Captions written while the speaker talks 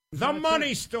The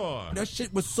Money Store. That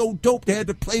shit was so dope they had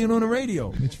to play it on the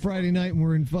radio. It's Friday night and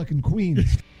we're in fucking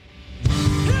Queens.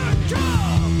 Here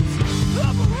comes the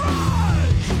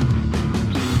barrage!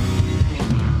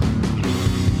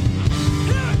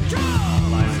 Here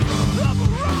comes the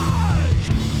barrage!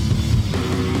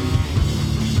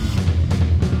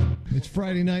 It's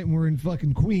Friday night and we're in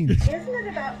fucking Queens. Isn't it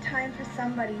about time for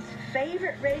somebody's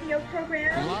favorite radio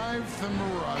program? Live from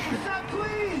Mirage. It's not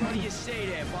clean! What do you say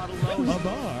there, bottlenose? A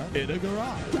bar in a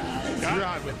garage.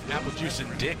 Rod with apple juice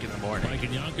and dick in the morning. Mike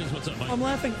and Yonkers, what's up, Mike? I'm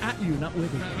laughing at you, not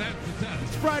with you.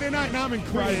 It's Friday night and I'm in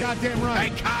Queens. Goddamn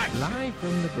right. Hey, cut! Live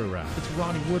from the garage. It's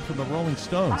Ronnie Wood from the Rolling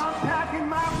Stones. I'm packing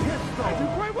my pistol! I do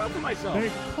quite well for myself.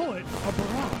 They call it a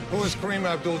barrage. Who is Kareem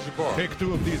Abdul-Jabbar? Take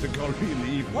two of these and call me in the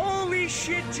evening. Holy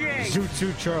shit, Jay!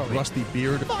 Zoot Charlie. Rusty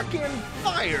Beard. Fucking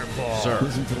fireball! Sir.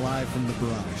 Listen to Live from the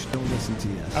Garage. Don't listen to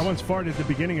yes. I once farted at the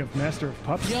beginning of Master of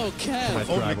Puppets. Yo, Kev!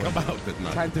 Only come out at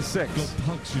night. 10 to 6. Go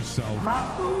punks yourself. My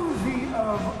Uzi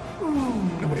of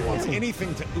ooze! Nobody wants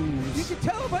anything to You ooze. can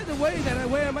tell by the way that I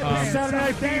wear my pants. Saturday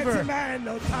Night Fever. Fancy man,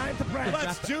 no time to practice.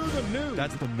 Let's do the news.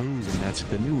 That's the news, and that's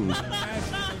the news.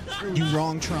 You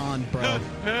wrong Tron, bro.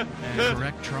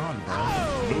 Correct Tron, bro.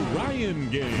 The Ryan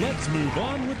game. Let's move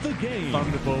on with the game.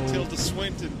 Tilda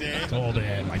Swinton, Dan. It's all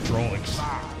there, my drawings.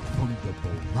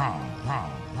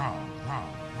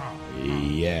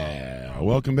 Yeah.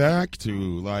 Welcome back to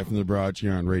Live from the Barrage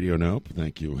here on Radio Nope.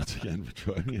 Thank you once again for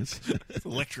joining us. It's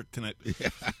electric tonight.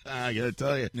 I gotta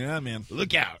tell you. Yeah, man.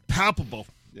 Look out. Palpable.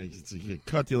 You can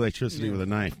cut the electricity with a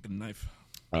knife. Fucking knife.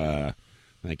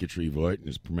 Thank you, Tree Voigt, and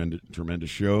his tremendous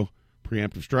show.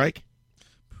 Preemptive Strike.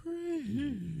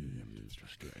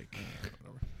 Strike.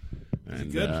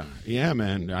 And, good? Yeah,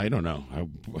 man. I don't know.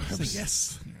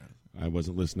 Yes. I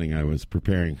wasn't listening. I was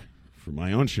preparing for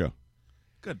my own show.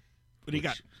 Good. What do you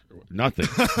got? Nothing.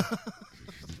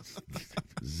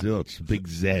 Zilch. Big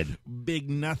Z. Big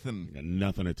nothing. Got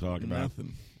nothing to talk about.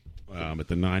 Nothing. At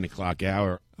the 9 o'clock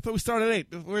hour. I thought we started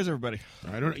at 8. Where's everybody?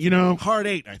 I don't. You know, Hard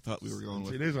 8, I thought we were going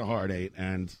with. it is a hard 8,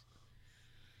 and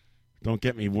don't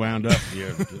get me wound up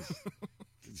here. Because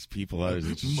these people are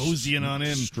just Moseying on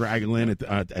in. straggling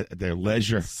at their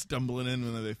leisure. Stumbling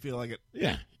in when they feel like it.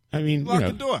 Yeah. I mean, Lock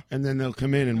the door. And then they'll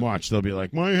come in and watch. They'll be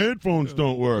like, my headphones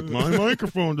don't work. My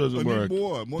microphone doesn't I need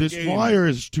work. more This game. wire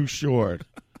is too short.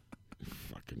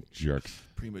 Fucking jerks.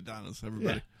 Prima donnas,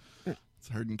 everybody. It's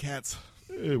herding cats.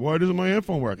 Hey, why doesn't my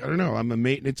headphone work? I don't know. I'm a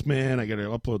maintenance man. I got to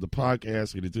upload the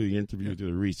podcast. I got to do the interview, do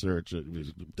the research.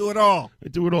 Do it all. I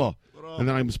do it all. Do it all. And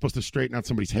then I'm supposed to straighten out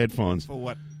somebody's headphones For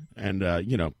what? and,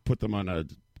 put them on a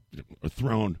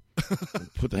throne,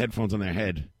 and put the headphones on their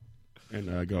head,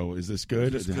 and go, is this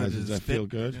good? Is this good? Does Does that it feel fit?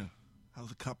 good? Yeah. How's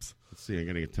the cups? Let's see. I'm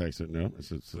going to get texted. No.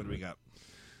 What do we got?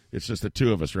 It's just the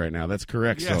two of us right now. That's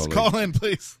correct. Yes, Sully. call in,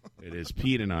 please. It is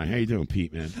Pete and I. How you doing,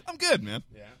 Pete, man? I'm good, man.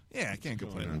 Yeah, I can't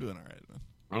complain. I'm doing all right, man.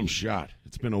 I'm shot.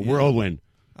 It's been a whirlwind.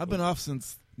 I've been off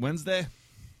since Wednesday.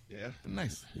 Yeah. Been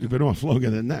nice. You've been off longer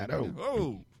than that. Oh.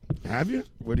 Oh, Have you?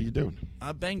 What are you doing?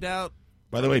 I banged out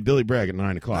By the way, Billy Bragg at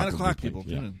 9 o'clock. 9 o'clock, people.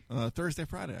 Yeah. Thursday,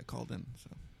 Friday, I called in. So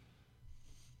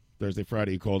Thursday,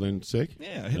 Friday, you called in sick?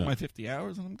 yeah, I hit my 50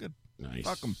 hours and I'm good. Nice.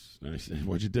 Fuck 'em. Nice.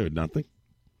 What'd you do? Nothing?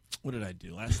 What did I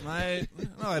do last night?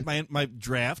 No, I had my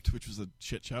draft, which was a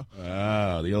shit show.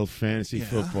 Ah, the old fantasy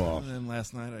football. And then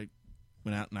last night I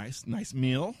went out nice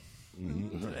meal.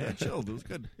 Mm-hmm. I chilled. It was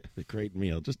good. A great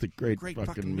meal. Just a great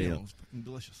fucking meal. It was fucking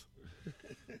delicious.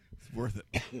 It's worth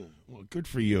it. Well, good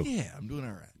for you. Yeah, I'm doing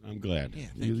all right. I'm glad. Yeah,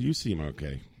 you seem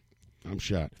okay. I'm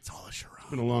shot. It's all a charade. It's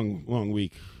been a long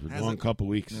week. Has Long it? couple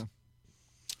weeks. Yeah.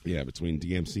 Yeah, between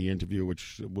DMC interview,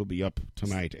 which will be up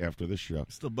tonight after this show.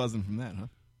 Still buzzing from that, huh?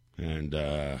 And,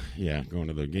 going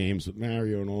to the games with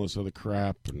Mario and all this other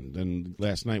crap. And then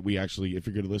last night we actually, if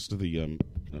you're going to listen to the,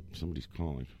 somebody's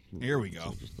calling. Here we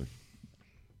go.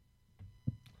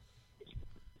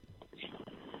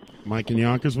 Mike and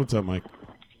Yonkers, what's up, Mike?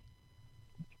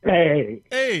 Hey.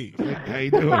 Hey. How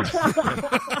you doing?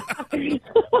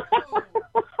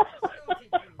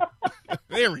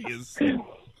 There he is.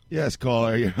 Yes,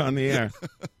 caller, you're on the air.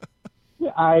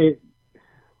 I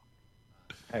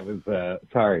was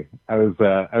sorry. I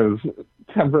was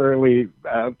temporarily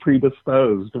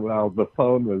predisposed while the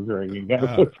phone was ringing.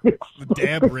 The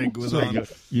dab rig was on.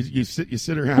 You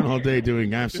sit around all day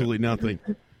doing absolutely nothing,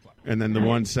 and then the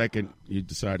 1 second you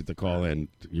decided to call in,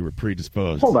 you were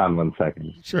predisposed. Hold on 1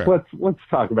 second. Sure. Let's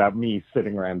talk about me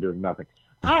sitting around doing nothing.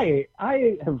 I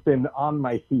have been on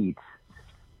my feet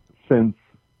since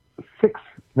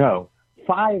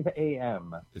 5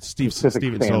 a.m. It's Steven Pacific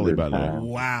Soley, Standard by the way. Time.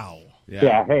 Wow.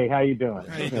 Yeah. Hey, how you doing?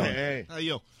 How you doing? Hey. How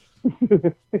you?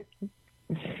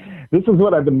 This is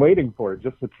what I've been waiting for,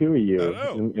 just the two of you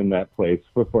Oh. in that place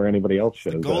before anybody else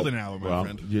shows up. Golden hour, my Well,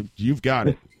 friend. you've got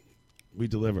it. We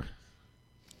deliver.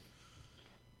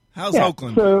 How's Yeah,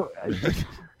 Oakland? So,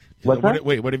 what's that?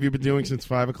 What have you been doing since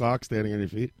 5 o'clock? Standing on your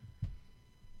feet?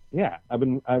 Yeah, I've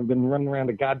been running around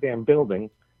a goddamn building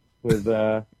with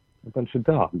a bunch of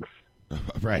dogs.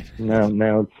 Right.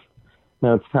 Now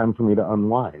it's time for me to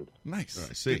unwind. Nice.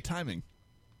 I see. Good timing.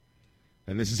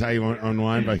 And this is how you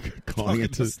unwind by calling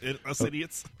it to us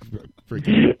idiots.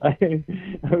 freaking.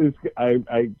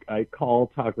 I call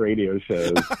talk radio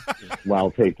shows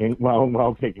while taking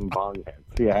bong hits.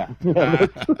 Yeah,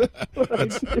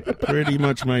 That's pretty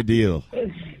much my deal.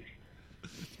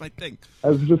 It's my thing. I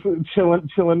was just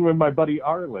chilling with my buddy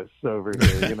Arliss over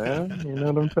here. You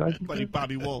know what I'm talking Buddy about?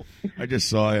 Bobby Wolf. I just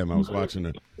saw him. I was watching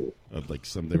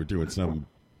they were doing some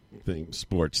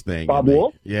sports thing. Bob and they-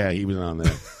 Wall? Yeah, he was on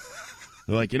there.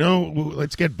 They're like,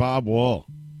 let's get Bob Wall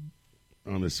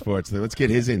on the sports thing. Let's get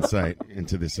his insight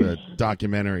into this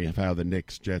documentary of how the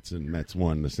Knicks, Jets, and Mets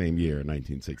won the same year in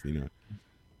 1969.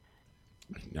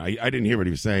 I didn't hear what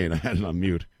he was saying. I had it on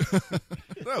mute.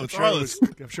 No, it's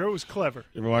I'm sure it was clever.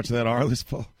 You ever watch that Arliss,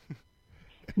 Paul?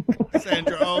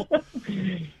 Sandro.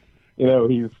 You know,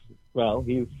 he's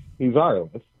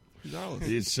Arliss.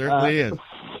 He certainly is.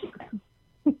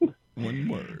 One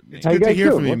word. It's How you good to guys hear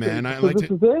doing? from you, What's man. it- I so like this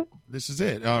to. is it? This is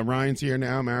it. Ryan's here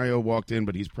now. Mario walked in,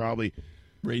 but he's probably.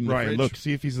 Raiding the Ryan, fridge. look,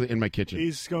 see if he's in my kitchen.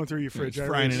 He's going through your fridge. I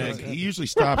frying already an saw egg. that. He usually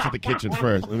stops at the kitchen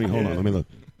first. Let me look.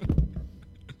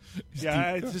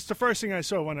 Yeah, it's just the first thing I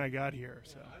saw when I got here.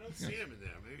 So. I don't see him in there.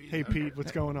 Maybe Hey, Pete,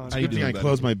 what's going on? How you Good thing doing, I buddy?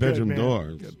 closed my bedroom man.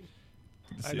 door.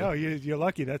 I know you're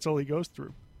lucky. That's all he goes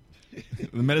through.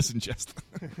 The medicine chest.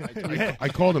 Yeah. I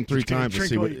called him 3 times to Drink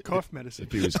see all what your cough medicine.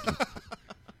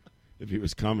 if he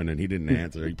was coming, and he didn't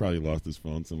answer. He probably lost his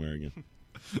phone somewhere again.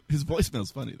 His voicemail's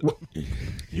funny, though.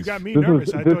 You got me This is-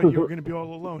 nervous. I this thought is you were what- going to be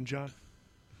all alone, John.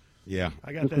 Yeah.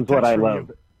 I got This that is what text I from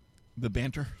love. The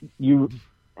banter. You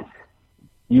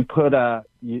put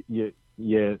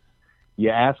you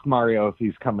ask Mario if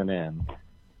he's coming in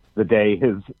the day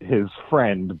his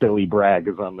friend Billy Bragg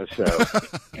is on the show,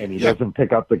 and he doesn't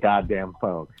pick up the goddamn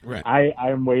phone. Right.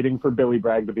 I'm waiting for Billy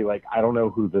Bragg to be like, I don't know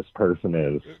who this person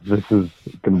is. This is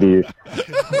going to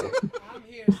be.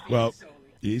 Well,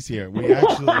 he's here. We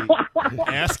actually.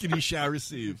 Ask and you shall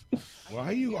receive. Why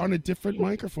are you on a different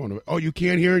microphone? Oh, you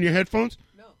can't hear in your headphones?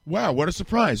 No. Wow, what a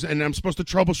surprise! And I'm supposed to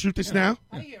troubleshoot this now?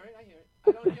 I hear it.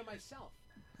 I don't hear myself.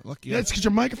 Lucky. Yeah, it's because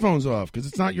your microphone's off. Because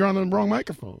it's not. You're on the wrong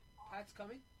microphone. Pat's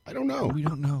coming? I don't know. We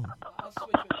don't know. I'll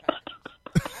switch with Pat.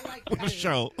 I like The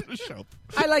show. The show.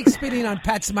 I like spitting on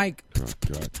Pat's mic. Oh,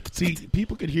 God. See,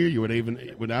 people could hear you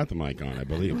without the mic on, I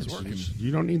believe. It's working.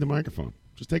 You don't need the microphone.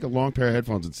 Just take a long pair of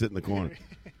headphones and sit in the corner.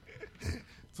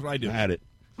 That's what I do. I had it.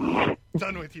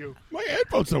 Done with you. My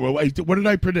headphones don't work. What did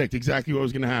I predict? Exactly what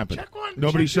was going to happen. Check one,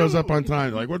 Nobody check shows two. up on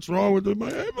time. Like, what's wrong with my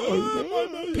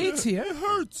headphones? Pete's here. It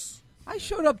hurts. I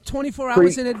showed up 24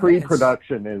 hours in advance.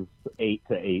 Pre-production is 8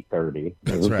 to 8:30.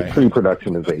 That's right.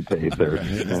 Pre-production is 8 to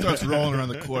 8:30. It starts rolling around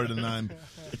the quarter to 9.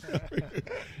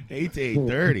 8 to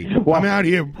 8:30. I'm out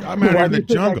here. I'm out here Why in do the you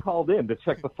think I jungle. called in to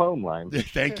check the phone line?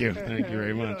 Thank you. Thank you very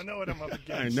You much. don't know what I'm up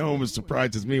against. I know him as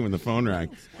surprised as me when the phone rang.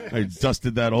 I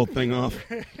dusted that whole thing off.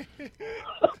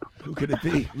 Who could it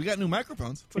be? We got new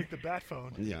microphones. It's like the bat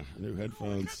phone. Yeah, new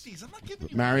headphones. These, I'm not giving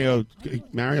you.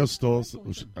 Mario stole.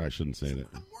 I shouldn't say that.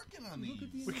 I'm working on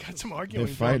these. We got some arguing.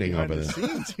 They're fighting behind over the there.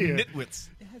 scenes here. Nitwits.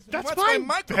 That's What's my my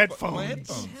microphone? headphones. My It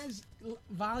headphones. has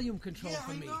volume control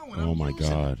for me. Oh, my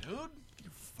God. Dude, you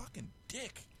fucking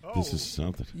dick. This is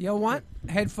something. You want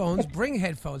headphones? Bring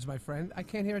headphones, my friend. I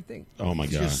can't hear a thing. Oh my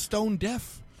You're God. stone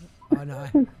deaf. Oh,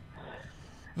 no.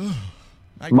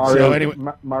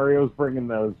 Mario's bringing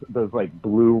those like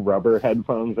blue rubber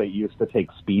headphones that you used to take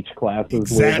speech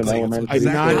classes with in elementary.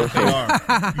 Exactly what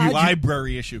they are.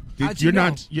 Library issue. You're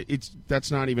not. That's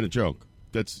not even a joke.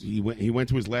 He went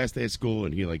to his last day of school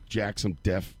and he like jacked some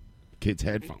deaf kids'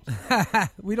 headphones.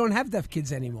 We don't have deaf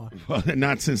kids anymore. Well,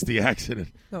 not since the accident.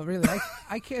 No, really.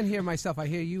 I can't hear myself. I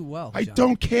hear you well. I John.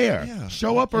 don't care. Yeah.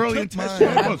 Show up I early took and test mine. your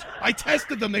headphones. I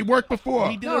tested them. They worked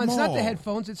before. No, it's not the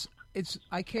headphones. It's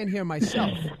I can't hear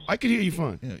myself. I can hear you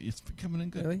fine. Yeah, it's coming in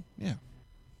good. Really? Yeah.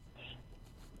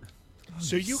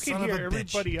 So you can Son of hear a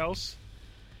bitch. everybody else.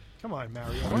 Come on,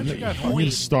 Mario. Why I'm don't you got going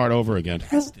to start over again.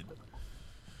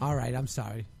 All right, I'm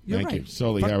sorry. You're Thank right. you.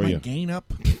 Sully, Fuck how are my you? gain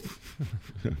up.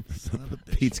 Son of a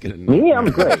bitch. Pete's getting Me, I'm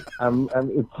great.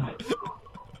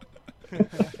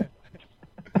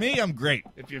 Me, I'm great.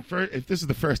 If this is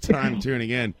the first time tuning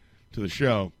in to the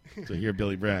show to hear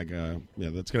Billy Bragg, yeah,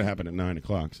 that's going to happen at 9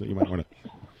 o'clock. So you might want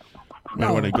to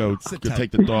Might want to go tight.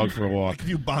 take the dog for a walk. A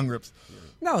few bong rips.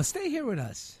 No, stay here with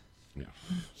us. Yeah.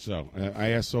 So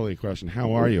I asked Sully a question.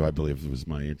 How are you? I believe was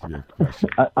my interview question.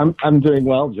 I'm doing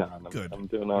well, John. Good. I'm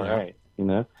doing all right. You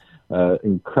know,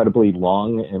 incredibly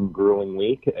long and grueling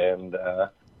week, and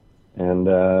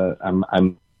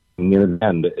I'm near the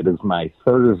end. It is my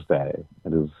Thursday.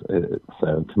 It's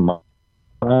tomorrow,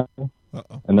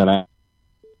 and then I.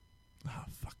 Oh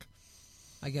fuck!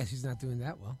 I guess he's not doing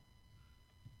that well.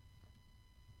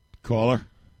 Caller.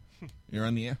 You're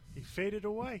on the air. He faded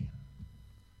away.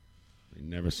 We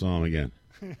never saw him again.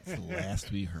 That's the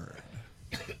last we heard.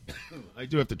 I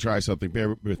do have to try something.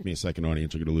 Bear with me a second,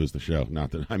 audience. You're going to lose the show.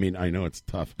 Not that I know it's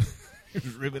tough. It's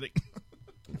riveting.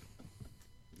 I'm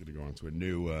going to go on to a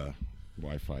new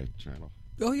Wi-Fi channel.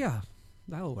 Oh yeah,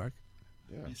 that'll work.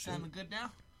 Yeah. You sounding good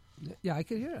now? Yeah, I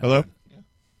can hear it. Hello? Yeah.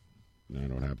 No, I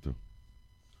don't have to.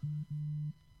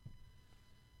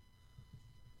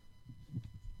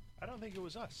 I don't think it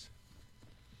was us.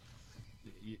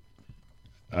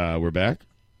 We're back.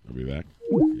 Are we back?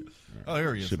 Oh,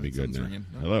 here he is. Should be good now. Ringing.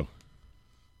 No. Hello.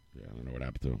 Yeah, I don't know what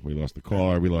happened to him. We lost the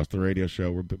caller. We lost the radio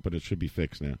show. But it should be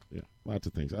fixed now. Yeah, lots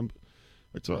of things. I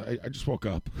just woke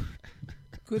up.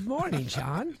 Good morning,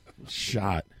 John.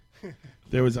 Shot.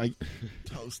 There was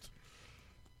Toast.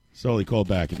 Sully, call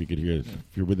back if you could hear.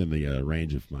 If you're within the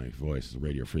range of my voice,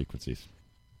 radio frequencies.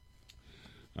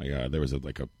 There was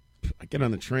I get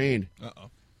on the train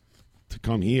to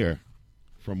come here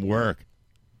from work.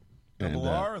 Double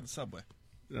R or the subway?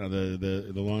 No,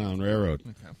 the Long Island Railroad.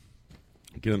 Okay.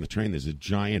 I get on the train. There's a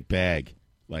giant bag,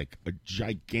 like a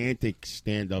gigantic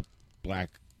stand-up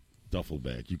black duffel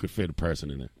bag. You could fit a person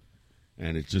in it,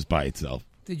 and it's just by itself.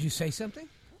 Did you say something?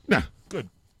 Nah, good.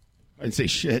 I didn't say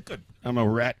shit. Good. I'm a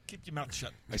rat. Keep your mouth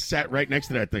shut. I sat right next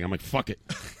to that thing. I'm like, fuck it.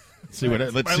 Let's see where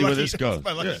this goes. It's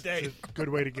my lucky day. Good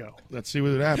way to go. Let's see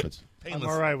what happens. I'm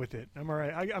all right with it. I'm all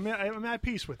right. I'm at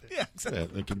peace with it. Yeah, exactly. Yeah,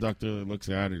 the conductor looks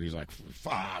at it. He's like,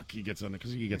 "Fuck!" He gets on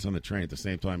because he gets on the train at the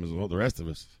same time as all the rest of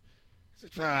us.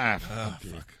 He's like,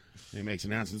 fuck. He makes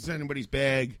announcements. Is anybody's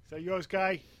bag? Is that yours,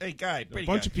 guy? Hey, guy. A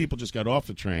bunch of people just got off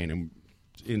the train and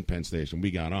in Penn Station. We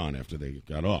got on after they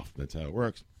got off. That's how it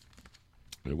works.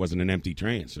 It wasn't an empty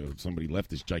train, so somebody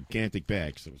left this gigantic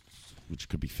bag, which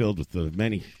could be filled with the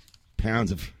many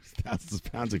thousands of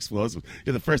pounds of explosives.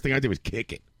 Yeah, the first thing I did was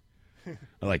kick it.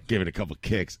 I give it a couple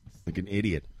kicks like an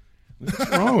idiot. What's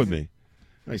wrong with me?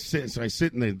 I sit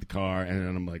in the car and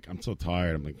I'm like, I'm so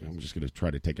tired. I'm just going to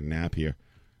try to take a nap here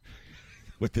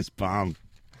with this bomb.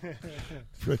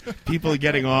 People are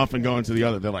getting off and going to the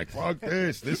other. They're like, fuck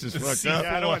this. This is fucked up.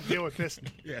 Yeah, I don't want to deal with this.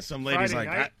 Yeah, some lady's Friday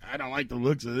like, night. I don't like the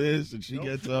looks of this. And she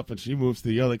gets up and she moves to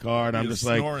the other car. And I'm just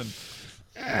snoring.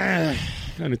 like,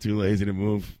 kind of too lazy to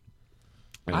move.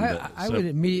 And, I would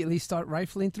immediately start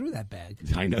rifling through that bag.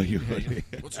 I know you would.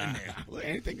 What's in there?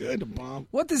 Anything good, the bomb.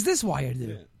 What does this wire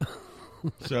do?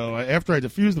 So after I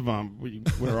defused the bomb,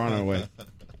 we're on our way.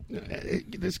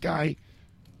 This guy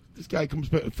comes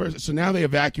first. So now they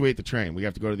evacuate the train. We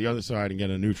have to go to the other side and get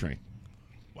a new train.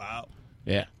 Wow.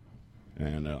 Yeah.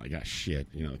 And I got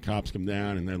shit. The cops come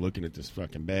down and they're looking at this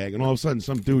fucking bag, and all of a sudden,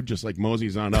 some dude just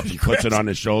moseys on up and puts it on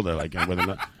his shoulder,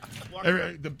 with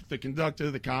the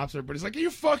conductor, the cops, everybody's like, "Are you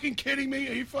fucking kidding me?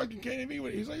 Are you fucking kidding me?"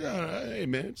 He's like, "Oh, hey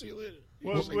man, see you later."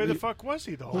 Where the fuck was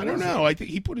he though? I don't know. I think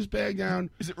he put his bag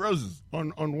down. Is it roses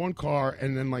on one car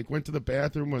and then went to the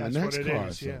bathroom on That's the next what it car?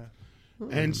 is, So. yeah.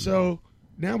 And so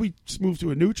now we just moved to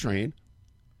a new train,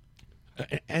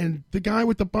 and the guy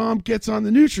with the bomb gets on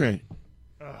the new train.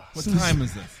 What time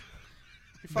is this?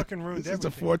 You fucking ruined This is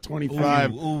everything. a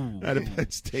 4:25 Ooh. at a Penn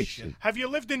Station. Have you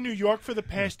lived in New York for the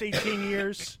past 18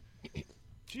 years?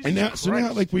 Jesus And now, Christ. so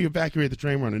now, we evacuate the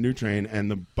train, we're on a new train,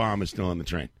 and the bomb is still on the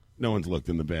train. No one's looked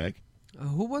in the bag.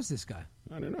 Who was this guy?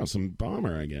 I don't know, some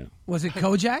bomber, I guess. Was it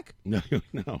Kojak? No,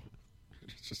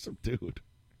 it's just some dude.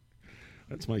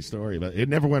 That's my story. But it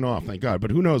never went off, thank God.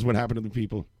 But who knows what happened to the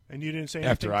people And you didn't say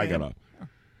after I anything to got him? off.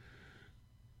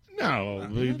 No,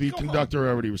 the conductor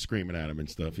already was screaming at him and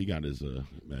stuff. He got his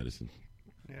medicine.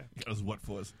 Yeah. Got his what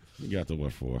fors? He got the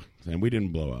what for, and we didn't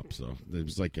blow up, so it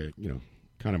was like a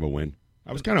kind of a win.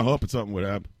 I was kind of hoping something would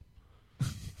happen.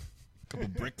 Couple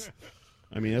bricks.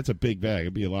 I mean, that's a big bag.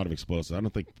 It'd be a lot of explosives. I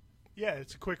don't think. Yeah,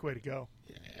 it's a quick way to go.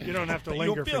 You don't have to But you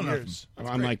linger don't feel for nothing. years.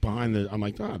 I'm like behind the. I'm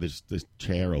like, this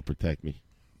chair will protect me.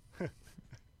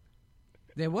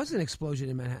 There was an explosion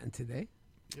in Manhattan today.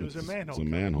 It was a manhole. It's a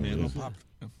manhole. Manhole yes. popped.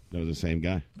 That was the same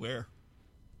guy. Where?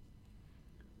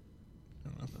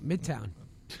 Midtown.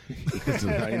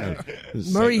 I know. This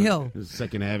is Murray Second- Hill. this is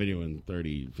 2nd Avenue and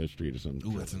 35th Street or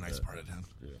something. Ooh, that's a nice part of town.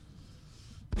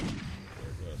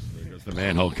 There goes the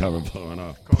manhole cover blowing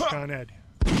off. Call Con Ed.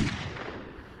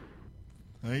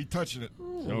 I ain't touching it.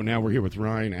 So now we're here with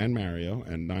Ryan and Mario,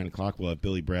 and 9 o'clock we'll have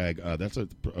Billy Bragg. That's a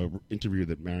interview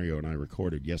that Mario and I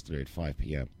recorded yesterday at 5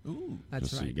 p.m. Ooh, that's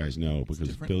just right. So you guys know,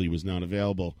 because Billy was not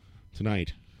available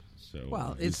tonight. So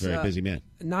Well, he's it's a very busy man.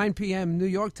 9 p.m. New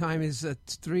York time is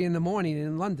 3 in the morning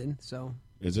in London. So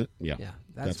Is it? Yeah. Yeah,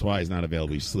 That's why he's not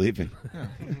available. He's sleeping.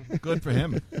 Good for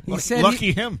him. he said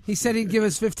Lucky him. He said he'd give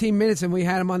us 15 minutes, and we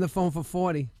had him on the phone for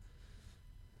 40.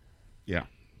 Yeah.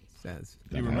 Says.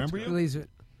 Do you remember you? Believes it.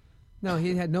 No,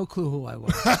 he had no clue who I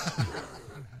was.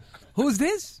 Who's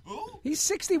this? He's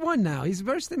 61 now. He's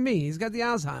worse than me. He's got the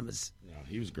Alzheimer's. No,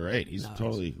 he was great. He's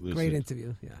totally lucid. Great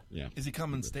interview. Yeah. Yeah. Is he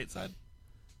coming stateside?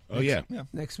 Oh, yeah.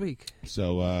 Next week.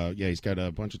 So, he's got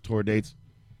a bunch of tour dates.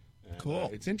 Cool.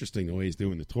 It's interesting the way he's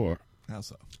doing the tour. How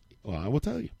so? Well, I will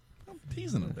tell you. I'm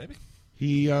teasing him, baby.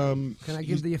 He Can I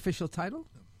give the official title?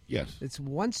 Yes. It's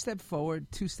 1 step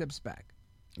forward, 2 steps back.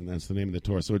 And that's the name of the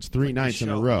tour. So it's 3 nights in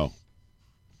a row.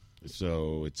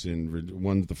 So it's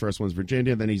in the first one's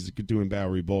Virginia, then he's doing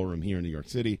Bowery Ballroom here in New York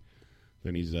City,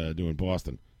 then he's doing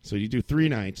Boston. So you do 3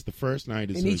 nights. The first night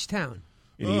is in each town.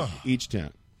 In each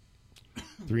town.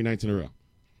 3 nights in a row.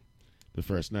 The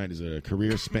first night is a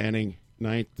career-spanning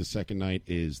night. The second night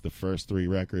is the first 3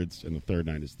 records, and the third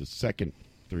night is the second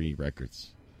 3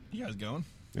 records. You guys going?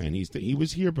 And he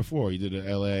was here before. He did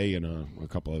L.A. and a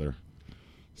couple other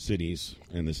cities,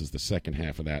 and this is the second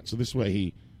half of that. So this way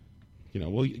he,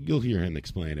 you'll hear him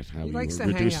explain it, how he likes to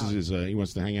reduces hang out. his, he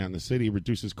wants to hang out in the city,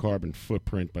 reduces carbon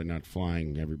footprint by not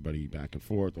flying everybody back and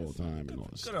forth all the time. And all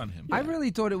this Good on him. I really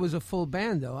thought it was a full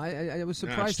band, though. I was Nah,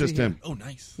 surprised it's just to hear. him. Oh,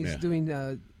 nice. He's Yeah.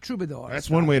 doing Troubadour. That's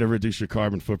one way to reduce your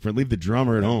carbon footprint. Leave the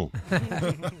drummer at home.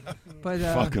 But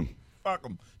Fuck him. Fuck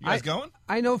him. You guys going?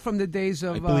 I know from the days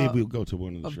of I believe we'll go to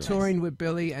one of the shows. touring with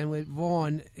Billy and with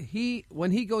Vaughn.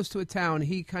 When he goes to a town,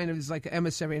 he kind of is like an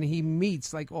emissary, and he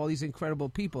meets like all these incredible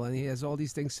people, and he has all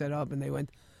these things set up. And they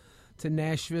went to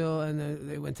Nashville, and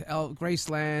they went to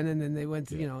Graceland, and then they went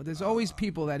to, there's always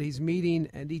people that he's meeting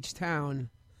at each town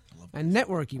and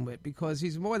networking with, because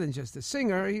he's more than just a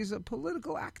singer. He's a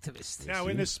political activist. Now,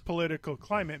 in this political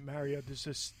climate, Mario, does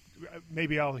this?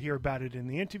 Maybe I'll hear about it in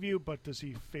the interview, but does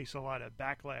he face a lot of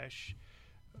backlash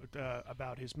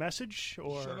about his message?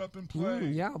 Or Shut up and play.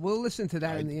 Yeah, we'll listen to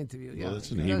that in the interview. Yeah, Well,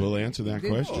 listen, he will answer that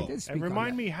question. And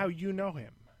remind me how you know him.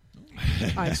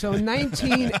 All right, so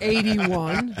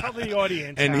 1981. Tell the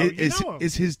audience And how you know him.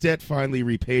 is his debt finally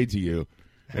repaid to you?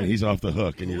 And he's off the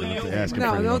hook, and you're going to have to ask him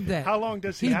for No it. debt. How long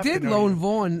does he He have did to know loan you?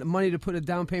 Vaughn money to put a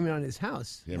down payment on his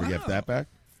house. You ever get that back?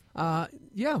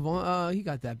 Yeah, Vaughn, he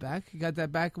got that back. He got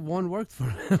that back. Vaughn worked for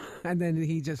him, and then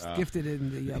he just gifted it in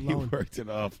the He loan. worked it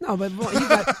off. No, but Vaughn,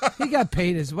 he got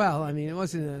paid as well. I mean, it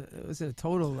wasn't a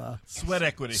total Sweat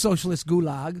equity. socialist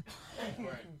gulag.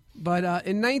 But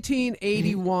in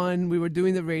 1981, we were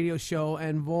doing the radio show,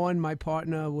 and Vaughn, my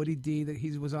partner, Woody D, that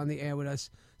he was on the air with us,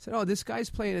 said, "Oh, this guy's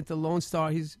playing at the Lone Star.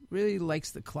 He really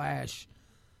likes the Clash."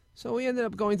 So we ended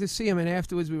up going to see him, and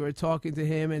afterwards we were talking to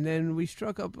him, and then we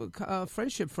struck up a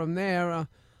friendship from there.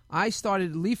 I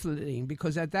started leafleting,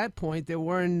 because at that point there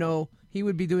weren't he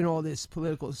would be doing all this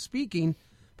political speaking,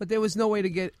 but there was no way to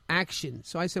get action.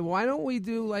 So I said, why don't we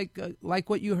do like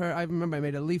what you heard? I remember I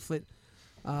made a leaflet,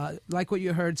 like what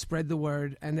you heard, spread the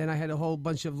word, and then I had a whole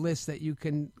bunch of lists that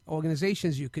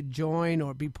organizations you could join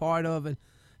or be part of, and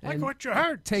Like what you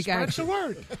heard. take Spread action. the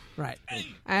word. Right.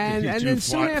 And You then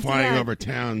soon after flying that, over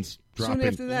towns, dropping soon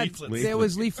after that,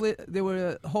 leaflets. there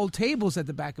were whole tables at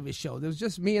the back of his show. There was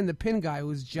just me and the pin guy, who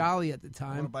was jolly at the I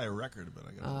want to time. buy a record, but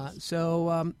I got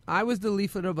So I was the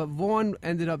leafleter, but Vaughn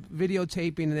ended up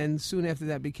videotaping, and then soon after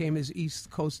that became his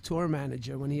East Coast tour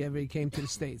manager when he ever came to the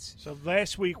States. So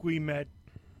last week we met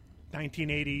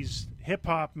 1980s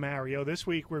hip-hop Mario. This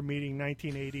week we're meeting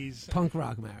 1980s Punk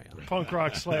rock Mario. punk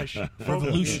rock /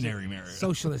 revolutionary Mario.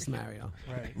 Socialist Mario.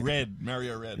 Right. Red,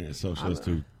 Mario Red. Yeah, socialist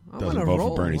who I'm doesn't on a vote roll.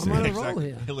 for Bernie I'm on a Sanders. roll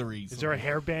here. Hillary. Is there a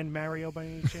hairband Mario by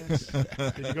any chance?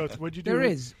 Did you go? What'd you do? There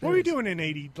is. What were you doing in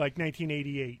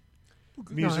 1988?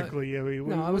 Musically,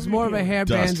 No, I was more of a hair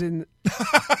band in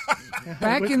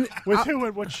back with, in with who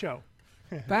and what show?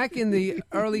 back in the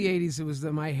early '80s. It was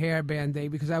my hair band day,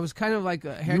 because I was kind of like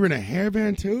a hair. You were in a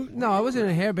hairband too? No, I wasn't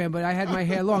in a hair band, but I had my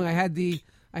hair long. I had the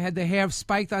hair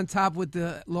spiked on top with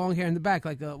the long hair in the back,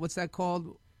 like what's that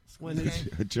called? When it's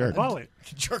A jerk. Mullet.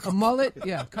 a mullet,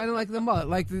 yeah, kind of like the mullet,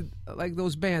 like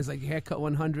those bands, like Haircut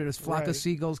 100 or Flock Right. of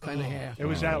Seagulls kind of hair. It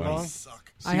was that long.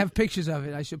 I have pictures of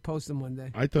it. I should post them one day.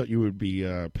 I thought you would be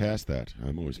past that.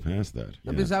 I'm always past that.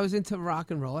 Yeah. Because I was into rock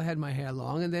and roll. I had my hair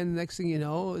long, and then next thing you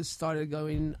know, it started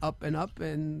going up,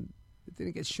 and it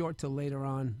didn't get short till later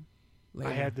on.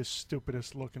 I had the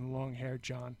stupidest looking long hair,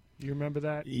 John. You remember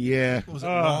that? Yeah. Was it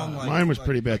long, like- Mine was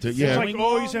pretty bad too. Yeah. It was like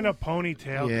always in a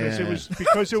ponytail Yeah.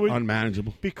 because it was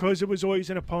unmanageable. Because it was always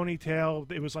in a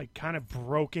ponytail. It was like kind of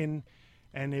broken,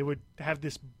 and it would have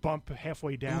this bump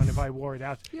halfway down if I wore it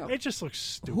out. It just looks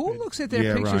stupid. Who looks at their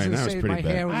Yeah, pictures Ryan, and that was say pretty my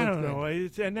bad. hair would I look don't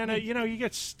good? know. And then you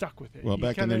get stuck with it. Well, You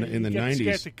back in the you get 90s,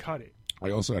 scared to cut it. I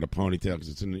also had a ponytail because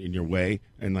it's in your way,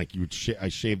 and like you would, I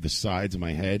shaved the sides of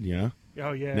my head. You know.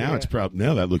 Oh yeah. Now yeah. it's probably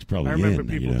that looks probably. I remember in,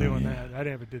 people you know, doing yeah. that. I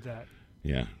never did that.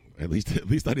 Yeah. At least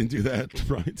I didn't do that.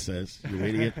 Brian says, "You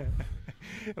idiot."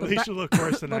 At least you look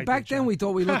worse than I But back did. then we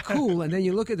thought we looked cool, and then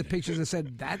you look at the pictures and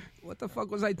said, "That what the fuck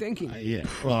was I thinking?" Yeah.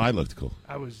 Well, I looked cool.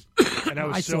 I was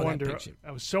I saw so that picture.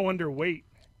 I was so underweight.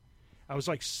 I was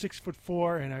like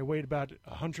 6'4", and I weighed about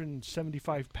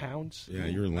 175 pounds. Yeah,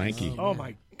 you're lanky. Oh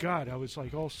my God! I was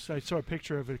like, I saw a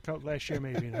picture of it last year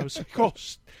maybe, and I was like,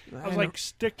 I was like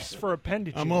sticks for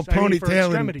appendages. I'm all I mean, for ponytail and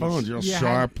extremities. bones. You're all You had-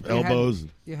 sharp you had- elbows.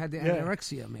 You had the Yeah.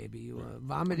 anorexia, maybe you were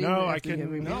vomiting. No, I after every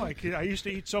couldn't. No, meal? I could. I used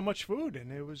to eat so much food,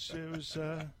 and it was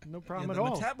no problem at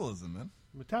all. Metabolism, man.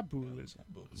 Metabolism.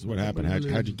 So what happened?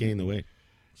 How'd you gain the weight?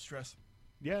 Stress.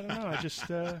 Yeah, I don't know.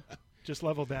 I just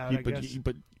leveled out. I But guess.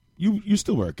 but you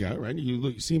still work out, right?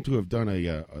 You seem to have done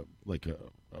a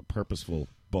purposeful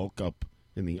bulk up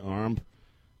in the arm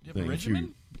You have a thing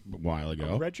regimen? a while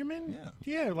ago. A regimen?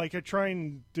 Yeah, like I try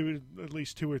and do it at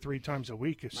least 2 or 3 times a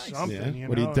week or something. Yeah? You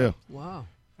What do know? you do? Wow.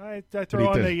 I do throw you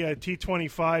on do? the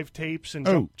T25 tapes and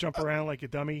Oh. jump around like a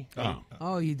dummy.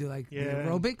 Oh, you do like the Yeah.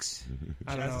 aerobics?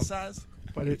 I don't know. Jazzercise?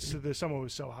 But the summer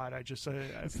was so hot. I just for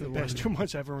the past 2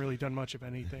 months I haven't really done much of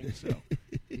anything. So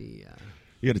Yeah.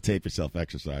 You got to tape yourself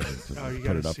exercising. To oh, you put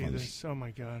got it to up see on this. Oh my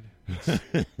God!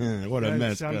 What a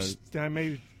mess. I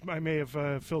may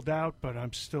have filled out, but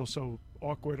I'm still so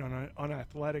awkward and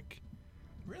unathletic.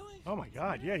 Really? Oh my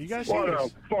God! Yeah, you guys see What a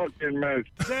this fucking mess.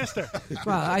 disaster.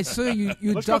 Well, I saw you.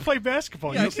 You Let's go ducked. play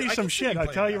basketball. Yeah, You'll I see can some see shit. you I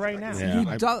play tell you right now.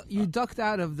 Yeah. You ducked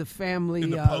out of the family In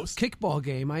the post? kickball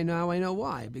game. I know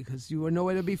why, because you were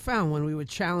nowhere to be found when we were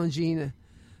challenging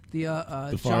the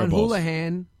John Fireballs.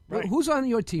 Houlihan. Right. Who's on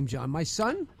your team, John? My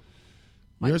son?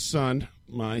 Your son,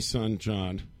 my son,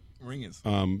 John, Ringers.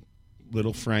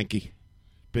 little Frankie,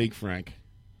 Big Frank.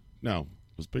 No,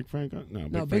 was Big Frank on?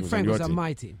 No, Big Frank your was on team.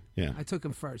 my team. Yeah. I took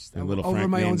him first. And little over Frank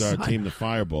my own named our son. team the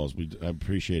Fireballs. I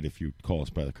appreciate if you call us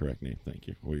by the correct name. Thank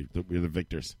you. We're the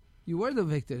victors. You were the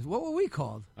victors. What were we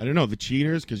called? I don't know, the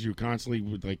cheaters, because you constantly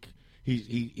would like.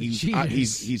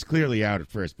 He's clearly out at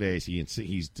first base. He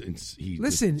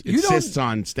Listen, you insists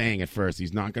on staying at first.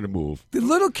 He's not going to move. The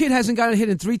little kid hasn't got a hit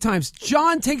in 3 times.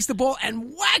 John takes the ball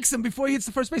and whacks him before he hits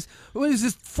the first base. It was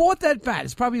his 4th at bat.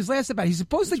 It's probably his last at bat. He's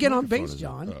supposed to get on base,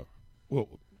 John. Well,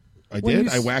 I When did.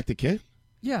 you I whacked a kid.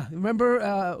 Yeah,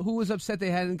 remember who was upset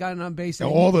they hadn't gotten on base?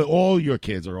 All your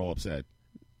kids are all upset.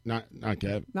 Not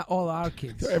Kev. Not all our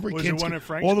kids. Every Was kid's, it one of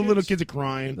Frank's all the little kids? kids are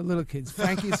crying. The little kids,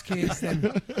 Frankie's kids.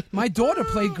 And my daughter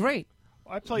played great.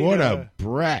 I played. What a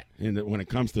brat when it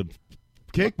comes to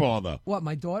kickball, though. What,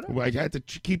 my daughter? I had to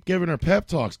keep giving her pep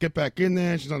talks. Get back in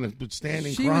there. She's on the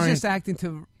standing She crying. was just acting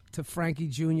to Frankie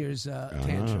Jr.'s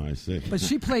tantrum. I see. But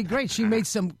she played great. She made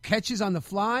some catches on the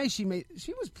fly. She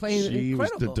was playing She was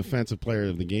incredible. the defensive player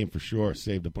of the game for sure.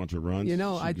 Saved a bunch of runs. You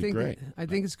know, She I did think great.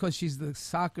 it's because she's the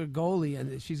soccer goalie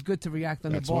and she's good to react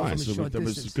on That's the ball why. from a So short that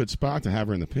was distance. a good spot to have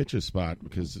her in the pitcher spot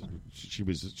because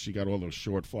she got all those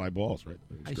short fly balls. Right.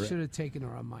 It was I great. should have taken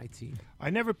her on my team. I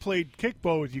never played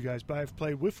kickball with you guys, but I've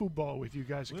played wiffle ball with you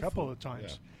guys a couple of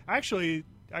times. Actually,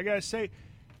 I gotta say,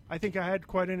 I think I had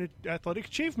quite an athletic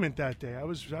achievement that day. I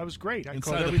was great. I called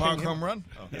Inside the everything park in. home run?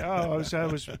 Oh. Yeah, I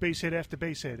was base hit after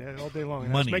base hit all day long.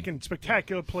 And I was Money. making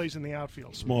spectacular plays in the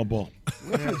outfield. Small ball.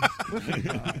 Yeah.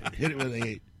 Hit it with a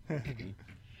 8.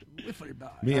 Wiffle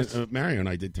ball. Me and Mario and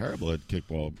I did terrible at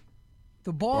kickball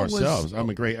The ball ourselves. was I'm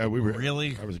a great. We were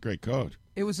Really? I was a great coach.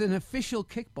 it was an official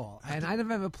kickball, and I've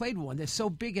never played one. They're so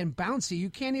big and bouncy, you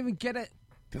can't even get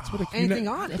That's what anything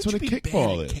on it. That's what a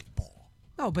kickball is.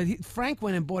 No, but Frank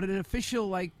went and bought an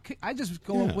official I just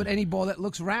go up with any ball that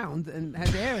looks round and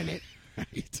has air in it.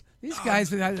 Right. These guys,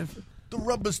 The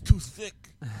rubber's too thick.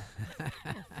 Fuck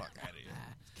out of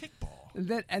here.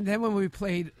 Kickball. and then when we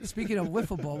played, speaking of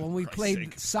wiffle ball, when we played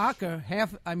sake. soccer,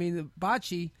 the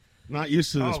bocce. Not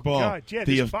used to this Oh, ball. God, yeah,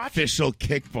 the this bocce. official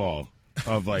kickball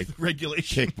of like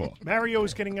Regulation. kickball. Mario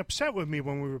was getting upset with me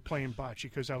when we were playing bocce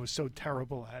because I was so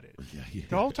terrible at it.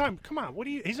 The whole time, come on,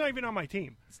 he's not even on my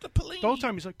team. It's the police. The whole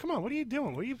time he's like, come on, what are you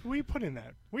doing? Where you putting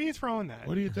that? Where are you throwing that?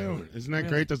 What are you doing? Isn't that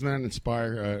great? Doesn't that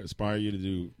inspire you to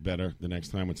do better the next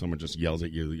time when someone just yells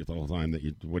at you the whole time that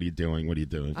what are you doing? What are you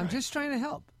doing? I'm just trying to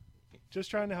help. Just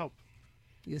trying to help.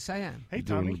 Yes, I am. Hey,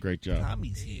 Doing Tommy. a great job.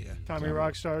 Tommy's here. Tommy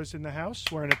Rockstar's in the house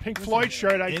wearing a Pink Floyd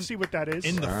shirt. I can see what that is.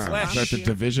 In the Is flesh. that the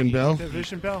Division Bell?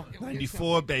 Division Bell.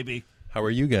 94, baby. How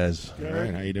are you guys? All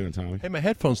right, how you doing, Tommy? Hey, my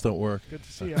headphones don't work. Good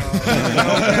to see you.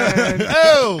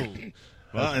 Oh!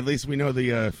 Well, at least we know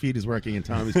the feed is working in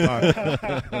Tommy's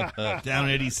car. Down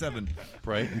 87.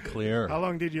 Bright and clear. How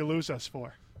long did you lose us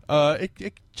for?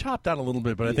 It chopped out a little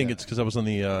bit, but I think it's because I was on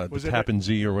the Tappan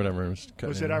Z or whatever.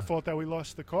 Was it our fault that we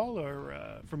lost the call, or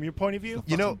from your point of view?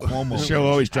 You know, The show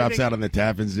always drops out on the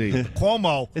Tappan Z.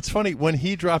 Cuomo. It's funny when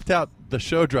he dropped out, the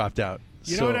show dropped out.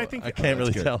 You so know what I think? I can't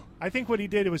really tell. I think what he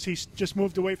did was he just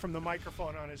moved away from the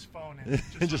microphone on his phone and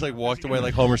And just like walked away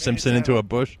like Homer Simpson into a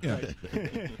bush. Yeah.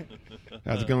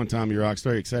 How's it going, Tommy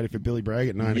Rockstar? You excited for Billy Bragg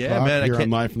at 9 Yeah, o'clock? man, I Here on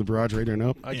can't- Live from the Barrage Radio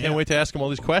Nope. I can't wait to ask him all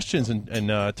these questions and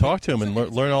talk to him and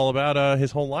learn all about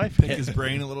his whole life. Pick his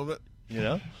brain a little bit. You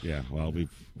know? Yeah, well,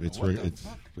 it's recorded.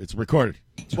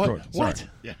 It's What? recorded. What? Sorry.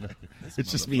 Yeah.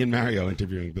 It's just me and Mario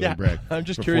interviewing Billy Yeah, Bragg I'm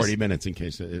just for curious. 40 minutes in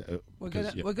case. We're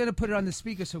gonna put it on the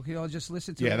speaker so we can all just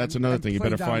listen to it. Yeah, that's and- another and thing. You play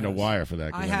better find a dominoes. wire for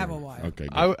that. I have a wire. Okay,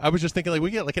 good. I was just thinking like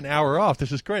we get like an hour off.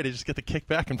 This is great. I just get to kick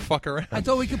back and fuck around. I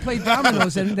thought we could play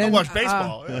dominoes and then watch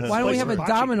baseball. Yeah, why don't we play have a some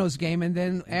dominoes game and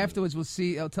then afterwards we'll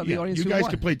see. I'll tell the Yeah, audience you who guys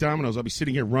won. can play dominoes. I'll be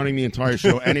sitting here running the entire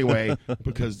show anyway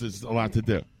because there's a lot to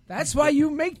do. That's why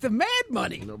you make the mad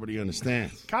money. Nobody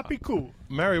understands. Copy cool.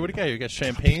 Mary, what do you got? You got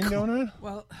champagne going on?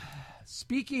 Well,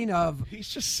 speaking of, he's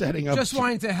just setting up just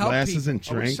wanting to help glasses people. and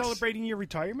Are we drinks. celebrating your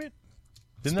retirement?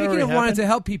 Didn't that Speaking already of wanting happen? to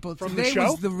help people, From the today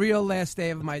show? was the real last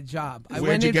day of my job. I Where'd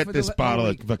went you in get for this the bottle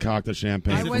week. of Vacocta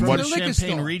champagne? I went What- to the liquor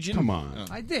Champagne store. region? Come on.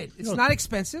 I did. It's not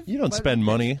expensive. You don't but spend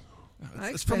money.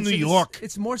 not It's from expensive. New York.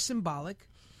 It's more symbolic.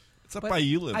 It's up But by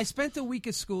you live. I spent a week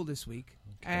at school this week,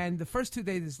 and the first 2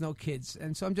 days there's no kids,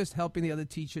 and so I'm just helping the other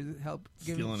teachers,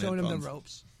 Stealing showing them headphones. the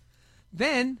ropes.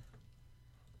 Then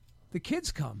the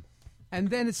kids come, and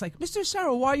then it's like, Mr.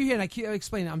 Sarah, why are you here? And I keep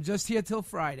explaining, I'm just here till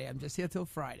Friday.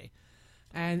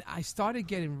 And I started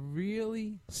getting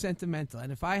really sentimental,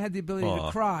 and if I had the ability Aw.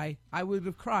 to cry, I would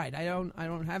have cried. I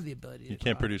don't have the ability. You to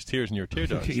can't cry. produce tears in your tear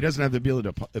ducts. He doesn't have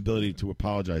the ability to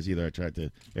apologize either. I tried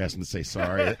to ask him to say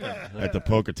sorry at the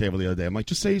poker table the other day. I'm like,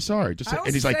 just say you're sorry. Just say, I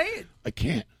and he's will like, say it. I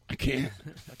can't. I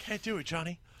can't do it,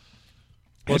 Johnny.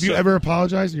 Have you ever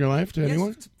apologized in your life to Yes,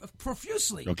 anyone?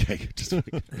 profusely. Okay, just so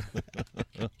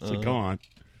go on.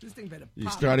 This thing better You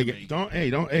pop. started get don't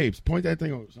point that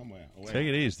thing somewhere away. Take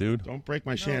it easy, dude. Don't break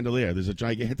my chandelier. There's a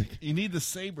gigantic You need the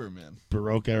saber, man.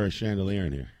 Baroque era chandelier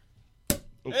in here.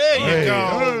 There you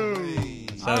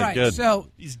go. All Sounded right, good. so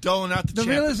He's doling out the the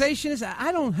chapters. realization is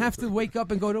I don't have to wake up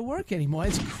and go to work anymore.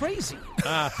 It's crazy.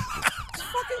 It's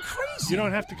fucking crazy. You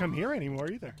don't have to come here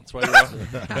anymore either. That's why you're up.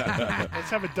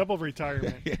 Let's have a double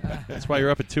retirement. That's why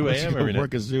you're up at 2 a.m. every night.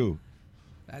 Work a zoo.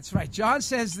 That's right. John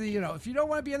says if you don't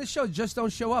want to be on the show, just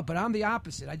don't show up. But I'm the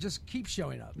opposite. I just keep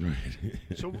showing up.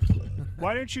 So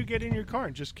why don't you get in your car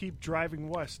and just keep driving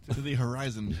west? To the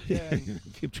horizon. Yeah.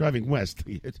 Keep driving west.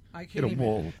 Hit a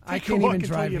wall. I Take a can't walk even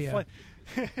until drive you here. fly.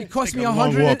 It cost me a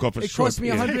long walk off a It short cost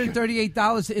me pier.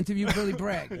 $138 to interview Billy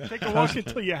Bragg. Take a walk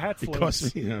until your hat It floats.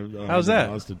 cost me. How's that?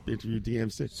 $100 to interview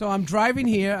DMC. So I'm driving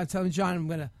here. I'm telling John I'm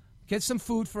gonna get some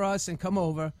food for us and come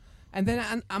over. And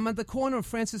then I'm at the corner of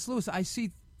Francis Lewis. I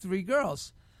see 3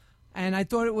 girls, and I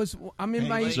thought it was. I'm in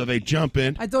my. So they jump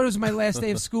in. I thought it was my last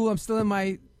day of school. I'm still in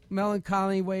my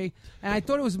melancholy way, and I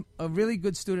thought it was a really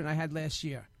good student I had last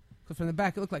year. Because from the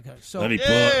back it looked like her. So Let me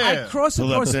I crossed pull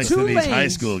up across next 2 to these lanes. high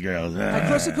school girls. I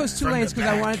crossed across 2 From lanes the because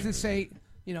I back. wanted to say,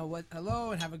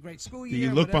 hello, and have a great school Do year.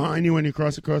 you look whatever. behind you when you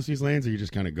cross across these lanes, or you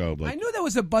just kind of go? I Like, knew there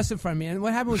was a bus in front of me, and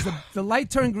what happened was the light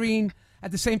turned green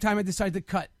at the same time I decided to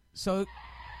cut. So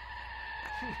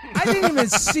I didn't even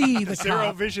see the Zero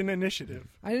cop. Vision Initiative.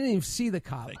 I didn't even see the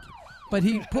cop. But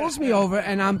he pulls me over,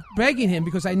 and I'm begging him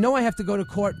because I know I have to go to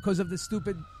court because of the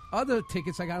stupid other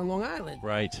tickets I got on Long Island.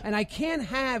 Right. And I can't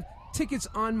have tickets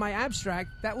on my abstract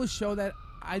that will show that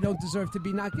I don't deserve to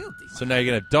be not guilty. So now you're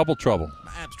going to have double trouble.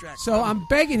 Abstract. So I'm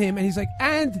begging him, and he's like,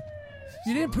 and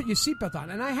you didn't put your seatbelt on.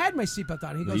 And I had my seatbelt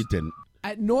on. He no, goes, you didn't.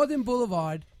 at Northern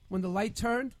Boulevard, when the light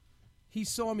turned, he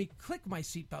saw me click my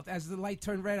seatbelt. As the light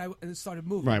turned red, and it started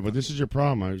moving. Right, but this is your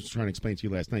problem. I was trying to explain to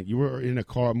you last night. You were in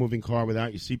a moving car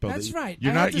without your seatbelt. That's right.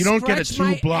 You're I not. had to You don't get a scratch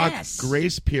my 2-block ass.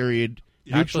 grace period.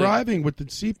 You're Actually, driving with the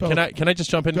seatbelt. Can I just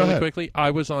jump in Go really ahead. quickly?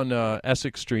 I was on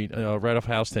Essex Street, right off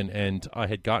Houston, and I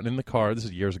had gotten in the car. This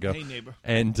is years ago. Hey, neighbor.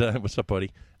 And what's up,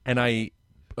 buddy? And I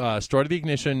started the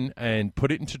ignition and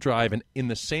put it into drive, and in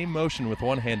the same motion with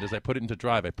one hand as I put it into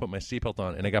drive, I put my seatbelt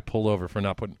on, and I got pulled over for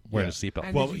not wearing a seatbelt.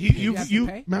 And Well, did you have to you,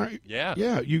 pay? Mary, Yeah.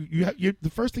 You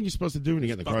the first thing you're supposed to do when you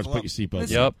get in the car is Buckle put your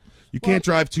seatbelt. Yep. You can't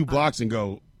drive 2 blocks and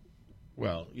go.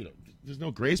 Well, there's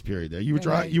no grace period there. You were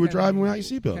Can I- you were can- driving without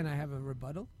your seatbelt. Can I have a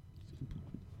rebuttal?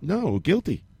 No,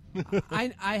 guilty.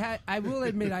 I will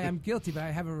admit I am guilty, but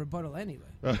I have a rebuttal anyway.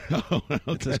 Okay.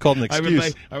 It's called an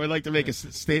excuse. I would like to make a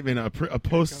statement, a Can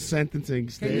post-sentencing you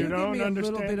statement. give me a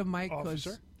little bit of mic?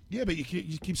 'Cause Yeah, but you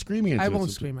keep screaming into I it. won't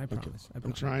so- scream, I okay. promise.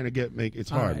 I'm trying to make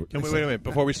it's All hard. right. Can we, wait a minute.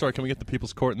 Before we start, can we get the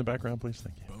People's Court in the background, please?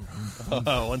 Thank you.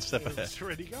 Oh, one step ahead. It's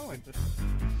already going.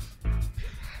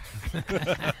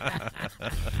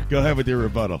 Go ahead with your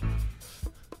rebuttal.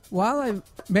 While I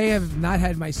may have not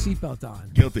had my seatbelt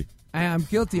on, Guilty. I am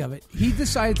guilty of it. He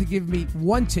decided to give me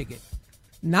one ticket,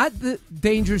 not the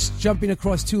dangerous jumping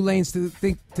across 2 lanes to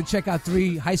check out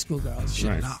 3 high school girls.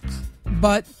 Right.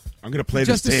 But I'm going to play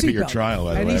just this a tape at your seatbelt. trial.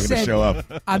 By the And way, he I'm going to said, show up.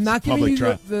 I'm not It's giving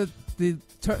public you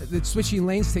trial. the switching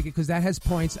lanes ticket because that has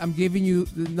points. I'm giving you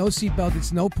the no seatbelt.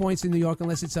 It's no points in New York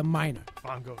unless it's a minor.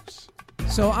 Bongos.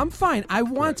 So I'm fine. I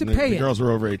want to The pay it. girls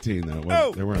were over 18,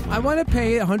 though. They weren't. I want to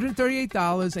pay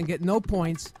 $138 and get no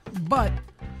points, but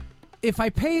if I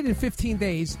pay it in 15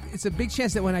 days, it's a big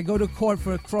chance that when I go to court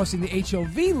for crossing the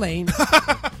HOV lane,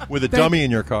 With a dummy in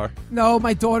your car. no,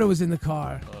 my daughter was in the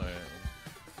car.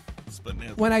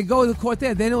 When I go to court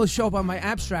there, then it'll show up on my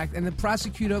abstract, and the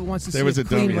prosecutor wants to see There was a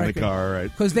clean dummy in the record. car, right?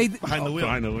 Because they Behind the wheel.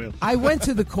 Behind the wheel. I went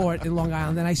to the court in Long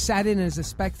Island, and I sat in as a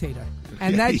spectator.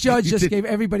 And that judge You just did- gave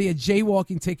everybody a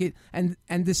jaywalking ticket and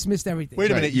dismissed everything. Wait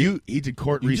a minute. He did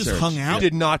court research. You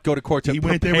did not go to court to He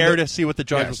went there prepare with a- to see what the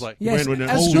judge Yes. was like. Yes, went with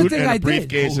that's a a good suit thing and I a did.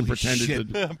 briefcase and Holy pretended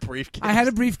shit. to briefcase. I had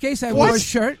a briefcase. I wore a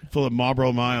shirt. full of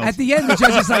Marlboro Miles. At the end, the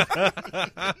judge is like,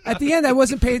 at the end, I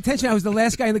wasn't paying attention. I was the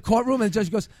last guy in the courtroom, and the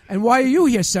judge goes, "And why are you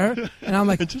here, sir?" And I'm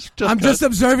like, "I'm just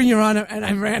observing, Your Honor," and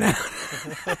I ran out.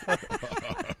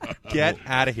 Get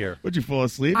out of here. Would you fall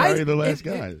asleep? Or are you the last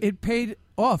guy? It paid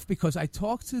off because I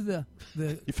talked to the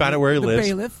You found out where he the lives.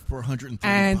 bailiff for $130.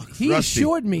 and he Rusty.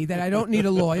 assured me that I don't need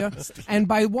a lawyer. And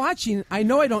by watching, I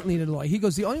know I don't need a lawyer. He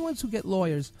goes, the only ones who get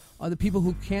lawyers are the people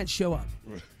who can't show up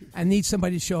and need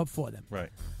somebody to show up for them. Right.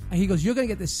 And he goes, you're going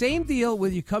to get the same deal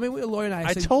whether you come in with a lawyer. And I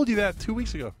I said, told you that 2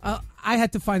 weeks ago. I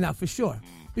had to find out for sure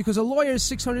because a lawyer is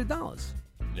 $600.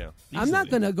 Yeah. I'm not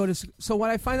going to go to. So what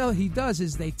I find out he does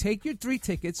is they take your 3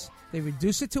 tickets, they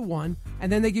reduce it to 1, and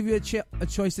then they give you a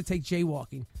choice to take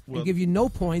jaywalking. Well, they give you no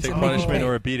points take and make you punishment pay.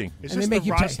 or a beating. Is And this they make the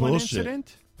you pay. Roslyn Bullshit.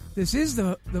 incident? This is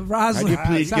the I Roslyn. did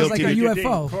plead Sounds like a guilty to- You're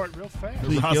getting UFO. caught real fast.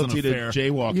 Plead Roslyn guilty to affair.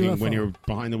 jaywalking when UFO. you're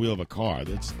behind the wheel of a car.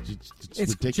 It's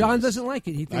ridiculous. John doesn't like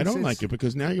it. He thinks I don't it's like it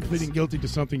because now you're pleading guilty to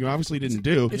something you obviously didn't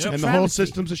do, It's a and the whole travesty.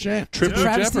 system's a sham. It's a Triple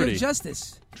travesty Jeopardy. of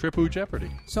justice. Triple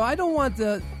Jeopardy. So I don't want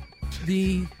the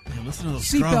Listen to those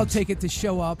seatbelt drums. ticket to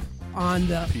show up on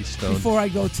the Peace stone. before I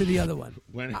go to the other one.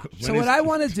 So what I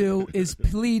want to do is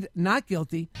plead not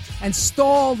guilty and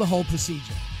stall the whole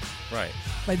procedure. Right.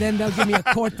 But then they'll give me a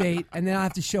court date, and then I'll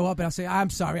have to show up, and I'll say, I'm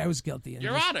sorry, I was guilty. And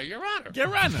just- Honor, Your Honor. Get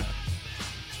around there.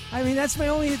 I mean, that's my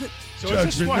only... So Judge,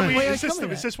 is this why we? why I'm Is this,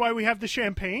 coming is at. this why we have the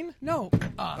champagne? No.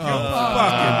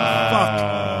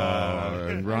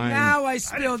 And Ryan, Now I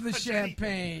spilled the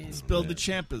champagne. Spilled the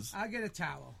champers. I'll get a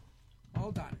towel.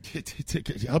 Hold on.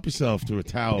 help yourself to a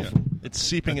towel. It's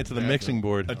seeping into the mixing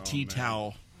board. A tea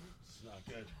towel.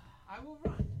 I will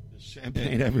run.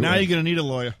 Champagne everywhere. Now you're going to need a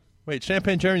lawyer. Wait,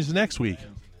 Champagne Jerry's next week.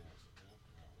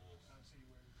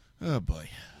 Oh, boy.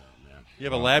 You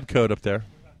have a lab coat up there.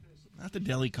 Not the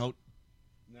deli coat.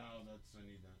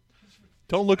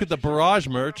 Don't look at the barrage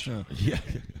merch. Yeah.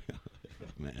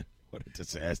 Man, what a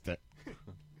disaster.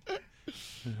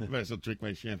 I might as well drink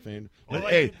my champagne. Well,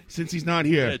 Hey, since he's not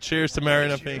here, Yeah, cheers to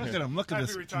Marion up Look at here. him. Look at Happy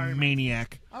this retirement.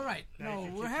 maniac. All right. No,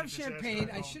 we'll have champagne.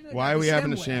 I shouldn't have why got are we the having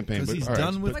the stem wet. champagne? 'Cause But- he's all right,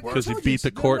 done with Like I Because he told beat you, the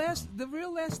it's court. The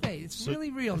real last day. It's really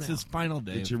real It's now. his final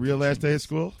day. It's your real last day of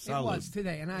school? It was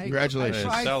today, and I Congratulations.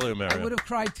 I, tried, Salud, Mario. I would have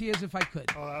cried tears if I could.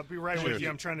 Oh, I'll be right with you.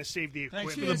 I'm trying to save the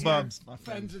Thanks equipment. for the bubs, my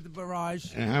Friends at the barrage.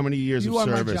 And how many years You of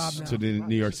are my job service now. to the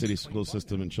New York City school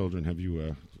system and children have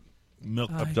you?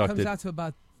 Milk It comes abducted. out to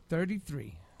about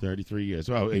 33. 33 years.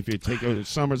 Well, if you take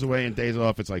summers away and days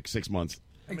off, it's like 6 months.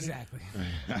 Exactly.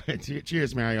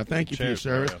 Cheers, Mario. Thank you for your Cheers,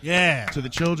 service. Mario. Yeah. To the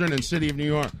children and city of New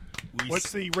York.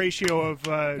 What's the ratio of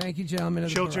Thank you, gentlemen. Of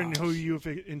the children barrage. who you've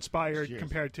inspired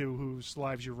compared to whose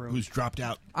lives you ruined? Who's dropped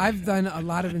out? I've done a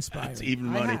lot of inspiring. It's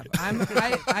even I money.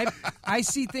 have. I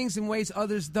see things in ways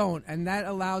others don't, and that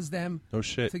allows them No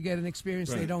shit. to get an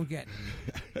experience they don't get.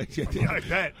 I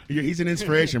bet. He's an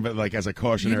inspiration, but like as a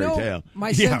cautionary You know, tale. my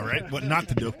Yeah, son- right. What not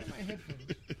to do.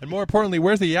 And more importantly,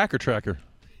 where's the Yacker tracker?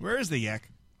 Where is the yak?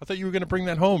 I thought you were going to bring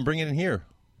that home, bring it in here.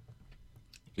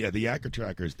 Yeah, the Yacker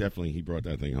tracker is definitely, he brought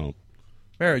that thing home.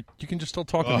 Mary, you can just still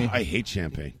talk to Oh, me. I hate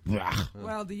champagne. Blah.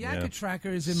 Well, the Yeah. Yakka tracker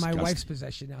is in my Disgusting. wife's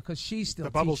possession now because she's still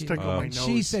The bubbles teaching. tickle my And nose.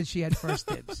 She said she had first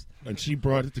dibs. And she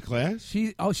brought it to class?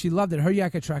 She loved it. Her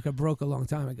Yakka tracker broke a long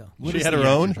time ago. She had her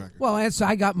own? Well, so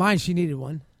I got mine. She needed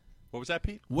one. What was that,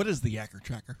 Pete? What is the Yacker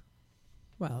tracker?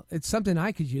 Well, it's something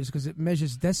I could use because it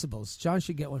measures decibels. John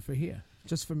should get one for here,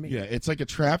 just for me. Yeah, it's like a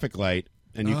traffic light,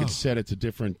 and you Oh. can set it to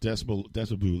different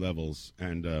decibel levels.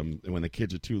 And when the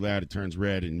kids are too loud, it turns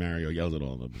red, and Mario yells at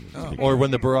all of them. Oh. Or when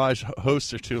the barrage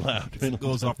hosts are too loud. It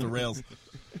goes off the rails.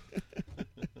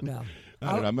 No.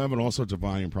 I don't know, I'm having all sorts of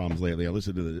volume problems lately. I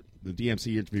listened to the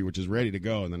DMC interview, which is ready to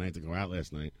go, and then I had to go out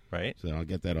last night. Right. So I'll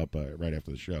get that up right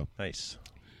after the show. Nice.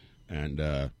 And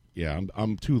yeah,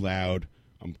 I'm too loud.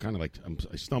 I'm kind of like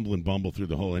I stumble and bumble through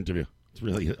the whole interview. It's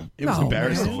really it was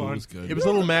embarrassing. It was good. It was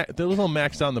a little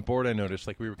maxed on the board. I noticed,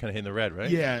 like we were kind of hitting the red, right?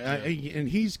 Yeah, and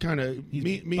he's kind of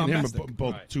me and him are bombastic.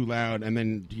 both too loud, and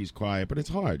then he's quiet. But it's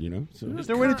hard, you know. So Is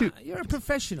there a way to do? You're a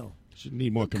professional. Should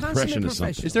need more Consummate compression or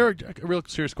something. professional. Is there a real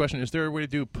serious question? Is there a way to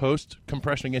do post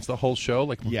compression against the whole show?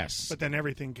 Like yes, But then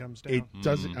everything comes down. it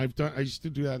doesn't. I used to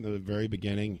do that in the very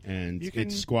beginning, and You can-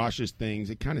 it squashes things.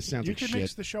 It kind of sounds You like can shit.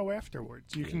 mix the show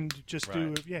afterwards. You can just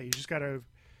Right. do. Yeah, you just gotta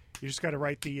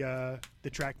write the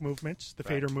track movements, the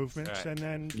fader movements, Right. and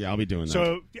then. Yeah, I'll be doing that.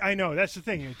 So I know that's the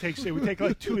thing. It would take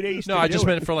like 2 days. No, to I do just it.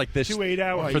 meant for like this 2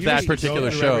 8-hour for that particular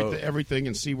Go through show. everything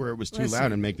and see where it was too Listen.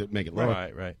 loud and make it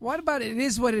loud. Right. What about it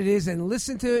is what it is, and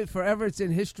listen to it forever. It's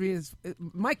in history.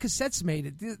 My cassettes made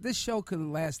it. This show could have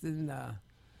lasted.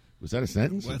 Was that a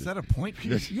sentence? Was that a point?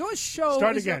 Your show.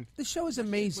 Start is again. The show is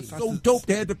amazing. So dope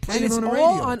they had to play And it it's on the all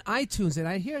radio. on iTunes, and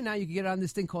I hear now you can get it on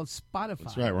this thing called Spotify.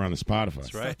 That's right. We're on the Spotify.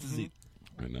 That's right.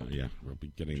 I know. Yeah, we'll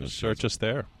be getting those. Search us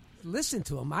there. Listen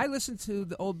to them. I listened to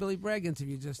the old Billy Bragg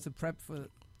interview just to prep for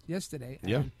yesterday.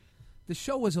 and Yeah. The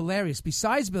show was hilarious.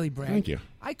 Besides Billy Bragg, Thank you.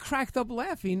 I cracked up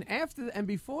laughing after and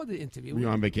before the interview. Were you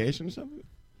on vacation or something?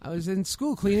 I was in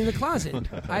school cleaning the closet.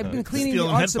 I've been cleaning Stealing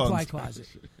the art headphones. supply closet.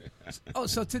 Oh,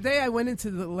 so today I went into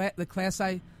the class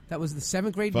that was the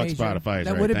 7th grade Fuck major. Spotify is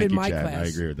that right. would have Thank been you, my Chad. class. I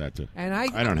agree with that too. And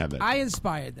I don't have that. I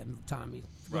inspired them, Tommy.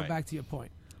 To go Right. back to your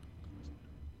point.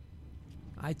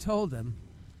 I told them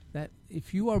that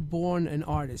if you are born an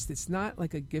artist, it's not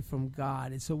like a gift from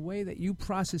God. It's a way that you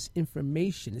process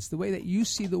information. It's the way that you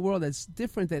see the world that's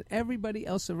different than everybody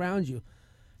else around you.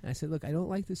 And I said, look, I don't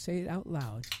like to say it out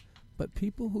loud, but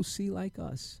people who see like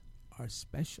us are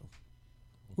special.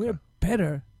 We're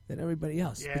better than everybody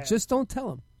else, Yeah. but just don't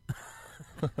tell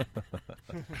them.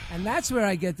 And that's where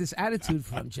I get this attitude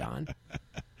from, John.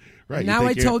 Right. you Now I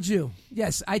think you're- told you.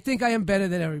 Yes, I think I am better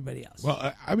than everybody else.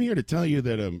 Well, I'm here to tell you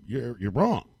that you're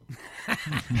wrong.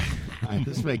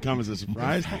 This may come as a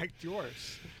surprise, Fact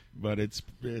yours. but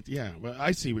yeah. Well,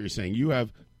 I see what you're saying. You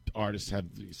have artists have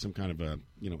some kind of a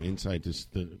insight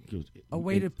to A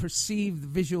way to perceive the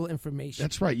visual information.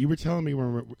 That's right. You were telling me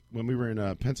when we were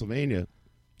in Pennsylvania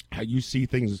how you see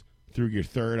things through your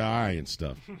third eye and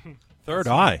stuff. Third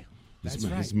eye. That's His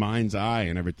right. mind's eye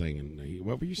and everything. And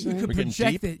what were you saying? You could We're getting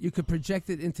project deep? it. You could project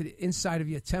it into the inside of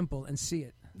your temple and see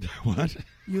it. What?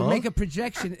 You Huh? make a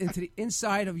projection into the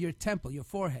inside of your temple, your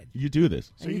forehead. You do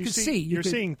this. So And you you could see- see. you're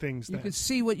could- seeing things You then. could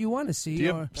see what you want to see. Do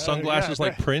you or have sunglasses yeah,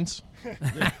 like that- Prince?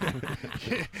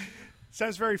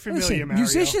 Sounds very familiar, Listen, Mario.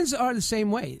 musicians are the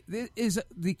same way. There is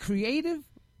the creative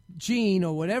gene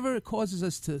or whatever causes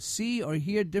us to see or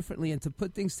hear differently and to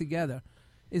put things together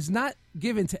is not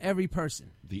given to every person.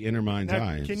 The inner mind's Now,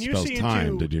 eye. can It you spells see time.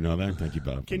 into- Did you know that? Thank you,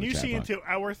 Bob. Can from the you chat see box. into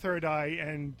our third eye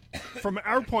and, from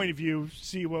our point of view,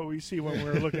 see what we see when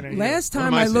we're looking at you? Last What time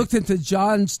am I I saying? looked into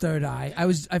John's third eye,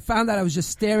 I found out I was just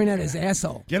staring at his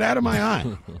asshole. Get out of my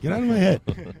eye. Get out of my head.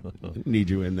 I didn't need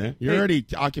you in there. You already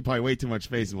occupy way too much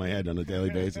space in my head on a daily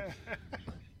basis.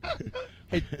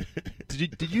 Hey,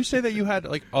 did you say that you had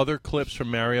like other clips from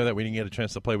Mario that we didn't get a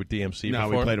chance to play with DMC No,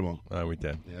 we before? played them all. Oh, we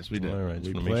did. Yes, we did. All right, We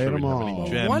just wanna played make sure them we don't have all.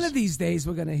 any gems. One of these days,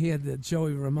 we're going to hear the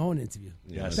Joey Ramone interview.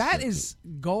 Yes. That is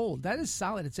gold. That is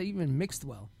solid. It's even mixed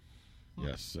well.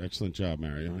 Yes, excellent job,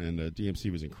 Mario. And DMC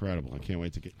was incredible. I can't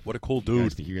wait to get What a cool you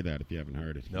guys dude. to hear that if you haven't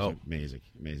heard it. He's No. amazing,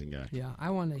 amazing guy. Yeah, I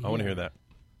want to hear I want to hear that.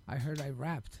 I heard I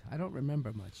rapped. I don't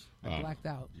remember much. I blacked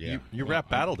out. Yeah, You rap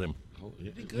battled him.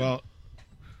 Well,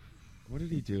 what did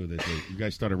he do? That you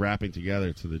guys started rapping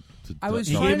together to the. I was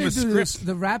trying to do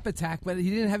the rap attack, but he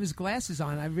didn't have his glasses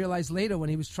on. I realized later when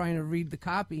he was trying to read the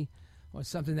copy or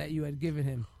something that you had given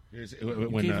him. Here's a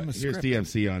here's script.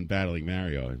 DMC on battling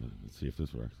Mario. Let's see if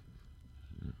this works.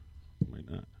 Might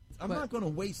not. I'm not going to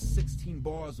waste 16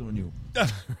 bars on you.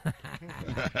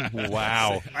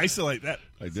 Wow. Isolate that.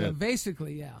 I So did.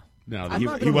 basically, yeah. No, I'm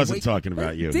not he gonna wasn't wait- talking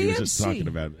about you. He was just DMC. talking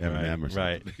about Eminem or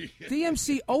something. Right.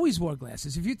 DMC always wore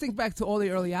glasses. If you think back to all the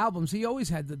early albums, he always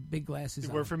had the big glasses.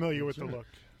 We're on. familiar with the look,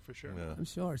 for sure. I'm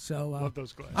sure. So Love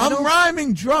those glasses. I'm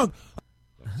rhyming drunk.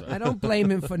 I don't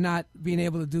blame him for not being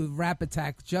able to do Rap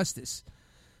Attack justice.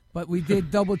 But we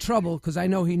did Double Trouble because I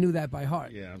know he knew that by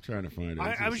heart. Yeah, I'm trying to find it.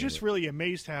 I was just really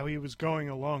amazed how he was going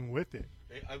along with it.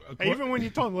 Even when you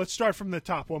told him, let's start from the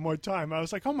top one more time, I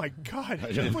was like, oh, my God.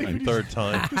 I can't believe he's- Third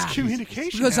time. This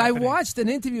communication Because happening. I watched an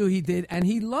interview he did, and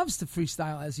he loves to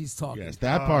freestyle as he's talking. Yes,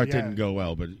 that part didn't go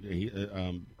well, but he,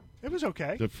 it was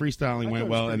okay. the freestyling I went thought it was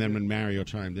well, and pretty then when Mario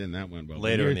chimed in, that went well.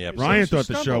 Later in the episode. Ryan It's thought just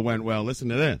the show stumble. went well. Listen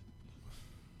to this.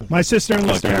 My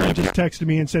sister-in-law Karen just texted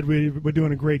me and said we're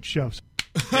doing a great show.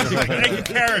 Thank you,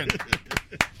 Karen.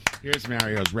 Here's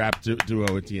Mario's rap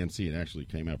duo with DMC. It actually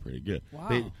came out pretty good. Wow.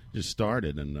 They just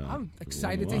started, and I'm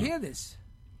excited to hear this.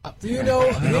 Do you know?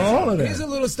 all of that. Here's a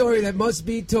little story that must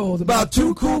be told About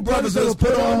two cool brothers that was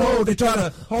put on hold. They try to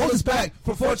hold us back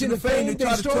for fortune and fame. They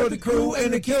try to destroy the crew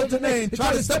and they killed the name. They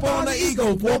try to step on the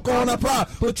ego, walk on our pride.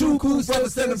 But two cool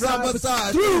brothers standing side by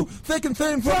side. Through thick and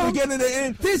thin from beginning to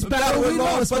end. This battle we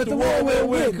lost, but the war will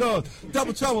win. Cause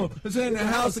Double Trouble is in the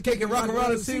house of Cake and Rock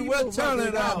around and see what turn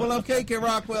it out. Well, I'm Cake and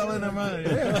Rockwell and I'm running.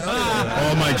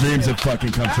 all my dreams have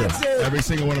fucking come true. That's it. Every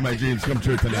single one of my dreams come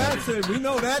true tonight. That's it. We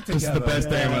know that together. This is the best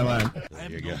day of my life.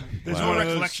 There you go. There's No one of those,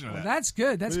 recollection of that. That's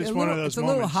good. That's It is good. one of those It's a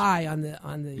little moments. high on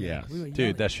the. Yes. we were Dude,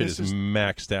 yelling. that shit This is is-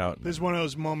 maxed out. this is one of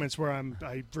those moments where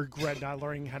I regret not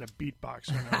learning how to beatbox.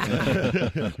 When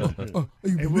I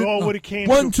was it all would have came.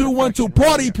 1, to 2, 1, 2, perfection.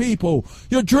 party people.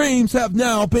 Your dreams have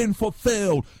now been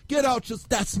fulfilled. Get out your,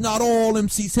 that's not all.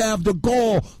 MCs have the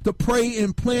gall to pray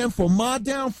and plan for my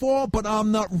downfall, but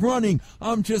I'm not running.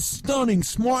 I'm just stunning.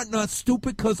 Smart, not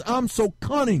stupid, cause I'm so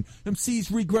cunning.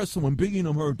 MCs regress when Biggie and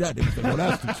them heard that. They said, well,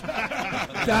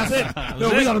 that's it. No,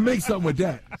 we gotta make something with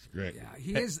that. Great. Yeah,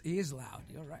 he is loud.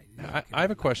 You're right. I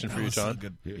have a question for you,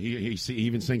 John. He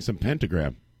even sings some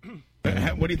pentagram.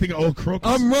 What do you think of Old Crooks?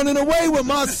 I'm running away with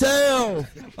myself.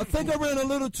 I think I ran a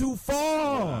little too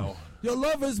far. Your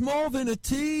love is more than a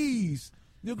tease.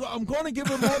 I'm going to give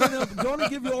it more than I'm going to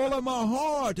give you all of my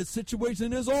heart. The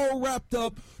situation is all wrapped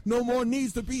up. No more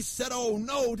needs to be said. Oh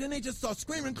no! Then they just start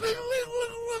screaming.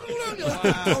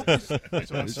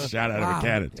 Shot out of a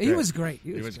cannon. It's He was great.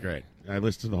 He was great. I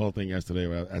listened to the whole thing yesterday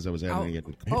as I was editing it,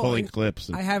 and Oh, pulling and clips.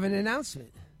 And I have an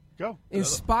announcement. Go.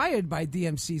 Inspired by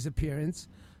DMC's appearance,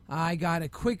 I got a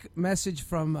quick message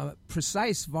from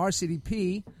Precise Varsity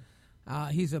P.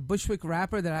 He's a Bushwick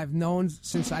rapper that I've known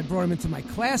since I brought him into my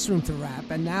classroom to rap,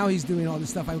 and now he's doing all the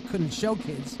stuff I couldn't show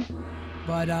kids.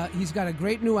 But he's got a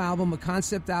great new album, a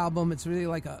concept album. It's really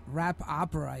like a rap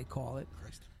opera, I call it.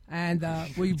 And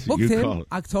we what booked you him call it.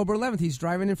 October 11th. He's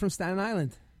driving in from Staten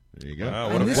Island. there you go. Wow,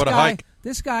 And what a hike.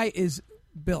 This guy is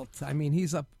built. I mean, he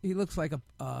looks like a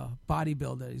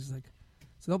bodybuilder. He's like,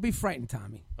 so don't be frightened,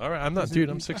 Tommy. All right, I'm not, dude.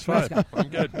 I'm 6'5". I'm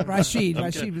good. Rashid. I'm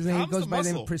Rashid. good. His name Tom's goes the by the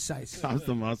name muscle. of Precise. Tom's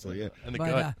the muscle, yeah. And the But,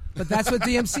 gut. but that's what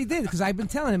DMC did, because I've been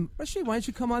telling him, Rashid, why don't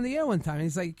you come on the air one time? And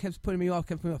he's like, he kept putting me off.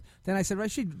 Then I said,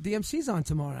 Rashid, DMC's on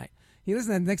tomorrow night. He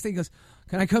listened, and the next thing he goes,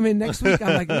 can I come in next week?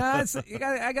 I'm like, nah,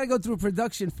 I got to go through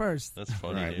production first. That's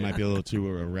funny. All right, dude. might be a little too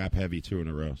rap heavy 2 in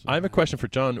a row. So. I have a question for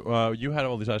John. You had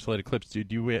all these isolated clips.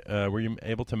 Did you were you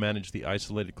able to manage the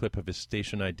isolated clip of his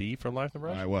station ID for Live in the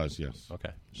Rush? I was, yes. Okay,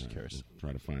 just curious.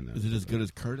 Try to find that. Is it as good as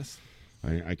Curtis?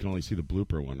 I can only see the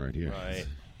blooper one right here. Right.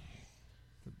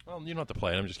 Well, you don't have to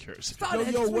play it. I'm just curious.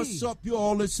 Yo, what's up,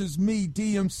 y'all? This is me,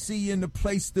 DMC, in the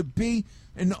place to be,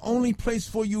 and the only place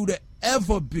for you to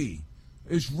ever be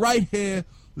is right here,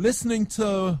 listening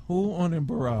to who on the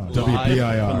barrage?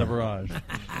 WPIR. From the barrage.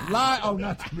 Live, oh,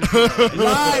 not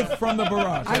live from the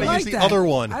barrage. I Gotta like use the that. other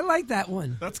one. I like that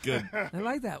one. That's good. I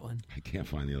like that one. I can't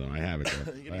find the other one. I have it,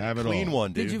 though. I have it Clean all.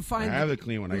 one, dude. Did you find? I have the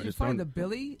clean one. Did I you just find don't. the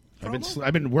Billy? promo?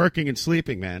 I've been working and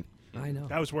sleeping, man. I know.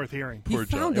 That was worth hearing. He Poor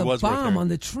Joe. found It a was worth bomb hearing. on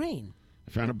the train.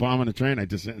 I found a bomb on the train. I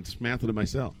just dismantled it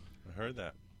myself. I heard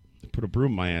that. Put a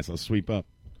broom in my ass. I'll sweep up.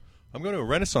 I'm going to a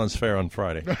Renaissance fair on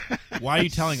Friday. Why are you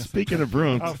telling us? Speaking of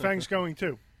brooms, Oh, Fang's going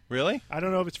too. Really? I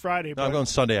don't know if it's Friday, No, but I'm going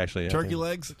Sunday, actually. I Turkey think.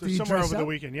 legs? Do you somewhere dress over the up?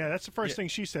 weekend. Yeah, that's the first thing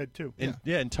she said too.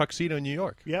 In Tuxedo, New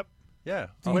York. Yep. Yeah.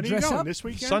 Do you When are you dress going? up? This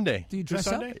weekend? Sunday. Do you This dress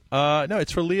up? Sunday? No,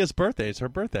 it's for Leah's birthday. It's her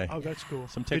birthday. Oh, that's cool.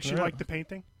 So I'm Did taking she her like out. the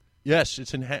painting? Yes,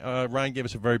 it's in. Ryan gave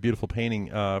us a very beautiful painting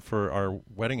for our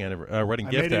wedding wedding I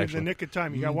gift. made it in actually, the nick of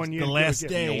time. You got 1 year. The to last give.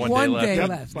 day. One One day day left.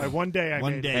 left. By one day, I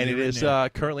One made day. it. and it You're in is there.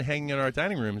 currently hanging in our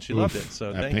dining room, and she loved it.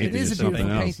 So that thank you. painting It is a something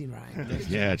beautiful else. painting, Ryan.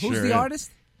 Yeah, it Who's sure the is.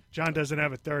 artist? John doesn't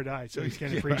have a third eye, so he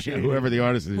can't appreciate it. Whoever the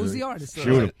artist is. Who's the artist?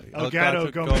 Shoot him.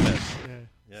 Elgato Gomez.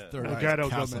 Yeah. Third eye Elgato is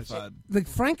Gomez. calcified. The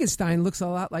Frankenstein looks a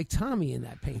lot like Tommy in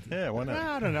that painting. Yeah, why not?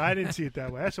 I don't know. I didn't see it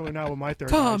that way. That's what now with my third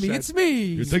Tommy, eye. it's me.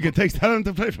 You think it takes talent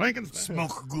to play Frankenstein?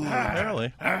 Smoke glue.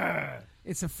 Apparently.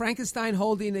 It's a Frankenstein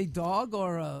holding a dog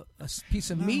or a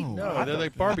piece of meat. No, they're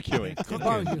like barbecuing.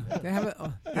 Barbecue. They have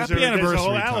a. There's Happy a anniversary, whole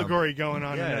Tom. allegory going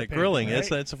on. in Yeah, that grilling.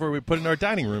 painting, right? It's where we put in our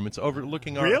dining room. It's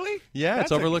overlooking our. Really? Yeah, That's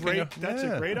it's overlooking. That's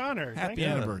a great honor. Happy Thank you.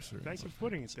 anniversary. Thanks for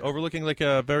putting it there. Overlooking like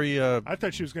a very. I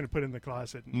thought she was going to put it in the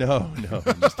closet. No.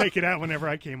 Just take it out whenever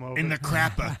I came over. In the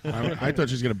crapper. I thought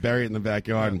she was going to bury it in the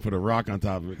backyard and put a rock on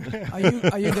top of it.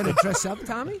 Are you going to dress up,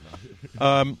 Tommy?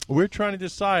 We're trying to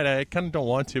decide. I kind of don't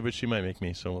want to, but she might make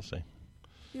me, so we'll see.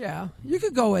 Yeah, you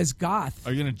could go as goth.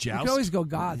 Are you going to You joust? could always go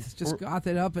goth. Just goth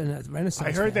it up in a Renaissance.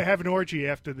 I heard fair. they have an orgy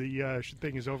after the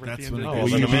thing is over at the That's end of what the it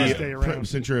day. Will you then I'm be, in. Stay around.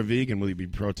 since you're a vegan, will you be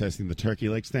protesting the turkey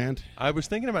leg stand? I was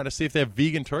thinking about to see if they have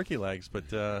vegan turkey legs, but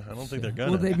I don't think they're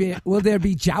gonna. Will there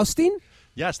be jousting?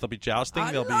 Yes, they'll be jousting.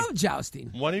 I They'll love be. jousting.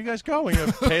 One of you guys going?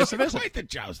 Pay us a visit. Quite the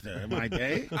jouster in my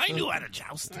day. I knew how to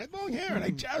joust. I had long hair and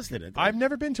I jousted it. I've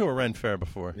never been to a Ren Fair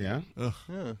before. Yeah?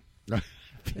 Yeah.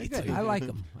 They're good. I like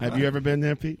them. Have you ever been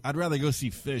there, Pete? I'd rather go see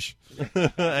fish.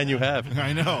 And you have.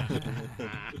 I know.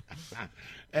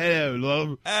 Hello,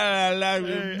 love. I love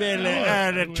you, Billy.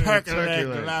 The turkey leg.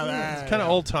 It's kind of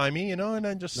old timey, you know, and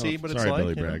then just see what it's Sorry, like.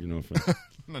 Billy you know. Bragg. No offense.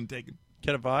 None taken.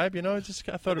 Get a vibe, you know. Just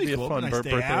I thought it'd be a cool. fun Nice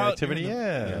day birthday out, activity. you know,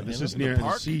 Yeah, This you is know. near.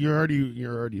 park? See, you're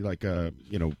already like a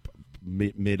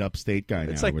mid upstate guy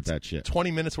It's now like with that shit.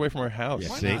 20 minutes away from our house. Yeah,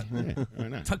 Why see? not? Yeah, why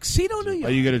not? Tuxedo, New York.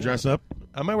 Are you gonna dress up?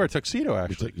 I might wear a tuxedo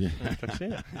actually. Yeah.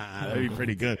 Tuxedo. That'd be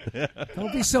pretty good.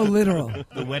 Don't be so literal.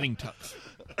 The wedding tux.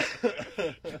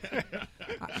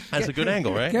 That's a good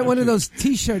angle, right? Get one of those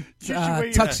T-shirt You should wear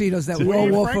your- tuxedos that wear we'll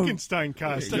your wore for. Frankenstein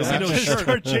costume. Tuxedo shirt.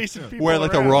 Start chasing people Wear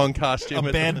like the around. wrong costume.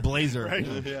 A bad blazer. Right.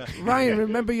 Yeah. Ryan,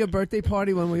 remember your birthday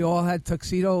party when we all had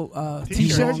tuxedo T-shirts,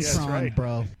 T-shirts? yes, right.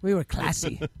 bro. We were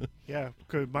classy. Yeah,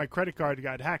 because my credit card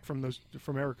got hacked from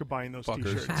Erica buying those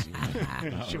Fuckers.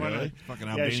 T-shirts. She wanted, Fucking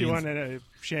yeah, Albanians. she wanted a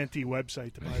shanty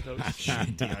website to buy those.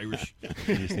 Shanty Irish.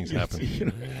 These things happen.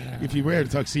 If you wear a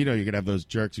tuxedo, you could have those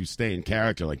jerks who stay in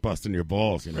character, like busting your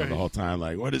balls, the whole time.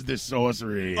 Like, what is this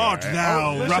sorcery? Oh,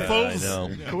 thou listen. Ruffles. I know.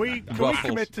 Can we Ruffles.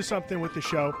 commit to something with the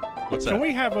show? What's Can that?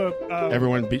 we have a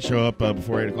Everyone show up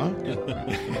before 8 o'clock?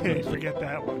 forget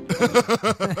that one.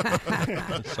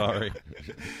 Sorry.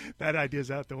 That idea's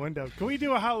out the window. Can we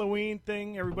do a Halloween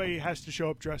thing? Everybody has to show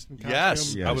up dressed in costume.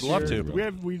 Yes, I would love to.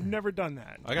 We've never done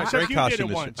that. I got a Except great you costume did it this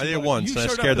year. once. I did it but- once, You and I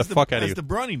showed scared up the fuck out of as you. the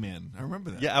Brawny Man. I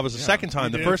remember that. Yeah, I was the second time. You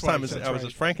The did it first time twice, was that's I was right.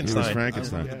 as Frankenstein. He was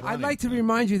Frankenstein. Yeah. I'd like to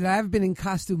remind you that I've been in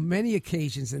costume many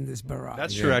occasions in this barrage.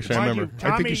 That's true. Actually, I Mind remember.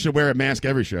 you, I think you should wear a mask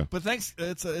every show. But thanks.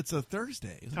 It's a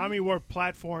Thursday. isn't it? Tommy wore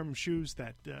platform shoes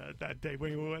that day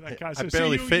when he wore that costume. I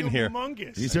barely See, fit in you here.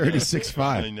 Humongous. He's already I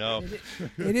 6'5". know.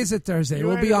 It is a Thursday. You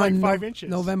We'll be added on like 5 inches.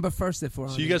 November 1st if we're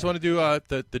on. So you the guys air. want to do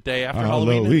the day after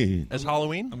Halloween. Halloween as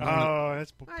Halloween? Oh,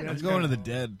 that's. I'm going to the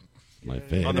dead. My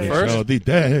favorite On the first? show, the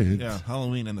dead. Yeah,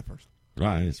 Halloween and the first.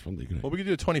 Rise from the grave. Well, we could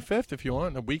do the 25th if you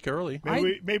want, a week early.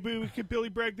 Maybe we could Billy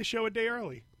Bragg the show a day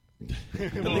early. Billy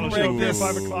We'll Bragg show up at this.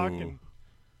 5 o'clock and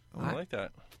I like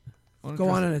that. Go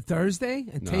on a Thursday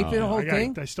and tape it the whole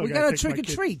thing? I still we gotta got a take my trick or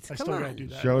kids. treat. I Come still gotta on. do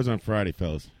that. Show's on Friday,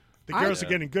 fellas. The girls are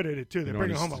getting good at it too. They're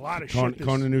bringing home a lot of shit.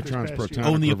 Conan Neutron's this past year. Protonic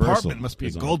Oh, and the Reversal apartment must be a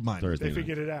is on gold mine. Thursday They night.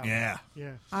 figured it out. Yeah.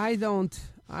 Yeah. I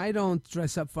don't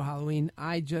dress up for Halloween.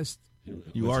 I just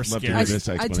You are Love to scared. hear this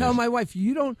I tell explanation. my wife,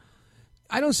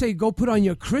 I don't say go put on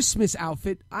your Christmas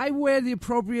outfit. I wear the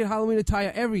appropriate Halloween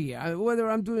attire every year, whether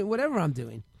I'm doing whatever I'm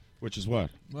doing. Which is what?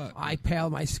 I pale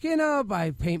my skin up.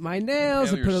 I paint my nails.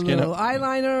 I Pale put your a skin little up.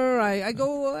 eyeliner.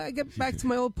 I get back to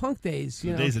my old punk days.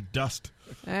 You know, Days of dust.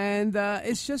 and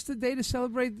it's just a day to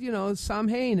celebrate.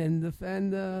 Samhain and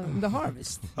the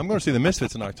harvest. I'm going to see the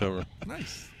Misfits in October.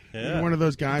 Nice. Yeah. You're one of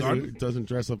those guys who doesn't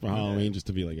dress up for Halloween just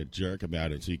to be like a jerk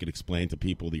about it, so you could explain to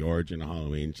people the origin of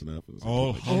Halloween stuff.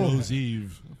 Oh, Hallows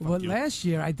Eve. Well, last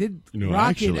year I did You know, rock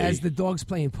actually- it as the dogs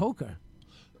playing poker.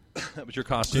 That was your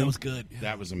costume. That was good.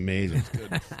 That was amazing.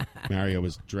 Mario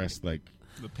was dressed like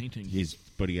The painting.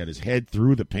 but he had his head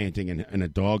through the painting and a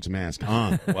dog's mask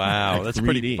on. Wow, Like that's 3D.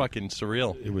 pretty fucking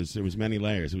surreal. It was many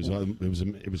layers. It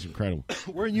was incredible.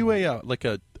 Weren't you a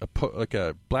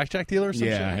blackjack dealer or something?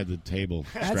 Yeah, I had the table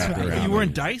That's strapped right. around. You me. were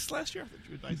in Dice last year? I thought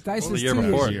you were Dice. Dice Well, was the year 2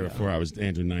 before. years The year ago. before, I was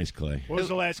Andrew Nice Clay. What was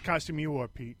the last costume you wore,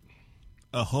 Pete?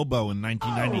 A hobo in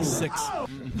 1996. I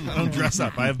don't dress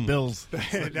up. I have bills.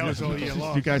 That was all year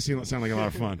long. You guys sound like a lot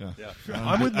of fun.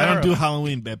 I'm with I don't Mario. do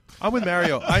Halloween, babe. I'm with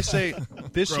Mario. I say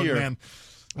this Grown year. man.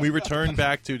 We return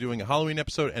back to doing a Halloween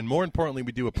episode, and more importantly,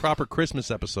 we do a proper Christmas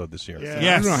episode this year. I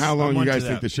don't know how long you guys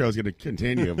think the show's going to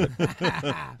continue.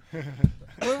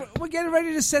 But We're getting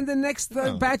ready to send the next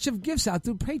batch of gifts out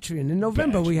through Patreon. In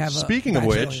November, we have Speaking of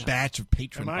which, batch of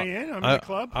patrons. Am I in? I'm in the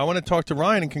club. I want to talk to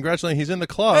Ryan and congratulate him. He's in the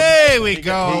club. Hey, we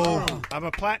go. I'm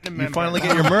a platinum You member. finally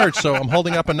get your merch, so I'm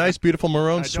holding up a nice, beautiful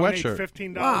maroon I donate sweatshirt.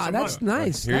 $15 Wow, a that's month.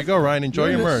 nice. Here you go, Ryan. Enjoy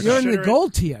your merch. You're in the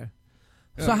gold tier.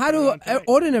 So how do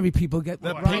ordinary people get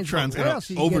That Ryan's Patreon's what gonna else?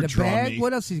 You get a overdraw bag? me.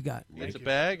 What else he's got? It's a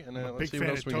bag, and I'm a let's big see what fan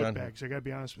else of we tote got. bags. I got to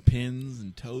be honest with you. Pins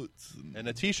and totes. And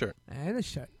a T-shirt. And a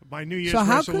shirt. My New Year's So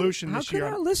how resolution could, this how year.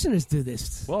 could our listeners do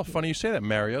this? Well, funny you say that,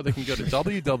 Mario. They can go to I was about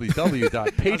to go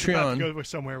www.patreon.com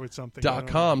somewhere with something.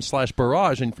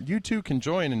 /barrage, and you too can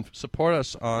join and support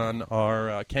us on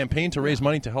our campaign to raise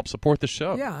money to help support the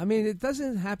show. Yeah, I mean, it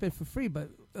doesn't happen for free, but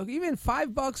even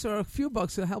 $5 or a few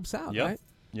bucks, it helps out, Yep. right?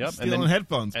 Yep. Stealing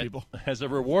headphones, people. As a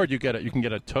reward, you can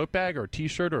get a tote bag or a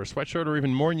T-shirt or a sweatshirt or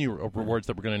even more new rewards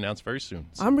that we're going to announce very soon.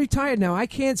 I'm retired now. I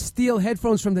can't steal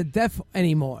headphones from the deaf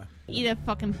anymore. Eat a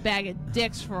fucking bag of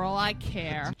dicks for all I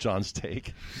care. John's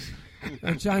take.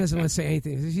 And John doesn't want to say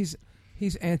anything.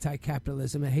 He's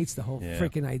anti-capitalism and hates the whole Yeah.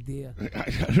 freaking idea.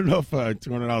 I don't know if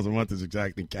 $200 a month is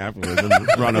exactly capitalism.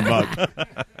 Run amok.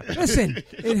 Listen,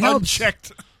 it helps.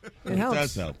 Unchecked. It helps. It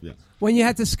does help, yeah. When you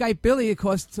had to Skype Billy, it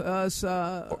cost us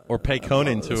or pay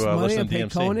Conan to money listen and to pay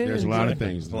DMC. Conan There's a and lot do- of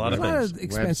things. A lot of There's things.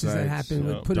 expenses that happen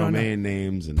with putting on domain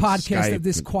names and podcast Skype of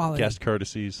this and quality. Guest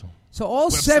courtesies. So all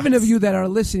 7 of you that are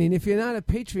listening, if you're not a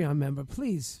Patreon member,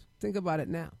 please think about it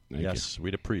now. Yes,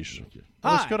 we'd appreciate it.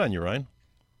 That looks good on you, Ryan.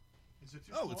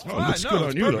 Oh, it's Oh, fine. looks No, good it's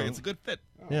on you, perfect. though. It's a good fit.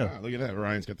 Yeah. Wow, look at that.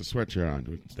 Ryan's got the sweatshirt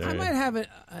on. I might have a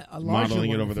larger Modeling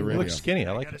one it over if the you radio. want. Looks skinny.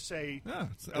 I I like got to it. say, Yeah,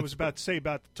 I was about to say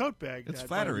about the tote bag. It's that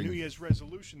flattering. My New Year's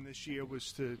resolution this year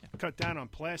was to cut down on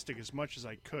plastic as much as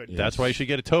I could. That's why you should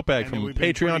get a tote bag And from we've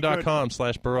been pretty good.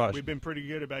 patreon.com/barrage. We've been pretty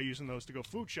good about using those to go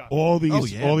food shopping. All these Oh,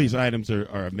 yeah. all these items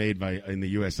are made in the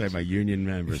USA by union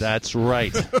members. That's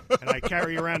right. And I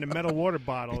carry around a metal water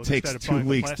bottle. It takes instead of 2 buying the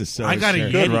weeks to plastic. sew. I got a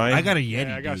shirt. Good, Yeti. Ryan. I got a Yeti.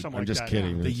 Yeah, I got dude. something I'm like just that.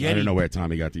 kidding. The I Yeti. don't know where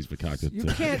Tommy got these concocted You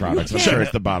can't- products. you I'm sure can't-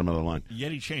 it's the bottom of the line.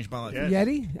 Yeti changed my life. Yeah.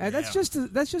 Yeti?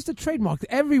 That's just a trademark.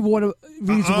 Every reusable water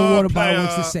bottle player,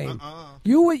 looks the same.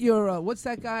 You with your what's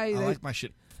that guy? I that- like my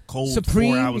shit cold.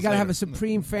 Supreme. 4 hours You gotta have a later.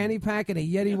 Supreme fanny pack and a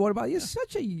Yeti water bottle. You're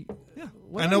such a. Yeah.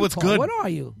 I know it's good. What are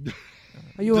you?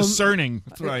 Are you Discerning.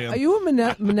 That's what I am. Are you a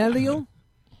millennial?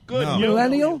 Good. No.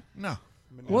 Millennial? No.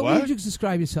 What What? would you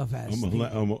describe yourself as?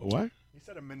 What? He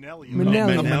said a Manelli.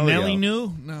 Manelli. A Manelli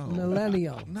new? No.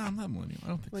 Millennial. No, I'm not millennial. I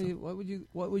don't think so.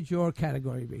 What would your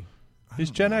category be? He's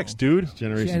Gen X, dude.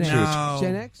 Generation Gen Two. X. No.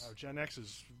 Gen X? Oh, Gen X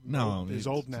is No, is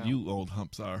old now. You old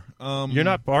humps are. You're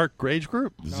not our age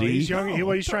group. No, Z? he's younger. No.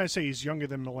 What he's trying to say, he's younger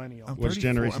than millennial. I'm What's 34.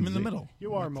 Generation I'm in the Z? middle.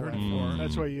 You are I'm millennial. 34.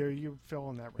 That's why you fill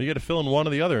in that You range. got to fill in one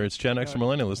or the other. It's Gen X or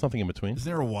millennial. There's nothing in between. Is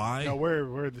there a Y? No,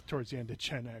 we're towards the end of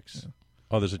Gen X.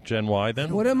 Oh, there's a Gen Y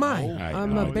then? What am I? I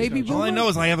I'm know. a baby boomer. All I know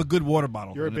is I have a good water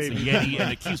bottle. You're a and it's baby. Yeti,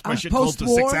 and it keeps my I'm shit cold for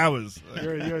post-war. 6 hours.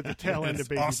 You're the tail end It's of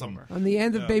baby awesome. boomer. I'm the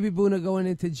end of baby boomer going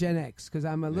into Gen X because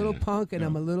I'm a little punk and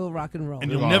I'm a little rock and roll. And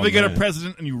you'll Oh, never get a man.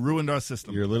 president, and you ruined our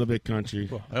system. You're a little bit country.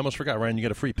 I almost forgot, Ryan. You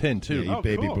get a free pin, too. Yeah, you Oh,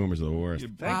 baby cool. boomers are the worst.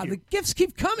 You're Thank you. the gifts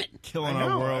keep coming. killing I our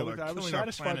know. world. I was killing our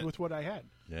satisfied planet. with what I had.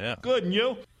 Yeah. Good, and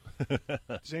you?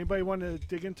 Does anybody want to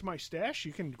dig into my stash?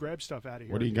 You can grab stuff out of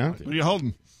here. What do you got? What are you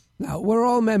holding? No, we're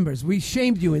all members. We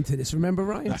shamed you into this. Remember,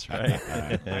 Ryan? That's right.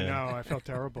 I know. I felt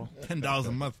terrible. $10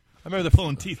 a month. I remember the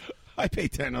Pulling teeth. I pay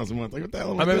 $10 a month. Like what the hell?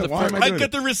 I remember the Why first- am I I doing get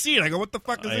it? the receipt. I go, what the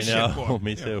fuck is I this know. shit for?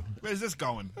 Me too. Where's this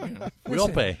going? We all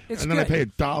Listen, pay. It's And then I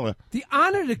good. pay $1. The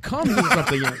honor to come here.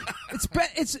 Something.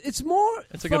 It's more.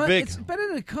 It's like a fun. big- It's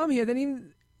better to come here than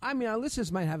even. I mean, our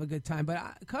listeners might have a good time, but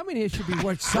coming here should be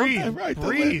worth Breathe. something. Right.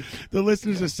 Breathe. The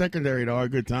listeners are secondary to our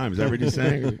good times. Is that what you're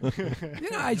saying? You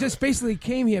know, I just basically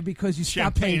came here because you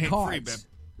stopped Champagne paying ain't free, cards,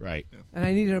 Right. and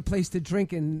I needed a place to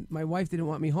drink, and my wife didn't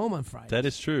want me home on Friday. That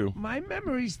is true. My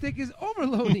memory stick is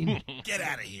overloading. Get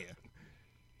out of here.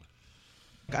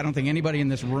 I don't think anybody in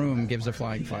this room gives a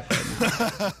flying fuck.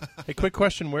 Hey, quick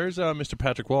question. Where's Mr.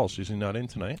 Patrick Walsh? Is he not in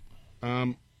tonight?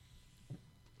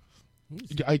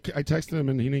 I texted him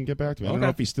and he didn't get back to me. I don't Okay. know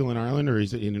if he's still in Ireland or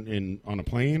he's in on a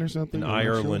plane or something. In I'm not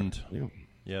sure. Ireland. Yeah.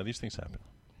 Yeah, these things happen.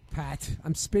 Pat,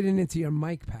 I'm spitting into your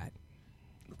mic, Pat.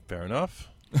 Fair enough.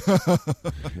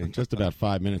 In just about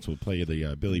 5 minutes, we'll play you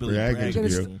the Billy Billy Bragg Bragg.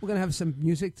 interview. We're gonna have some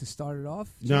music to start it off.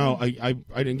 No, I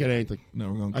didn't get anything.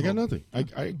 No, we're going. I got nothing.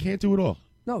 I can't do it all.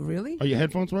 No, really? Are your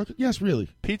headphones working? Yes, really.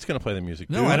 Pete's going to play the music.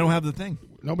 No, dude. I don't have the thing.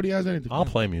 Nobody has anything. I'll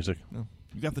play music. No.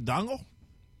 You got the dongle?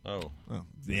 Oh.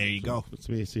 There you go. Let's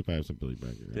see if I have some Billy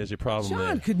Bragg. There's your problem John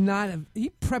there. could not have.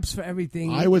 He preps for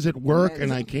everything. I was at work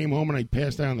and I came home and I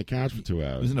passed out on the couch for 2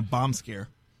 hours. It was in a bomb scare.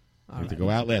 I had to go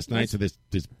out last night to this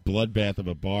bloodbath of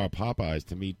a bar, Popeyes,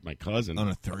 to meet my cousin on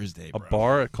a Thursday. A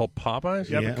bar called Popeyes?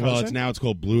 Yeah, well, it's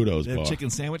called Bluto's They have Bar. chicken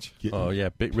sandwich? Oh, yeah.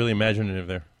 Really imaginative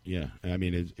there. Yeah. I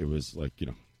mean, it was like,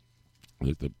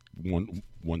 like the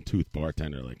one tooth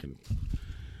bartender, like,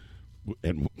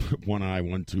 and one eye,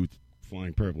 one tooth,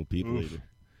 flying purple people. Oof.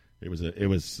 It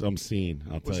was some scene.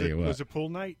 I'll tell you what. Was it pool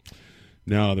night?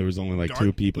 No, there was only like Dart?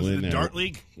 2 people Was it in a there. dart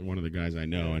league? One of the guys I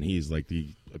know, and he's like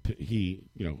he's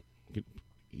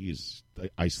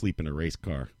I sleep in a race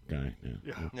car guy.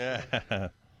 Yeah.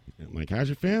 I'm like, how's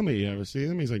your family? You ever see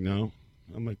them? He's like, no.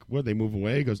 I'm like, what? They move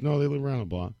away? He goes, no, they live around the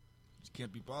block. Just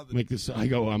can't be bothered. I'm like this. I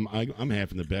go, I'm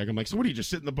half in the bag. I'm like, so what? Do you just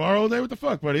sit in the bar all day? What the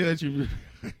fuck, buddy? That's you.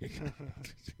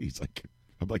 He's like,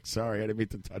 I'm like, sorry, I didn't mean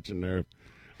to touch a nerve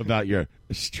about your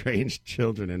estranged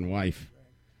children and wife.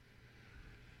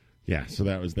 Yeah, so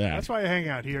that was that. That's why I hang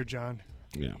out here, John.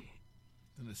 Yeah.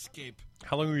 An escape.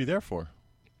 How long were you there for?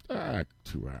 2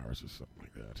 hours or something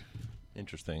like that.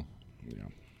 Interesting. Yeah.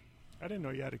 I didn't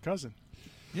know you had a cousin.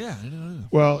 Yeah, I didn't know.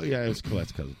 Well, yeah, it was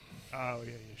Colette's cousin. Oh,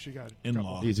 yeah, she got it.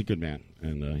 In-law. He's a good man,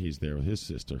 and he's there with his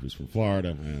sister, who's from Florida,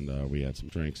 and we had some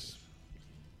drinks.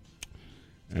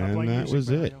 And that was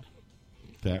it.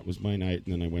 That was my night,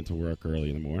 and then I went to work early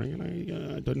in the morning,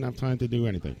 and I didn't have time to do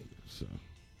anything. So,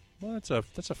 well, that's a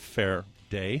fair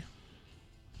day.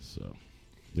 So,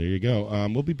 there you go.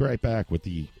 We'll be right back with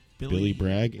the Billy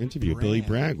Bragg interview. Bragg. Billy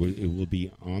Bragg will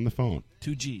be on the phone.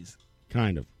 2 G's.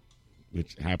 Kind of,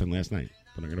 which happened last night,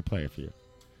 but I'm going to play it for you.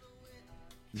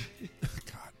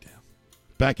 God damn.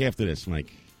 Back after this,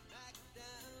 Mike.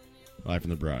 Live from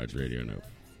the Barrage Radio Note.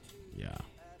 Yeah.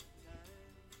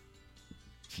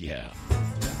 Yeah.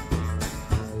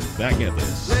 Back at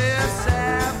this. Let's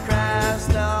have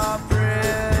Christ our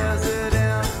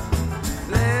president.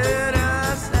 Let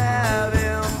us have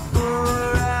him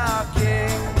for our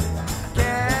king.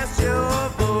 Cast your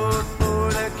vote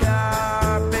for the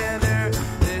carpenter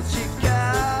that you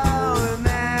call a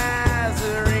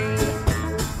Nazarene.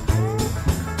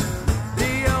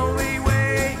 The only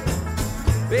way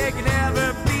we can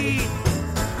ever beat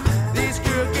these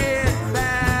crooked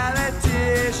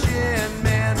politician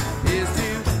men is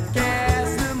to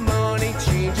cast the money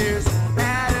changers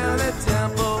out of the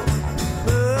temple,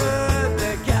 put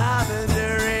the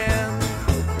carpenter in.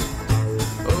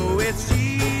 Oh, it's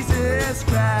Jesus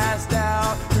Christ,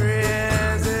 our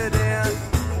president,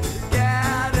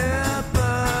 God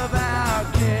above our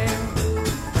king,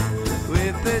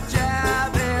 with the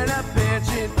job and a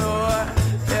pension for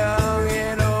young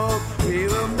and old. We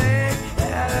will make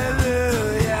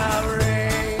hallelujah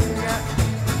ring.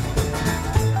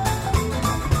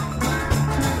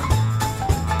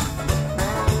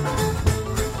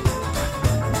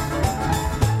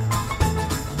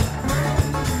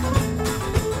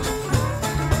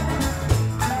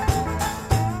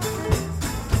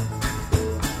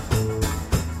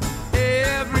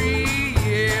 Every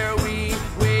year we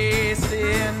waste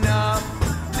enough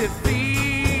to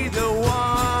feed the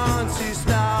ones who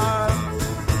starve.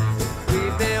 We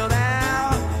build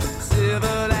our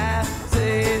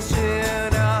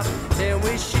civilization up and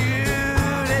we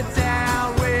shoot it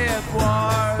down with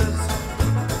wars.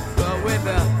 But with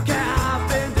the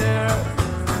carpenter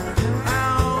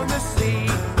on the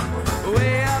seat,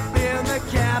 way up in the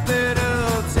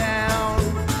capital town,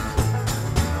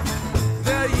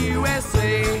 the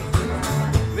USA,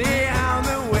 they on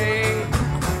the way,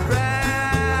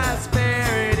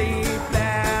 prosperity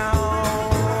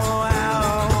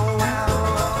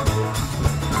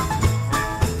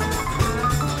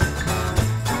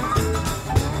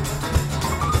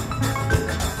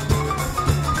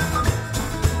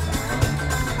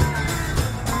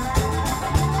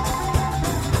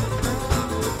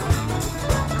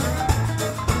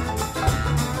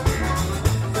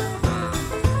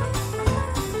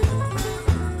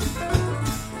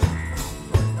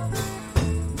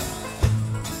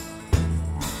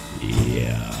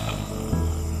Yeah.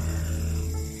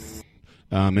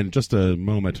 In just a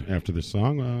moment after the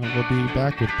song, we'll be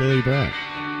back with Billy Bragg.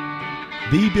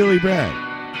 The Billy Bragg.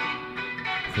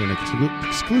 For an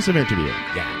exclusive interview.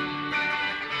 Yeah.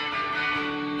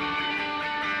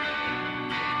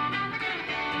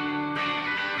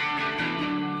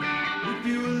 If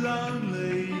you are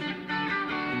lonely,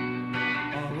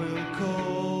 I will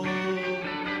call.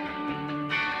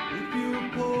 If you are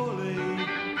poorly,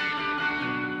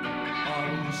 I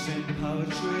will sing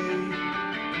poetry.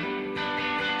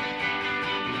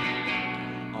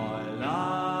 I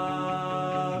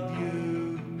love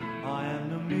you. I am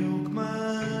the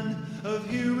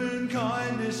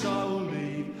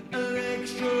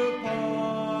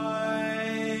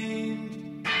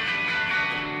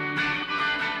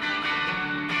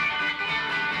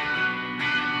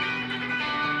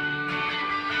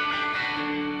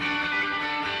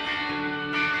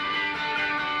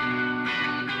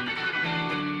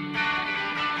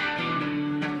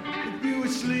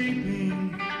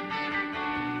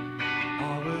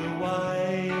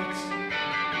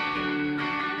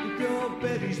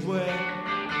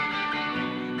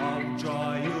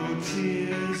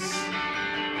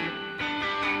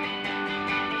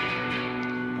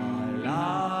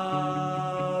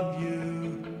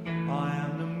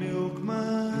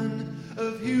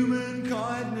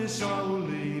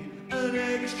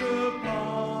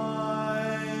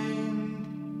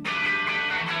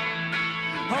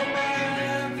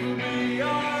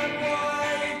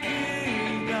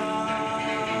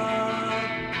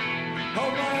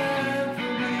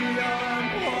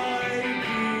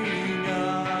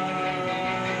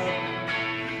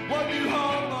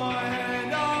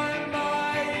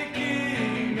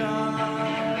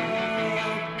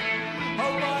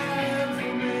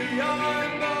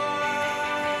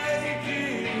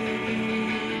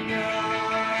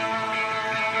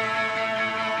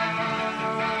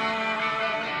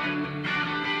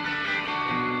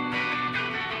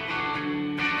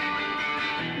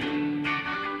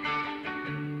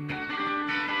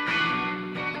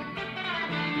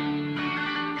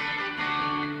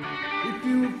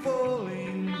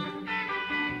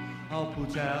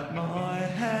out my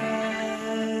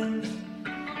hand.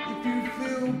 If you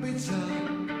feel bitter,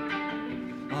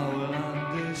 I will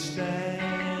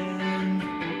understand.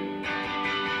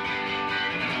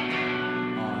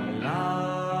 I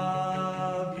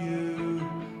love you.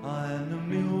 I am the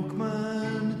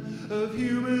milkman of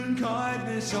human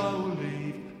kindness. I will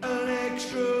leave an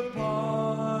extra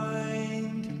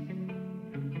pint.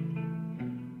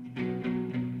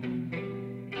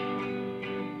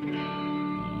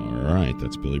 All right,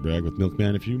 that's Billy Bragg with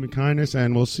Milkman of Human Kindness,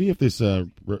 and we'll see if this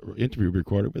interview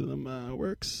recorded with him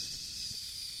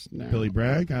works now. Billy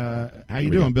Bragg, how you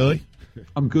doing, Billy?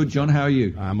 I'm good, John. How are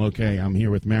you? I'm okay. I'm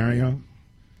here with Mario.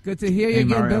 Good to hear you again,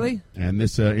 Mario. Billy. And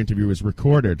this interview was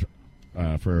recorded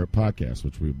for a podcast,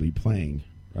 which we'll be playing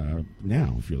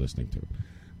now, if you're listening to it.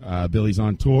 Billy's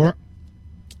on tour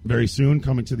very soon,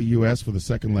 coming to the U.S. for the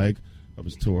second leg of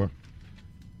his tour,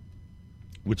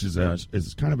 which is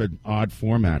kind of an odd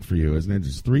format for you, isn't it?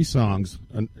 It's 3 songs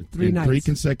in 3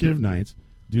 consecutive nights.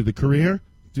 Do the career,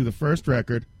 do the first 3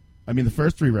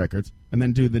 records, and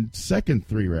then do the second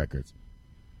 3 records.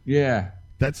 Yeah,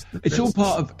 it's all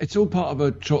part of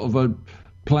a sort of a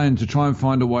plan to try and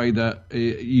find a way that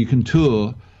you can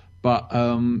tour, but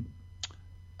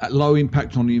at low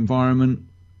impact on the environment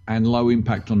and low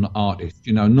impact on the artist.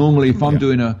 You know, normally if I'm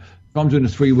doing a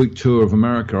 3-week tour of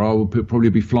America, I would probably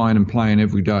be flying and playing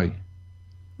every day.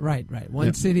 Right.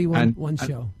 One city, one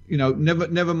show. You know,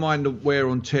 never mind the wear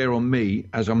and tear on me,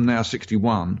 as I'm now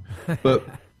 61, but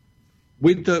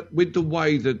with the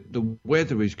way that the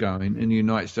weather is going in the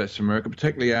United States of America,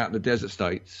 particularly out in the desert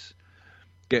states,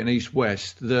 getting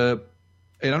east-west, it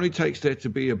only takes there to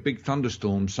be a big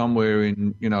thunderstorm somewhere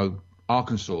in,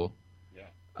 Arkansas,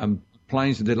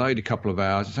 planes are delayed a couple of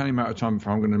hours. It's only a matter of time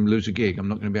before I'm going to lose a gig. I'm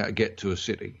not going to be able to get to a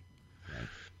city. Right.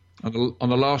 On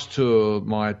the last tour,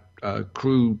 my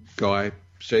crew guy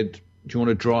said, "Do you want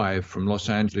to drive from Los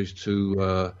Angeles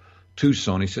to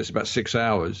Tucson?" He said, "It's about 6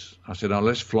 hours." I said, "Oh,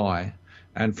 let's fly."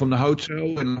 And from the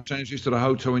hotel in Los Angeles to the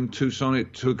hotel in Tucson,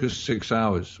 it took us 6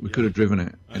 hours. We could have driven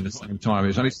it in the same time. It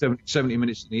was only 70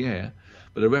 minutes in the air.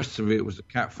 But the rest of it was the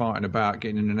cat fighting about,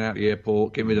 getting in and out of the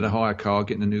airport, getting rid of the hire car,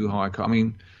 getting a new hire car. I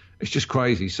mean, it's just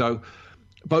crazy. So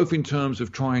both in terms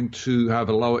of trying to have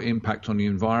a lower impact on the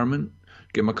environment,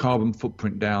 get my carbon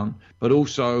footprint down, but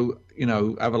also,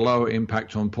 have a lower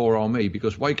impact on poor old me,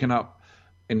 because waking up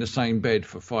in the same bed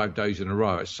for 5 days in a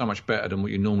row is so much better than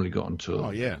what you normally got on tour.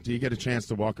 Oh, yeah. Do you get a chance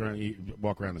to walk around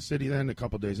the city then a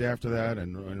couple of days after that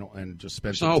and just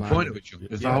spend some time? It's the whole point of it, John.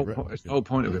 It's the whole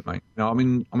point of it, mate. I'm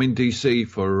in D.C.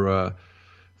 for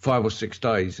 5 or 6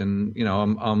 days, and,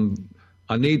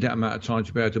 I need that amount of time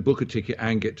to be able to book a ticket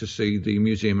and get to see the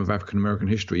Museum of African American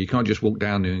History. You can't just walk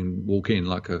down there and walk in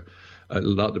like the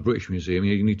British Museum.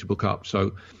 You need to book up.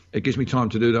 So it gives me time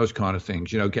to do those kind of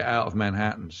things. Get out of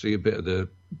Manhattan, see a bit of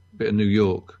New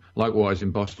York. Likewise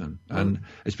in Boston, and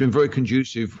it's been very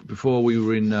conducive. Before we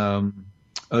were in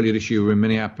earlier this year, we were in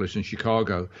Minneapolis and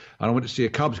Chicago, and I went to see a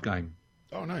Cubs game.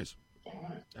 Oh, nice!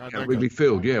 At Wrigley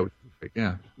Field, yeah.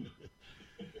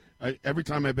 Every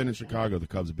time I've been in Chicago, the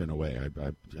Cubs have been away.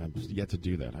 I've yet to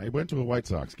do that. I went to a White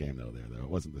Sox game though. It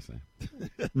wasn't the same.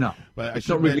 No, but it's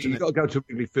not Wrigley. You got to go to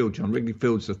Wrigley Field, John. Wrigley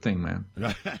Field's the thing, man.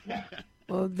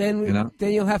 Well, then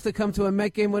you'll have to come to a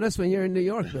Met game with us when you're in New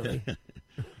York, Billy.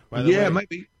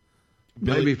 Maybe.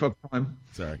 Maybe if I have time.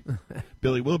 Sorry.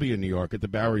 Billy will be in New York at the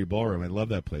Bowery Ballroom. I love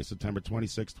that place. September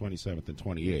 26th, 27th, and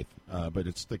 28th. But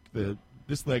it's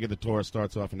this leg of the tour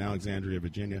starts off in Alexandria,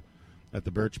 Virginia, at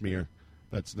the Birchmere.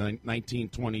 That's 19,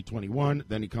 20, 21.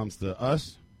 Then he comes to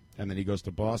us, and then he goes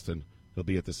to Boston. He'll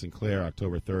be at the Sinclair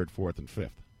October 3rd, 4th, and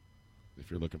 5th.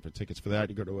 If you're looking for tickets for that,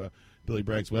 you go to Billy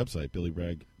Bragg's website,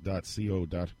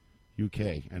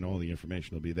 billybragg.co.uk, and all the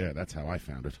information will be there. That's how I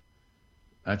found it.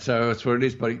 That's what it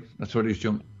is, buddy. That's what it is,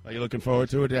 John. Are you looking forward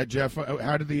to it, Jeff?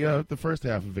 How did the first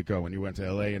half of it go when you went to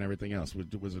L.A. and everything else?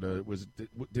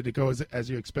 Did it go as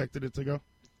you expected it to go?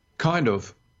 Kind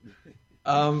of.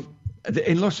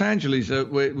 In Los Angeles,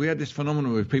 we had this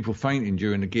phenomenon with people fainting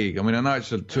during the gig. I mean, I know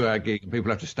it's a 2-hour gig and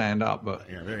people have to stand up, but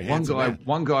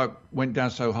one guy went down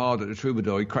so hard at the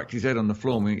Troubadour, he cracked his head on the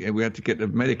floor. And we had to get the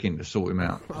medic in to sort him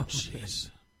out. Oh, jeez.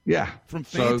 Yeah. From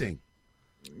fainting?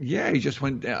 Yeah, he just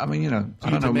went. I mean, I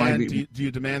don't know. Maybe do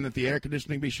you demand that the air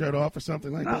conditioning be shut off or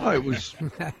something like that? No, it was.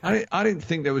 I didn't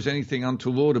think there was anything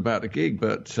untoward about the gig,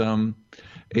 but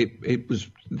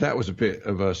that was a bit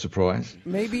of a surprise.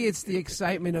 Maybe it's the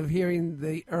excitement of hearing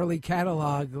the early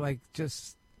catalog,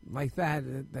 just like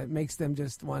that makes them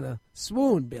just want to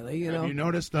swoon, Billy. Have you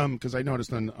noticed? Because I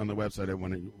noticed on the website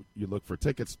when you look for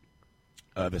tickets,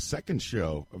 the second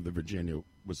show of the Virginia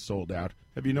was sold out.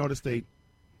 Have you noticed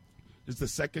Is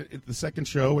the second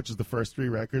show, which is the first 3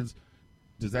 records,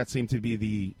 does that seem to be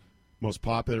the most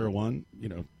popular one? You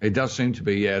know, it does seem to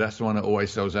be. Yeah, that's the one that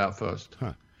always sells out first,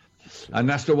 huh. And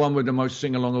that's the one with the most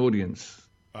sing-along audience.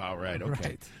 Oh, right, okay.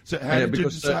 Right. So how did you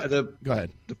decide? Go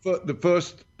ahead.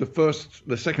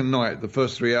 The second night, the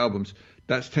first 3 albums,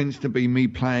 that tends to be me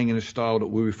playing in a style that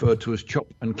we refer to as chop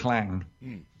and clang.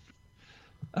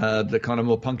 The kind of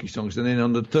more punky songs. And then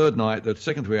on the third night, the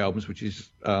second 3 albums, which is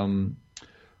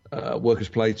Workers'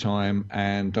 Playtime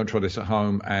and Don't Try This at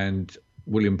Home and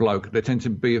William Bloke, there tend to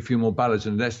be a few more ballads,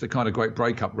 and that's the kind of great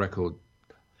breakup record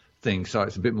thing. So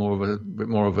it's a bit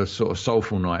more of a sort of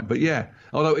soulful night. But yeah,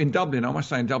 although in Dublin, I must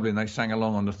say in Dublin, they sang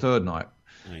along on the third night.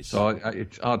 Nice. So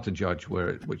it's hard to judge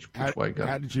which way it goes.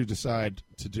 How did you decide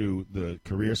to do the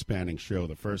career-spanning show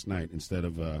the first night instead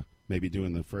of maybe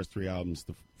doing the first 3 albums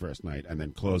the first night and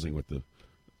then closing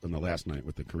on the last night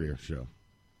with the career show?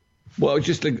 Well, it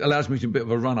just allows me to a bit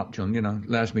of a run-up, John,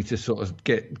 allows me to sort of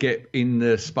get in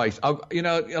the space. A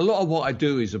lot of what I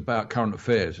do is about current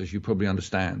affairs, as you probably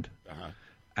understand.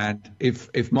 And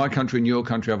if my country and your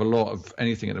country have a lot of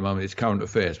anything at the moment, it's current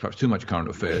affairs, perhaps too much current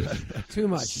affairs. Too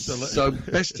much. So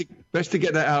best to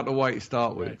get that out of the way to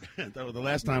start with. Right. The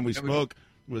last time we spoke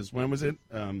was, when was it?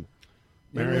 Mario?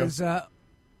 It was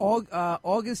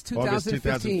August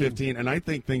 2015. And I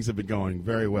think things have been going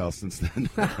very well since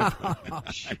then.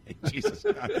 Jesus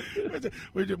God.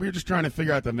 We're just trying to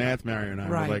figure out the math, Mario and I.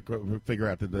 Right. We're figure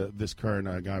out that this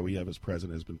current guy we have as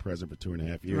president has been president for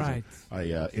 2.5 years. Right.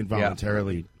 I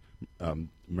involuntarily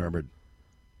murmured,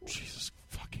 Jesus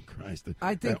fucking Christ.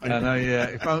 I think. I know,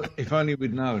 yeah. If only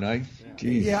we'd known, eh?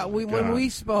 Jeez. Yeah, when we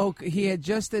spoke, he had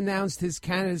just announced his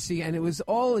candidacy, and it was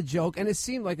all a joke, and it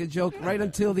seemed like a joke right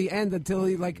until the end, until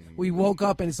we woke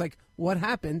up, and it's like, what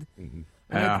happened? Mm-hmm.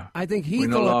 Yeah. I think he We're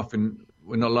not laughing.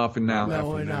 We're not laughing now. No,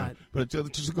 we're not. But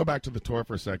just to go back to the tour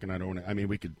for a second, I don't want to. I mean,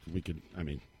 we could. I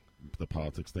mean, the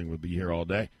politics thing would be here all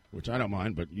day, which I don't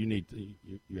mind. But you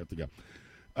have to go.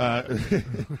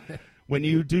 When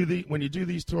you do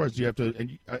these tours, you have to,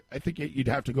 and I think you'd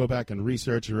have to go back and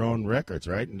research your own records,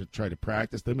 right, and to try to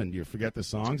practice them, and you forget the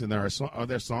songs. And are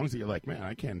there songs that you're like, man,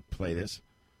 I can't play this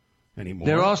anymore.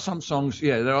 There are some songs,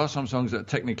 that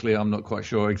technically I'm not quite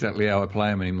sure exactly how I play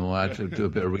them anymore. I had to do a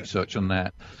bit of research on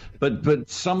that. But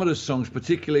some of the songs,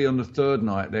 particularly on the third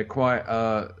night, they're quite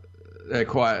a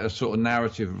sort of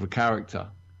narrative of a character,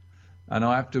 and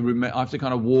I have to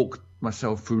kind of walk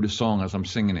myself through the song as I'm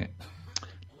singing it.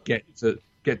 Get to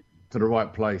the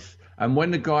right place. And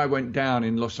when the guy went down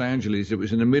in Los Angeles, it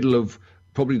was in the middle of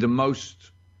probably the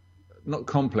most, not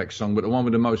complex song, but the one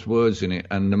with the most words in it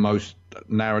and the most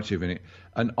narrative in it.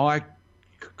 And I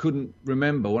couldn't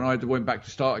remember, when I went back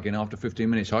to start again after 15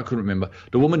 minutes, I couldn't remember.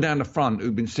 The woman down the front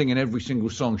who'd been singing every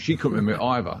single song, she couldn't remember it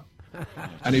either.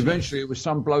 And eventually it was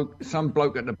some bloke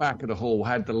at the back of the hall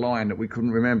had the line that we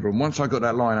couldn't remember. And once I got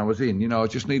that line, I was in. I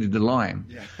just needed the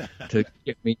line to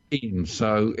get me in.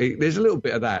 So there's a little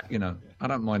bit of that, I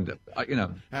don't mind it,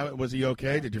 How, was he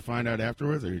okay? Did you find out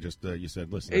afterwards, or you just you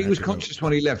said, listen? He was conscious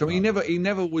when he left. I mean, he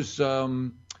never was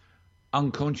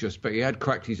unconscious, but he had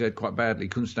cracked his head quite badly. He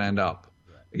couldn't stand up.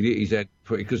 He hit his head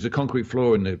because the concrete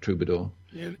floor in the Troubadour.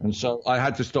 Yeah. And so I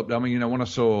had to stop. I mean, when I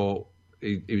saw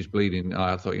he was bleeding,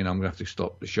 I thought, I'm going to have to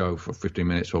stop the show for 15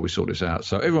 minutes while we sort this out.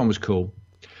 So everyone was cool.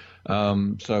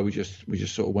 So we just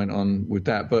sort of went on with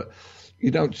that. But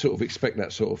you don't sort of expect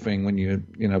that sort of thing when you're,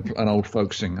 an old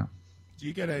folk singer. Do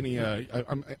you get any?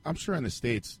 I'm sure in the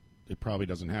States it probably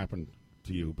doesn't happen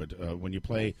to you, but when you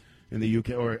play in the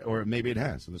UK, or maybe it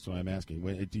has, so that's why I'm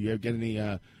asking. Do you get any,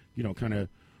 kind of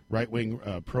right-wing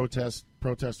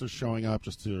protesters showing up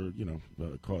just to,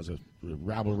 cause a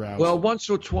rabble-rouse? Well, once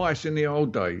or twice in the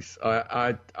old days,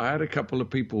 I had a couple of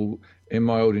people in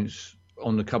my audience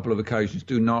on a couple of occasions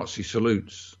do Nazi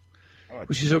salutes,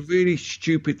 which is a really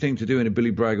stupid thing to do in a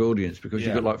Billy Bragg audience, because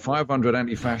you've got like 500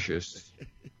 anti-fascists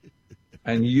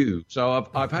and you. So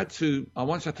I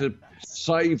once had to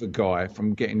save a guy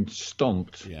from getting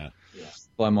stomped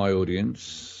by my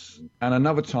audience. And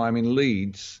another time in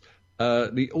Leeds,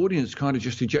 the audience kind of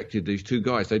just ejected these two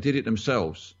guys. They did it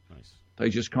themselves. Nice. They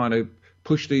just kind of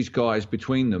pushed these guys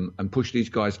between them and pushed these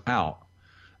guys out.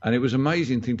 And it was an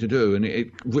amazing thing to do. And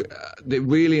it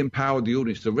really empowered the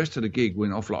audience. The rest of the gig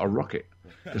went off like a rocket.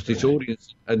 Just this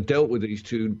audience and dealt with these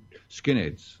two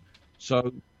skinheads.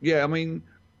 So, yeah, I mean,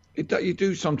 you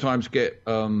do sometimes get,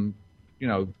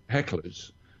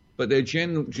 hecklers. But they're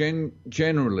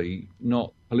generally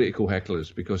not political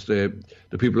hecklers, because the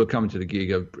people who are coming to the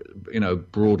gig are,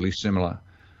 broadly similar.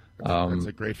 It's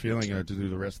a great feeling to do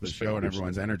the rest of the show, and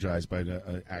everyone's energized by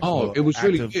the actual it was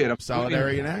really good. good.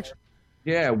 Solidarity in action.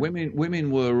 Yeah,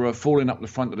 women were falling up the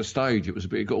front of the stage. It was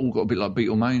all got a bit like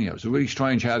Beatlemania. It was really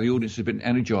strange how the audience had been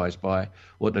energised by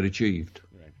what they'd achieved.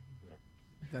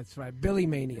 That's right, Billy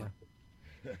Mania.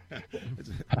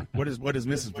 What does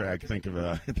Mrs. Bragg think of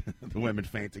the women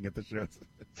fainting at the shows?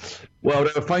 Well,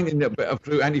 they were fainting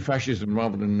through anti-fascism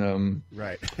rather than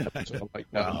right. Sort of like,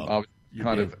 Well,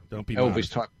 don't be Elvis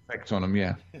modest. type effect on them.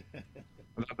 Yeah,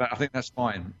 I think that's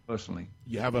fine personally.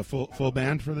 You have a full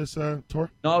band for this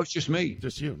tour? No, it's just me.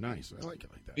 Just you. Nice. I like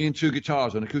it like that. Me and two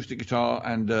guitars, an acoustic guitar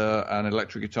and an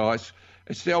electric guitar.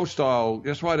 It's the old style.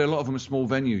 That's why a lot of them are small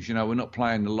venues. You know, we're not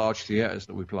playing the large theaters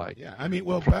that we play. Yeah, I mean,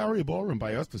 well, Bowery Ballroom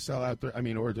by us to sell out there. I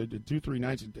mean, or the 2-3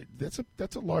 nights.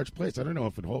 That's a large place. I don't know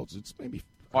if it holds. It's maybe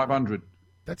 500.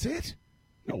 That's it?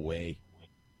 No way.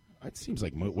 It seems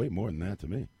like way more than that to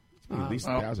me. It's at least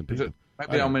 1,000 people.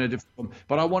 Maybe I'm in a different one,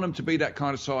 but I want them to be that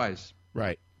kind of size.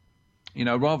 Right. You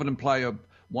know, rather than play a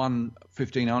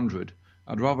 1,500,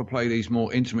 I'd rather play these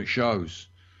more intimate shows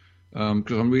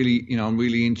because I'm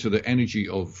really into the energy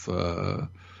of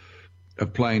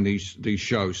playing these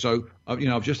shows. So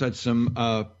I've just had some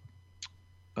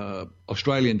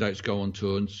Australian dates go on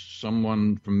tour, and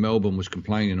someone from Melbourne was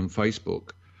complaining on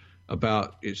Facebook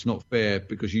about it's not fair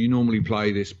because you normally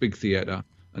play this big theatre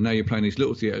and now you're playing these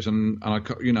little theatres and I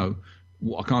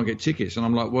can't get tickets. And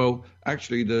I'm like, well,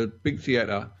 actually the big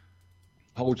theatre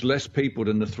holds less people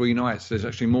than the 3 nights. There's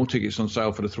actually more tickets on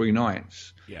sale for the 3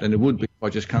 nights than there would be if I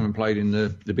just come and played in the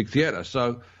big theatre.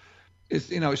 So it's,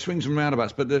 it swings and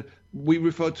roundabouts. But we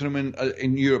refer to them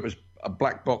in Europe as a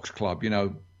black box club,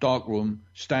 dark room,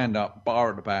 stand up,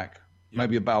 bar at the back,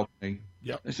 maybe a balcony.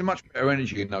 Yep. There's a much better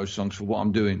energy in those songs for what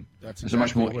I'm doing. That's There's a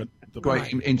much exactly more what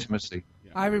great intimacy.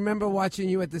 I remember watching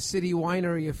you at the City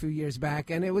Winery a few years back,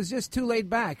 and it was just too laid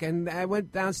back. And I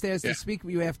went downstairs to speak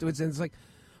with you afterwards, and it's like,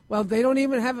 well, they don't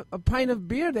even have a pint of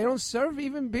beer. They don't serve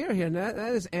even beer here. And that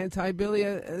is anti-Billy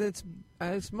at its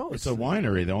most. It's a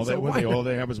winery. All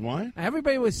they have is wine?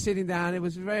 Everybody was sitting down. It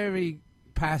was very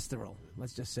pastoral.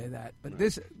 Let's just say that. But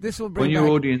this will bring when back...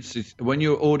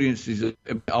 your audience is a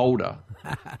bit older,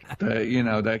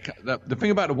 the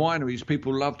thing about the winery is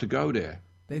people love to go there.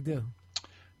 They do.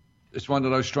 It's one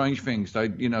of those strange things. They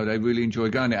really enjoy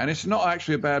going there, and it's not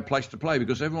actually a bad place to play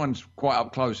because everyone's quite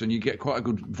up close, and you get quite a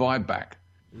good vibe back.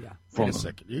 Yeah. From Wait a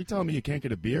second. You're telling me you can't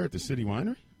get a beer at the City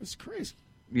Winery? That's crazy.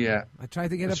 Yeah. I tried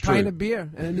to get That's a pint true. of beer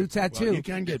and a new tattoo. Well, you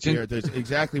can get beer. There's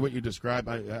exactly what you described.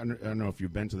 I don't know if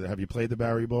you've been to Have you played the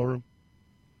Bowery Ballroom?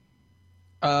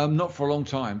 Not for a long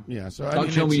time. Yeah. So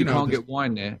don't tell me you can't get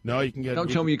wine there. No, you can get.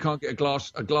 Don't tell me you can't get a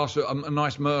glass of a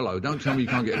nice Merlot. Don't tell me you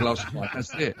can't get a glass of wine.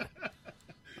 That's it.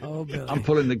 Oh, Billy. I'm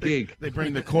pulling the gig. They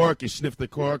bring the cork. You sniff the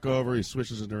cork over. He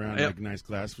swishes it around like a nice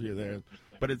glass for you there.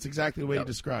 But it's exactly the way you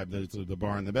described. There's the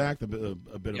bar in the back, a bit of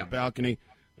a balcony,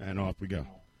 and off we go.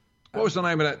 What was the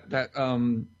name of that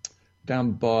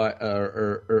down by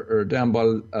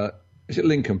is it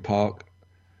Lincoln Park?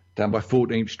 Down by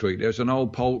 14th Street. There's an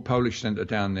old Polish centre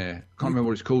down there. Can't remember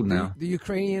what it's called now. The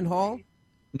Ukrainian Hall?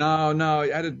 No,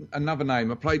 it had another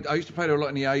name. I used to play there a lot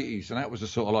in the 80s, and that was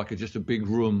just a big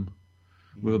room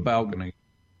with a balcony.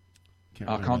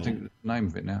 I can't think of the name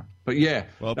of it now. But yeah.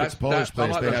 Well, if it's a Polish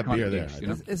place, they have beer there.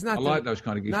 It's not I like those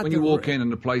kind of gigs. When you walk in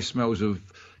and the place smells of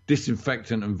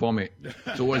disinfectant and vomit,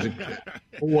 it's always a good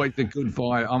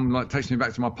vibe. I'm like takes me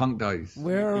back to my punk days.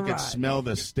 You can smell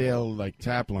the stale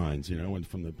tap lines,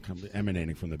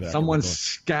 emanating from the back. Someone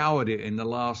scoured it in the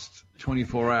last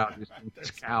 24 hours.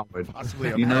 Scoured. Possibly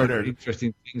a that murder.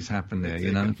 interesting things happen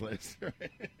there. Place.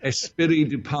 Esprit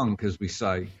de punk, as we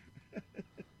say.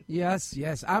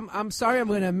 Yes. I'm sorry I'm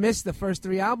going to miss the first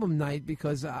 3 album night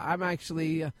because I'm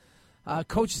actually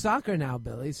coach soccer now,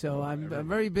 Billy. So I'm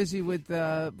very busy with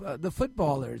the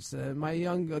footballers. My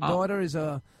young daughter is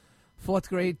a 4th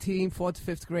grade team, 4th,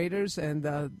 5th graders, and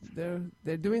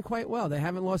they're doing quite well. They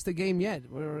haven't lost a game yet.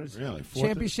 We're really?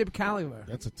 championship caliber.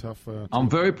 That's a tough. I'm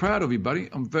very proud of you, buddy.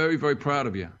 I'm very, very proud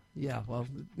of you. Yeah, well,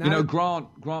 Grant,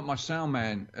 my sound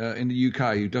man in the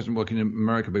UK, who doesn't work in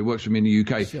America, but he works for me in the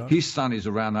UK. Sure. His son is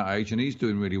around that age, and he's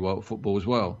doing really well at football as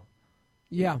well.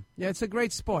 Yeah, it's a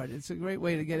great sport. It's a great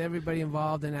way to get everybody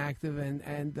involved and active.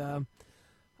 And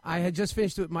I had just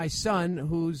finished with my son,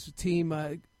 whose team,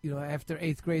 after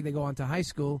 8th grade, they go on to high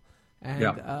school.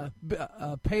 And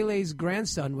Pele's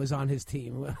grandson was on his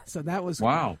team, so that was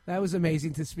That was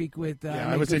amazing to speak with.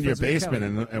 I was in your basement,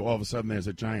 and all of a sudden there's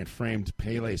a giant framed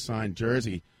Pele signed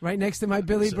jersey right next to my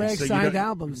Billy Bragg signed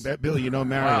albums. Billy,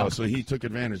 Mario, so he took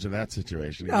advantage of that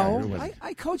situation. No,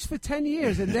 I coached for 10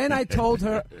 years, and then I told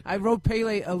her, I wrote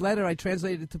Pele a letter, I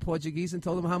translated it to Portuguese, and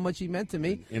told him how much he meant to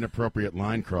me. Inappropriate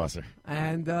line crosser.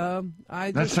 And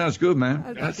that sounds good,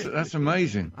 man. That's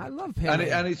amazing. I love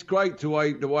Pele, and it's great the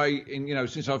way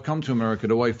since I've come to America,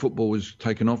 the way football was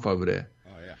taken off over there.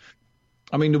 Oh yeah.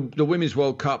 I mean, the Women's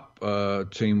World Cup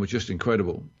team was just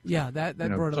incredible. Yeah, that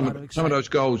brought a lot of excitement. Some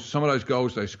of those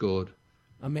goals they scored.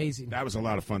 Amazing. That was a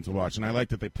lot of fun to watch, and I like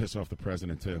that they piss off the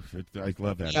president too. I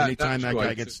love that. Yeah, Anytime that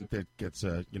great. guy gets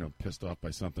pissed off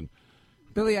by something.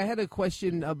 Billy, I had a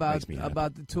question about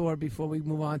the tour before we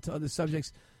move on to other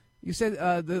subjects. You said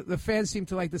the fans seem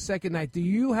to like the second night. Do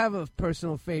you have a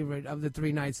personal favorite of the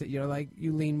 3 nights that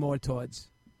you lean more towards?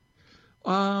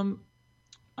 I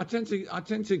tend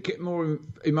to get more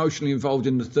emotionally involved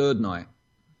in the third night.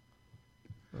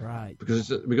 Right. Because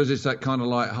it's that kind of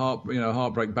like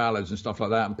heartbreak ballads and stuff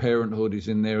like that, and Parenthood is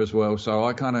in there as well. So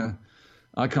I kind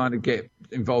of get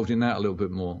involved in that a little bit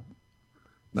more.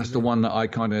 That's the one that I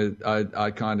kind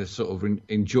of sort of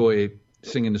enjoy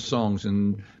singing the songs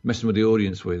and messing with the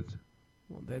audience with.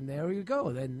 Well, then there you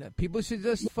go. Then people should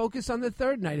just focus on the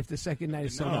third night if the second night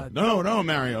is sold out. No,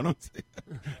 Mario. Don't say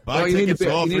buy tickets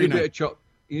all 3 nights. You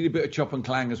need a bit of chop and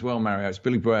clang as well, Mario. It's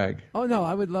Billy Bragg. Oh no,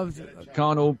 I would love to.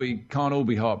 Can't all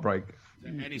be heartbreak.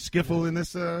 Any skiffle in this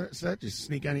set? Did you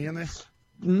sneak any in there?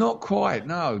 Not quite.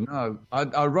 No.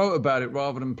 I wrote about it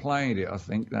rather than playing it. I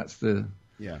think that's the.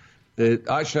 Yeah.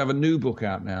 I actually have a new book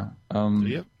out now.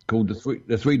 Called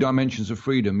the Three Dimensions of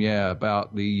Freedom. Yeah,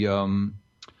 about the.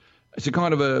 It's a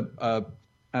kind of an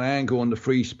angle on the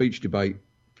free speech debate.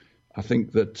 I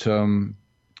think that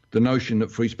the notion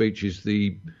that free speech is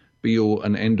the be all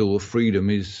and end all of freedom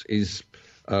is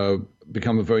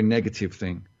become a very negative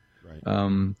thing. Right.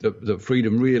 That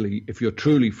freedom really, if you're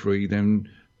truly free, then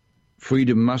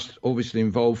freedom must obviously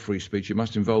involve free speech. It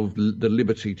must involve the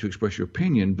liberty to express your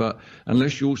opinion. But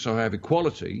unless you also have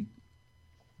equality,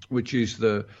 which is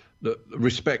the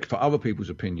respect for other people's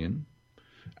opinion,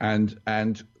 and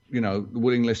the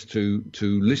willingness to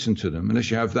listen to them, unless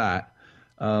you have that,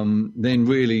 then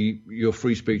really your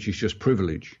free speech is just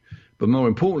privilege. But more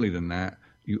importantly than that,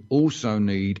 you also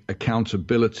need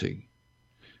accountability,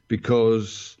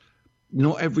 because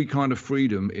not every kind of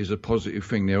freedom is a positive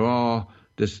thing. There are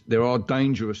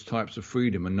dangerous types of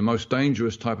freedom, and the most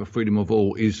dangerous type of freedom of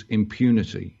all is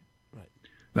impunity. Right.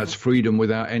 That's freedom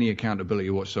without any accountability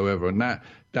whatsoever, and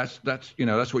that's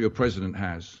what your president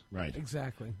has. Right.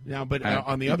 Exactly. Now, but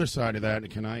on the other side of that,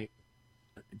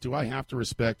 do I have to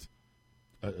respect,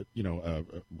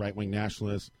 right-wing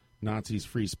nationalists, Nazis'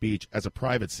 free speech as a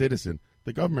private citizen?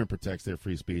 The government protects their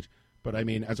free speech, but I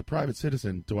mean, as a private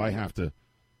citizen, do I have to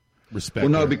respect?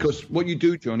 Well, no, because what you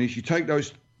do, John, is you take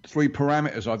those 3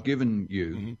 parameters I've given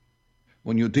you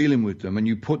when you're dealing with them, and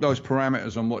you put those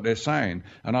parameters on what they're saying,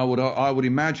 and I would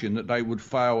imagine that they would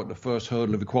fail at the first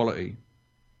hurdle of equality.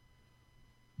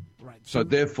 Right. So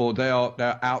therefore,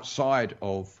 they're outside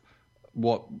of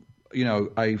what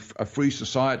a free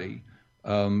society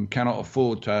cannot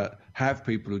afford to have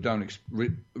people who don't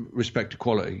respect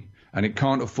equality, and it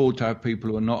can't afford to have people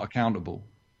who are not accountable.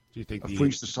 Do you think a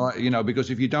free society, because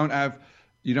if you don't have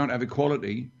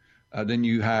equality, then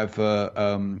you have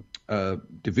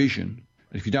division.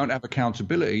 If you don't have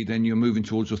accountability, then you're moving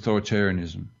towards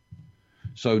authoritarianism.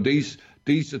 So these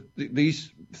 3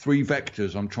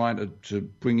 vectors I'm trying to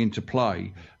bring into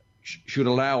play should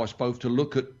allow us both to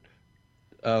look at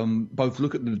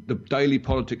the daily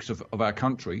politics of our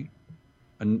country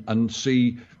and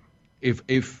see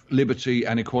if liberty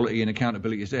and equality and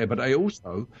accountability is there, but they're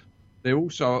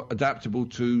also adaptable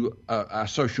to our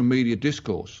social media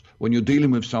discourse. When you're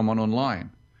dealing with someone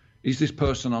online, is this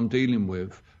person I'm dealing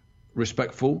with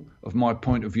respectful of my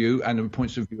point of view and the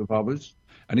points of view of others?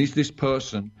 And is this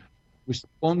person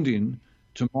responding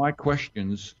to my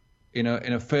questions in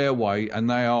a fair way, and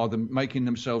they are making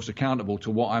themselves accountable to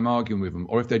what I'm arguing with them?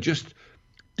 Or if they're just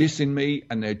dissing me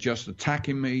and they're just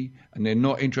attacking me and they're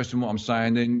not interested in what I'm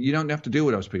saying, then you don't have to deal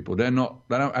with those people. They don't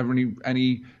have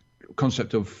any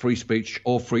concept of free speech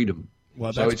or freedom.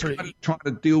 Well, so it's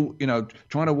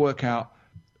trying to work out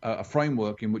a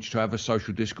framework in which to have a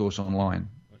social discourse online.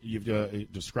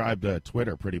 You've described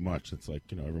Twitter pretty much. It's like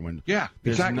everyone. Yeah,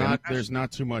 there's exactly. There's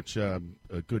not too much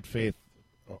good faith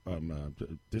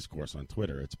discourse on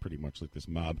Twitter. It's pretty much like this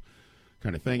mob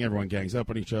kind of thing. Everyone gangs up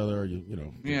on each other. You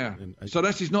know. Yeah. and So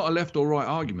this is not a left or right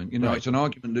argument. You know, Right. it's an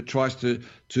argument that tries to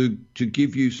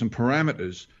give you some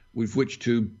parameters with which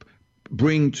to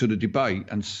bring to the debate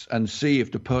and see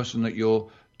if the person that you're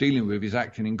dealing with is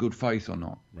acting in good faith or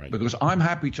not. Right. Because I'm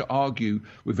happy to argue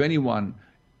with anyone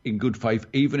in good faith,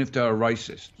 even if they're a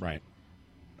racist. Right.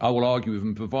 I will argue with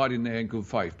them, providing they're in good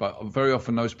faith. But very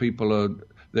often those people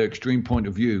their extreme point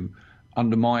of view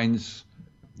undermines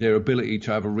their ability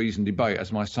to have a reasoned debate.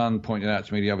 As my son pointed out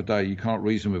to me the other day, you can't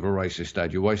reason with a racist,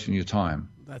 Dad. You're wasting your time.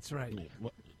 That's right.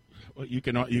 Well, you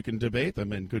can debate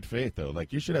them in good faith, though.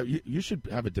 Like you should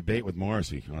have a debate with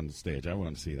Morrissey on the stage. I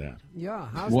want to see that. Yeah.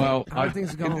 How are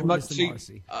things going with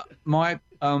Mr.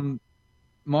 Morrissey?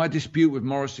 My dispute with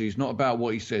Morrissey is not about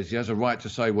what he says. He has a right to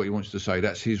say what he wants to say.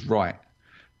 That's his right.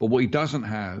 But what he doesn't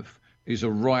have is a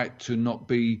right to not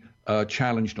be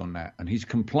challenged on that. And his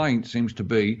complaint seems to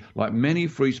be, like many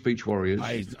free speech warriors,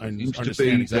 I seems to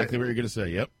understand be exactly that, what you're going to say.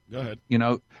 Yep. Go ahead. you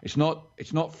know, it's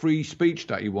not free speech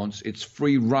that he wants. It's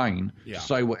free reign Yeah. to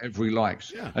say whatever he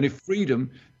likes. Yeah. And if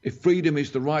freedom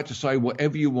is the right to say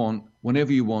whatever you want,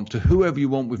 whenever you want, to whoever you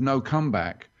want with no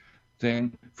comeback,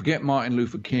 then forget Martin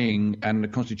Luther King and the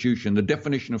Constitution. The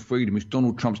definition of freedom is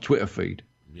Donald Trump's Twitter feed.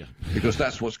 Yeah. Because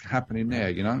that's what's happening there,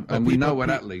 you know, Well, and we people- know where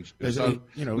that leads. there's So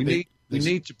a- you know, we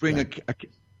need to bring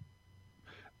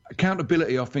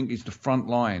accountability. I think is the front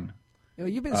line. You know,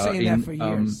 you've been saying that for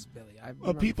um, years, Billy.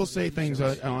 Well, people say things,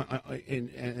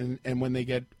 and when they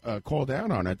get called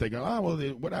out on it, they go, "Oh, well,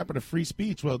 what happened to free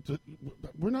speech?" Well,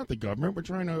 we're not the government. We're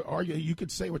trying to argue. You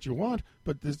could say what you want,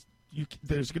 but there's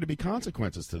going to be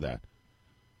consequences to that.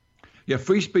 Yeah,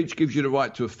 free speech gives you the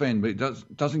right to offend, but it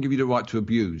doesn't give you the right to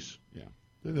abuse. Yeah,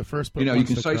 they're the first. You know, you ones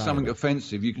can to say cry something about it.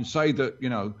 offensive. You can say that, you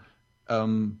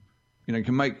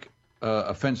can make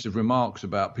offensive remarks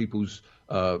about people's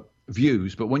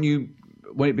views, but when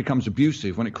it becomes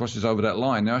abusive, when it crosses over that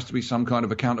line, there has to be some kind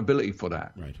of accountability for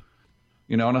that. Right.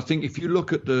 You know, and I think if you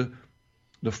look at the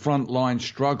frontline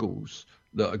struggles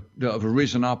that have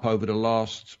arisen up over the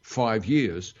last 5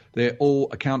 years, they're all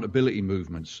accountability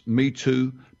movements. Me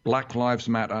Too, Black Lives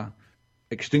Matter,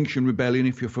 Extinction Rebellion,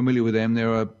 if you're familiar with them,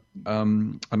 they're I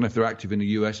don't know if they're active in the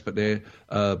US, but they're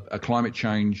a climate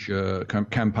change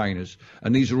campaigners.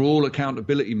 And these are all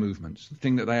accountability movements. The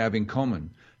thing that they have in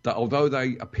common, that although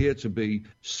they appear to be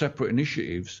separate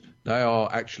initiatives, they are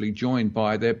actually joined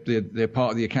by, they're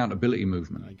part of the accountability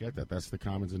movement. I get that. That's the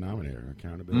common denominator,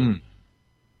 accountability.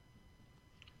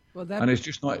 Well, And there's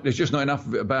just not enough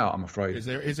of it about, I'm afraid. Is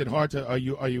it hard to? Are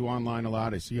you online a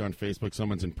lot? I see on Facebook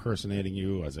someone's impersonating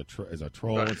you as a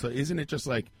troll. Right. So isn't it just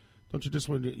like? Don't you just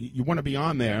want to be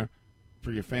on there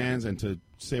for your fans and to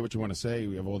say what you want to say?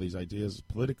 We have all these ideas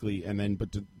politically, and then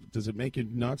does it make you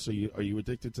nuts? Are you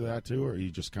addicted to that too, or are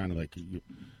you just kind of like you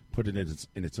put it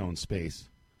in its own space?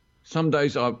 Some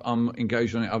days I'm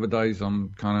engaged on it. Other days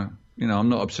I'm kind of, I'm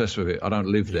not obsessed with it. I don't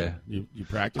live there. You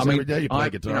practice every day. You play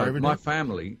guitar every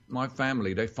day. My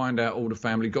family, they find out all the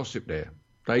family gossip there.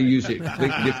 They use it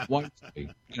completely different ways to me.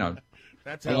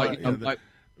 That's how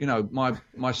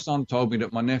my son told me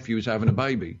that my nephew was having a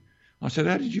baby. I said,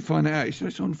 "How did you find out?" He said,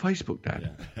 "It's on Facebook,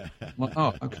 Dad." I'm like,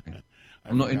 "Oh, okay."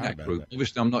 I'm not in that group.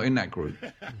 Obviously, I'm not in that group.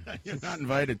 You're not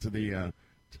invited to the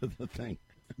thing.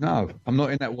 No, I'm not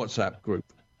in that WhatsApp group.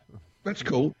 That's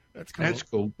cool. That's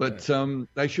cool. But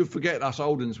they should forget us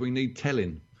old uns. We need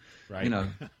telling. Right.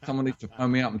 Someone needs to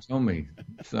phone me up and tell me.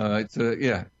 So it's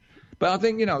yeah. But I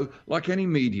think like any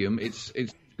medium, it's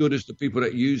good as the people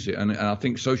that use it, and I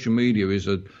think social media is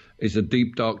a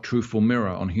deep, dark, truthful mirror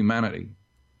on humanity.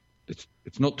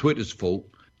 It's not Twitter's fault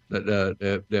that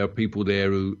there are people there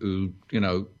who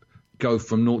go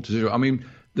from 0 to 0. I mean,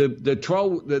 the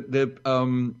troll,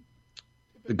 the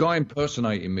guy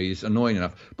impersonating me is annoying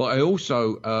enough, but I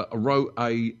also wrote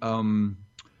a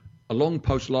long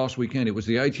post last weekend. It was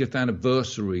the 80th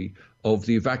anniversary of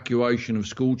the evacuation of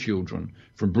school children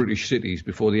from British cities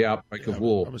before the outbreak of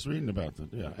war. I was reading about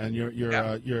that. Yeah, and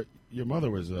your mother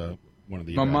was one of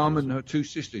the. My mum and her 2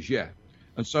 sisters. Yeah,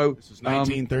 and so this is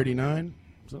 1939.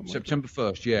 September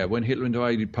 1st. Yeah, when Hitler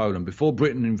invaded Poland, before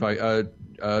Britain declared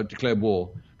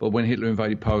war. But when Hitler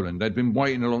invaded Poland, they'd been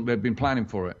waiting along, they'd been planning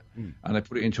for it, and they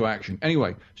put it into action.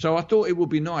 Anyway, so I thought it would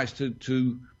be nice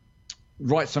to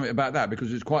write something about that,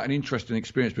 because it's quite an interesting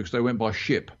experience, because they went by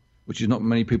ship, which is not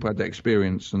many people had that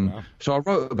experience. And so I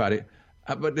wrote about it.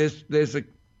 But there's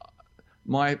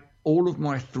all of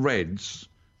my threads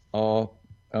are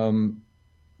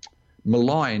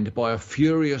maligned by a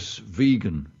furious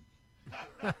vegan.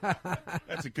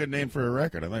 That's a good name for a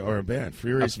record, or a band.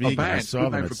 Furious Vegan. I saw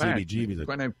them at CBGB.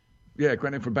 Great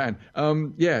name for a band.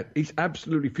 He's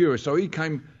absolutely furious. So he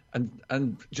came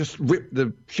and just ripped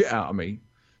the shit out of me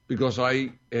because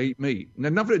I eat meat. And it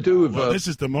had nothing to do with. Well, this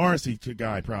is the Morrissey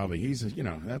guy, probably. He's,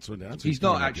 that's what. He's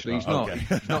not actually. He's not. Okay.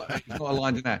 He's not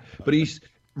aligned in that. But he's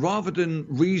rather than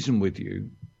reason with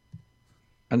you,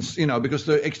 and because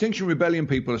the Extinction Rebellion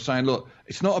people are saying, look,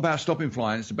 it's not about stopping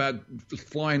flying; it's about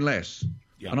flying less.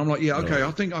 Yeah. And I'm like, yeah, okay, I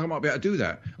think I might be able to do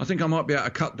that. I think I might be able to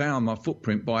cut down my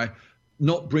footprint by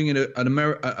not bringing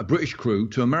a British crew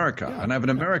to America and have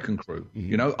an American crew.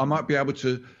 I might be able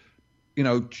to,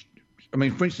 I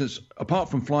mean, for instance, apart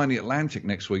from flying the Atlantic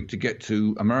next week to get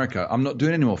to America, I'm not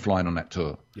doing any more flying on that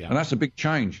tour. Yeah. And that's a big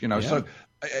change, So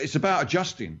it's about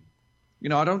adjusting.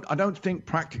 I don't think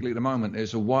practically at the moment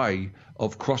there's a way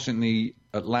of crossing the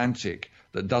Atlantic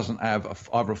that doesn't have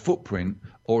either a footprint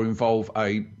or involve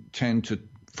a 10 to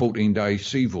 14-day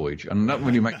sea voyage. And that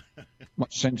really makes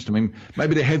much sense to me.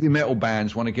 Maybe the heavy metal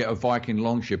bands want to get a Viking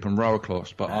longship and row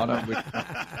across, but I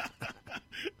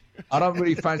don't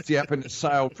really fancy having to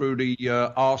sail through the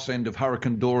arse end of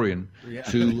Hurricane Dorian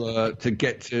to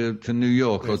get to New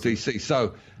York or DC.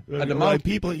 So at the moment,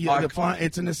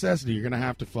 it's a necessity. You're going to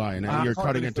have to fly, and you're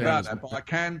cutting it down. But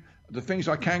the things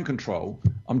I can control,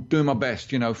 I'm doing my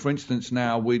best. For instance,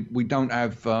 now we don't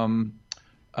have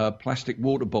plastic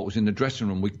water bottles in the dressing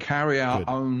room. We carry our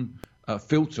own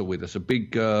filter with us, a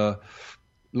big,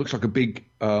 looks like a big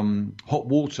hot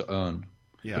water urn.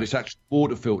 Yeah. But it's actually a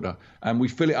water filter, and we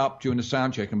fill it up during the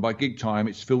sound check, and by gig time,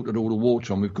 it's filtered all the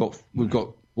water, and we've got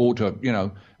water,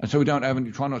 and so we don't have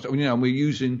any. Try not to, we're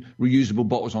using reusable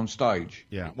bottles on stage.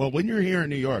 Yeah. Well, when you're here in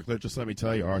New York, let me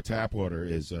tell you, our tap water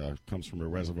comes from a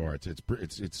reservoir.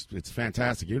 It's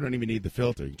fantastic. You don't even need the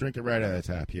filter. You drink it right out of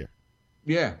the tap here.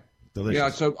 Yeah. Delicious. Yeah,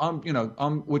 so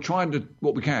we're trying to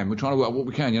what we can. We're trying to work what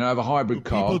we can. Have a hybrid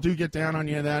car. People do get down on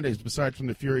you. That is, besides from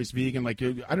the Furious Vegan, I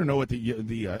don't know what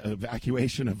the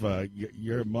evacuation of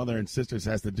your mother and sisters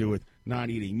has to do with not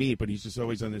eating meat, but he's just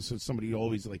always on this. So somebody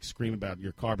always scream about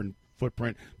your carbon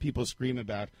footprint. People scream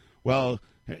about, well,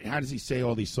 how does he say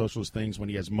all these socialist things when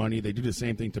he has money? They do the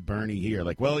same thing to Bernie here.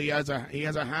 He has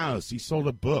a house. He sold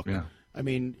a book. Yeah. I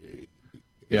mean,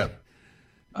 yeah.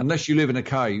 Unless you live in a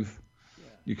cave.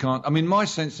 You can't. I mean, my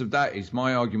sense of that is,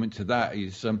 my argument to that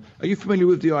is, are you familiar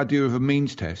with the idea of a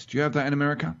means test? Do you have that in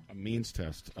America? A means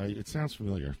test? It sounds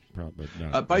familiar, but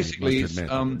no. Basically, it's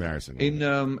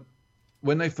embarrassing.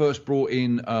 When they first brought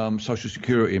in Social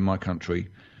Security in my country,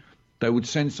 they would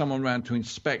send someone around to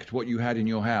inspect what you had in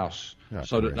your house,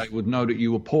 that they would know that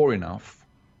you were poor enough.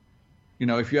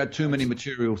 If you had too many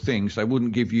material things, they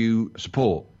wouldn't give you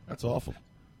support. That's awful.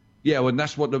 Yeah, well,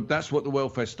 that's what the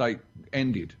welfare state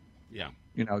ended. Yeah.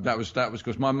 That was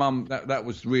because my mum, that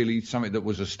was really something that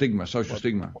was a stigma, social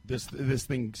stigma. This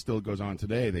thing still goes on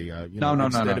today. They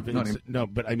No.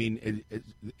 But I mean,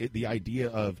 the idea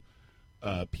of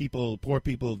poor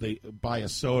people, they buy a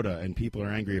soda and people are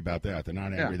angry about that. They're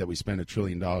not angry that we spend $1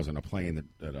 trillion on a plane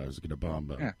that I was going to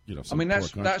bomb. I mean,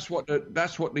 that's what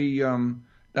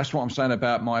I'm saying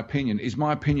about my opinion. Is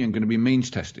my opinion going to be means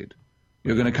tested?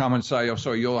 You're going to come and say, oh,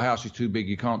 sorry, your house is too big.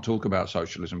 You can't talk about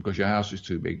socialism because your house is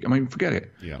too big. I mean, forget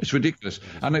it. Yeah. It's ridiculous.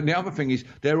 And then the other thing is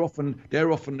they're often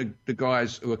the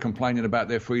guys who are complaining about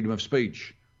their freedom of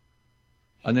speech.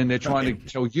 And then they're trying to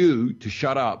tell you to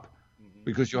shut up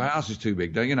because your house is too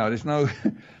big. There's no,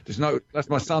 as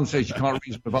my son says, you can't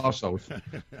reason with arseholes.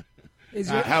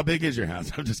 How big is your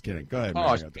house? I'm just kidding. Go ahead.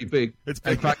 Oh, it's pretty big. It's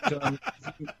big. In fact,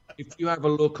 if you have a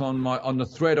look on the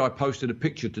thread, I posted a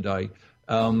picture today,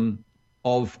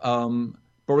 of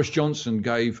Boris Johnson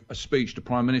gave a speech, the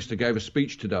Prime Minister gave a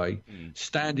speech today,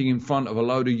 standing in front of a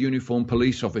load of uniformed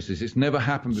police officers. It's never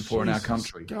happened before in our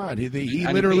country. God, he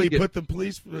literally put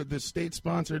the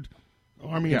state-sponsored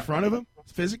army in front of him,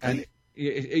 physically?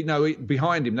 And,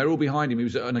 behind him. They're all behind him. He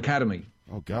was at an academy.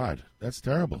 Oh, God, that's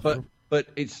terrible. But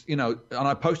it's, and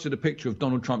I posted a picture of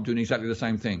Donald Trump doing exactly the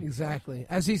same thing. Exactly.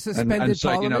 As he suspended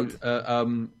Parliament.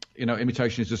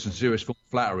 Imitation is the sincerest form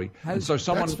of flattery. And so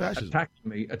someone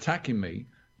attacking me,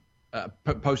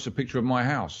 posts a picture of my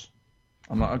house.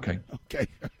 I'm like, okay. Okay.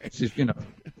 This is,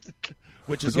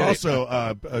 Which is also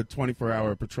a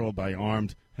 24-hour patrol by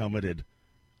armed, helmeted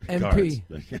MP.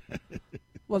 guards.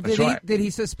 Well, did he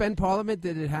suspend Parliament?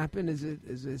 Did it happen?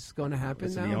 Is this going to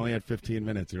happen now? He only had 15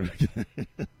 minutes.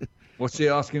 What's he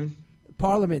asking?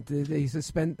 Parliament. Did he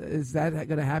suspend? Is that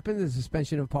going to happen? The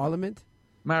suspension of Parliament?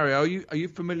 Mario, are you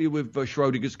familiar with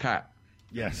Schrodinger's cat?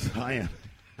 Yes, I am.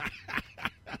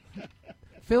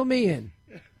 Fill me in.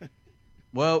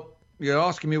 Well, you're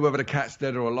asking me whether the cat's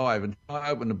dead or alive, and I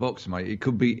open the box, mate. It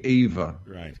could be either.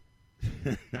 Right.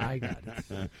 I got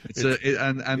it. It's dead,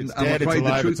 it's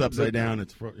alive, it's upside down.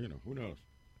 It's who knows?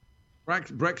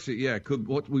 Brexit, yeah,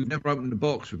 we've never opened the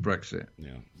box with Brexit.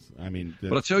 Yeah, I mean,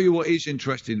 but I tell you what is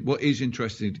interesting. What is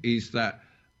interesting is that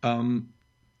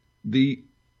the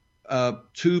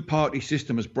two-party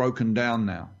system has broken down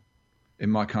now in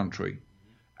my country,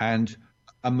 and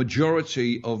a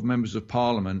majority of members of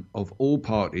Parliament of all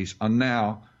parties are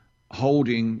now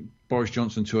holding Boris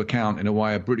Johnson to account in a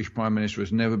way a British Prime Minister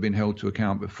has never been held to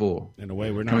account before. In a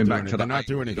way, we're not coming doing back it. to They're that. not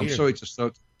doing it I'm here. sorry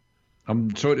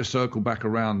to circle back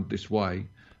around this way,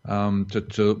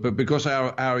 but because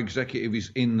our executive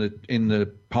is in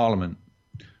the Parliament,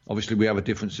 obviously we have a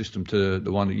different system to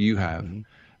the one that you have,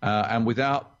 and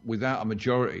without a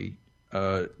majority,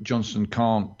 Johnson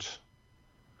can't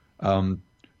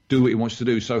do what he wants to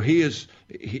do. So there's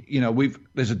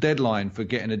a deadline for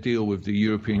getting a deal with the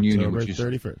European Union, which is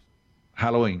 31st.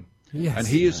 Halloween. Yes. And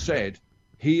he has said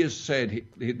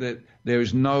that there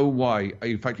is no way.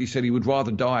 In fact, he said he would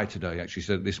rather die today. Actually,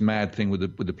 said this mad thing with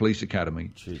the police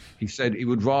academy. Jeez. He said he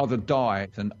would rather die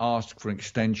than ask for an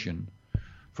extension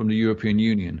from the European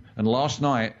Union. And last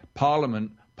night,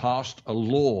 Parliament passed a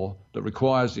law that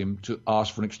requires him to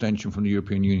ask for an extension from the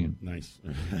European Union. Nice.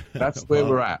 That's where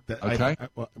we're at. Okay.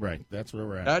 Right. That's where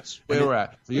we're at. That's where we're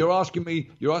at. So you're asking me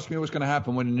what's going to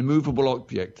happen when an immovable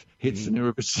object hits an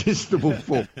irresistible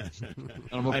force. And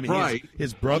I'm afraid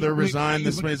his brother resigned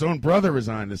his own brother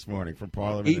resigned this morning from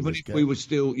Parliament. Even if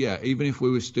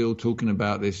we were still talking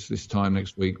about this time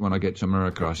next week when I get to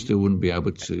America, I still wouldn't be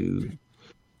able to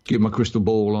give my crystal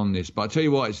ball on this. But I tell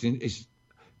you what, it's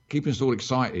keeping us all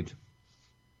excited.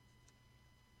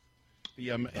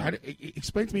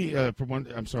 Explain to me, for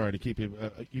one, I'm sorry to keep you.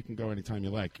 You can go anytime you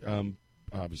like.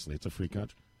 Obviously, it's a free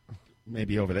country.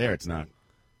 Maybe over there it's not.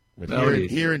 But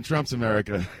here in Trump's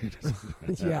America,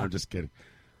 Yeah. I'm just kidding.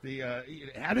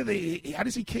 How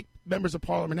does he kick members of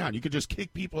Parliament out? You could just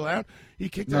kick people out. He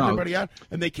kicked everybody out,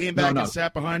 and they came back and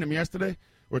sat behind him yesterday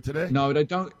or today. No, they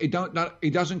don't. He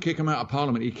doesn't kick them out of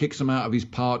Parliament. He kicks them out of his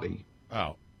party.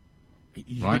 Oh.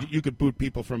 Right? You could boot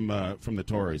people from the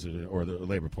Tories or the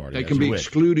Labour Party. They can be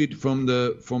excluded from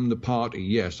the party.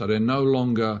 Yes, so they're no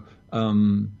longer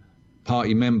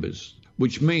party members.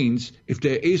 Which means if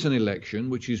there is an election,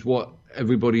 which is what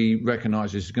everybody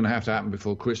recognises is going to have to happen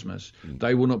before Christmas,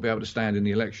 they will not be able to stand in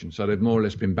the election. So they've more or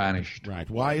less been banished. Right.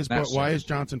 Why is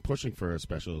Johnson pushing for a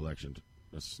special election,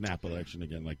 a snap election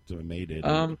again, like May did?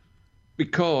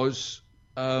 Because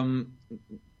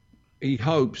he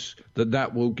hopes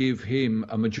that will give him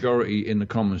a majority in the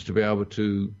Commons to be able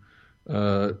to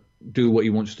do what he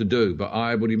wants to do. But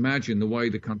I would imagine the way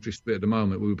the country's split at the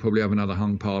moment, we would probably have another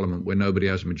hung parliament where nobody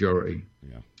has a majority.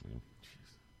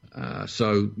 There's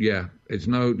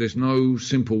no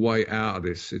simple way out of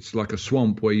this. It's like a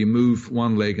swamp where you move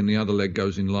one leg and the other leg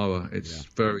goes in lower. It's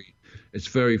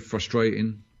very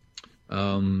frustrating.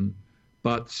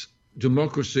 But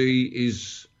democracy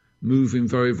is moving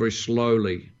very, very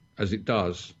slowly, as it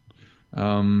does.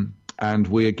 And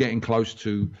we are getting close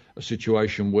to a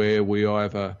situation where we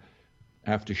either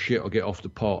have to shit or get off the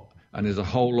pot. And there's a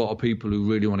whole lot of people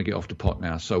who really want to get off the pot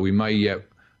now. So we may yet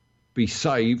be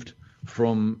saved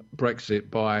from Brexit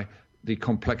by the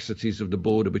complexities of the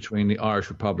border between the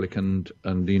Irish Republic and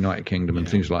the United Kingdom and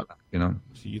things like that, you know.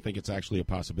 So you think it's actually a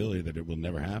possibility that it will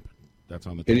never happen? That's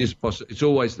on the table. It is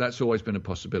that's always been a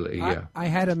possibility, yeah. I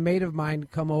had a mate of mine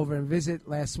come over and visit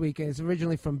last week. He's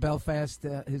originally from Belfast.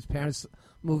 His parents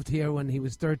moved here when he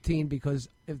was 13 because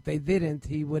if they didn't,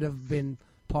 he would have been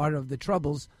part of the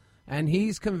Troubles. And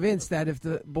he's convinced that if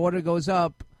the border goes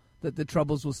up, that the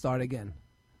Troubles will start again.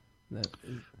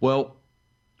 Well,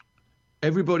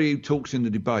 everybody who talks in the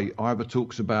debate either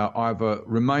talks about either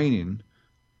remaining,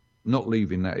 not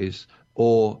leaving, that is,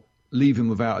 or leaving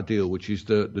without a deal, which is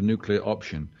the nuclear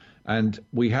option. And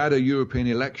we had a European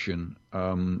election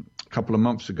a couple of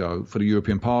months ago for the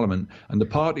European Parliament, and the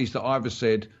parties that either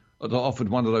said that offered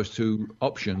one of those two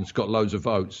options got loads of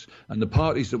votes, and the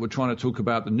parties that were trying to talk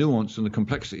about the nuance and the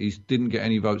complexities didn't get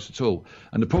any votes at all.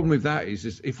 And the problem with that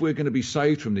is if we're going to be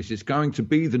saved from this, it's going to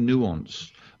be the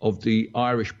nuance of the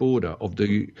Irish border, of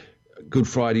the Good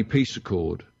Friday Peace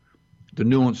Accord, the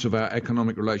nuance of our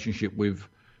economic relationship with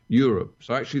Europe.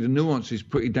 So actually the nuance is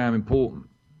pretty damn important.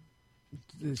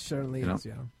 It certainly is,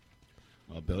 yeah.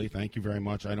 Well, Billy, thank you very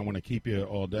much. I don't want to keep you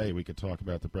all day. We could talk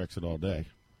about the Brexit all day.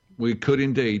 We could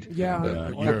indeed.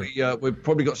 Yeah. We've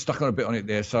probably got stuck on a bit on it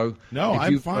there. So no,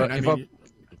 I'm fine.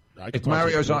 If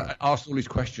Mario's asked all these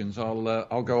questions,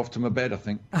 I'll go off to my bed, I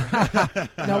think.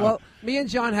 No, well, me and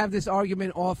John have this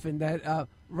argument often that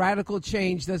radical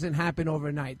change doesn't happen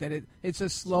overnight. That it's a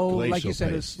slow, like you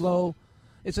said, pace.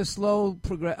 it's a slow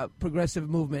progressive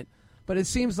movement. But it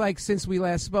seems like since we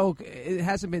last spoke, it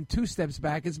hasn't been 2 steps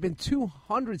back. It's been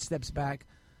 200 steps back.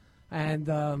 And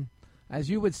as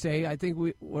you would say, I think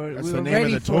we were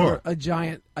ready for a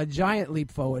giant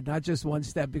leap forward, not just 1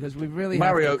 step, because we really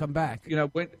Mario, have to come back. You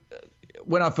know,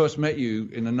 when I first met you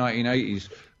in the 1980s,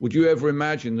 would you ever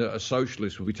imagine that a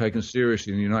socialist would be taken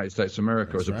seriously in the United States of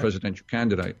America as a presidential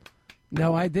candidate?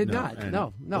 No, I did not.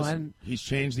 No. Listen, And he's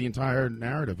changed the entire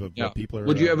narrative of what people are.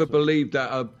 Would you ever believe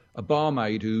that a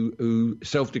barmaid who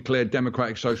self-declared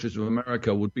Democratic Socialist of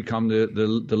America would become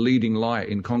the leading light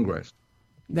in Congress?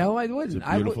 No, I wouldn't. It's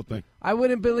a beautiful thing. I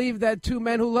wouldn't believe that 2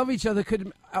 men who love each other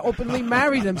could openly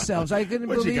marry themselves. I couldn't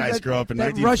Where'd you believe guys grow up in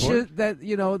that 1940? Russia, that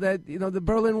the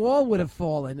Berlin Wall would have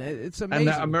fallen. It's amazing.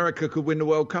 And that America could win the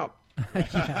World Cup.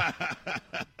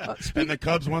 And the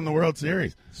Cubs won the World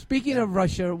Series. Speaking of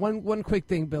Russia, one quick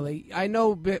thing, Billy. I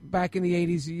know back in the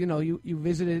 80s, you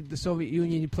visited the Soviet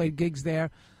Union, you played gigs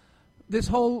there. This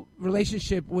whole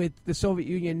relationship with the Soviet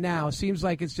Union now seems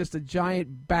like it's just a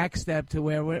giant backstep to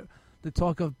where the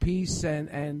talk of peace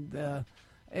and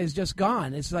is just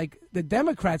gone. It's like the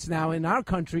Democrats now in our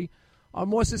country are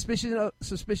more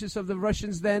suspicious of the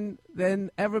Russians than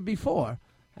ever before.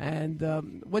 And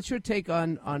what's your take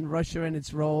on Russia and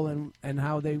its role and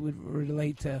how they would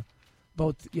relate to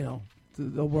both, to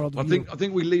the world? I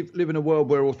think we live in a world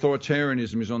where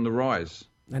authoritarianism is on the rise.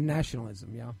 And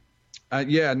nationalism, yeah.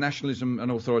 Nationalism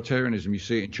and authoritarianism. You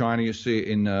see it in China, you see it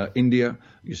in India,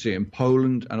 you see it in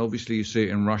Poland, and obviously you see it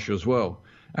in Russia as well.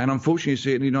 And unfortunately, you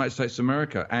see it in the United States of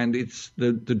America, and it's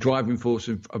the driving force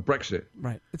of Brexit.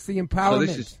 Right. It's the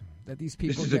empowerment that these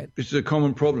people get. This is a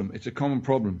common problem. It's a common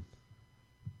problem.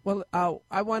 Well,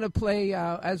 I want to play,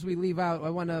 as we leave out, I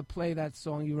want to play that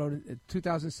song you wrote in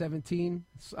 2017.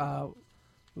 What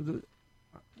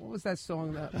was that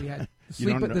song that we had?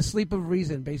 The Sleep of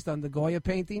Reason, based on the Goya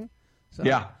painting. So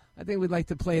yeah. I think we'd like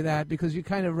to play that because you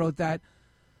kind of wrote that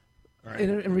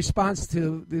in response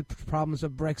to the problems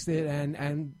of Brexit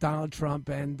and Donald Trump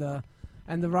and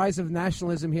the rise of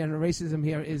nationalism here and racism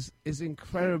here is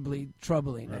incredibly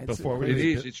troubling. Right.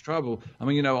 It's trouble. I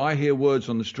mean, I hear words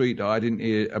on the street that I didn't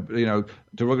hear,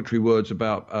 derogatory words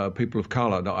about people of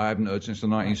color that I haven't heard since the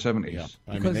 1970s. Yeah.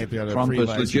 I mean, Trump has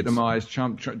legitimized,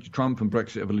 Trump and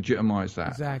Brexit have legitimized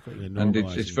that. Exactly. And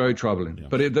it's very troubling. Yeah.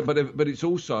 But it's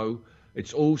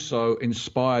also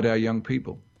inspired our young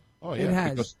people. Oh, yeah. It has.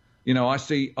 Because, I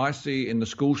see in the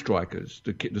school strikers,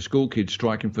 the school kids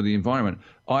striking for the environment,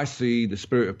 I see the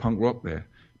spirit of punk rock there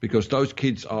because those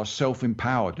kids are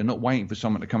self-empowered. They're not waiting for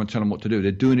someone to come and tell them what to do.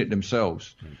 They're doing it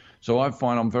themselves. Mm. So I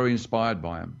find I'm very inspired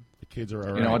by them. The kids are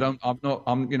all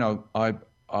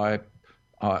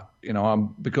right.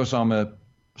 Because I'm a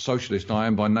socialist, I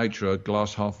am by nature a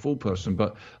glass half full person,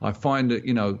 but I find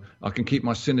that I can keep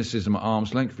my cynicism at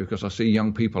arm's length because I see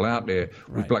young people out there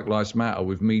with Black Lives Matter,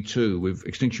 with Me Too, with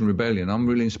Extinction Rebellion. I'm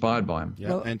really inspired by them.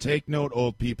 Yeah, and take note,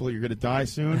 old people, you're going to die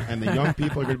soon, and the young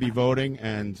people are going to be voting,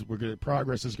 and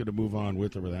progress is going to move on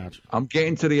with or without you. I'm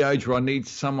getting to the age where I need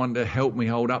someone to help me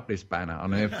hold up this banner.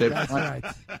 And if they've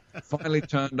finally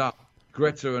turned up,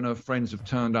 Greta and her friends have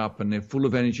turned up, and they're full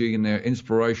of energy and they're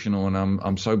inspirational, and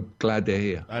I'm so glad they're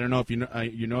here. I don't know if you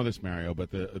know this, Mario,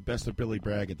 but the Best of Billy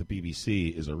Bragg at the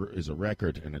BBC is a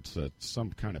record, and it's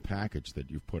some kind of package that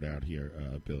you've put out here,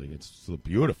 Billy. It's so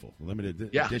beautiful,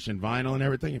 limited edition vinyl and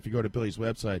everything. If you go to Billy's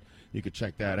website, you could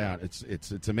check that out.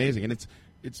 It's amazing, and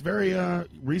it's very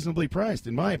reasonably priced,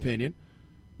 in my opinion.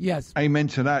 Yes. Amen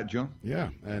to that, John. Yeah,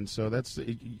 and so this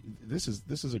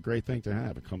is a great thing to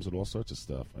have. It comes with all sorts of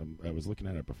stuff. I was looking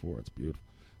at it before. It's beautiful.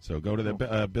 So go to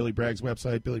the Billy Bragg's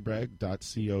website,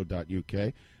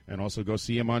 billybragg.co.uk, and also go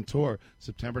see him on tour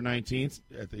September 19th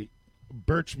at the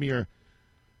Birchmere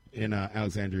in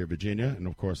Alexandria, Virginia, and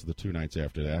of course the 2 nights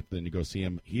after that. Then you go see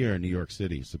him here in New York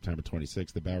City, September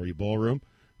 26th, the Bowery Ballroom.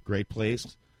 Great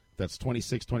place. That's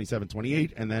 26, 27,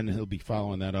 28, and then he'll be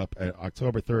following that up at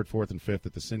October 3rd, 4th, and 5th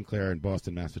at the Sinclair in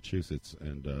Boston, Massachusetts,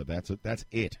 and that's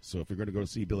it. So if you're going to go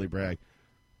see Billy Bragg,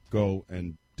 go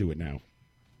and do it now.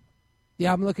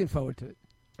 Yeah, I'm looking forward to it.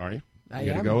 Are you? I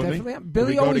am, definitely.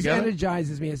 Billy always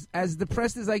energizes me. As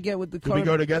depressed as I get with the current... Can we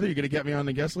go together? You going to get me on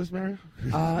the guest list, Mario?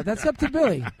 That's up to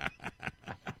Billy.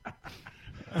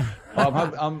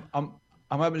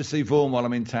 I'm hoping to see Vaughan while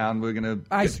I'm in town. We're going to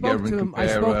get together and compare I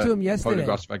spoke to him yesterday.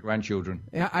 Photographs of our grandchildren.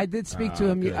 Yeah, I did speak to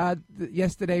him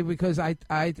yesterday because I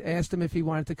asked him if he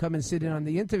wanted to come and sit in on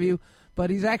the interview, but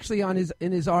he's actually in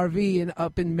his RV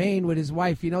up in Maine with his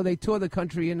wife. They tour the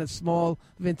country in a small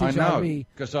vintage RV.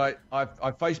 Because I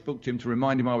Facebooked him to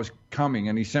remind him I was coming,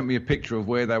 and he sent me a picture of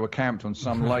where they were camped on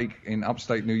some lake in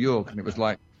upstate New York, and it was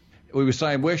like, we were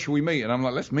saying, where should we meet? And I'm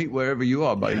like, let's meet wherever you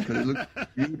are, buddy, because it looks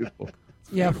beautiful.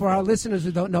 Yeah, for our listeners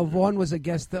who don't know, Vaughn was a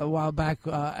guest a while back,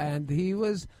 and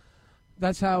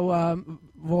that's how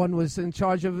Vaughn was in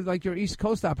charge of like your East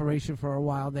Coast operation for a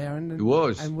while there. And He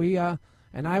was. And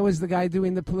and I was the guy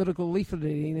doing the political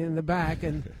leafleting in the back,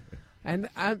 and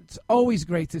it's always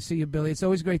great to see you, Billy. It's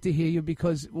always great to hear you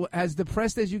because as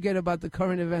depressed as you get about the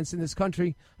current events in this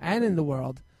country and in the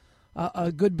world,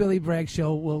 a good Billy Bragg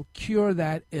show will cure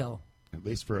that ill. At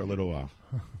least for a little while.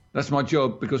 That's my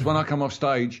job, because when I come off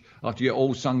stage, after you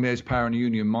all sung There's Power in the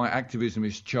Union, my activism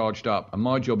is charged up. And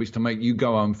my job is to make you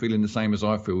go home feeling the same as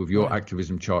I feel with your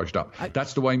activism charged up.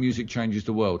 That's the way music changes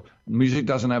the world. Music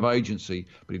doesn't have agency,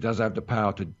 but it does have the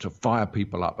power to fire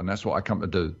people up, and that's what I come to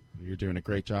do. You're doing a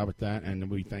great job at that, and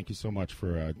we thank you so much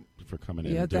for coming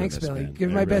in. Yeah, and doing thanks, this, Billy. man.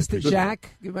 Give I my really best to appreciate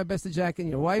Jack. Give my best to Jack and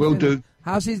your wife. Will and do.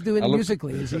 How's he doing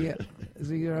musically? Is he?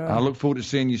 I look forward to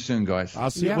seeing you soon, guys.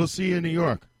 We'll see you in New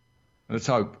York. Let's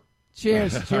hope.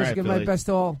 Cheers. All Cheers. right, Give Billy. my best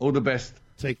to all. All the best.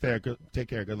 Take care. Good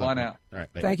luck. Bye now. All right.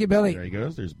 Thank you, Billy. There he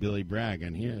goes. There's Billy Bragg,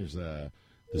 and here's The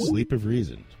Sleep of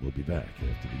Reason. We'll be back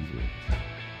after these words.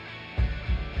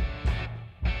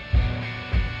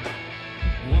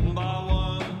 One by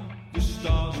one, the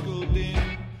stars go dim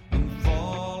and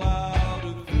fall out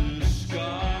of the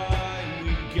sky. And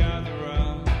we gather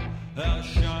round our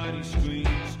shiny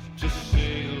screens to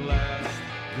say a last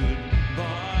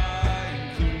goodbye.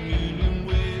 In communion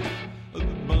with a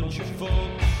bunch of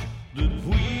folks that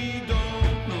we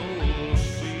don't know or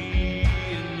see,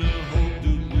 in the hope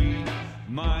that we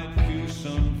might feel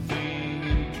something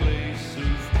in place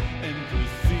of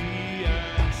empathy.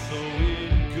 And so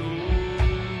it goes.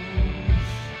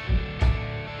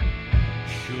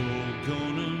 Sure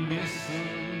gonna miss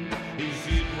them. Is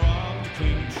it wrong to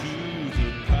cling to the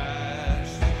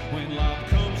past when life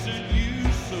comes at you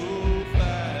so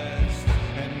fast?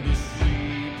 And the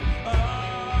sleep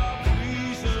of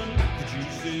reason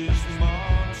produces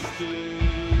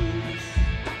monsters.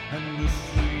 And the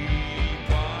sleep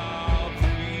of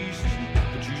reason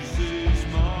produces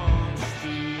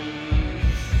monsters.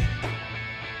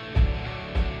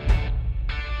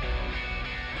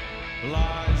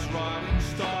 Lies riding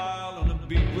style on a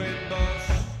big red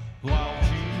bus while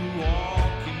you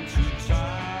walk into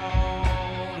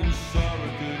town. And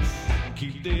surrogates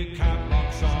keep their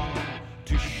catwalks on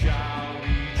to shout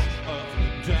each other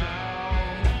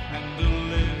down. And the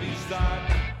levees that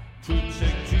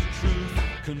protected truth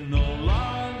can no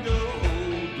longer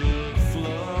hold the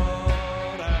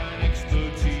flood. And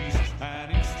expertise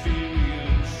and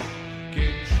experience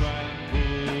get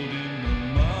trampled in the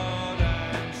mud.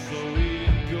 And so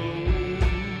it goes.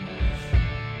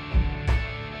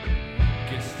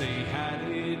 Guess they had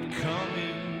it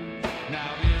coming.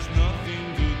 Now there's nothing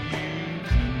that you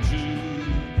can do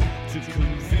to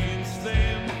convince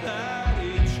them that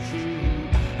it's true.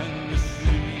 And the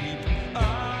sleep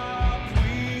of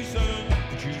reason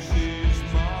produces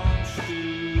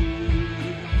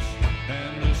monsters.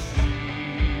 And the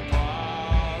sleep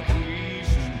of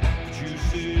reason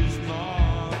produces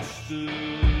monsters.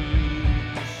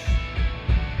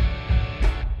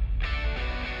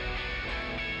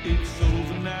 It's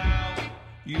over now,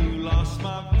 you lost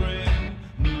my friend.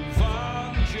 Move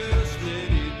on, just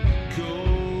let it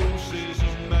go. Says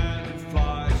a man who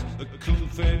flies a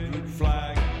Confederate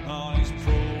flag on his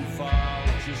profile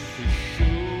just to show.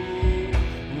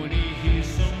 When he hears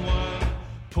someone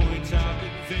point out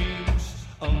that things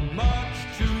are much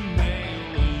too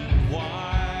male and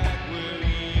white, where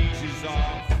he eases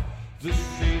off the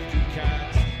safety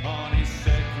catch on his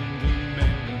Second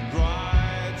Amendment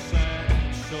rights.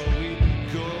 And so it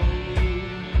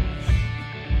goes.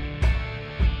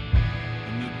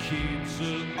 And the kids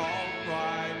are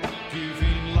alright,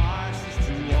 giving license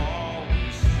to all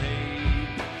this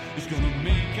hate. It's gonna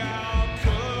make our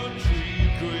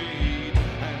country great.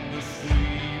 And the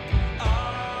sleep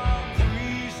of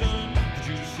reason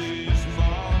produces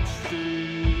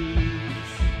monsters.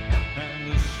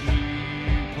 And the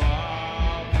sleep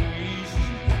of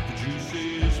reason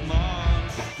produces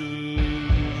monsters.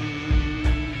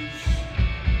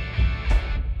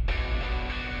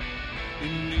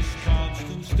 In this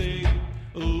constant state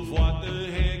of what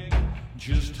the heck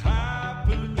just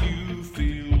happened, you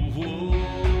feel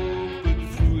woke, but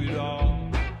through it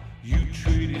all, you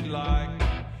treat it like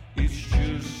it's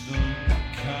just some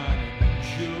kind of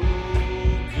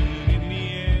joke. And in the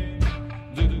end,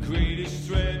 the greatest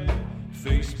threat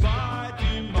faced by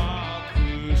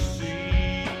democracy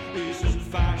isn't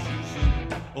fascism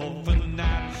or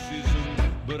fanaticism,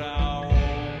 but our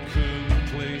own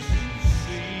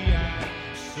complacency.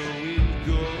 And so it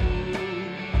goes.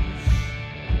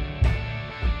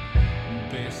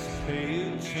 Best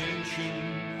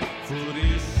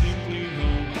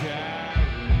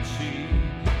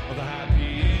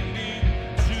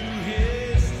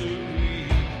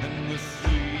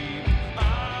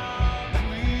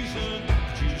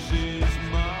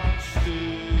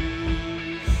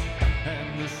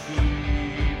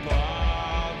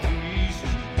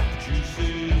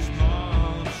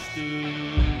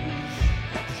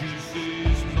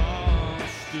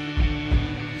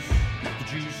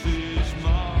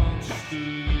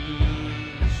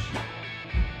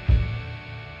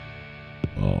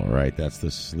right, that's The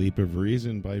Sleep of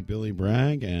Reason by Billy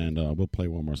Bragg, and we'll play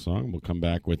one more song. We'll come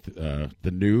back with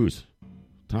the news,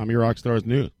 Tommy Rockstar's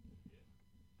news,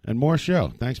 and more show.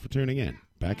 Thanks for tuning in.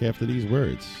 Back after these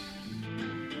words.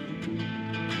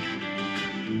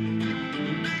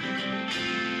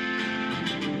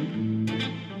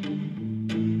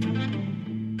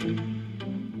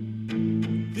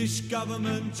 This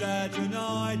government had an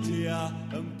idea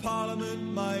and Parliament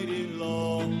made it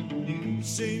law.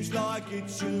 Seems like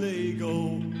it's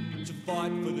illegal to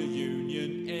fight for the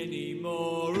union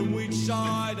anymore. And which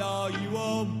side are you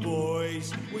on,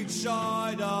 boys? Which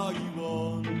side are you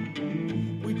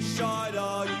on? Which side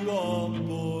are you on,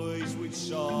 boys? Which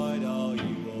side are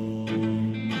you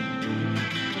on?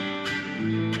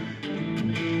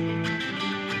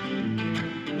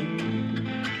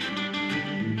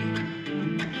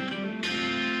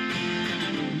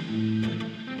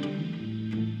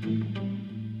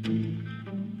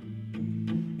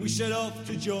 We set off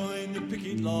to join the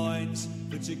picket lines,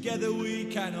 but together we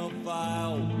cannot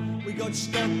fail. We got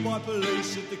stopped by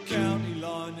police at the county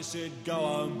line. They said, go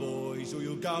home, boys, or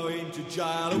you'll go into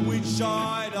jail. And which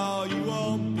side are you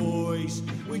on, boys?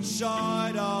 Which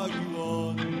side are you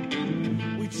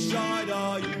on? Which side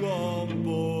are you on,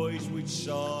 boys? Which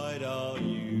side are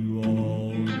you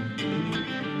on?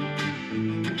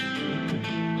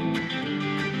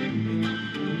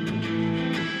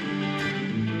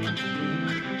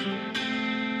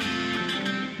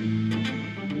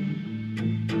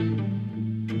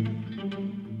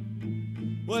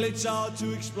 Well, it's hard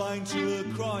to explain to a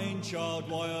crying child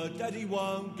why her daddy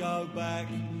won't go back.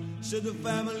 So the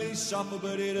family suffer,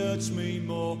 but it hurts me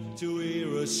more to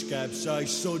hear a scab say,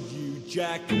 sod you,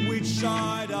 Jack. And which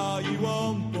side are you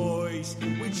on, boys?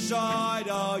 Which side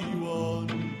are you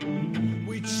on?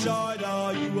 Which side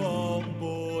are you on,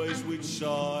 boys? Which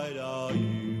side are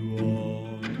you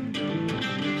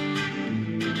on?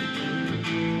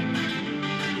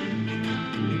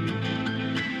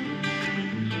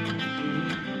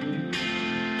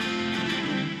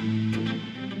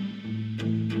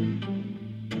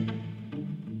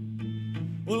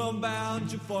 Well, I'm bound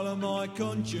to follow my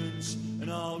conscience,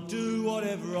 and I'll do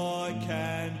whatever I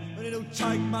can. And it'll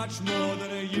take much more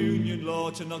than a union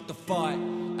law to knock the fight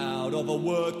out of a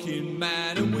working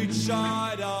man. And which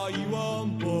side are you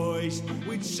on, boys?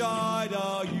 Which side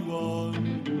are you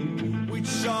on? Which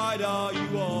side are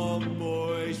you on,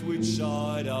 boys? Which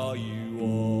side are you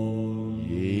on?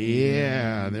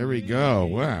 Yeah, there we go.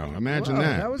 Wow, imagine Wow,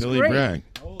 that. that was Billy great. Bragg.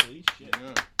 Holy shit.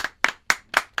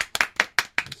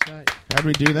 How do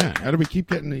we do that? How do we keep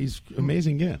getting these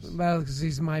amazing gifts? Well, because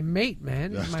he's my mate,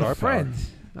 man. He's my Star friend.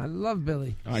 power. I love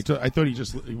Billy. I thought he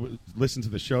just listened to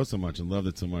the show so much and loved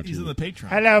it so much. He's in the Patreon.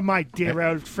 Hello, my dear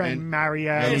old friend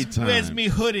Mario. Anytime. Where's me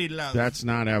hoodie, love? That's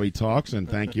not how he talks, and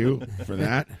thank you for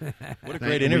that. What a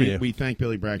great interview. We thank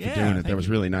Billy Bragg for Yeah, doing it. thank That was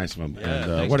you. really nice of him. Yeah, and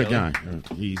thanks, what a Billy.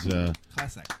 guy. He's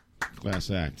Class act.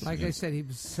 class act. Like I said, he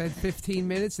said 15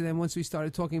 minutes, and then once we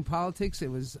started talking politics,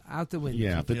 it was out the window.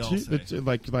 Yeah,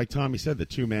 like Tommy said, the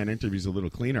 2-man interview's a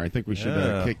little cleaner. I think we should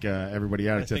Yeah. kick everybody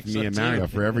out I except think me so, and too. Mario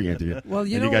for every interview. Well,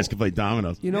 you and know, you guys can play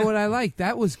dominoes. You know what I like?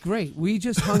 That was great. We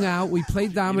just hung out. We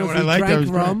played dominoes. what I we liked? That drank was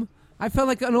rum. great. I felt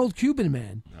like an old Cuban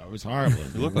man. No, it was horrible.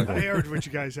 You look like I heard what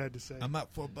you guys had to say. I'm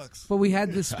up $4. But we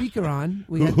had the speaker on.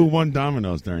 We had Who won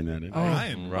dominoes during that? Oh,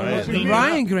 Ryan.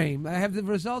 Ryan Graham. I have the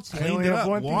results here. I only have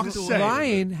one thing to say.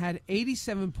 Ryan had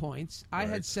 87 points. I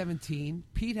had 17.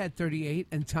 Pete had 38,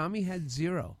 and Tommy had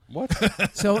 0. What?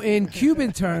 So in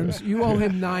Cuban terms, you owe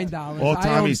him $9. All I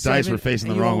Tommy's owe him dice 7, were facing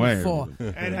and the you wrong owe him way.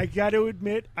 4. And I got to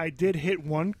admit, I did hit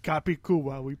one Capicu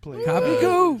while we played.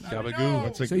 Capicu.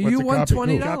 What's a, So what's you a won copy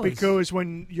 $20. cool? Capicu is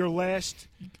when your last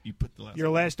You put the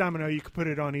last domino, you could put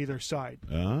it on either side.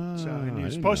 Ah, So and I you're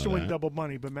didn't supposed to know win that. double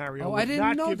money, but Mario. Oh, would I didn't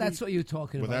not know give that's me, what you're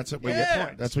talking Well, about. that's what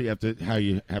Yeah. that's what you have to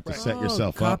to set Oh,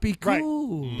 yourself up.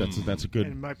 Capicu. That's a good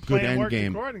And my good plan end worked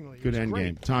game. accordingly. It Good was end great.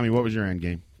 game. Tommy, what was your end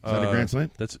game? Is that a grand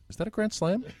slam? Is that a grand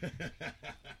slam?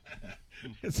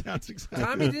 It sounds exactly.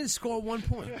 Tommy didn't score 1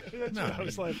 point. That's what I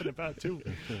was laughing about too.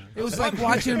 It was like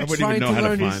watching I him wouldn't trying even know to how to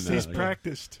learn find his. that. He's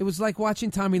practiced. It was like watching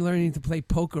Tommy learning to play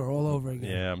poker all over again.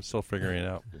 Yeah, I'm still figuring it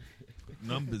out.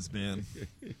 numbers, man.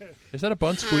 Is that a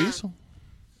bun squeeze?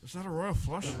 Is that a royal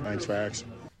flush? Thanks, Fax.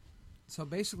 So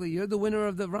basically, you're the winner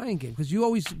of the Ryan game because you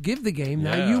always give the game.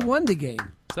 Now Yeah. you won the game.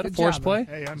 Is that Good a force job, play?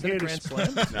 Hey, I'm Is that here a to grand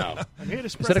spread- slam? No. I'm here to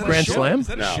Is spread that a the grand show. slam? Is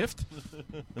that a No. shift?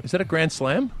 Is that a grand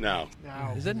slam? No.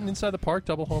 Now, Is that an inside the park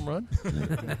double home run?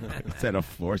 Is that a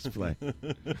force play?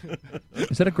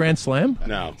 Is that a grand slam?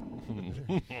 No.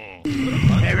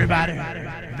 Everybody about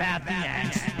the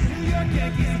Yanks.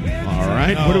 All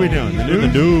right. What are we doing? The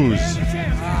news.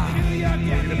 we're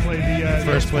going to play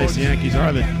first place Yankees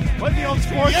are then. Play the old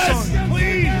sports song.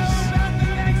 Please.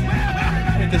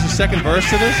 There's a second verse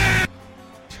to this?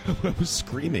 I was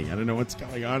screaming. I don't know what's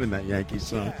going on in that Yankees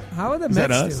song. How are the Is that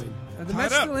Mets us? doing? Are the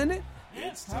Mets still in it?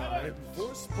 It's time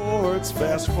for sports.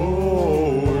 Fast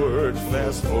forward.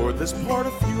 Fast forward. This part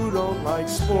if you don't like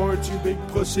sports, you big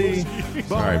pussy.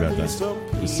 Sorry about that.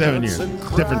 It was 7 years.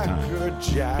 Different time.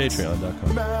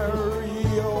 Patreon.com.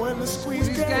 Mario and the Squeeze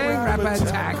Gang Rap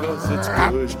Attack. It's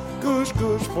gush, gush,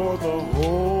 gush for the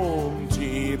home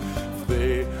team.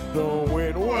 They don't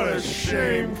win. What a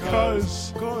shame,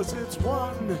 cause it's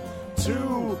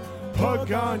 1-2.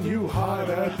 Pug on you hot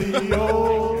at the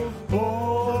old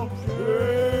ball.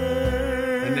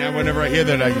 And now whenever I hear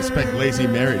that, I expect Lazy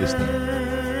Mary to start.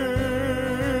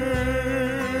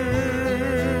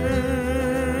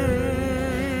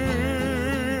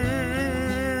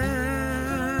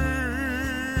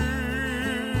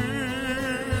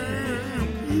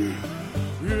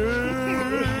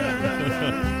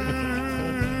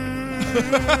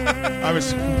 I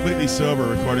was completely sober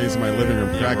recording this in my living room,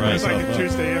 cracking It was myself like a up.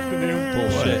 Tuesday afternoon.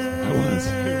 Bullshit. I was.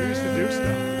 We used to do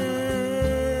stuff.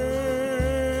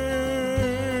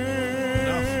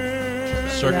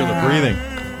 Circular breathing.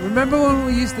 Remember when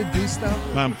we used to do stuff?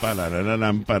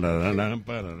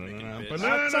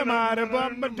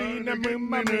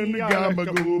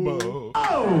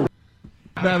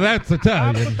 Now that's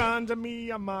Italian.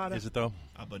 Is it though?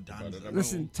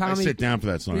 Listen, I Tommy. sit down for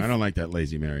that song. I don't like that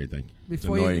Lazy Mary thing. It's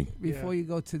Before annoying. you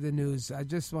go to the news, I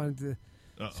just wanted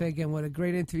to say again what a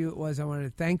great interview it was. I wanted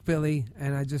to thank Billy,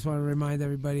 and I just want to remind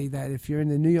everybody that if you're in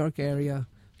the New York area,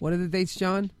 what are the dates,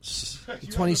 John?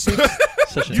 26th,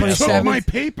 You took my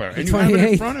paper and you have it in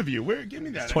 28th. front of you. Where? Give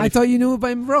me that. I thought you knew it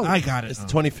by rote. I got it. It's the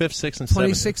 25th, 6th, and 7th.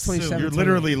 26th, 27th. You're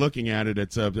literally looking at it.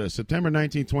 It's September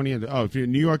 19th, 20th. Oh, if you're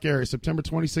in New York area, September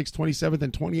 26th, 27th,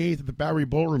 and 28th at the Bowery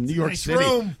Ballroom, New York nice City.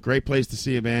 room. Great place to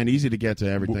see a band. Easy to get to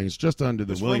everything. It's just under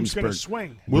the This room's Williamsburg. gonna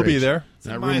swing. We'll be Bridge. there.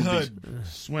 That in my room will be hood.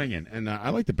 swinging. And I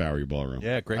like the Bowery Ballroom.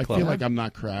 Yeah, great I club. feel like I'm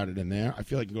not crowded in there. I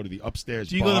feel like I can go to the upstairs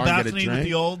Do you bar go to the and get a balcony drink. with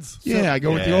the olds? Yeah, I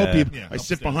go with the old people. Yeah, I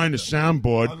sit upstairs. behind the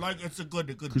soundboard. I like it's a good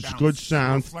It's bounce. good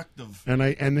sound, Reflective.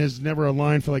 and there's never a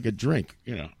line for like a drink.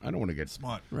 You know, I don't want to get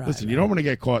Smart. Listen, you don't want to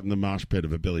get caught in the mosh pit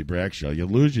of a Billy Bragg show. You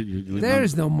lose your.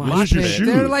 There's no you mosh lose your pit. shoes.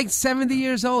 They're like 70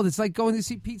 years old. It's like going to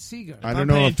see Pete Seeger. I don't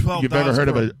know if you've ever heard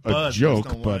of a $12 joke,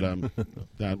 for a but wine.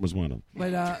 that was one of them.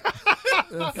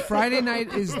 But Friday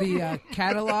night is the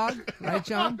catalog, right,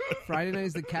 John? Friday night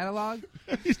is the catalog.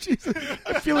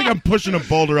 I feel like I'm pushing a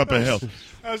boulder up a hill.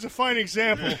 That was a fine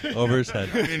example. Over his head.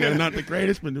 I mean, they're not the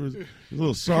greatest, but there was a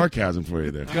little sarcasm for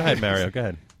you there. Go ahead, Mario. Go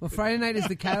ahead. Well, Friday night is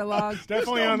the catalog.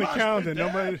 Definitely on the calendar.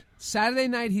 Nobody. Saturday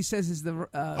night, he says, is the.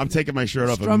 I'm taking my shirt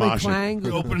off and Strum and moshing.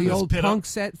 Clang, Opening the this old pit punk up.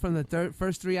 set from the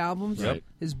first three albums. Right.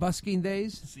 His busking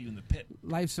days. See you in the pit.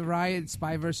 Life's a Riot,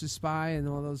 Spy versus Spy, and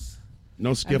all those.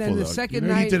 No skiffle, then the though. second he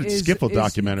night did a is- skiffle is-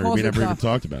 documentary. he We calls never it even the-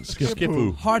 talked about it.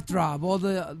 Skiffle. Heartthrob, all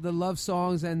the love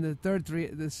songs, and the third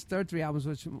three albums,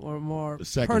 which are more The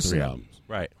second personal. 3 albums.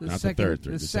 Right. Not the third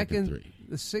three, The the second, second three.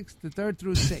 the sixth, the third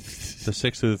through sixth. The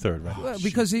 6th through the 3rd, right? Well,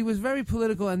 because he was very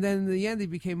political, and then in the end, he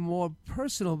became more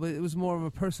personal, but it was more of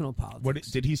a personal politics. What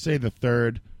did he say? The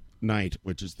third night,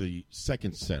 which is the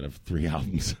second set of 3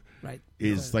 albums, Right.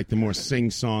 is like the more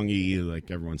sing-songy, like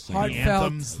everyone's singing.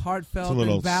 Heartfelt, It's a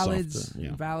little and ballads, softer, yeah.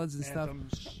 and ballads and stuff.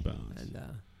 Ballads. And,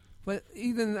 but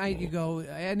either night you go,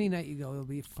 any night you go, it'll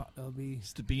be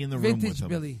to be in the room vintage with him.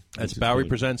 Billy. That's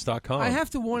BoweryPresents.com. I have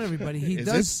to warn everybody. He Is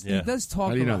does. it? He does talk.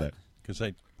 How do you a know lot. that? Because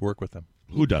I work with them.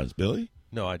 Who does? Billy?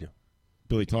 No, I do.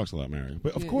 Billy talks a lot, Mario.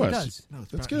 But of Yeah, he course. does. No,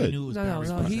 it's that's Barry- good. he knew it was No, Barry's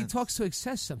he presence. talks to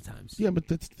excess sometimes. Yeah, but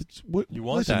that's what You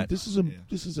want listen, that. This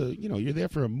is a you're there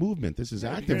for a movement. This is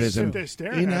can't activism sit there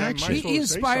staring in at him. action. Might as well He say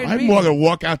inspired something. I'd more than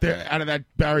walk out there out of that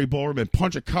Barry Ballroom and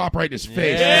punch a cop right in his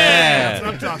face. Yeah. That's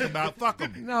what I'm talking about. Fuck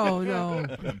them. No.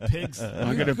 Pigs.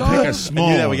 I'm gonna go- pick I a small.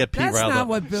 knew that would get Pete That's riled not up.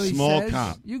 what Billy Small says.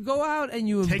 cop. You go out and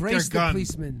you Take embrace their the gun.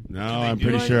 policeman. No, I'm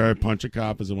pretty sure "Punch a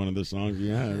Cop" is one of the songs he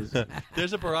has.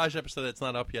 There's a Barrage episode that's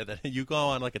not up yet that you go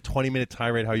on like a 20-minute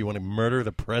tirade how you want to murder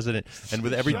the president, and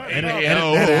with every I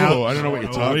don't know what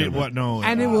you're talking about. What? No.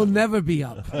 And it will never be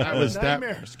up. That was that.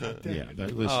 Nightmares. Goddamn. Yeah,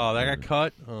 that was. oh, that got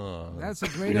cut. Oh. That's a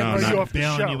great No, episode. not- off the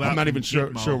bailing show. you out I'm not from even sure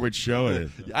Gitmo. which show it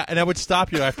is. And I would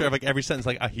stop you after like every sentence,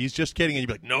 like he's just kidding, and you'd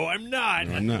be like, "No, I'm not."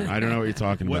 I'm not. I don't know what you're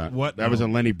talking What- about. what? That was No. a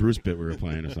Lenny Bruce bit we were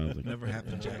playing or something. Never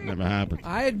happened, Jack. Never happened.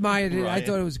 I admired it. I Ryan.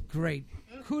 thought it was great.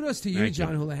 Kudos to you, Thank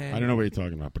John Houlihan. I don't know what you're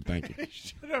talking about, but thank you.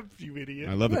 Shut up, you idiot.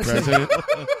 I love the president.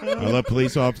 I love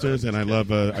police officers, and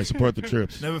I support the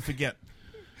troops. Never forget.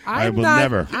 I I'm will not-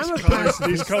 never I'm a These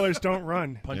pacifist. colors don't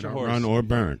run. They don't run or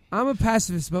burn. I'm a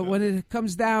pacifist, but when it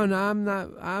comes down, I'm not.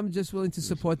 I'm just willing to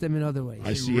support them in other ways.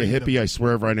 I see a hippie, I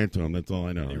swerve right into him. That's all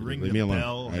I know. ring Leave the me bell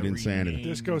alone. I didn't say anything.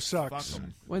 Disco sucks.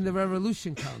 When the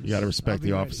revolution comes, You got to respect I'll be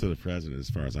the ready. office of the president, as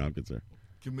far as I'm concerned.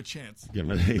 Give him a chance. Give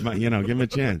him, give him a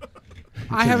chance.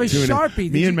 I have a Doing it. Sharpie.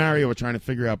 Did Me and you- Mario were trying to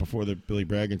figure out before the Billy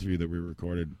Bragg interview that we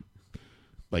recorded,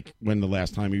 like when the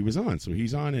last time he was on. So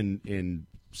he's on in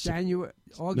January,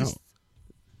 August.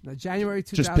 No, January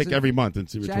 2000. Just pick every month and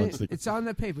see which Janu- one's the. It's on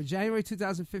the paper. January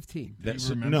 2015.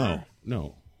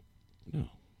 No.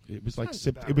 It was like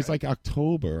it was like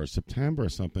October or September or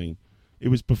something. It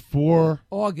was before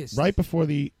August, right before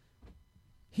the.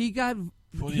 He got.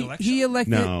 Before the he, election? he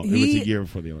elected. No, it was a year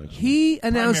before the election. He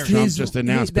announced Trump his just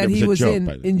announced that but it he was was a joke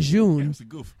by in the- June, it was a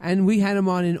goof. and we had him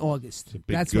on in August. big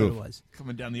That's goof. what it was.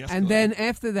 Coming down the And then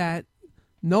after that,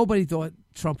 nobody thought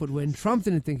Trump would win. Trump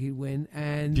didn't think he'd win,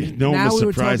 and No one now was we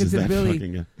were surprised talking as to that Billy.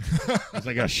 fucking. I was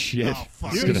like, oh shit, You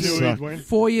it's gonna knew suck. he'd win.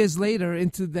 4 years later,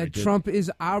 into that did. Trump is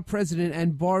our president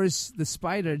and Boris the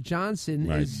Spider Johnson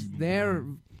Right. is their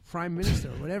prime minister,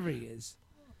 whatever he is.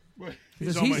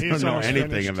 Because I don't know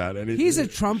anything about anything. He's a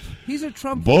Trump. He's a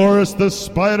Trump. Boris the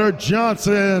Spider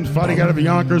Johnson fighting out of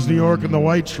Yonkers, New York, in the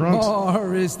white trunks.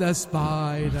 Boris the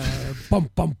Spider. Bum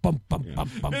bum bum bum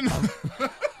bum bum. bum.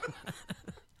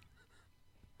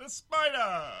 The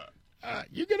spider.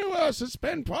 You gonna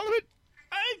suspend Parliament?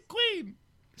 Hey, Queen.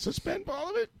 Suspend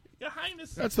Parliament? Your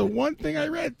Highness. That's the one thing I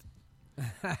read.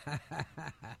 What are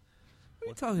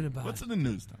you talking about? What's in the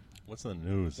news, Tom? What's in the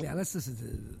news? Yeah, let's listen to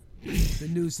the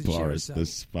news to cheer Boris us the up.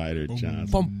 Spider Johnson,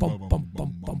 Bum bum bum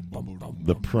bum bum bum bum.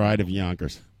 the pride of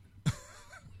Yonkers.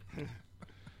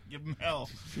 Give him hell.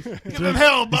 Give him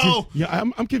hell, Bo. Yeah,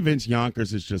 I'm convinced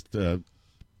Yonkers is just the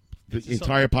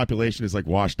entire population is like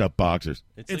washed up boxers.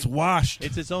 It's washed.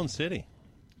 It's its own city.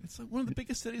 It's like one of the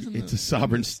biggest cities in the It's a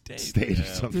sovereign state or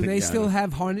something. Do they yeah. still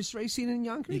have harness racing in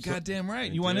Yonkers? You're goddamn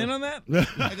right. You want in on that?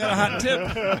 I got a hot tip.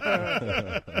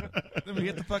 Then we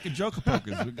get the fucking Joker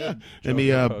pokers. We're good. Let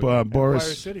me,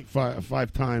 Boris, City.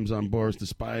 five times on Boris the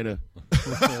Spider.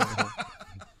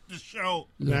 The show.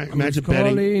 Imagine Who's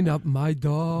betting. calling up my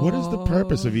dog. What is the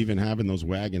purpose of even having those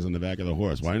wagons on the back of the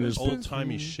horse? Why didn't it just Old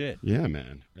timey shit. Yeah,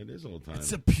 man, it is old time.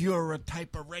 It's a purer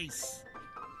type of race.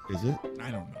 Is it?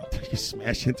 I don't know. You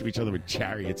smash into each other with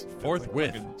chariots.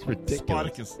 Forthwith. It's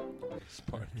ridiculous.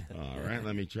 Spartacus. All right,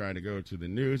 let me try to go to the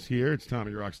news here. It's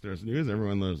Tommy Rockstar's news.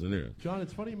 Everyone loves the news. John,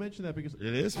 it's funny you mention that because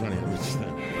It is funny.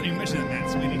 What are you mentioning that,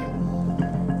 sweetie?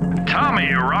 Tommy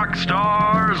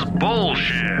Rockstar's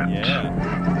bullshit. Yeah.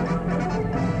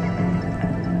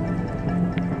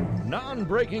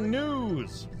 Non-breaking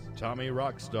news. Tommy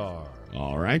Rockstar.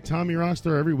 All right, Tommy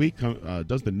Rockstar every week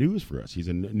does the news for us. He's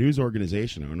a news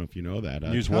organization. I don't know if you know that.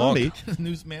 News Tommy, wonk.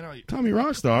 Newsman, are you? Tommy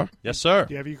Rockstar. Yes, sir.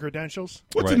 Do you have your credentials?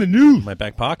 What's Right. in the news? My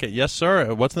back pocket. Yes,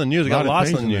 sir. What's in the news? I A lot got of lots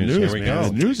things in the in news. Here we man. go.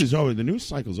 The news is always the news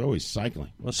cycle is always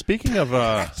cycling. Well, speaking of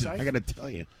I got to tell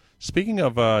you. speaking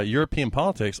of European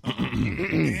politics,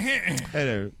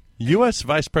 Hello. U.S.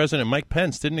 Vice President Mike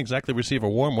Pence didn't exactly receive a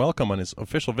warm welcome on his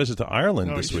official visit to Ireland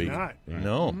No, this he did week. not.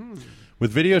 No. With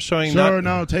video showing Sir, not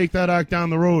now take that act down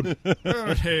the road.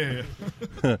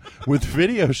 with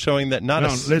video showing that not No,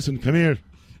 a listen, come here.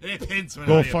 Hey, Pence, what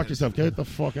Go are you? fuck yourself. Get the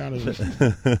fuck out of this.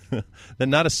 that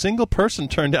not a single person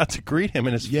turned out to greet him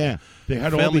in his Yeah, they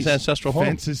had all family's these ancestral home.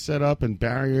 fences set up and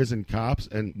barriers and cops,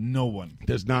 and No one.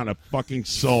 there's not a fucking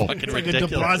soul. Fucking It's like a de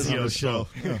ridiculous. Blasio show.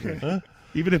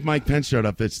 Even if Mike Pence showed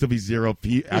up, there'd still be zero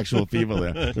actual people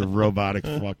there. The robotic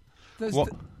fuck.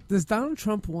 Does Donald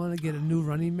Trump want to get a new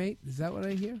running mate? Is that what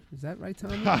I hear? Is that right,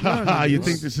 Tommy? You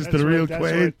think this is the real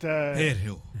Quaid?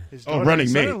 His Oh, daughter running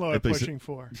and mate. son-in-law I are thought you pushing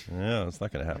for. Yeah, it's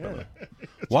not going to happen.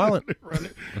 While it,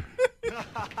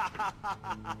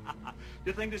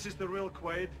 You think this is the real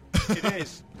Quaid? It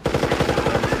is.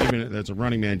 Even that's a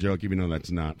Running Man joke, even though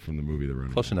that's not from the movie The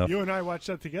Running close Man. enough. You and I watched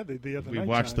that together the other We night.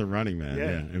 watched John. The Running Man.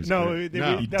 Yeah, it was no, great.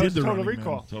 that was Total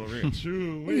Recall. Total Recall.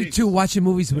 2 Are you weeks. two watching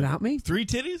movies without me? 3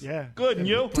 titties? Yeah. Good, and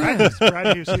you? Brad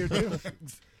was here too.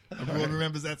 Everyone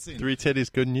remembers that scene. 3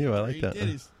 titties, good and you. I like 3 that.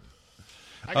 titties.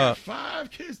 I got 5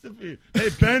 kids to feed. Hey,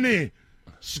 Benny,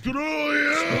 screw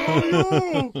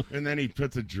you! And then he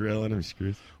puts a drill in her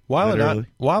screws. While Literally.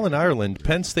 in Ireland,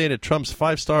 Pence stayed at Trump's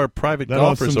 5-star private Let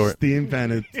golf off some resort. steam,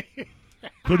 Bennett.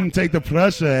 Couldn't take the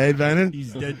pressure, eh, Bennett?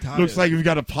 He's dead tired. Looks like you've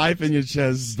got a pipe in your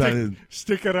chest, Bennett.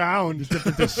 Stick around.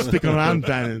 Just stick around,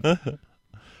 Bennett.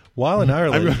 While in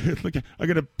Ireland, I'm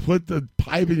gonna put the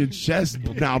pipe in your chest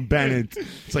now, Bennett.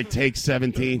 It's like take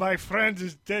 17. My friend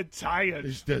is dead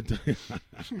tired.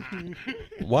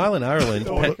 while in Ireland,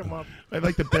 Don't wake him up. I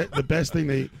like the best thing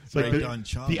they like Ray Gun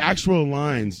Chong. the actual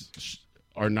lines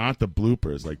are not the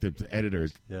bloopers. Like the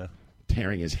editors Yeah.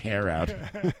 tearing his hair out.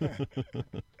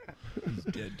 He's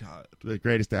dead tired. The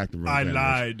greatest actor. from I Bennett.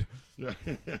 lied.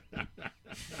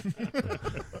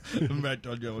 Matt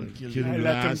told you I would kill you. I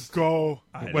let him go.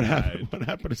 What happened? What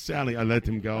happened to Sally? I let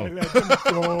him go. I let him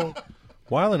go.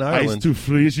 while in Ice Ireland, to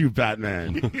freeze you,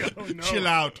 Batman. Oh, no. Chill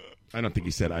out. I don't think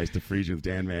he said ice to freeze you.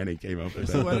 Dan Manning came up with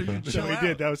So why that. did you So chill he out?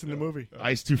 did. That was in the movie.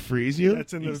 Ice to freeze you?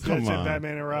 That's in the Come that's in on.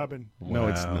 Batman and Robin. No,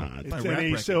 it's Wow. not. It's, My and rap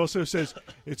he record. also says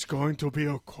it's going to be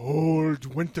a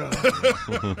cold winter.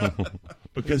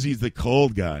 Because he's the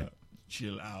cold guy.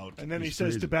 Chill out. And then he He's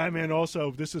says to crazy. Batman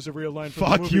also, this is a real line from the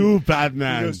Fuck movie. you, He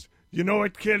Batman. goes, you know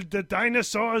what killed the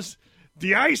dinosaurs?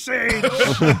 The Ice Age.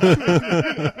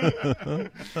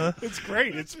 It's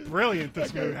great. It's brilliant,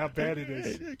 this movie, how bad it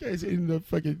is. That guy's in the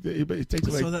fucking. It takes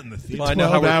I saw like that in the theater. Well, I know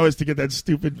how 12 we're- hours to get that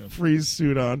stupid freeze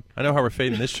suit on. I know how we're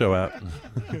fading this show out.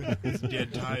 He's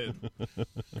dead tired.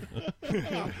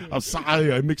 I'm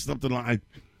sorry, I mixed up the line.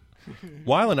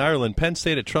 While in Ireland, Penn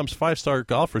stayed at Trump's 5-star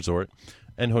golf resort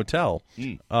and hotel.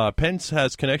 Pence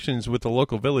has connections with the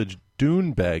local village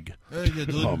Doonbeg,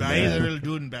 Oh,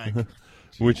 man.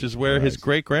 which is where his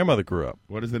great-grandmother grew up.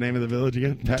 What is the name of the village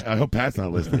again? Pat, I hope Pat's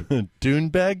not listening.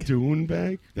 Doonbeg?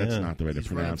 Doonbeg? That's Yeah. not the way to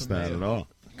pronounce that at all.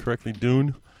 Correctly,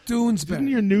 Doon. Didn't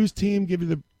your news team give you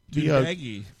the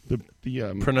Doonbeggy.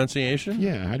 Pronunciation?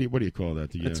 Yeah, what do you call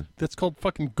that? That's called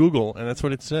fucking Google, and that's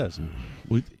what it says.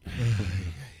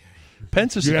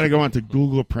 Pence is You got to go on to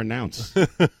Google Pronounce.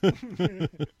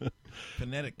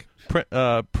 Phonetic.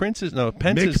 Pence is no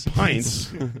Pence Mick is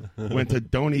Pints went to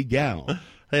Donegal.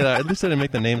 Hey, at least I didn't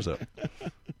make the names up.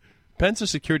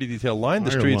 Pence's security detail lined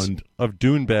the streets Ireland. of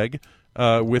Doonbeg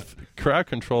with crowd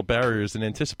control barriers in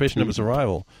anticipation of his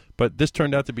arrival, but this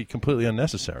turned out to be completely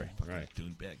unnecessary. Right,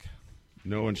 Doonbeg.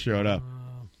 No one showed up.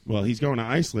 Well, he's going to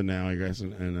Iceland now, I guess,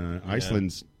 and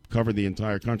Iceland's covered the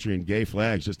entire country in gay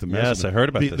flags just to mess Yes, with I him. heard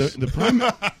about this.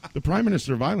 The prime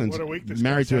minister of Ireland's What a week this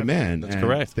married guy's to a having. man. That's and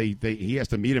correct. He has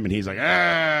to meet him, and he's like,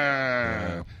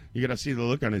 ah. You got to see the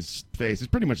look on his face. It's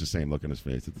pretty much the same look on his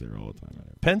face. It's there all the time.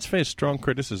 Pence faced strong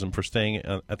criticism for staying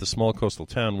at the small coastal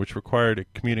town, which required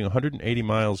commuting 180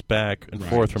 miles back and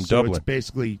forth from so Dublin. It's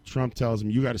basically Trump tells him,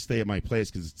 you got to stay at my place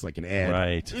because it's like an ad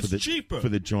Right. for It's the, cheaper. for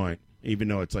the joint, even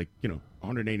though it's like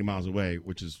 180 miles away,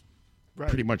 which is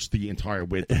pretty much the entire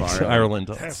width of It's Ireland.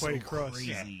 Halfway across.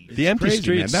 The empty crazy,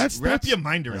 streets. Man. Wrap your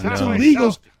mind around That's that.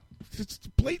 illegal. It's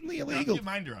blatantly Wrap illegal. your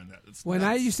mind around that. It's When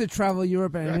I used to travel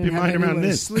Europe and I Wrap didn't your have mind around anywhere to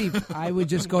this. sleep, I would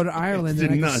just go to Ireland and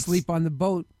I could nuts. sleep on the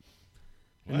boat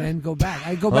and then go back.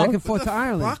 I'd go back and forth to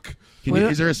Ireland.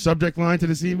 Is there a subject line to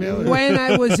this email? When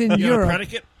I was in You got a Europe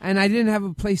predicate? and I didn't have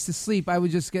a place to sleep, I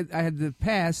would just I had the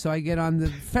pass, so I get on the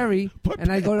ferry and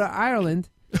I go to Ireland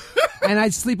and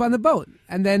I'd sleep on the boat.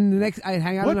 And then I'd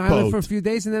hang out What on Ireland boat? for a few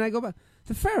days and then I go back.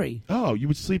 The ferry. Oh, you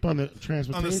would sleep on the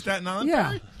transportation? On the Staten Island Yeah.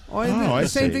 ferry? Or I the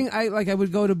same see. thing. I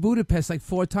would go to Budapest like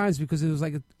 4 times because it was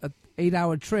like a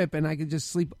 8-hour trip, and I could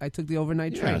just sleep. I took the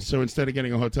overnight Yeah, train. so instead of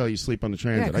getting a hotel, you sleep on the Yeah,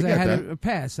 transit. I because I get had that. a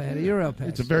pass. I had a Euro pass.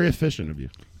 It's very efficient of you.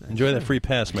 Enjoy that free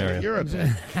pass, Mario. You're a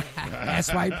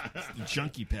Ass wipe. The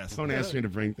junkie pass. Don't ask me to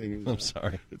bring things. I'm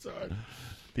sorry. It's hard.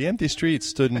 The empty streets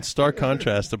stood in stark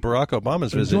contrast to Barack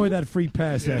Obama's visit. Enjoy that free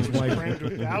pass, ass wipe. Crammed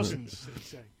with thousands, they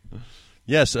say.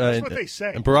 Yes, That's what they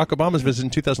say. and Barack Obama's visit in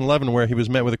 2011, where he was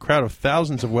met with a crowd of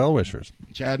thousands of well-wishers.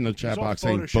 Chad in the chat It's all box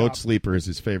saying Photoshop. Boat Sleeper is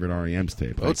his favorite REM's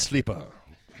tape. Boat Sleeper.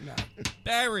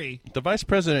 Barry. The vice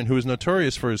president, who is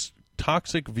notorious for his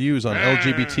toxic views on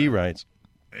LGBT rights,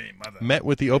 Hey, mother. met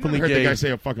with the I openly heard the gay guy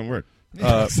say a fucking word.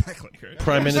 Exactly.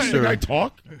 Prime Did the Minister. guy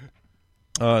talk?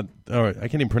 All right, I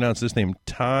can't even pronounce this name.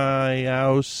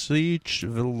 Taoiseach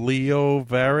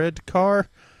Varadkar.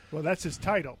 Well, that's his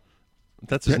title.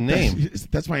 That's his name.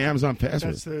 That's my Amazon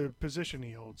password. That's the position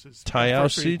he holds. His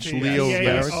Taoiseach Leo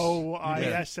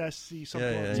T-A-O-I-S-S-C, something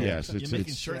like that. Yes, You're it's, making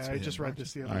it's shirts I for just him, read bro.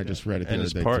 this the other I day. just read it the And other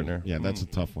his day, too. partner. Yeah, that's a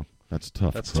tough one. That's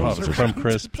tough. That's Rolls tough. around. From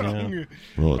crisp. Tongue. Yeah.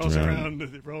 Rolls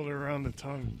around. Roll it around the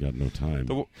tongue. You got no time.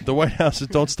 The White House's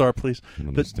don't start, please. I don't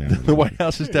understand. The White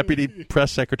House's deputy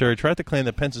press secretary tried to claim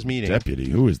that Pence's meeting Deputy,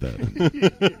 who is that?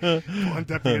 One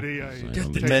deputy.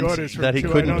 Take meant orders from that he two.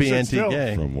 I couldn't don't be sit still.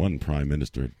 anti-gay. From one prime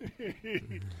minister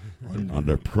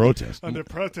under protest. Under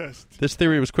protest. This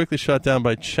theory was quickly shot down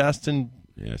by Chasten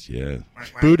Yes, yeah.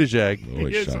 Buttigieg.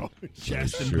 Always He is shot. always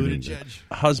Justin shooting. Buttigieg.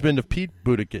 Husband of Pete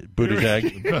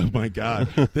Buttigieg. Oh my God,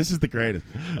 this is the greatest.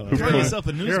 Call yourself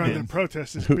a Here on the newsman.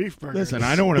 protest is beef burgers. Listen,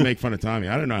 I don't want to make fun of Tommy.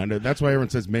 I don't know how to. That's why everyone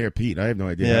says Mayor Pete. I have no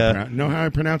idea. Yeah. Know how I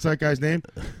pronounce that guy's name?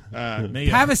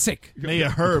 Mayor, Pavasic. Mayor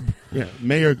Herb. Yeah,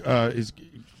 Mayor is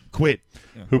quit.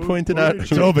 Who pointed out?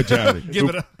 It's over, Charlie. Give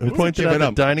it up. Who pointed Give out it that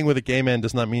up. dining with a gay man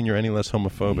does not mean you're any less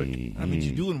homophobic. I mean,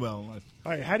 you're doing well.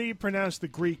 All right, how do you pronounce the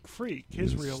Greek freak?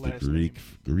 His It's real the last Greek,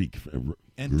 name. Greek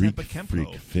Kempo. freak,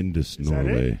 Findus, Is that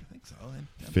Norway. it? I think so.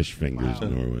 Fish fingers,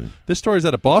 Norway. This story's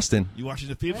out of Boston. You watching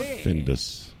the people?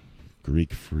 Findus,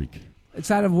 Greek freak.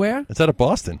 It's out of where? It's out of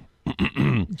Boston.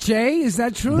 Jay, is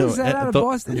that true? No, Is that out of the-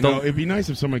 Boston? You know, it'd be nice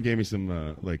if someone gave me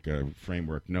some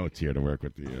framework notes here to work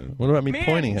with the. What about me Man,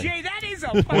 pointing? Jay, that is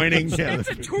a Pointing, That's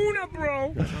yeah. a tuna,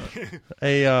 bro.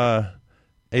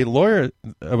 A lawyer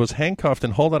was handcuffed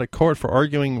and hauled out of court for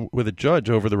arguing with a judge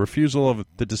over the refusal of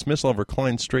the dismissal of her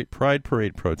client's straight pride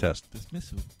parade protest.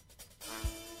 Dismissal.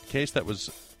 Case that was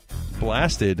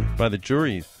blasted by the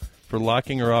jury for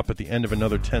locking her up at the end of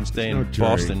another tense day in No jury,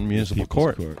 Boston Municipal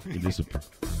People's Court. It is a-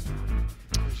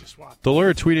 The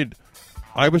lawyer tweeted,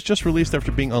 "I was just released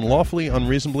after being unlawfully,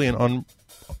 unreasonably, and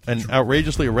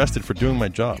outrageously arrested for doing my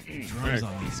job." Do you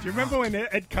remember when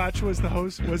Ed Koch was the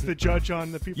host, was the judge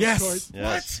on the People's Yes. Choice?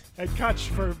 Yes. Ed Koch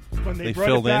for when they, They brought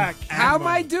filled it in. back. How am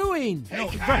I doing? No,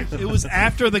 it was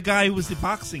after the guy who was the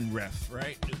boxing ref,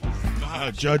 right? It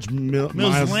was Judge Mills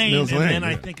Lane, Mills and Lane. then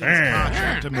I think it was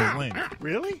Koch to Mills Lane.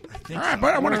 Really? I think All right, so.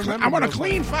 but I want a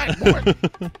clean fight, boy.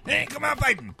 Hey, come on,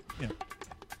 fighting. Yeah.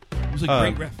 It was a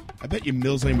great ref. I bet you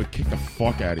Mills Lane would kick the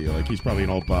fuck out of you. Like he's probably an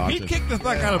old boxer. He'd kick the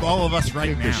fuck out of all of us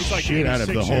right now. the shit out of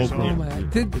the 86 whole years old. group. Oh, my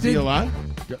God. Is he alive?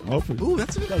 Hopefully. Ooh,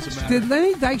 that's a doesn't matter. Did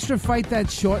Lenny Dykstra fight that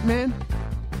short man?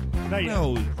 Not yet.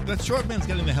 No, that short man's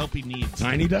getting the help he needs.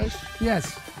 Tiny Dice?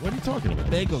 Yes. What are you talking about?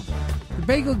 Bagel guy. The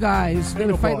bagel guy is going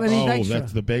to fight boss. Lenny Oh, Dykstra.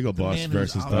 that's the Bagel Boss man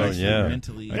versus who's Dice. obviously yeah.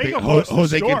 mentally- I think Bagel Boss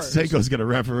Jose stars. Canseco's going to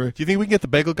referee. Do you think we can get the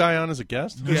bagel guy on as a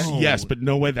guest? No. Yes, but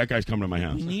no way that guy's coming to my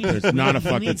house. He needs- There's not a he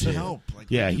fucking needs chance. help. Like,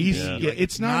 Yeah, he he's. can be, Yeah, like,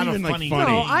 it's not not a even like funny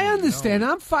funny. No, guy. I understand.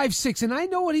 I'm 5'6", and I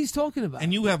know what he's talking about.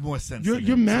 And you have more sense. You're, than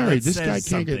you're him, so married. that This guy says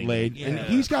can't get something. laid, and Yeah.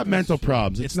 he's got mental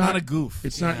problems. It's not a goof.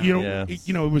 It's not. Yeah. You know. Yeah.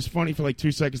 You know. It was funny for like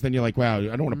 2 seconds. Then you're like, wow, I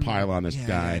don't want to pile on this Yeah,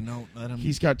 guy. no, let him-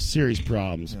 He's got serious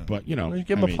problems, but you know, Well, you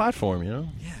give him I a mean, platform, you know.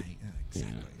 Yeah,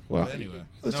 exactly. Well, But anyway,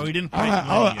 listen, no, he didn't.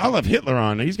 I'll have Hitler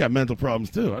on. He's got mental problems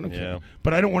too. I don't Yeah. care.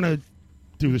 But I don't want to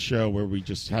do the show where we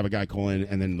just have a guy call in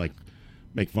and then like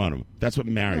make fun of him. That's what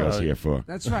Mario's here for.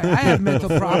 That's right. I have mental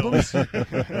problems.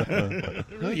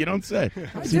 No, you don't say.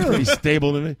 I Seems do. pretty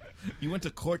stable to me. You went to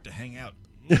court to hang out.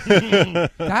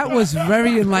 That was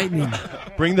very enlightening.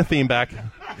 Bring the theme back.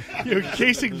 You're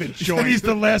casing the And joint. he's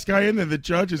the last guy in there. The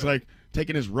judge is like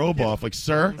taking his robe off, like,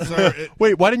 sir.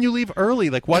 Wait, why didn't you leave early?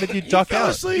 Like, why did you duck fell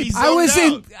out? asleep. I was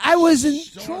Short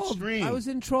enthralled. stream. I was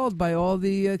enthralled by all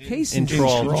the cases.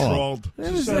 Enthralled.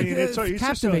 It was Sicilian, like it's so- he's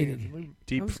captivated. Sicilian.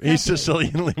 Deep. I was He's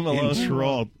Sicilian. Leave him alone.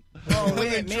 Enthralled. Oh,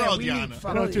 man, man, we need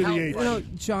I don't do the You H. know,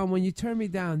 John, when you turn me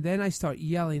down, then I start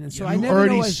yelling, and so I You never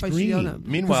already know if I should yell. screamed.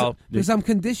 Meanwhile- because I'm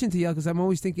conditioned to yell, because I'm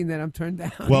always thinking that I'm turned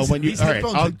down. Well, when you These all right,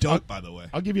 headphones are dope, by the way.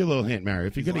 I'll give you a little hint, Mario.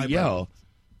 If you're These gonna library. yell,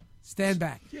 stand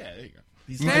back. yeah, there you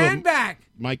go. Stand back.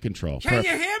 Mic control. Can you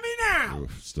hear me now?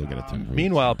 Oof, still got to turn.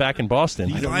 Meanwhile, back in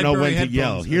Boston, I don't know when to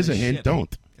yell. Here's a hint.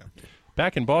 Don't.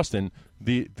 back in Boston,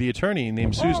 the attorney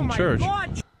named Susan Church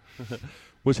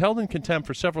was held in contempt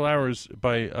for several hours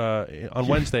by on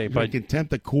Wednesday by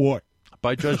contempt of court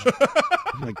by Judge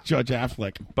like Judge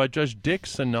Affleck by Judge Dick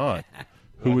Sinat,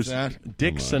 who What's was that?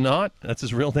 Dick Come on. Sinat. That's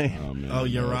his real name. Oh,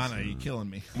 Your Honor, you're killing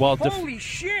me. While Holy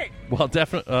shit! While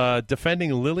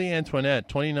defending Lily Antoinette,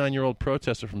 29-year-old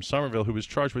protester from Somerville, who was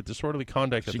charged with disorderly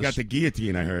conduct. She got the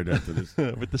guillotine, I heard, after this.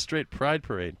 with the straight pride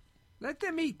parade. Let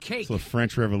them eat cake. It's a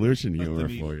French Revolution humor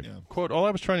for you. Quote, all I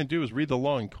was trying to do was read the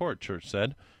law in court, Church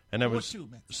said, and I was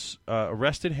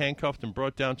arrested, handcuffed, and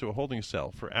brought down to a holding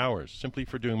cell for hours simply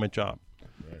for doing my job.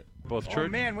 Both Oh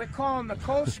Church... man, we're calling the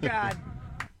Coast Guard.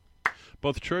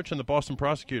 Both Church and the Boston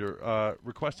prosecutor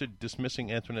requested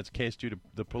dismissing Antoinette's case due to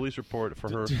the police report for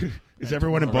her. Is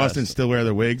everyone in Boston still wear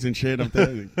their wigs and shit up there?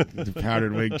 The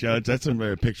powdered wig judge. That's a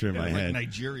picture in my like head.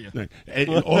 Nigeria. And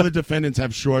all the defendants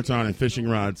have shorts on and fishing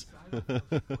rods.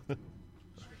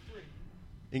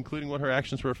 Including what her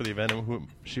actions were for the event and whom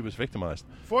she was victimized.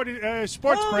 Sports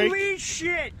break. Holy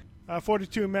shit!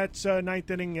 42 Mets,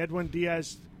 ninth inning. Edwin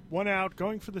Diaz, 1 out,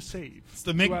 going for the save. It's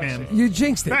the McMahon. You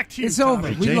jinxed it. Back to you, It's Tom.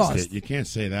 over. You We jinxed lost. it. You can't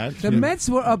say that. The Mets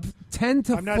were up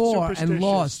 10-4 I'm not and superstitious.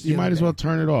 lost. You might as well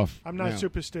turn it off. I'm not now.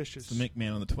 superstitious. The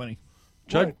McMahon on the 20.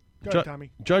 Judge Go ahead,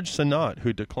 Tommy. Judge Sanat,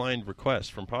 who declined requests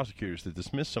from prosecutors to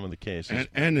dismiss some of the cases,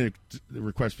 and a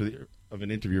request of an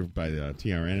interview by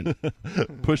TRN,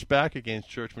 pushed back against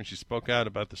Church when she spoke out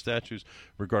about the statutes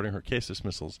regarding her case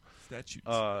dismissals. Statutes.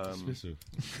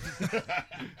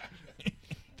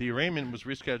 The arraignment was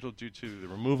rescheduled due to the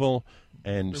removal,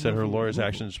 and said her lawyer's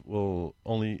actions will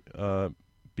only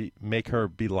make her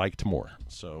be liked more.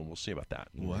 So we'll see about that.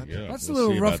 What? Yeah, That's a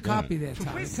little rough copy there,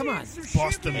 Tommy. Come on.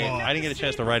 Boston law. I didn't get a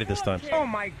chance to write it this time. Oh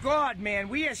my God, man,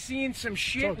 we are seeing some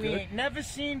shit we ain't never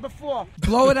seen before.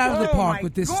 Blow it out of the Oh, park my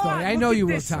with this God, story. I look know at you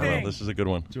will, this Tommy. thing. Well, this is a good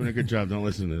one. doing a good job. Don't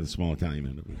listen to the small Italian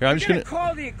man. Here, I'm We're just gonna gonna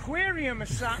call the aquarium or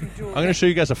something, dude. I'm gonna show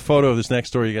you guys a photo of this next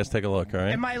story. You guys take a look. All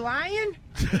right. Am I lying?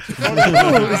 Ooh,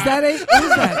 is that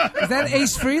Is that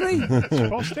Ace Frehley?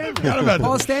 Paul Stanley.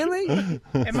 Paul Stanley?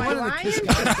 Am I lying?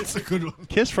 That's a good one.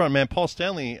 Kiss frontman Paul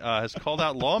Stanley has called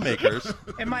out lawmakers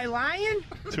Am I lying?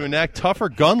 to enact tougher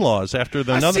gun laws after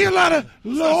the I see a lot of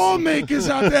lawmakers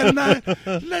out there tonight.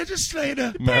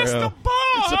 Legislator. Pass the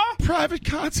It's a private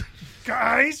concert.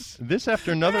 Guys. This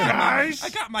after another. Guys. I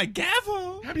got my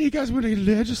gavel. How many of you guys want to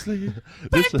legislate?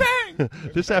 This,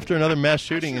 this after another mass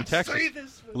shooting in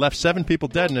Texas left 7 people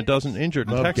dead and a dozen injured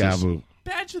in Love Texas. gavel.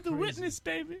 Badge of the witness,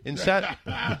 baby. In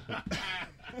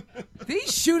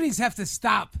These shootings have to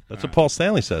stop. That's what Paul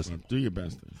Stanley says. Do your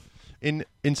best. In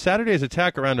Saturday's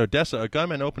attack around Odessa, a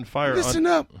gunman opened fire Listen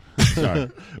on up. Sorry.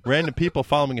 random people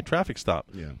following a traffic stop.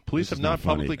 Yeah, Police this have is not not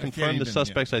funny. publicly I can't confirmed the even,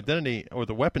 suspect's identity or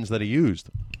the weapons that he used.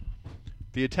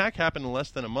 The attack happened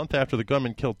less than a month after the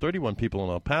gunman killed 31 people in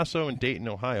El Paso and Dayton,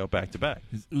 Ohio, back to back.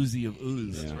 His Uzi of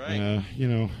ooze. That's Yeah. right. You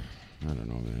know, I don't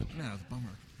know, man. No, it's a bummer.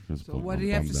 So what do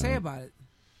you have to say about it?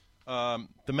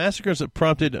 The massacres have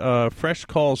prompted fresh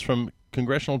calls from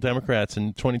congressional Democrats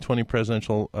and 2020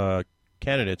 presidential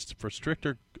candidates for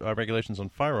stricter regulations on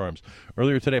firearms.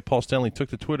 Earlier today, Paul Stanley took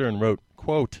to Twitter and wrote,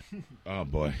 quote, Oh,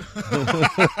 boy.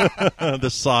 the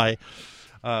sigh,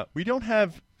 we don't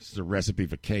have... This is a recipe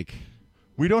for cake.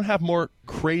 We don't have more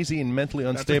crazy and mentally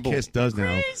unstable... That's what Kiss does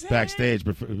now backstage.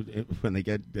 Before, when they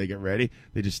get ready,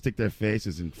 they just stick their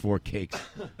faces in 4 cakes.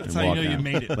 That's and how you walk know you out.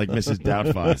 made it. Like Mrs.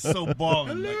 Doubtfire. It's so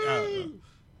ballin'. Like,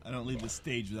 I don't leave the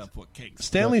stage without 4 cakes.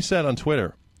 Stanley said on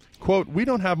Twitter, quote, we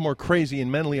don't have more crazy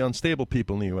and mentally unstable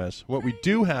people in the U.S. What we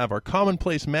do have are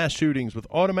commonplace mass shootings with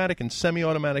automatic and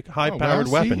semi-automatic high-powered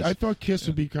weapons. I thought Kiss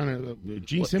would be kind of...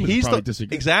 Gene Simmons He's probably the,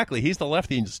 disagree. exactly. He's the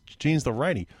lefty. Gene's the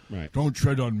righty. Right. Don't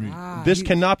tread on me. This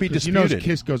cannot be You disputed. know,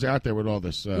 Kiss goes out there with all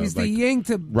this He's like, the yin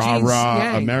to rah Gene's rah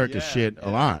yang. America shit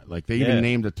a lot. Like they even Yeah.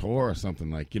 named a tour or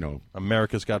something like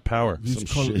America's Got Power. some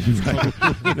shit.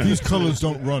 These colors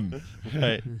don't run.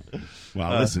 Right.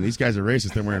 Wow, listen, these guys are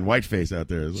racist. They're wearing whiteface out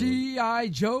there. G.I.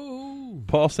 Joe.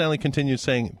 Paul Stanley continued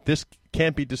saying, this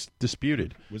can't be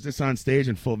disputed. Was this on stage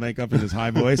in full makeup in his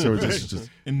high voice, or was this just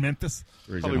in Memphis?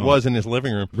 Probably was in his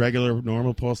living room. Regular,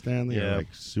 normal Paul Stanley, Yeah. or like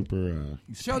super.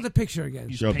 Show the picture again.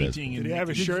 He's Show painting. Did he have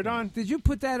a shirt on? Did you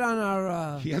put that on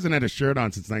our... He hasn't had a shirt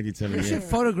on since You should 1978.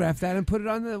 photograph that and put it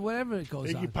on the whatever it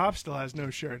goes on. Iggy Pop still has no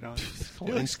shirt on.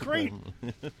 He looks great.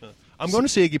 I'm going to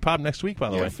see Iggy Pop next week, by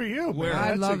the way. Good for you. Where? man. I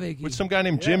That's love a- Iggy. With some guy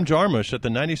named Jim Jarmusch at the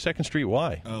 92nd Street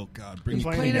Y. Oh God, You bring me.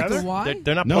 playing Playing at the together? Y?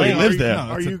 They're not No, he playing. lives there. No,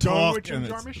 Are it's a you going talk with Jim and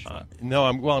it's Jarmusch? No,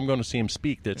 I'm going to see him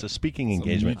speak. It's a speaking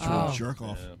engagement. mutual Oh. jerk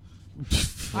off.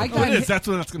 I Oh, got it is. hit- That's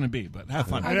what that's going to be. But have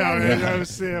fun. I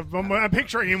know. I'm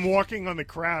picturing him walking on the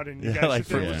crowd, and you Yeah, guys like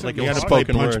sit there for- with like some a You got to dog. play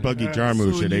spoken Punch word. Buggy Yeah. Jarmusch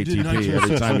So at you did ATP. 19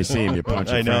 Every time you see him, you punch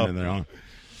I your know. friend in the arm.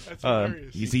 That's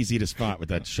hilarious. He's easy to spot with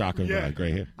that shock of Yeah.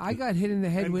 gray hair. I got hit in the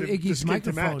head And with the Iggy's skin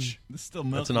to microphone. match. This is still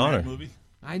That's Milton an honor. Rat movie.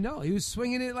 I know. He was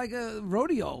swinging it like a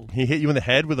rodeo. He hit you in the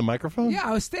head with a microphone? Yeah,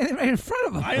 I was standing right in front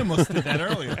of him. I almost did that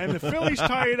earlier. And the Phillies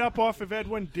tie it up off of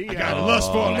Edwin Diaz. got a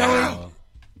lust for him.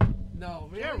 No,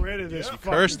 really? Get rid of this. You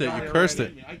cursed it. fucking You guy cursed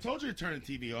already. it. I told you to turn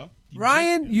the TV off.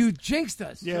 Ryan, you jinxed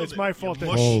us. Yeah, it's my fault that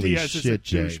Holy Diaz is a shit,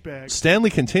 Jay. douchebag.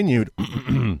 Stanley continued,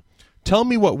 tell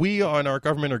me what we and our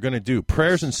government are going to do.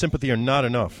 Prayers and sympathy are not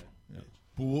enough.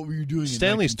 But what were you doing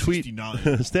Stanley's in tweet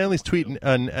 1969? Stanley's tweet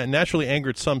naturally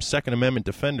angered some Second Amendment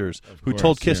defenders who course,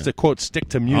 told Kiss yeah. to, quote, stick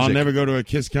to music. I'll never go to a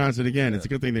Kiss concert again. It's a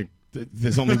good thing that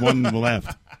there's only one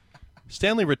left.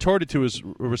 Stanley retorted to his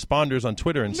responders on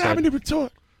Twitter and Now I'm said, going to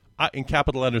retort. in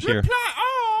capital letters here,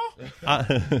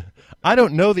 I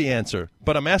don't know the answer,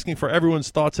 but I'm asking for everyone's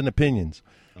thoughts and opinions.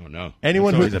 Oh, no.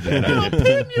 Anyone That's who always a bad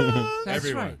idea.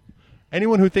 That's right.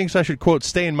 Anyone who thinks I should, quote,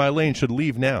 stay in my lane should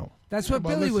leave now. That's what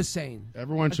Billy was saying.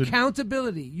 Everyone should.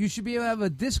 Accountability. You should be able to have a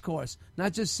discourse,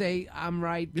 not just say I'm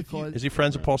right because Is he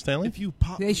friends with Paul Stanley? If you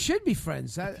they should be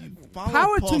friends. follow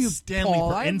Power Paul to you, Stanley Paul.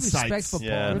 for I have respect insights. for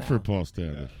Yeah. Paul. Good for Paul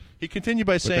Stanley. He continued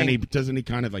by But saying, then doesn't he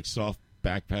kind of like soft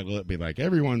backpedal it, be like,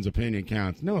 everyone's opinion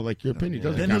counts. No, like your opinion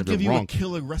doesn't Then count. he'll if give you're you wrong. a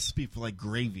killer recipe for like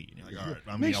gravy. And you're like, all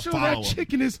right, Make I'll sure follow that him.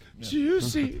 chicken is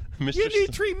juicy. Mr. You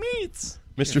need 3 meats.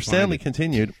 Mr. Stanley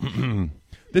continued,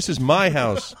 "This is my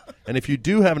house, and if you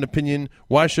do have an opinion,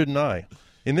 why shouldn't I?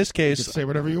 In this You case, can say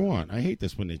whatever you want. I hate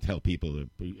this when they tell people,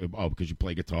 because you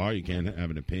play guitar, you can't have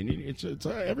an opinion. It's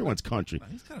everyone's country.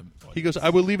 he goes, I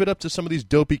will leave it up to some of these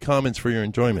dopey comments for your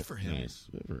enjoyment." Nice.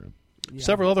 Good for him.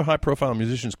 Several other high-profile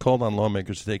musicians called on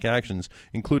lawmakers to take actions,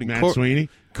 including Matt Sweeney,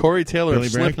 Corey Taylor Billy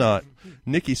of Bragg. Slipknot,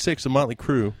 Nikki Sixx of Motley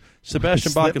Crue,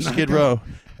 Sebastian Bach of Slipknot Skid guy. Row,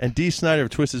 and Dee Snider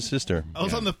of Twisted Sister. I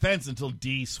was on the fence until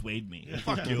D swayed me.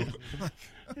 Fuck you.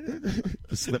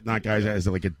 The Slipknot guy has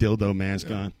like a dildo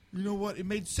mask on. You know what? It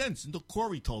made sense until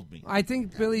Corey told me. I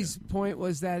think Billy's point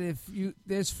was that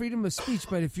there's freedom of speech,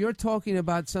 but if you're talking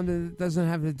about something that doesn't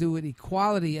have to do with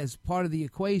equality as part of the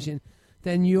equation,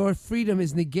 then your freedom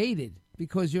is negated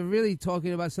because you're really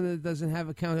talking about something that doesn't have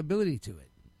accountability to it.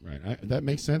 Right. That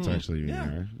makes sense, actually.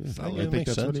 Yeah. I think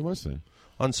that's what he was saying.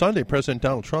 On Sunday, President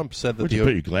Donald Trump said that Would you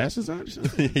put your glasses on?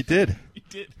 He did. He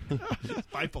did.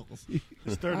 Bifocals.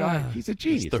 His third eye. He's a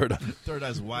genius. His third eye. Third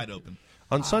eye's wide open.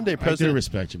 On Sunday, I do President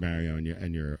respect you, Mario,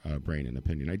 and your brain and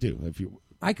opinion. I do. If you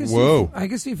I can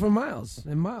see for miles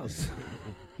and miles.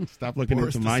 stop looking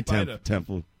Boris into the my Spider.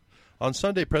 temple. On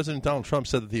Sunday, President Donald Trump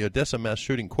said that the Odessa mass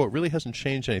shooting, quote, really hasn't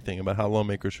changed anything about how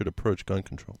lawmakers should approach gun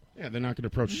control. Yeah, they're not going to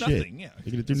approach shit. Nothing, yeah.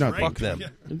 They're going to do It's nothing. right. Fuck them. Yeah.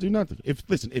 They'll do nothing.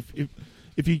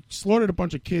 If you slaughtered a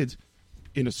bunch of kids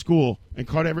in a school and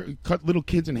cut little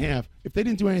kids in half, if they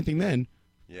didn't do anything then,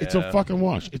 it's a Yeah. fucking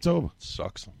wash. It's over.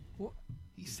 Sucks.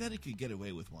 He said he could get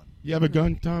away with one. You have a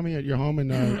gun, Tommy, at your home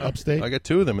in upstate? I got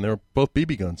 2 of them, and they were both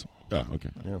BB guns. Oh, okay.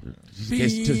 Yeah. Just in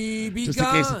case, BB just in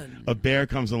case gun. a bear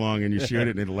comes along and you shoot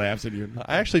it and it laughs at you.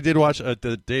 I actually did watch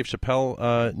the Dave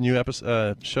Chappelle new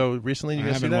episode show recently. You I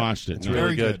guys see haven't that? watched it, It's no. really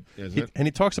Very good. good. Is He- it? and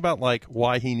he talks about like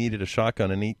why he needed a shotgun,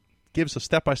 and he gives a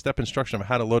step-by-step instruction of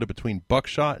how to load it between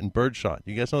buckshot and birdshot.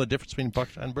 You guys know the difference between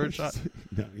buckshot and birdshot?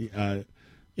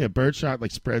 Yeah, birdshot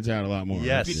like spreads out a lot more.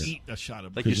 Yes. You could eat a shot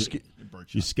of Like you bird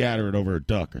You shot. scatter it over a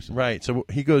duck or something. Right. So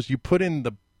he goes, you put them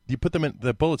in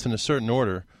the bullets in a certain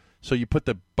order. So you put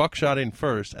the buckshot in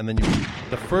first, and then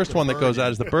the first one that goes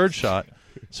out is the birdshot.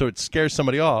 So it scares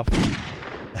somebody off,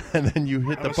 and then you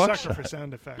hit I'm the a sucker buckshot. for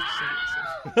sound effects.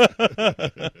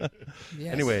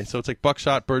 Yes. Anyway, so it's like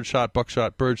buckshot, birdshot,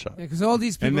 buckshot, birdshot. Because all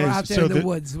these And people are then, out there so in the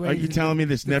woods. Are ready you to telling me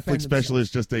this defend Netflix special themselves.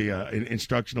 is just an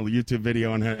instructional YouTube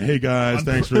video on how, hey guys,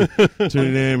 thanks for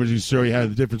tuning in. We're just show you how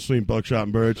the difference between buckshot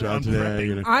and birdshot today.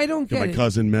 You know, I don't get my it.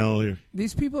 cousin Mel here.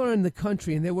 These people are in the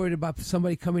country and they're worried about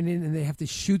somebody coming in and they have to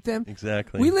shoot them.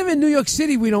 Exactly. We live in New York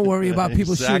City. We don't worry about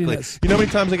people exactly. shooting us. You know how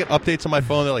many times I get updates on my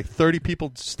phone? They're like 30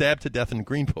 people stabbed to death in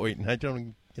Greenpoint, and I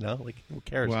don't, like, who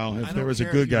cares? Well, I if don't there was a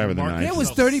care good if you guy with a mark knife. There was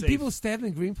yourself 30 safe. people stabbed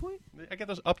in Greenpoint? I get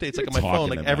those updates What like on are you my phone,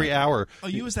 talking like every about? hour. Oh,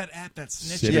 use that app that's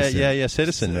snitching. Citizen. Yeah,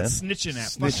 Citizen, man. Snitching app.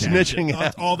 Snitching Fuck that.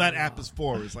 app. All that app is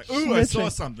for is like, ooh, I saw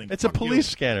Snitching. something. It's a Fuck police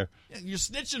you. scanner. Yeah, you're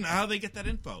snitching. How do they get that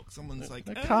info? Someone's like,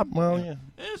 A cop, well, yeah.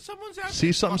 someone's out See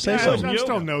there. something, Fuck say yeah, something. I'm you.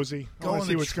 still nosy. I Go want on to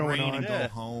see the what's going train on. and Yeah.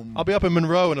 go home. I'll be up in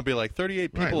Monroe, and it'll be like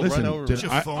 38 Right, people listen, run over. Put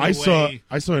your phone I saw away.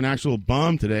 an actual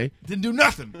bomb today. Didn't do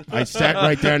nothing. I sat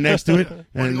right there next to it,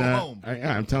 and go home.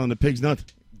 I'm telling the pigs nothing.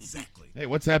 Exactly. Hey,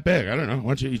 what's that bag? I don't know. Why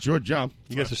don't you eat your job?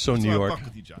 You guys are so That's New why I York. fuck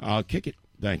with you, John. I'll kick it.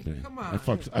 Thanks, man. Come on. I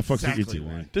fucked Exactly with you,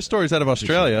 man. This story's out of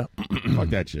Australia. Fuck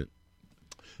that shit.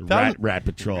 Rat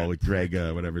Patrol with Greg,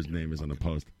 whatever his name is on the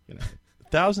post. You know.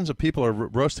 Thousands of people are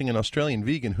roasting an Australian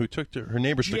vegan who took her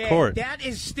neighbors to Yeah, court. that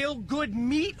is still good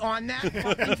meat on that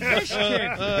fucking fish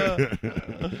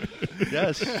kid.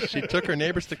 Yes, she took her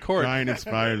neighbors to court Ryan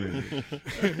inspired me.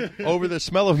 over the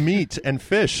smell of meat and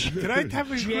fish. Can I have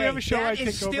we have a show I that take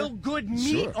is still over? good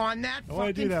meat Sure. on that I want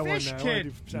to do fucking that one fish night. I want to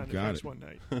kid. do sound You got effects it. one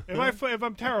night. If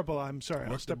I'm terrible, I'm sorry. I'll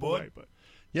Work the step board. away. But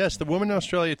Yes, the woman in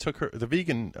Australia took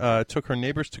her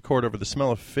neighbors to court over the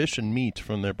smell of fish and meat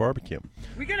from their barbecue.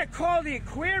 We gotta call the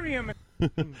aquarium.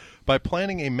 By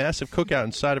planning a massive cookout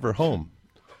inside of her home.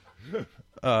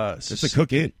 It's a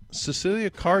cook-in. Cecilia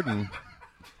Carden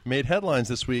made headlines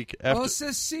this week Oh,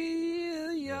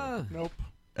 Cecilia. nope,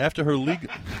 after her legal.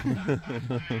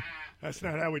 that's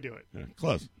not how we do it. Yeah,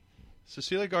 close.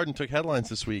 Cecilia Garden took headlines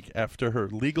this week after her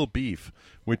legal beef,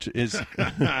 which is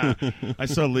I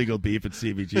saw Legal Beef at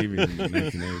CBGB in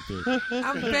 1982.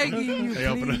 I'm begging you, They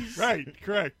open please. Right,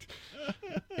 correct.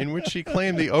 in which she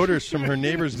claimed the odors from her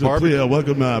neighbor's barbecue.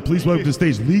 Please welcome to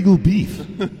stage Legal Beef.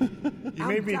 You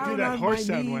made me do down that on horse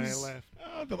my sound when I knees. laughed.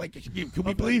 Oh, they're like, can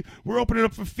we believe we're opening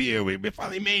up for Fear? We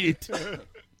finally made it.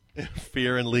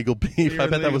 Fear and legal beef. Fear I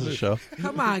and bet that was legal a show.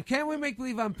 Come on, can't we make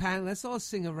believe I'm Pan? Let's all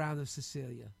sing a round of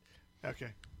Cecilia. Okay.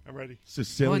 I'm ready.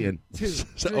 Sicilian. 1, 2,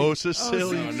 3. Oh,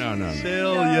 Sicilian. No.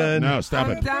 Sicilian. No, stop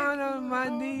I'm it. down on my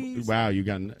knees. Wow, you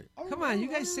got. Come on, you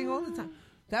guys sing all the time.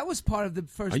 That was part of the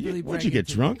first Billy Bragg. Did you get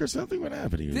interview. drunk or something? What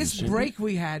happened to you? This break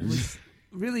we had was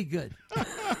really good.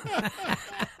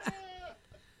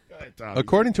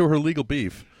 According to her legal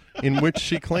beef, in which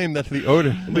she claimed that the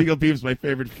odor. Legal Beef's my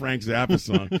favorite Frank Zappa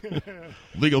song.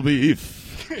 Legal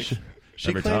Beef.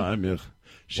 Every time you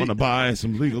want to buy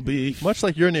some legal beef. Much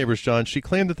like your neighbors, John, she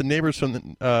claimed that the neighbors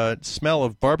from the smell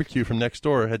of barbecue from next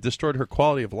door had destroyed her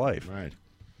quality of life. Right.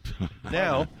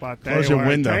 Now, But they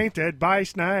were tainted by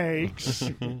snakes.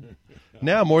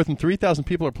 now more than 3,000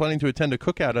 people are planning to attend a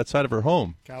cookout outside of her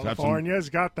home. California's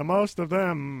got the most of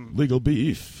them. Legal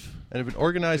Beef. And have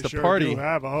organized They a sure party. do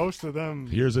have a host of them.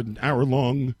 Here's an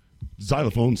hour-long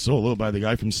xylophone solo by the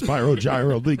guy from Spyro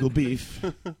Gyro Legal Beef.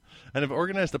 And have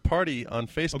organized a party on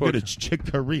Facebook. I'll go to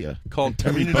Chick Corea called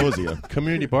Terry Bozzio.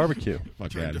 Community Barbecue.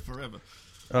 Fuck that. Forever.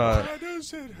 Why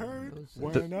does it hurt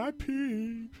when I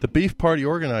pee? The beef party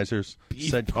organizers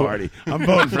said, Party. I'm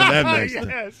voting for them next.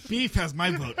 Yes. Beef has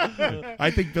my vote.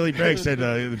 I think Billy Bragg said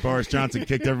Boris Johnson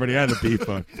kicked everybody out of the beef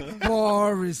fund.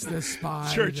 Boris the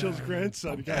Spider. Churchill's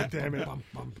grandson. God damn it.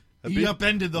 He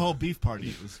upended the whole beef party.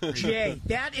 It was crazy. Jay,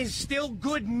 that is still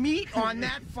good meat on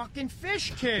that fucking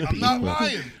fish kid. I'm not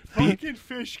lying. Fucking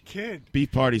fish kid.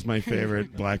 Beef Party's my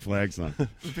favorite Black Flag song. My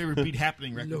favorite beat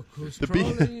happening record. Look who's The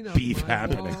crawling up beef my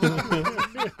happening.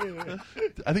 wall.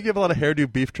 I think you have a lot of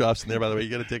hairdo beef drops in there, by the way. You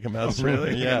got to take them out. Oh,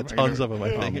 really? Yeah, tons of them,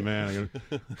 I Oh, think. man.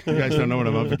 You guys don't know what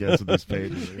I'm up against with this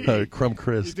page. Crumb You're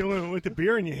Chris. doing it with the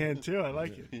beer in your hand, too. I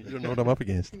like it. You don't know what I'm up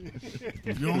against.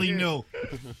 If you only knew.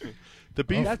 The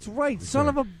beef. That's right, son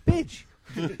of a bitch.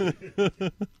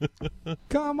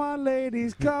 Come on,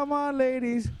 ladies. Come on,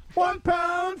 ladies. 1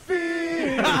 pound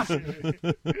fish.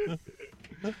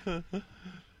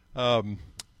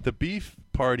 The beef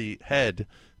party head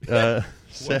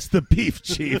What's the beef,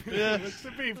 Chief? Yeah, what's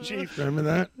the beef, Chief? Remember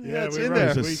that? Yeah, it's we in wrote-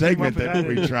 there. There's a we came segment up with that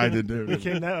we in- tried to do. We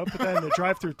came up with that in the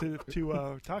drive-through to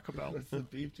Taco Bell. What's the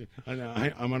beef? I know.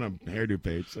 I'm on a hairdo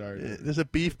page. Sorry. There's a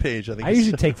beef page. I think. I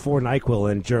usually take 4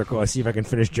 NyQuil and jerk off. See if I can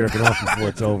finish jerking off before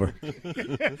it's over.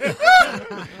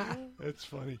 That's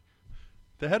funny.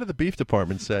 The head of the beef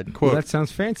department said, Well, "quote that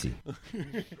sounds fancy.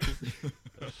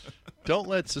 Don't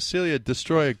let Cecilia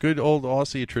destroy a good old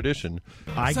Aussie tradition.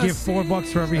 I give $4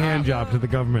 for every hand job to the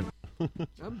government.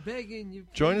 I'm begging you.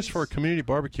 Join us for a community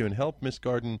barbecue and help Miss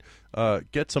Garden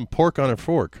get some pork on her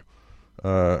fork."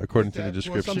 According to the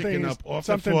description. Chicken up off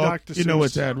the something fork. Dr. You know Seuss.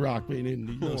 what's Ad Rock being in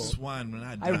New No York. swine when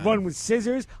I I die. run with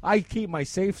scissors. I keep my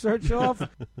safe search off.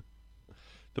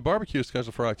 The barbecue is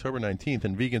scheduled for October 19th,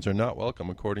 and vegans are not welcome,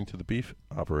 according to the beef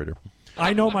operator.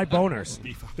 I know my boners.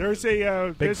 There's a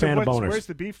Big there's fan a, of boners. Where's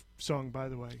the beef song, by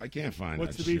the way? I can't find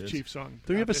What's that the beef shit. chief song?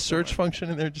 Do we have a Out there search somewhere. function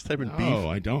in there? Just type in beef. No,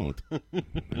 I don't. I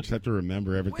just have to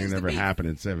remember everything that ever happened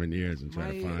in 7 years and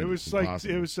try to find It was It's like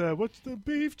impossible. it was. What's the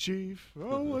beef chief?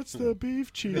 Oh, what's the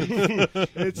beef chief?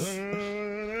 It's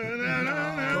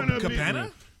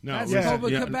Cabana? No, That's it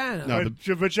was- Copacabana.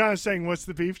 No, but John's saying, "What's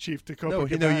the beef chief?" To No,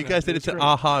 Copacabana. you guys did it It's to great.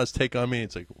 Aha's Take on Me.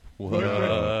 It's like,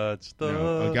 what's the...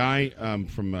 No, a guy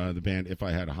from the band If I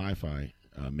Had a Hi-Fi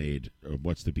made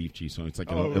What's the Beef Chief song. It's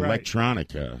like an Oh, right. electronic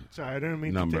Sorry, I don't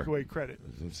mean number. to take away credit.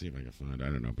 Let's see if I can find it. I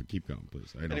don't know, but keep going,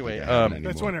 please. I don't Anyway, think I have it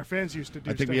That's anymore. when our fans used to do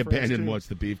I think we stuff for us, abandoned too. What's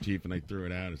the Beef Chief and I threw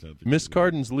it out or something. Miss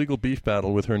Garden's legal beef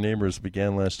battle with her neighbors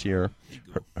began last year.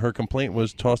 Her complaint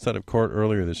was tossed out of court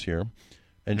earlier this year.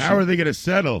 And How are they going to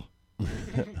settle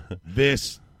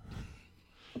this?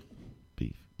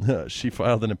 She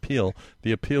filed an appeal.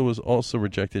 The appeal was also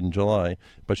rejected in July,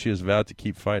 but she has vowed to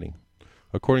keep fighting.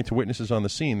 According to witnesses on the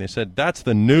scene, they said, "That's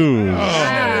the news." Oh,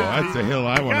 that's the hill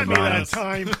I want Got to me that ride.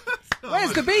 time.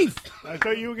 Where's the beef? I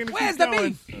thought you were going to Where's keep the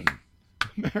going. beef?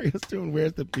 Mario's doing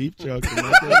Where's the Beef jokes.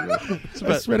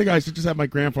 I swear to God, I should just have my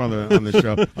grandfather on the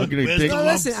show. I'm going to dig, No,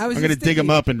 listen, I was I'm gonna just dig him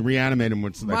thinking- up and reanimate him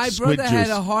with some My like squid brother juice.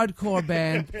 had a hardcore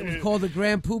band it was called the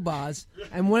Grand Poobahs,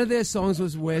 and one of their songs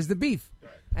was "Where's the Beef?"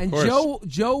 And Of course.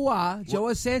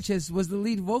 Joa Sanchez was the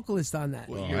lead vocalist on that.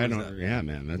 Oh, I don't. Yeah,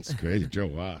 man, that's crazy. Joe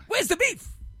Wah. Where's the beef?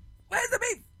 Where's the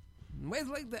beef? Where's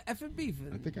like the effing beef?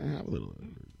 I think I have a little.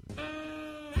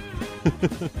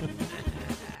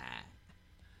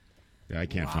 Yeah, I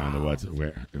can't find the what's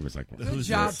where it was like. Good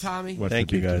job, Tommy. What's Thank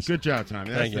the you, beef? guys. Good job,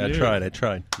 Tommy. That's Thank you. the I news.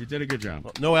 tried. You did a good job.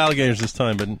 No alligators this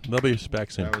time, but they'll be back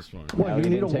soon. That was fun. Well, you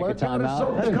need to take a time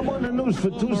out. Come on the news for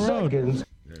 2 seconds.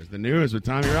 There's the news with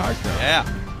Tommy Rockstar. Yeah.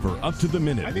 For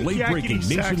up-to-the-minute, think late-breaking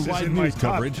Yakety Sax is nationwide in my news top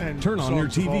coverage, 10 turn on your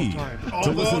songs of all TV. time. To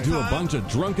Of listen all to a time? bunch of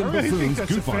drunken I really think buffoons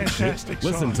that's a goof on shit, fantastic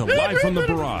listen to song. Live from the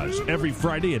Barrage every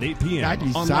Friday at 8 p.m.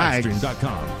 Yakety on Sax.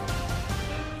 livestream.com.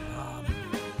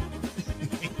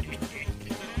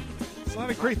 There's a lot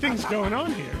of great things going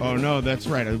on here. Oh no, that's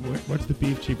right. What's the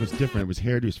beef chief was different? It was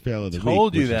hairdo's fail of the week.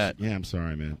 Told you which is- that. Yeah, I'm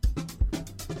sorry, man.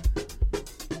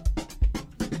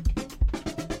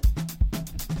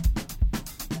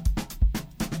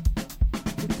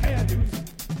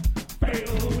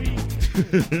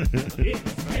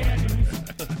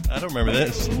 I don't remember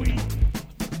this.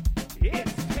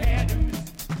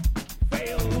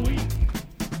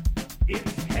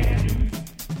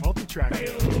 Multi-track.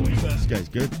 This guy's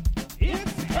good.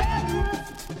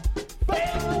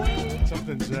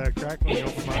 Something's crackling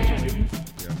over modulating.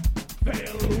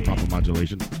 Proper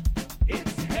modulation.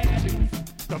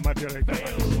 Not modulating. That's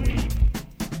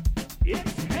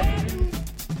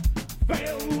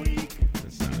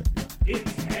not it.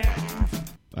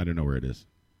 I don't know where it is.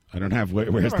 I don't have where's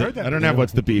never the. heard that I don't before. have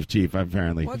what's the beef chief.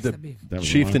 Apparently, What's the beef? That was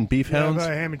Chieftain wrong. Beef You have Hounds. a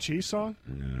ham and cheese song?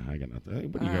 Yeah, I got nothing. Hey,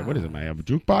 what do you got? What is it? I have a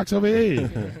jukebox over here.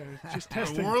 Just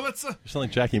testing. You sound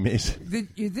like Jackie Mason.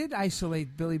 You did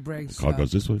isolate Billy Bragg's Car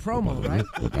goes this way. promo, right?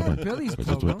 Go that way. Billy's Goes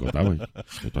this way. Go promo. that way.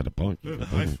 Go to the point. Go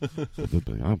that way. Go this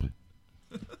way. I'll play.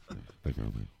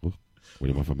 What do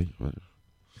you want from me? What?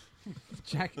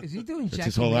 Jack, is he doing It's Jackie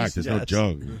his whole act. Mason? There's no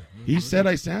joke. He said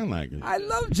I sound like him. I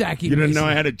love Jackie You didn't know Mason.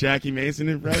 I had a Jackie Mason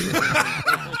impression?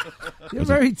 You're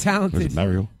very talented. Where's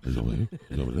Mario? He's over here.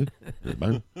 He's over there. There's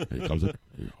Mario. Here he comes up.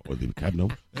 Or the cabinet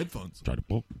over. Headphones. Try to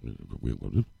pull.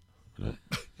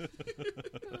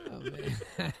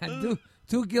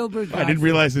 Do Gilbert. I didn't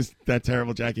realize that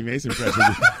terrible Jackie Mason impression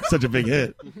was such a big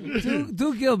hit.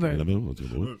 Do Gilbert.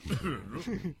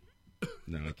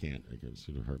 No, I can't. I can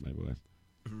sort of hurt my voice.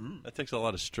 That takes a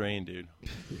lot of strain, dude.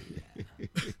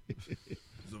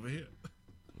 He's over here.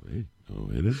 Over here.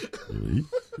 Over here.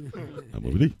 I'm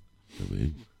over there. Over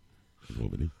here. I'm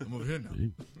over there. I'm over here now.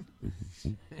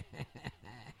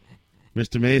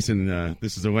 Mr. Mason,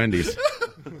 this is a Wendy's.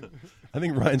 I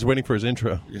think Ryan's waiting for his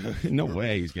intro. No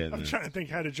way he's getting I'm it. trying to think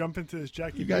how to jump into this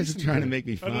Jackie You guys Mason are trying to thing. make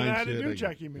me I don't know find how to shit. do I-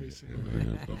 Jackie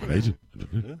Mason. Mason.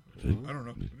 I don't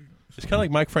know. It's kind of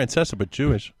like Mike Francesa, but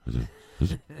Jewish.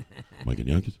 Mike and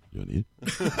Yonkers, you on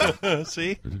the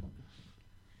See?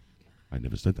 I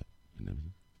never said that.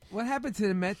 What happened to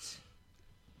the Mets?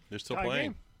 They're still Tie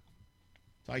playing. game.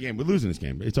 Tie game. We're losing this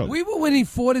game. It's over. We were winning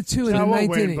 4-2 in the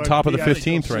ninth inning. Top of the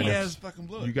 15th right now.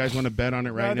 You guys want to bet on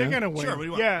it right No, they're now? gonna win. Sure, what do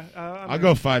you want? Yeah, I'll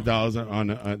go $5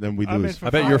 on then we I'm in lose. for I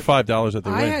bet you're $5 at the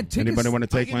I win. had tickets. Anybody want to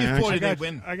take my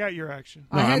action? I got your action.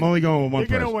 No, I'm only going with one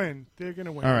They're person. gonna win. They're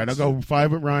gonna win. All right, I'll go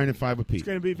 5 with Ryan and 5 with Pete. It's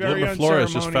gonna be very Wilton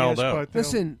Flores unceremonious. just fouled out. But they'll-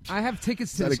 Listen, I have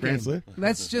tickets to Is that this a grand game. slam?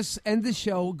 Let's just end the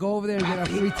show, go over there and get our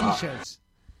free T-shirts.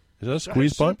 Is that a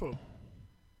squeeze bunt? Simple.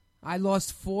 I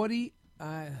lost $48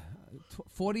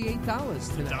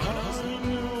 tonight.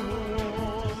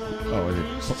 Oh,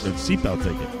 the seatbelt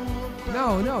ticket.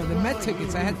 No, the Met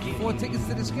tickets. I had 4 tickets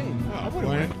to this game.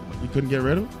 Why? You couldn't get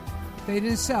rid of it? They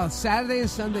didn't sell. Saturday and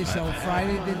Sunday sold.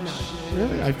 Friday did not.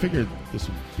 Really? I figured this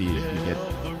would be you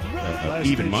get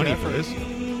even money for this.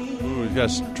 Ooh, you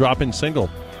guys drop in single.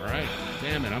 All right.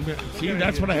 Damn it. I'm gonna see.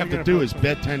 That's what I have to do is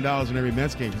bet $10 in every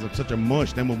Mets game because I'm such a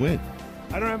mush. Then we'll win.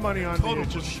 I don't have money on me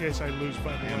just in case I lose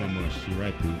by the I'm a way. mush. You're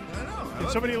right, Pete. Can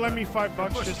somebody lend me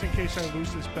 $5 just in case I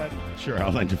lose this bet? Sure,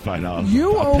 I'll lend you $5.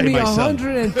 You I'll owe pay me myself.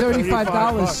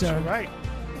 $135, sir. Right.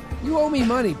 You owe me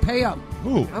money. Pay up.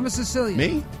 Who? I'm a Sicilian.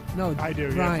 Me? No, I do.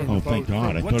 Ryan. Yeah, Oh, thank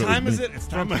God. I What thought time it was is me. it? It's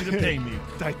time for you to pay me.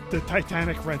 The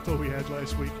Titanic rental we had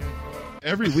last weekend.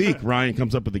 Every week, Ryan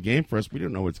comes up with a game for us. We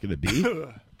don't know what it's going to be.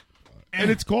 And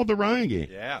it's called the Ryan Game.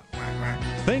 Yeah.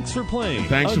 Thanks for playing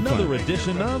Thanks for another playing.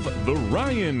 edition of The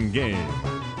Ryan Game.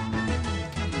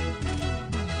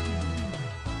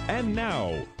 And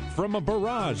now, from a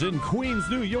barrage in Queens,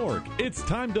 New York, it's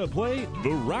time to play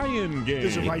The Ryan Game.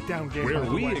 This is a write-down game, where by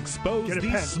the we way. expose Get a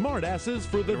these pen. smartasses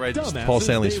for the Right, just dumbasses Paul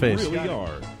Stanley's they face. really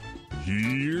are.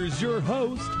 Here's your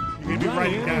host, You're gonna be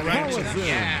writing Ryan down answers.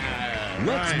 Collison.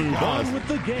 Let's Ryan move on Collison. with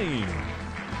the game.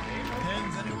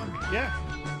 Yeah.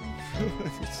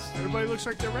 Everybody looks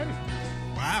like they're ready.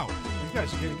 Wow. You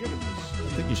guys are getting good at this.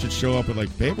 I think you should show up with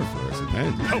like paper for us.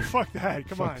 And No, fuck that.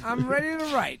 Come on. I'm ready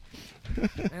to write.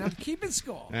 And I'm keeping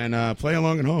score. And play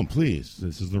along at home, please.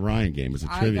 This is the Ryan Game. It's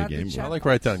a I trivia got the game. chat I like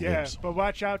write down Yeah, games. but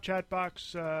watch out, chat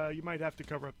box. You might have to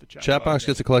cover up the chat. Chat box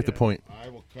gets to collect the point. I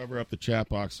will cover up the chat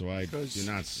box so I do Because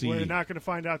not see. we're not going to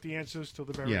find out the answers till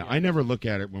the very Yeah, end. I never look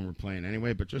at it when we're playing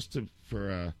anyway, but just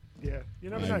for Yeah, you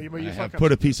never I, know. You I fuck have up.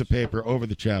 put a piece of paper over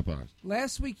the chat box.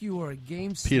 Last week you were a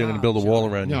game Pete, I'm going to snob, build a wall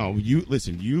John. around you. No, you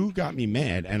listen. You got me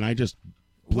mad, and I just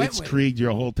Went with blitzkrieged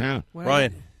your whole town. When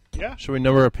Ryan, Yeah. should we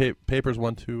number our papers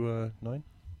 1 to 9?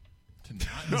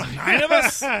 9 of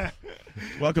us?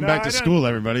 Welcome No, back I to don't- school,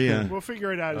 everybody. We'll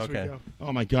figure it out as Okay. we go.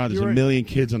 Oh my God, there's You a were- million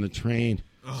kids on the train.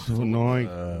 So annoying.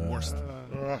 Worst.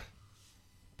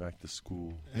 Back to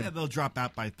school. Yeah, they'll drop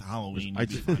out by Halloween.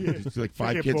 There's like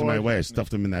 5 kids in my way. I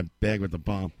stuffed them in that bag with the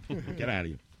bomb. Get out of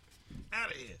here. Out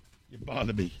of here. You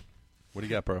bother me. What do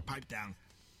you got, bro? Pipe down.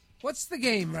 What's the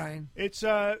game, Ryan? It's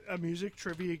a music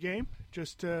trivia game.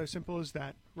 Just simple as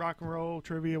that. Rock and roll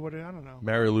trivia. I don't know.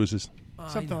 Mario loses.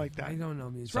 Something like that. I don't know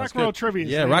music. It's rock and roll trivia.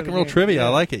 Yeah, rock and roll trivia. I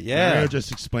like it. Yeah. Mario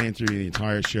just explained through the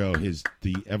entire show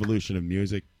the evolution of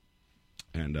music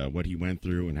and what he went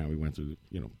through and how he went through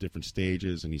different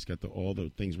stages, and he's got all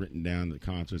the things written down, the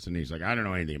concerts, and he's like, I don't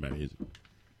know anything about music.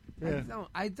 Yeah.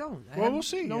 I don't. I Well, have we'll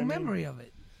see. No I mean- memory of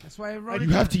it. That's why I wrote And it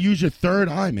you have down. to use your third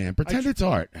eye, man. Pretend it's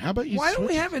art. How about you? Why don't we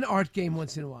switch- have an art game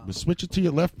once in a while? Switch it to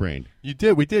your left brain. You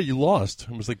did. We did. You lost.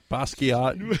 It was like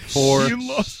Basquiat 4. You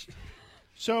lost.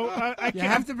 So I You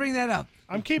have to bring that up.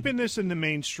 I'm keeping this in the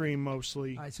mainstream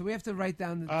mostly. All right, so we have to write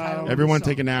down the title. of Everyone the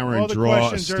song. take an hour All and the draw a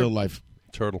questions are- still life.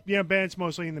 Turtle. Yeah, band's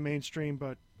mostly in the mainstream,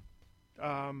 but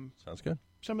Sounds good.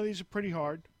 some of these are pretty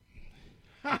hard.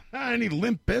 Any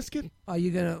Limp Bizkit? Are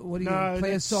you gonna? What are you No, gonna play?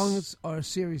 that's- Songs or a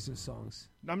series of songs?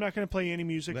 I'm not going to play any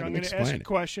music. Let I'm him going to ask explain a it.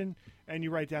 question, and you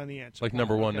write down the answer. Like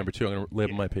number one, Okay. number two. I'm going to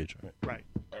label my page. Right.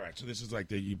 All right, so this is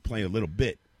like you play a little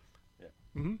bit.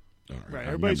 Mm-hmm. All Right. I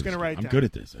Everybody's remember going to this. write I'm down. good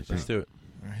at this. I Let's think. do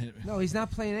it. No, he's not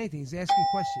playing anything. He's asking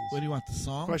questions. What do you want, the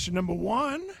song? Question number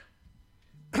 1.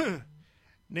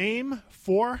 Name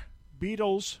 4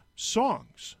 Beatles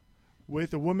songs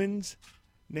with a woman's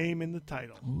name in the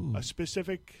title. A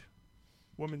specific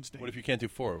woman's name. What if you can't do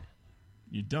 4?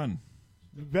 You're done.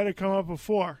 You better come up with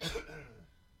 4.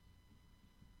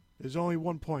 There's only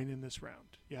 1 point in this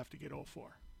round. You have to get all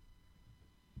 4.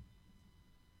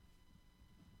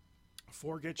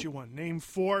 4 gets you 1. Name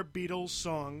 4 Beatles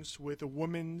songs with a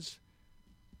woman's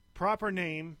proper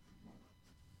name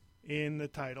in the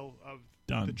title of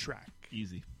Done. the track.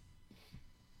 Easy.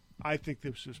 I think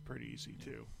this was pretty easy,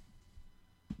 too.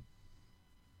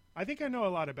 I think I know a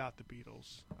lot about the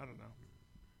Beatles. I don't know.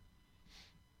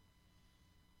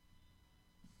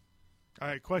 All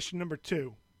right, question number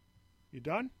 2. You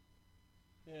done?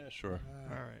 Yeah, sure.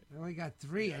 All right. I only got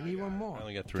 3. I need one more. I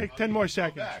only got 3. Take 10 more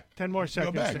seconds. 10 more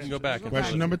seconds. back. to You can go answer. back.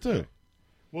 Question number 2.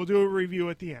 We'll do a review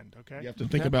at the end, okay? You have to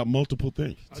think about multiple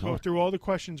things. I'll It's go hard. through all the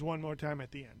questions one more time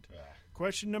at the end.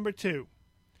 Question number 2.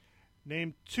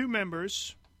 Name 2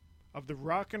 members of the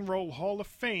Rock and Roll Hall of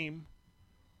Fame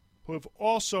who have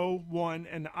also won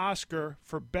an Oscar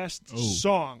for Best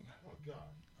Song.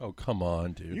 Oh, come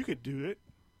on, dude. You could do it.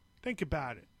 Think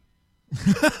about it.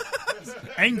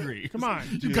 Angry. Come on.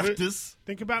 You got this.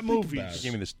 Think about movies. about it.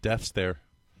 Give me this death stare.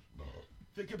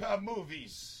 Think about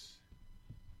movies.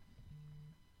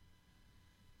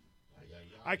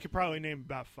 I could probably name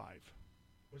about 5.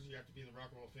 What does you have to be in the Rock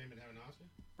and Roll of Fame and have an Oscar?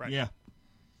 Right. Yeah.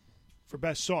 For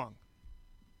Best Song.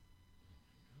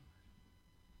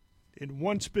 In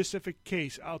one specific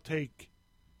case, I'll take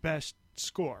Best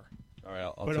Score. All right,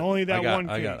 I'll But take- only that I got, one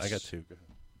I got case. 2. Go ahead.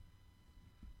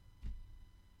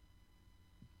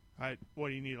 All right. What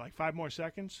do you need? Like 5 more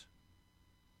seconds?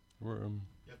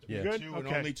 Yeah. Good? 2 and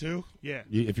Okay. only 2? Yeah.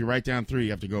 If you write down 3,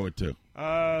 you have to go with 2.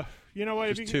 You know what?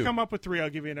 If Just you can 2. come up with 3, I'll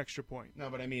give you an extra point. No,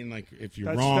 but I mean, like, if you're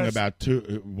That's- wrong that's- about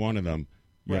 2, one of them,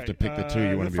 you have to pick the 2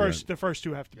 you want to be right. The first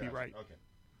 2 have to be right. Okay.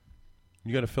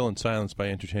 You got to fill in silence by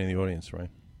entertaining the audience, right?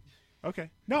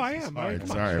 Okay. No, I am. All right, Come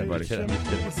on. sorry, everybody. Kidding, I'm just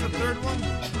kidding. What's the third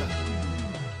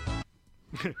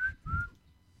one?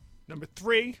 Number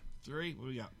 3, 3. What do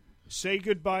we got? Say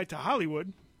Goodbye to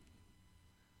Hollywood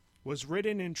was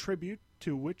written in tribute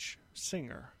to which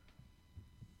singer?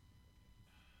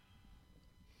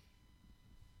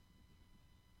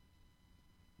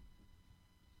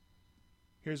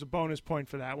 Here's a bonus point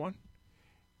for that one.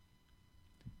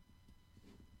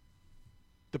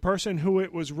 The person who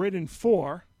it was written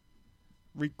for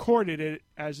recorded it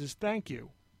as his thank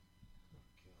you.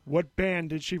 What band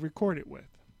did she record it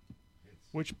with?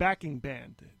 Which backing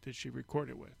band did she record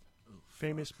it with?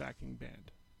 Famous backing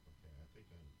band.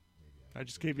 I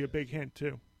just gave you a big hint,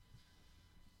 too.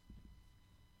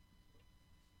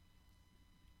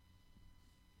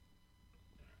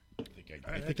 I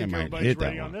I think I think might everybody's hit that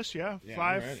ready on one. this, yeah? Yeah, I'm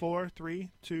 5, ready. 4, 3,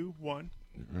 2, 1.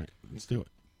 All right, let's do it.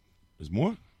 There's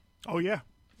more? Oh, yeah.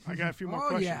 I got a few more Oh,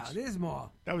 questions. yeah, there's more.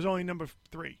 That was only number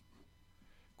 3.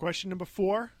 Question number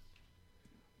 4.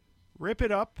 Rip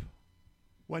It Up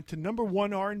went to number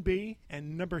 1 R&B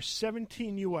and number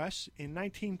 17 U.S. in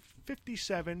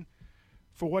 1957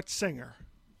 for what singer?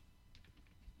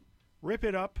 Rip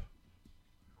It Up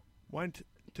went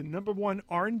to number 1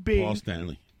 R&B Paul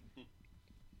Stanley.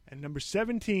 and number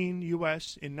 17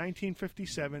 U.S. in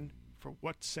 1957 for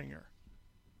what singer?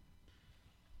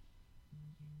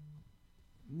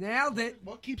 Nailed it.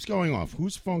 What keeps going off?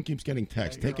 Whose phone keeps getting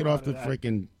text? Take it off the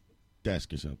freaking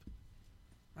desk or something.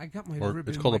 I got my Or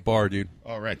ribbon. it's called a bar, dude.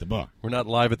 Oh, right, the bar. We're not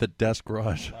live at the desk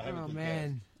garage. Oh,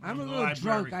 man. I'm a little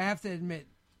drunk, I have to admit.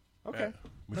 Okay.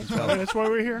 We can That's tell. why- that's why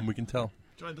we're here. We can tell.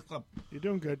 Join the club. You're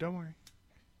doing good. Don't worry.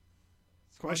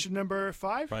 Question number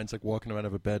 5. Brian's like walking out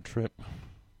of a bad trip.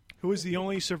 Who is the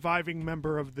only surviving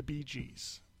member of the Bee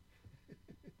Gees?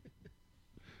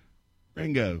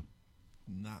 Ringo.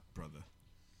 Not brother.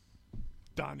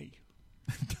 Donnie.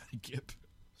 Donnie Gibb.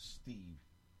 Steve.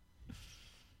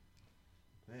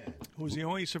 Who is the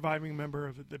only surviving member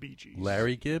of the Bee Gees?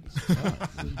 Larry Gibbs?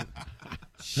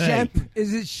 Shemp.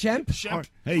 Is it Shemp? Shemp.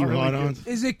 Hey, you Harley hard-ons. Gibb.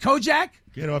 Is it Kojak?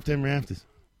 Get off them rafters.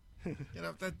 Get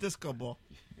off that disco ball.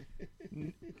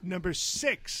 Number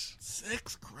 6.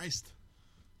 6? Christ.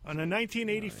 On a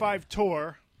 1985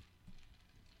 tour,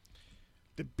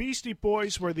 the Beastie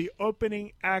Boys were the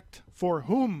opening act for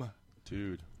whom?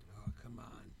 Dude. Oh, come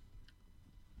on.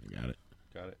 I got it.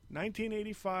 Got it.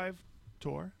 1985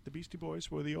 tour, the Beastie Boys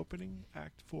were the opening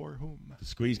act for whom? The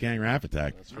Squeeze Gang Rap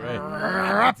Attack. That's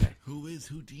right. Who is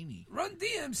Houdini? Run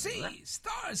DMC,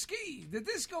 Star Ski, the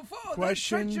Disco 4,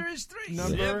 Question the Treacherous 3.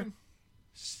 number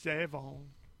 7.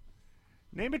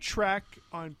 Name a track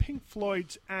on Pink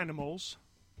Floyd's Animals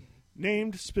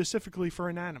named specifically for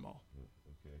an animal.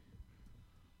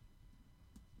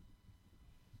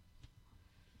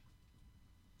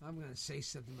 I'm going to say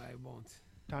something, but I won't.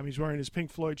 Tommy's wearing his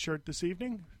Pink Floyd shirt this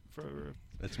evening for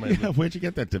That's my. Yeah, where'd you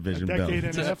get that division a belt? decade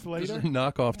and a half It's a later.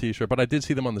 knockoff T-shirt, but I did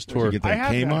see them on this tour. Where'd you get that? I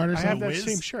have Kmart that. or I have something? that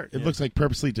same shirt. It looks like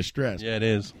purposely distressed. Yeah, it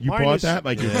is. You Mine bought is- that?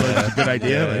 Like you thought it was a good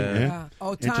idea? Yeah. Like, yeah?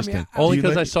 Oh, Tommy, Interesting. Only Do you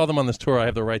because I like- saw them on this tour, I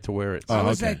have the right to wear it. I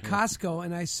was okay. at Costco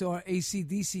and I saw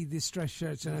AC/DC distress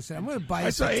shirts, and I said, I'm going to buy I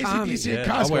it saw for Tommy. ACDC at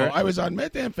Yeah, I'll wear Costco. it. I was on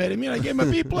methamphetamine. I gave him a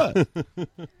B+.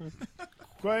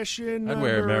 Question I'd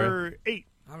wear it, number 8.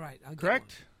 All right. I'll get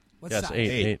Correct? one. What's Yes, size?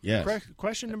 8. Yes. Correct.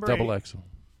 Question number Double 8. XL.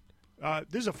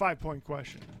 This is a 5-point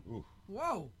question.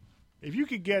 Whoa. If you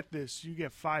could get this, you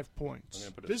get 5 points. I'm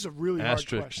gonna put This is a really hard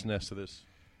Asterisk question. next to this.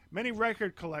 Many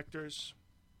record collectors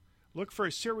look for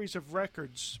a series of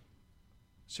records,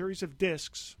 series of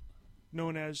discs,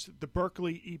 known as the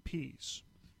Berkeley EPs.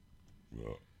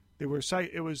 They were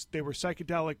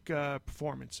psychedelic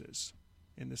performances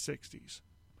in the 60s.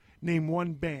 Name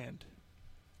one band.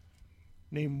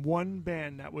 Name one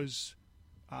band that was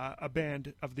a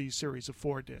band of these series of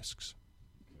 4 discs,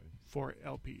 4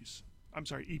 LPs. I'm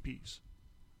sorry, EPs.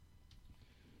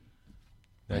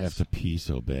 I have to pee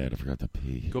so bad. I forgot to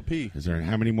pee. Go pee. Is there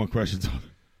how many more questions?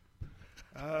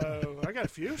 I got a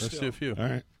few Let's still. do a few. All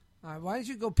right. All right, why don't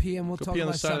you go pee and we'll Go talk pee on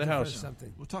about the side of the something house. for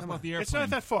something. We'll talk Come about on. the airplane. It's not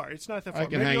that far. It's not that I far.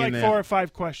 can Maybe hang in like there. 4 or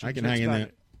 5 questions. I can That's hang in about there.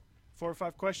 it. 4 or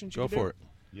 5 questions. You Go can do? for it.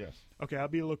 Yes. Okay, I'll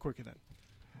be a little quicker then.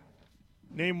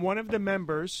 Name one of the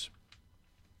members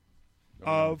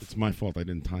of It's my fault. I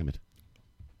didn't time it.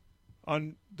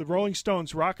 on the Rolling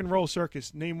Stones Rock and Roll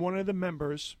Circus. Name one of the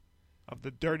members of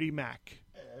the Dirty Mac.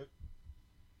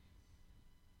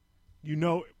 You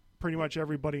know pretty much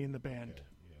everybody in the band.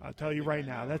 I'll tell you right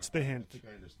now. That's the hint. I think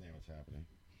I understand what's happening.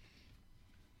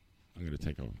 I'm going to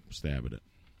take a stab at it.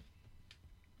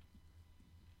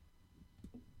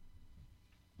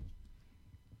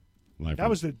 That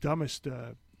was the dumbest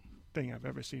thing I've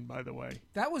ever seen, by the way.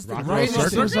 That was the Rock and Roll greatest.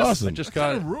 Circus was awesome. I just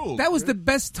got it. That was the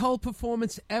best Tull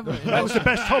performance ever. That was the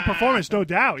best whole performance, no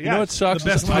doubt. Yeah. You know what sucks? The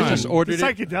best I time. just ordered the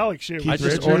it. psychedelic shit. I was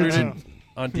just Richards ordered it and-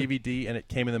 on DVD, and it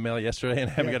came in the mail yesterday, and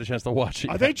I haven't got a chance to watch it.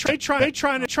 Are yet. they trying to?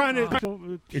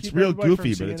 It's keep real everybody from goofy,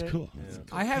 but seeing it's it? cool.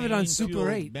 I have it on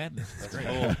Super 8. That's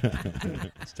cool.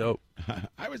 It's dope.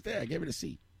 I was there. I gave it a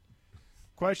C.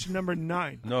 Question number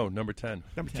 9. No, number 10.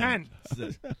 Number 10.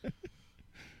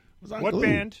 Was on What glue.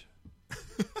 band?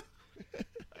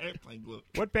 Airplane glue.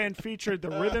 What band featured the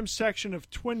rhythm section of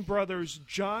twin brothers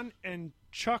John and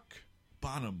Chuck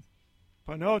Bonham.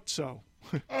 Panozzo?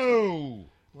 Oh.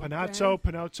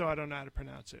 Panozzo. I don't know how to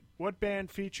pronounce it. What band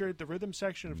featured the rhythm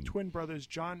section of twin brothers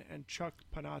John and Chuck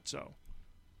Panozzo?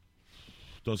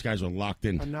 Those guys were locked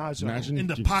in. Panazzo. Imagine In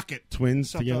the two pocket. Twins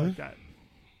Something together. like that.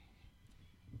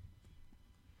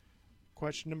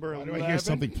 Question number Why 11. do I hear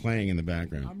something playing in the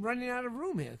background? I'm running out of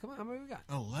room here. Come on, how many we got?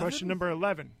 11? Question number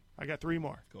 11. I got 3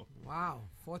 more. Cool. Wow,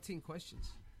 14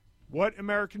 questions. What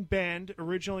American band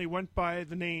originally went by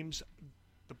the names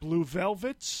the Blue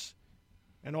Velvets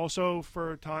and also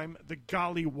for a time the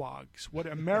Gollywogs? What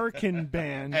American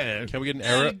band? Can we get an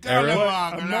era?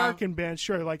 What American band?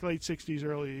 Sure, like late 60s,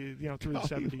 early, through the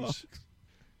 70s.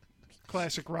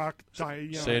 Classic rock. Say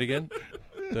it again.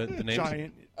 The names.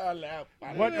 Giant.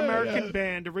 What American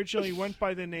band originally went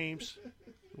by the names?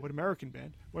 What American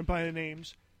band went by the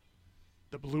names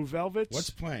the Blue Velvets. What's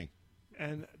playing?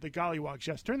 And the Gollywogs.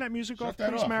 Yes, turn that music Shut off,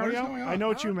 that please, off. What is Mario. going on? I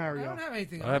know it's you, Mario. I don't have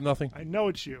anything. I have nothing. I know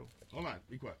it's you. Hold on.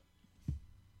 Be quiet.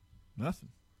 Nothing.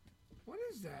 What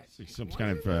is that? Some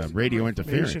kind of radio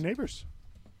interference. Maybe your neighbors.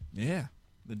 Yeah.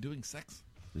 They're doing sex.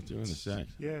 They're doing the sex.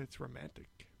 Yeah, it's romantic.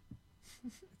 I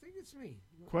think it's me.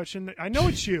 Question. I know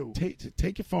it's you.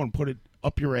 Take your phone, put it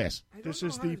up your ass. This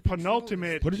is the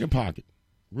penultimate. Put it in your pocket.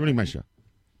 Ruining my show.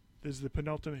 This is the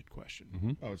penultimate question.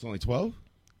 Mm-hmm. Oh, it's only 12?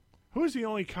 Who is the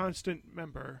only constant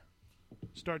member,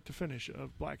 start to finish,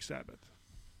 of Black Sabbath?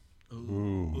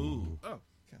 Ooh. Oh.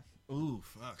 Okay. Ooh,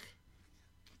 fuck.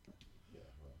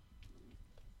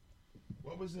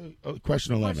 What was the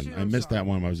question 11? I missed that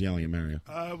one when I was yelling at Mario.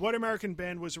 What American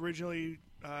band was originally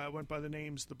went by the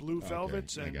names the Blue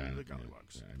Velvets I and got the it.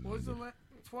 Gollywogs? What was the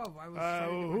 12? I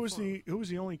was Who was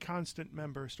the only constant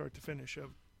member, start to finish,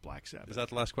 of Black Sabbath? Is that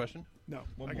the last question? No,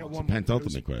 One I more. got It's one a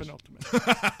penultimate more. question.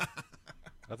 Penultimate.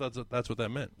 I thought that's what that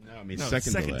meant. No, I mean No,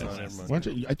 second to second last. to last. Why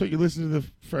don't you- I thought you listened to the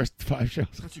first 5 shows.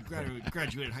 Once you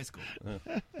graduated high school.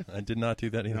 I did not do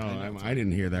that either. No, I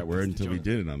didn't hear that word until we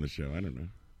did it on the show. I don't know.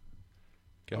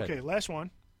 Go ahead. Okay, last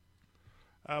one.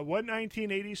 What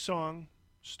 1980s song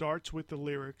starts with the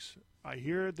lyrics, "I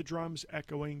hear the drums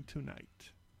echoing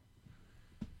tonight"?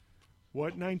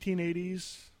 What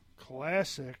 1980s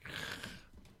classic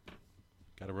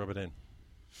Got to rub it in.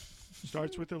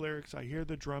 starts with the lyrics, "I hear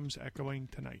the drums echoing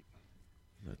tonight"?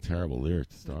 A terrible lyric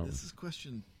to start This with. is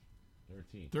question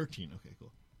 13. 13. Okay,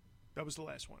 cool. That was the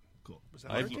last one. Cool. Was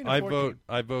that I 13 or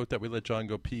 14? vote that we let John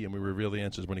go pee and we reveal the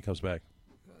answers when he comes back.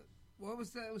 What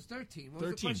was that? It was 13. What was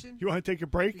the 13. question? You want to take a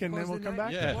break and then Because we'll the come night-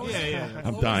 back? Yeah. What was Yeah, the- yeah.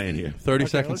 I'm what dying was here. 30 Okay,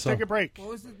 seconds. let's take a break. What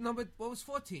was the number? What was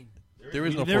 14? There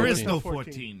is no There 14. is no 14.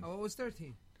 14. Oh, what was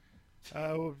 13?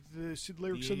 The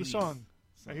lyrics of the 80s. song.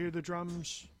 I hear the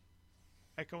drums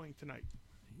echoing tonight.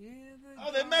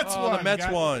 Oh, the Mets Oh, one. the Mets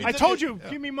Got- one. I told you,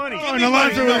 give me money. Oh, and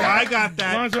Alonso, I got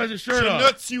that. Alonso has his shirt off.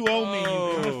 Nuts, you owe me.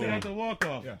 Oh. You That's the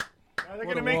walk-off. Yeah. They're What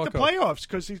going to a make the walk-off. playoffs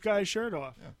because he's got his shirt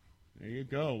off. There you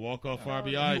go. Walk-off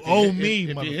RBI. You If owe hit- me,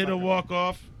 If you hit a motherfucker.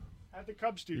 walk-off, How'd the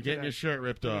Cubs do you're getting today? your shirt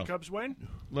ripped Did off. the Cubs win?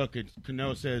 Look,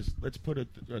 Cano says, let's put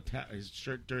his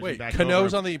shirt jersey Wait, back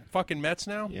Cano's over. on the fucking Mets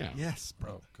now? Yeah. Yes,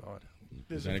 bro. Oh, God.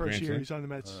 This is that the a first grand year slam? he's on the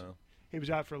Mets. He was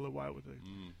out for a little while with a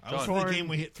I was torn the game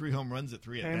we hit 3 home runs at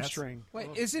 3 at bats. hamstring. Wait,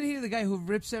 isn't he the guy who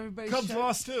rips everybody's Cubs shirt?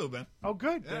 lost too, man. Oh,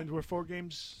 good. And we're 4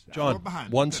 games. out. John, We're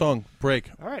behind. one song, break.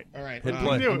 All right. All right. Hit I'm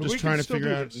play. do it. just We trying can to still figure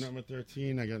do out this. number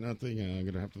 13. I got nothing. I'm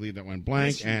going to have to leave that one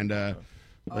blank. And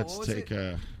let's what was take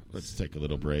let's take a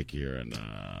little break here. And Well,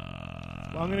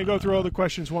 I'm going to go through all the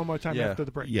questions one more time Yeah. after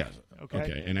the break. yeah.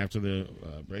 Okay. And after the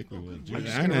break, we will do I'm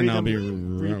just that. going And to I'll be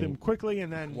read them quickly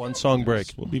and then One song break.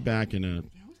 We'll be back in a.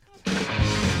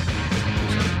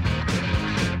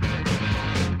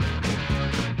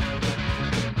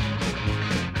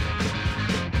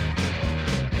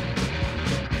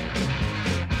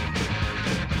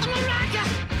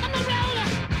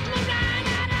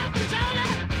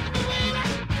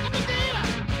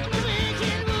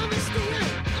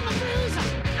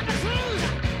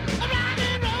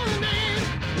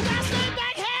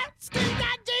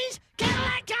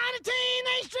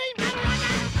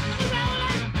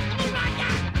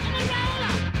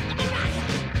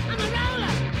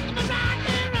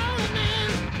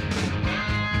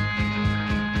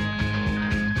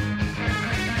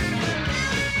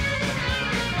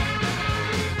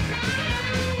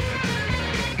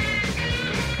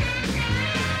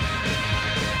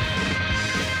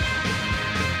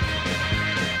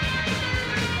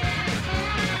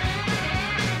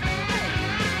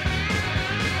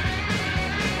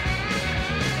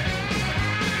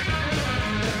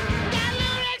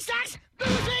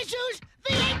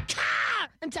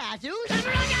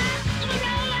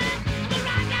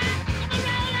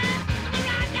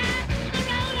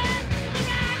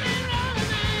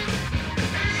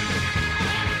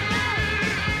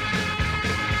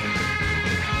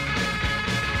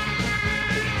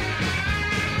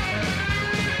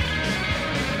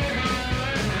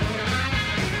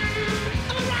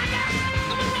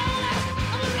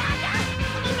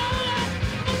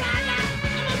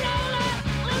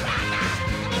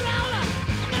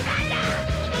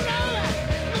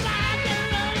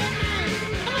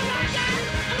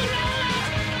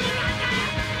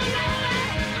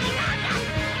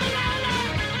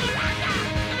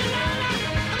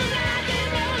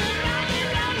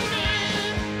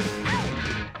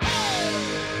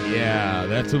 Yeah,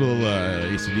 that's a little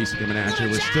AC/DC coming at you.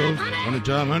 We're still on the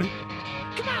job, honey.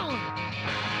 Come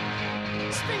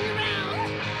on. Spin you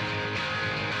around.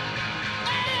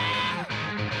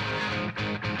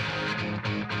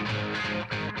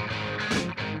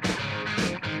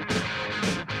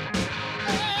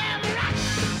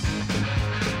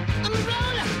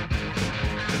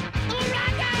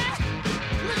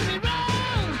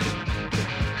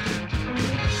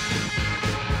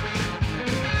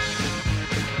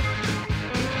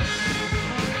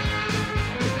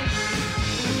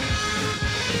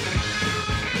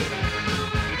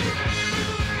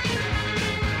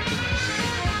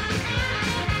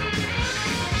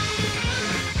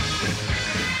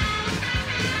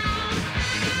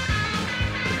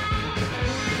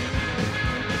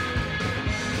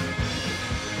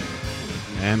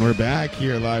 And we're back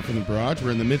here live from the barrage.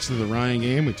 We're in the midst of the Ryan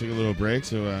game. We took a little break,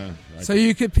 so So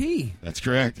you could pee. That's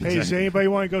correct. Hey, does anybody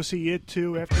want to go see It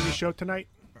 2 after the show tonight?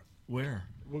 Where?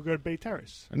 We'll go to Bay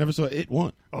Terrace. I never saw It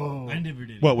 1. Oh, I never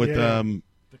did. What with Yeah.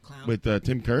 with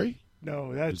Tim Curry?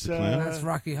 No, that's the clown? That's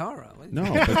Rocky Horror. No,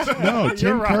 no. You're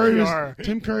Tim Rocky Curry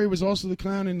Horror. was also the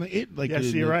clown in the It. Like yes,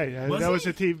 the- you're right. Was that was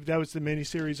he? that was the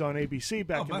miniseries on ABC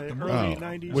back in the early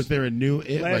 '90s. Was there a new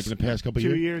It like in the past couple 2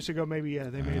 years? years ago? Maybe they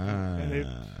made and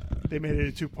they made it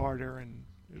a two-parter, and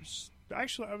it was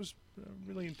actually I was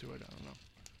really into it. I don't know.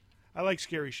 I like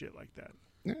scary shit like that.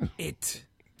 Yeah. It.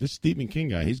 This Stephen King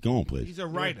guy, he's going places. He's a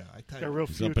writer. I tell Got you. real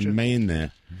He's up future. in Maine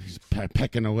there. He's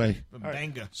pecking away. From All right.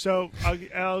 Bangor. So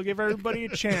I'll give everybody a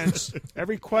chance,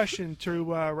 every question to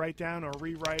write down or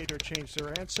rewrite or change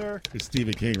their answer, It's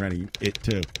Stephen King writing It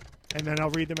too. and then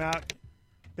I'll read them out.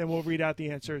 Then we'll read out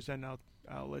the answers, and I'll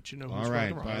let you know who's All right right.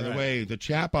 and wrong. By the way, the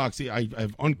chat box,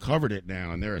 I've uncovered it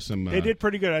now, and there are some. They did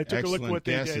pretty good. I took a look at excellent what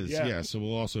they guesses. did. Yeah. So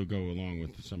we'll also go along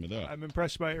with some of those. I'm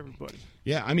impressed by everybody.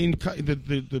 Yeah, I mean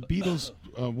the Beatles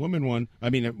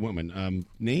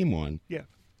name one. Yeah.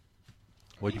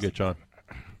 What'd you get, John?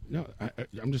 No,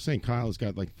 I'm just saying Kyle's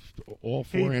got like all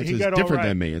He- four he answers got all different right.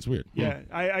 than me. It's weird. Yeah,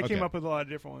 I came Okay. up with a lot of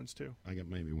different ones too. I got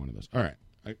maybe one of those. All right.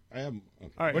 I have. Okay.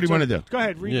 All right, What do you so want to do? Go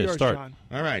ahead, read yours, start. John.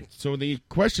 All right. So the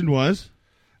question was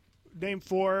Name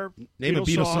four name a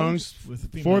Beatles songs. with a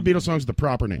female. Four Beatles songs with the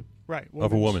proper name Right.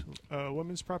 Of a woman.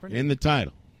 Woman's proper name. in the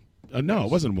title. No,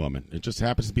 it wasn't a woman. It just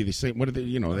happens to be the same. What are they?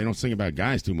 They don't sing about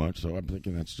guys too much, so I'm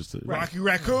thinking that's just a. Rocky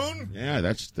Raccoon. Yeah,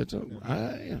 that's. I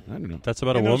don't know. That's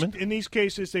about a In those- woman? in these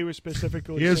cases, they were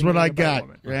specifically. Here's what singing I about got.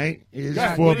 women. Right? Here's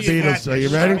Yeah, four what do you Beatles. got? Are you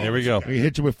ready? Here we go. I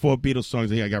hit you with four Beatles songs.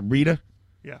 Here I got Rita.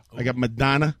 Yeah. I got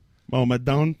Madonna. Oh,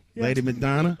 Madonna. Yeah. Lady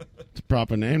Madonna. It's a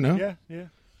proper name, no? Yeah, yeah.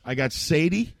 I got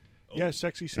Sadie. Yeah,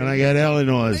 sexy. And I got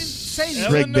Eleanor's. Sadie.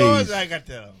 Illinois, I got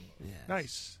them.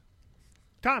 Nice.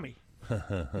 Tommy. You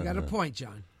got a point,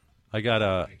 John. I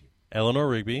got Eleanor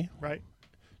Rigby, Right.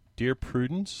 Dear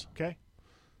Prudence, Okay.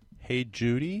 Hey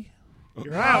Judy,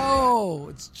 You're out. Oh,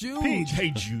 it's Jude. Peach.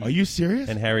 Hey, Jude. Are you serious?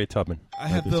 and Harriet Tubman. I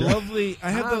have the lovely.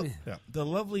 I have Tommy. the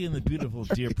lovely and the beautiful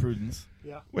Dear Prudence.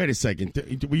 Yeah. Wait a second.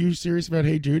 Were you serious about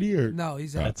Hey Judy? Or? No,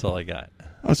 he's out. That's all I got.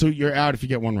 Oh, so you're out if you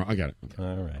get one wrong. I got it. Okay.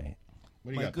 All right.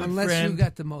 What do you got? Good Unless friend, you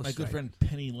got the most My good right. friend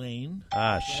Penny Lane.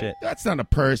 Ah, shit. That's not a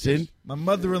person. My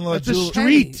mother-in-law That's a Julie.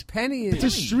 street. Penny It's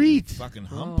is. a street. Fucking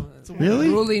hump. Oh, Really?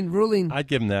 Ruling. I'd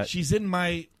give him that. She's in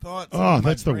my thoughts. Oh, in my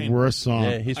that's the brain. worst song.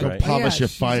 Yeah, he's Go right. polish Yeah, your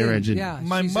she's fire in- engine. yeah.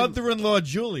 My She's in- mother-in-law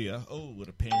Julia. Oh, what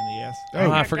a pain in the ass.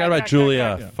 Oh, I forgot about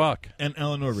Julia. Fuck. And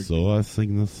Eleanor Rigby. So I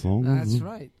sing the song. That's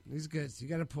right. He's good. You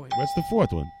got a point. What's the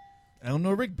fourth one?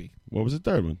 Eleanor Rigby. What was the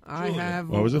third one? I have.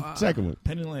 What was the second one?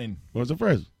 Penny Lane. What was the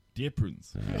first? Dear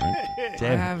Prudence. All right. I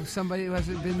Damn. have somebody who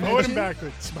hasn't been Forward and mentioned.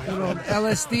 backwards. my Little friend.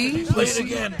 LSD. Play it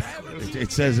again. Backwards.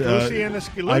 It says Lucy and the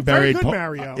I very buried good, Paul.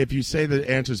 Mario. If you say the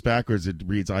answers backwards, it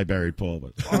reads I buried Paul.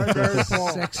 But I buried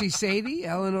Paul. Sexy Sadie,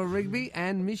 Eleanor Rigby,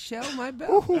 and Michelle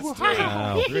Maybell.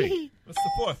 Wow. Three. What's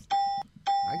the fourth?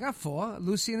 I got four.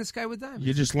 Lucy in the Sky with Diamonds.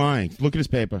 you're just lying. Look at his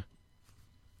paper.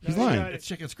 He's No, lying. It's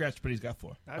chicken scratch, but he's got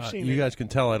four. I've seen You it. guys can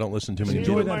tell I don't listen to many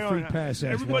Enjoy Beatles, that free pass.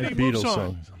 Everybody Beatles moves on.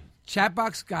 songs.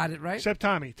 Chatbox got it right. Except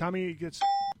Tommy. Tommy gets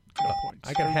no points.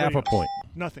 I got Everybody half a else. point.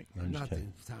 Nothing. I'm just Nothing,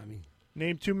 kidding. Tommy.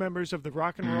 Name two members of the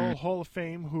Rock and Roll Hall of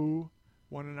Fame who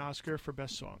won an Oscar for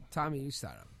Best Song. Tommy, you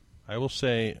start up. I will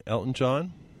say Elton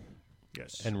John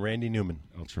Yes. and Randy Newman.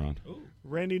 Eltron.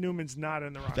 Randy Newman's not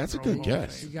in the Rock That's a and Roll good Hall of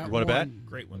guess. You Fame. got You want a bet? one.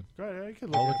 Great one. Go ahead. I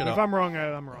can I'll look look it it up. If up. I'm wrong,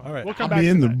 I'm wrong. All right. We'll come I'll back be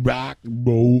to in the that. rock and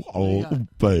roll hall of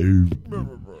fame.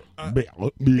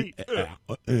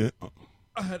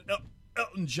 I had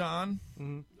Elton John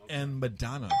and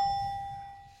Madonna.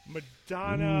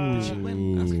 Madonna Did she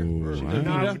win an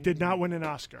Oscar? did not win an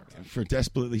Oscar. For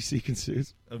Desperately Seeking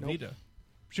Suze. Evita.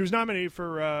 She was nominated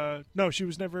for. No, she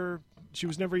was never. She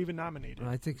was never even nominated.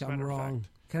 I think as a I'm matter of wrong.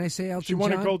 fact. Can I say Elton She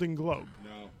won John? a Golden Globe.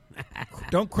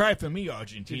 Don't cry for me,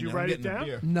 Argentina. Did you I'm write it getting a down?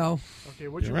 beer. No. Okay,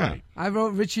 what'd you You're write? I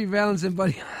wrote Richie Valens and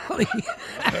Buddy Holly.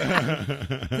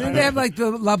 Didn't they have like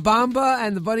the La Bamba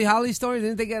and the Buddy Holly story?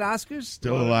 Didn't they get Oscars?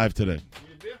 Still alive today.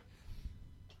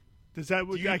 Does that?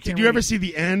 Did you ever see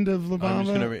the end of La I'm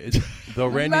just Bamba? gonna though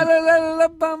Randy, La la la la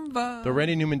Bamba. though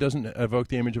Randy Newman doesn't evoke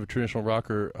the image of a traditional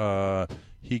rocker,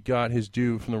 he got his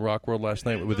due from the rock world last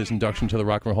night with his induction to the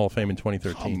Rock and Roll Hall of Fame in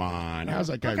 2013. Come on. How's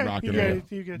that guy Okay, rocking you roll?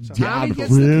 get, you get some. Down gets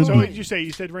the friend. So what did you say?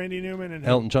 You said Randy Newman and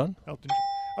Elton John? Elton John.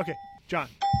 Okay, John.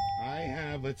 I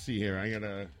have, let's see here. I got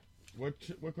a,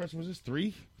 what question was this?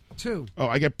 3? 2. Oh,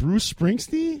 I got Bruce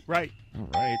Springsteen? Right. All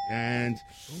right. And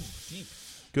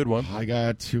Good one. I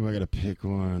got 2. I got to pick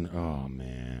one. Oh,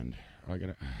 man. I got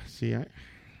to, see,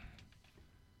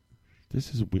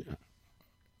 This is weird.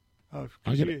 Oh,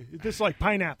 I gotta- this is like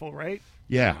pineapple, right?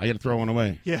 Yeah, I got to throw one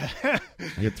away. Yeah. I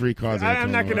get 3 cards.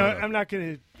 I'm not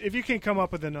gonna. If you can come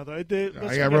up with another,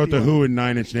 I wrote the Who and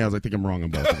Nine Inch Nails. I think I'm wrong on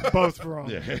both. Both wrong.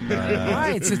 Yeah. All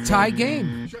right, it's a tie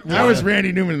game. How is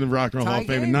Randy Newman in the Rock and Roll Tie Hall of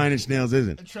Fame and game? 9 Inch Nails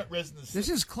isn't? This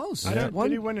is close. I don't-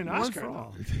 Did he win an one Oscar? for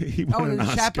all. He won Oh, an did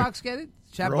Oscar. Chat Box get it?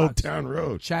 Chat For Old Box. Town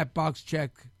Road. Chat Box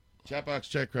check. Chat box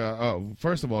check.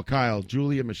 First of all, Kyle,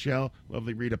 Julia, Michelle,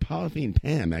 lovely Rita, Polyphene,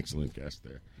 Pam, excellent guest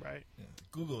there. Right.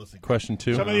 Google is Question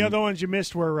 2. Some of the other ones you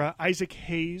missed were Isaac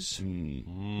Hayes, who's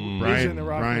in the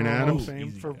Rock and Roll Hall of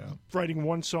Fame for writing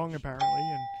one song apparently,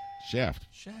 and Shaft.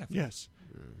 Yes.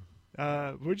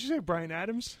 Would you say Bryan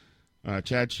Adams?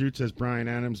 Chad Shute says Bryan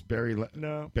Adams, Barry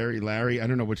Larry. I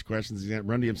don't know which questions he's at.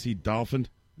 Run DMC, Dolphin.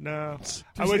 No.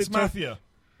 I would have Mafia.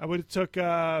 I would have took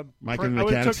Mike and the I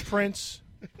would have Mechanics. took Prince.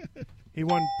 He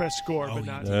won best score, but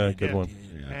not. good one.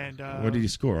 And What did he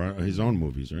score? His own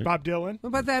movies, right? Bob Dylan. What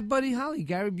about that Buddy Holly?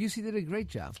 Gary Busey did a great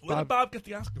job. What did Bob get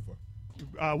the Oscar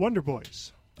for? Wonder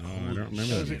Boys. Oh, I don't remember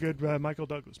That was that. a good Michael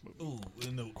Douglas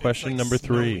movie. Question number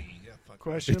 3.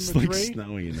 Question It's number like 3.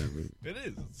 snowy in that movie. It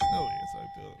is. It's snowy.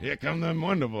 It's like, Here come them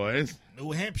Wonder Boys.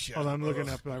 New Hampshire. Hold on, I'm looking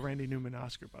up Randy Newman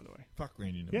Oscar, by the way. Fuck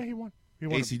Randy Newman. Yeah, he won. He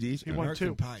won. ACDs? He won American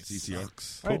 2. Pie CCR.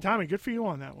 sucks. All right, Tommy, good for you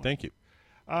on that one. Thank you.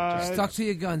 Stuck to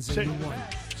your guns and you won.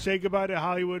 Say Goodbye to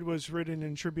Hollywood was written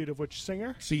in tribute of which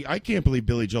singer? See, I can't believe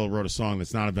Billy Joel wrote a song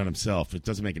that's not about himself. It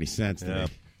doesn't make any sense to me.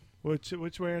 What's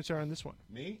your answer on this one?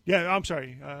 Me? Yeah, I'm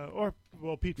sorry.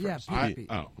 Pete Yeah, first. Pete.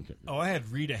 Okay. Oh, I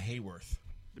had Rita Hayworth.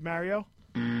 Mario?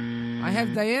 I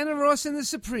have Diana Ross and the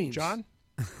Supremes. John?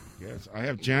 Yes, I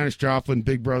have Janis Joplin,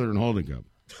 Big Brother, and Holding Cup.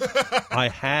 I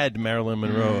had Marilyn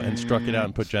Monroe and struck it out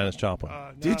and put Janis Joplin.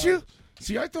 Did you?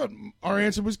 See, I thought our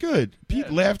answer was good. Pete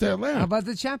laughed out loud. How about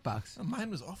the chat box? Mine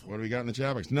was awful. What do we got in the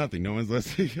chat box? Nothing. No one's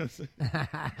listening.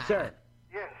 Sir.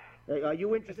 Are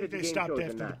you I interested think they in game stopped shows or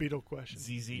after not? the Beatle question.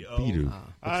 ZZO. Beatle.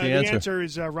 What's the the answer? answer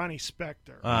is Ronnie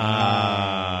Spector.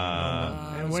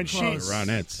 Ah. And when she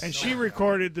Ronettes. and she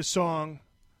recorded the song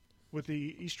with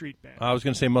the E Street Band. I was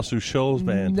going to say Muscle Shoals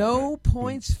Band. No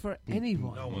points for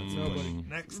anyone. Nobody.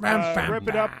 Next. Rip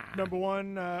It Up, number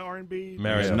 1 R&B.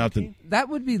 Mario. Nothing. That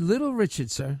would be Little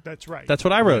Richard, sir. That's right. That's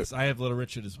what I wrote. Yes, I have Little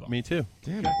Richard as well. Me too.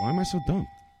 Damn it. Why am I so dumb?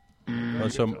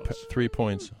 So 3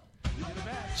 points.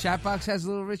 Chat box has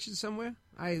Little Richard somewhere?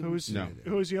 Who's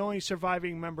the only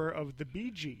surviving member of the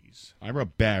Bee Gees? I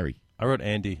wrote Barry. I wrote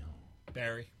Andy.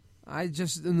 Barry. I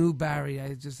just knew Barry.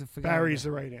 I just forgot. Barry's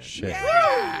the right answer. Shit.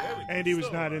 Andy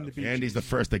was not in the Bee Gees. Andy's the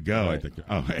first to go, I think.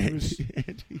 Oh,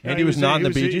 Andy was not in the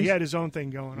Bee Gees? He had his own thing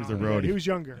going was on. a roadie. He was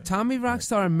younger. Tommy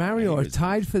Rockstar and Mario are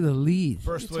tied for the lead.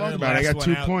 First one Talk in, about it. I last got one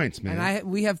 2 out. points, man. And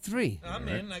we have 3. I'm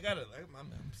in. I got it.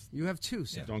 You have 2,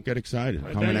 sir. Don't get excited.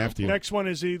 And Coming then after you. Next one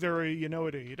is either you know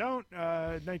it or you don't.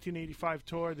 1985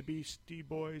 tour, the Beastie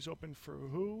Boys opened for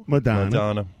who?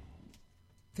 Madonna.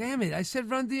 Damn it! I said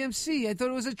Run DMC. I thought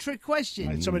it was a trick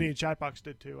question. Somebody in chat box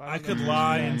did too. I could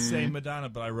lie and say Madonna,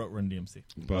 but I wrote Run DMC.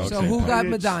 So who got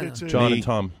Madonna? John and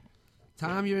Tom.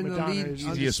 Tom, you're in Madonna the lead. is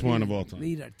Easiest one of all time.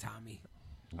 Leader, Tommy.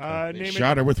 Name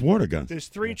Shot her with water guns. There's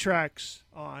 3 tracks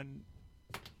on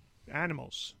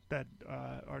animals that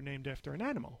are named after an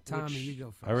animal. Tommy, you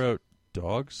go first. I wrote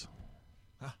Dogs.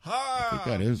 I think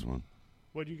that is one.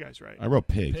 What do you guys write? I wrote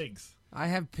Pigs. Pigs. I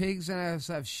have pigs and I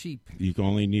also have sheep. You can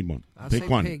only need one. I'll Pick say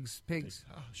one. pigs. Pigs.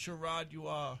 Sherrod, you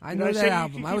are. I Did know I that say you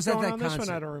album. could I was keep at going that on this one?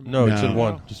 concert. I don't remember. No, it said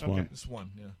one. Just Okay. one. Just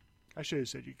one, yeah. I should have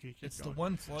said you could keep It's going. the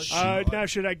one flood. Now,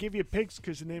 should I give you pigs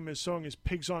because the name of the song is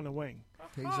Pigs on the Wing?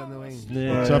 Pigs on the wing.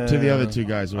 It's up to the other 2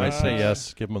 guys. I say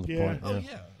yes. Give them the yeah. point. Oh, Yeah.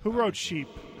 yeah. Who wrote Sheep?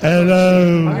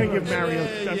 Hello. I'm gonna give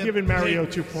Mario. I'm giving Mario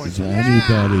 2 points. Is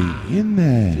anybody in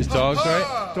there? Is Dogs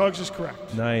right? Dogs is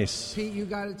correct. Nice. Pete, you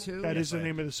got it too. That is the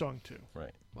name of the song too.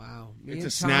 Right. Wow. Me It's and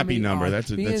a snappy Tommy number. Are, That's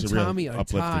a me real Tommy are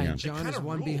uplifting tied. number. John is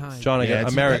one behind. John,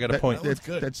 Mary got a point.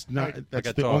 That's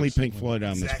the only Pink Floyd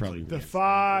album that's probably The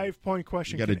 5-point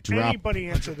question. You gotta Can drop anybody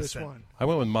answer this one? I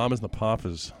went with Mamas and the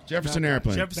Papas. Jefferson Not that.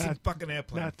 Airplane. Jefferson fucking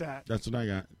Airplane. Not that. That's what I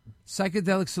got.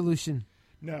 Psychedelic Solution.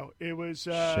 No, it was.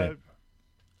 Shit.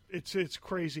 It's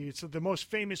crazy. It's the most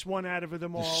famous one out of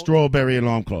them all. Strawberry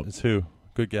Alarm Clock. It's who?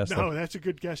 Good guess. No, though. that's a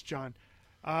good guess, John.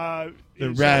 The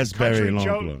Is, Raspberry Country Alarm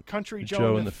Joe, Clock. Country Joe Joe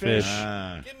and and the the Fish.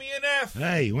 Give me an F.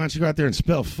 Hey, why don't you go out there and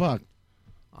spell fuck?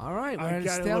 All right, we're I at a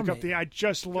gotta look up stalemate. the. I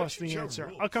just lost the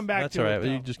answer. I'll come back That's to all it. right.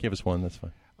 though. You just gave us one. That's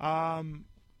fine.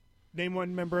 Name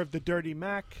one member of the Dirty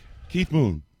Mac. Keith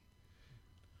Moon.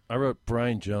 I wrote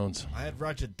Brian Jones. I had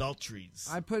Roger Daltrey's.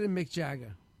 I put in Mick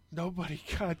Jagger. Nobody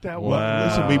got that Wow. one.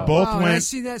 Listen, we both Wow, I went.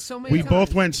 see that so many we times.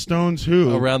 both went Stones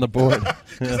Who Around the board.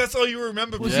 Because that's all you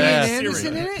remember. Was from Ian that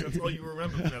Anderson series. in it? That's all you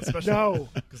remember from that special. No.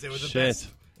 Because they were the Shit. best.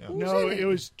 Yeah. No, it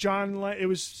was John. It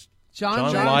was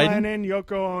John Lydon? Lennon,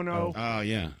 Yoko Ono, Oh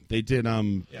yeah, they did.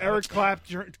 Eric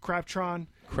Clapton, Craptron.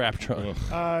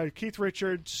 Keith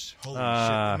Richards. Holy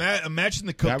shit! Imagine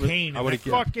the That was- cocaine. I would've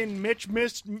Fucking Mitch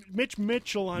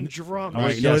Mitchell on drums.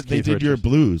 Right, you know what? They did your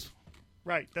blues.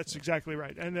 Right, that's exactly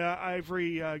right. And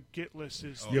Ivory Gitless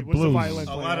Your was the blues. violin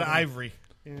A player. lot of Ivory.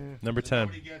 Yeah. Number 10.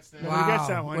 Nobody gets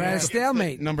that one. We're at a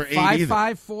stalemate. Number 8 5, either.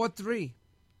 5, 4, 3.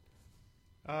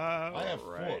 I have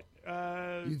right.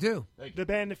 You do. The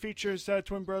band that features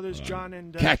twin brothers John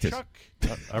and Cactus. Chuck.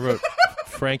 I wrote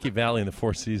Frankie Valli in the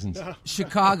Four Seasons.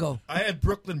 Chicago. I had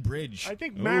Brooklyn Bridge. I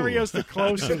think Mario's the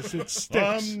closest. It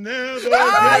sticks.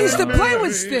 I used to play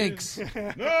with sticks.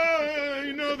 No,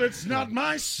 you know that's not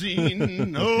my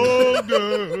scene. Oh,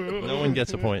 girl. No one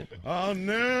gets a point. I'm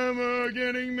never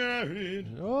getting married.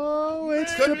 Oh,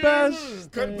 it's the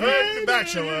best. Confirm the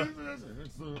Bachelor.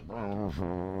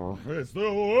 It's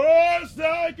the worst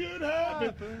that could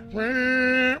happen.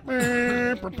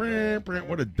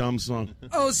 What a dumb song.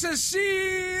 Oh,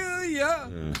 Cecilia.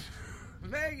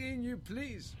 Begging you,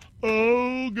 please.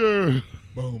 Oh, girl.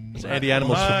 Boom. It's Andy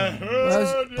Animal's.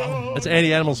 That's That's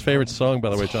Andy Animal's favorite song, by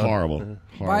the way, John. horrible.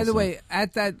 By the way,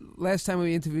 at that last time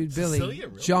we interviewed Billy, Cecilia,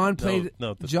 really? John played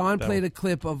No, John that played one. a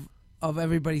clip of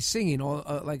everybody singing, all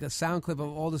like a sound clip of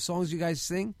all the songs you guys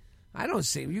sing. I don't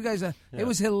sing. You guys are. It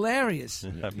was hilarious. I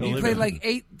You believe played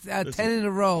it. like 10 in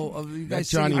a row of you That guys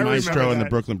Johnny singing. Maestro in the that.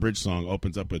 Brooklyn Bridge song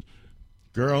opens up with,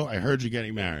 "Girl, I heard you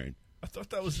getting married." I thought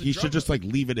that was the He should drummer. just like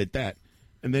leave it at that.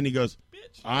 And then he goes,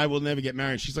 "I will never get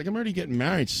married." She's like, "I'm already getting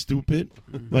married, stupid."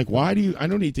 Like, why do you? I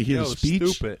don't need to hear Yo, the speech.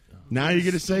 stupid. Now you're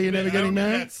gonna say you're never I don't getting know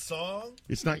married? that song.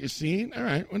 It's not your scene. All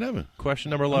right, whatever. Question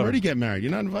number I'm 11. already getting married.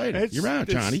 You're not invited. You're out,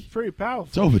 Johnny. Pretty powerful.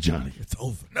 It's over, Johnny. It's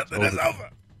over. Nothing is over.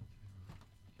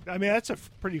 I mean, that's a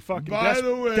pretty fucking By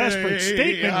the way, desperate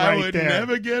statement I right would there.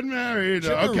 never get married. Did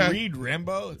you ever Okay. read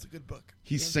Rambo? It's a good book.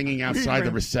 He's singing outside the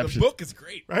The reception. book is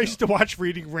great. I used to watch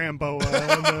Reading Rambo on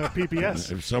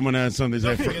PBS. If someone has something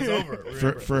to say, Nothing is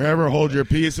over. forever hold your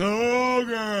peace. Oh,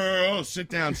 girl. Sit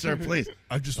down, sir, please.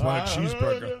 I just want a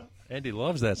cheeseburger. Andy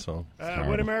loves that song.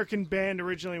 What American band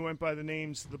originally went by the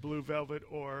names The Blue Velvet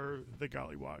or The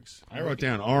Gollywogs? I wrote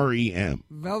down R.E.M.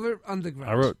 Velvet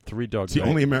Underground. I wrote Three Dog It's the Night.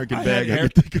 only American I bag had I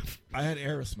could think of. I had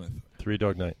Aerosmith. Three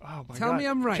Dog Night. Oh my Tell God. me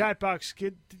I'm right. Chatbox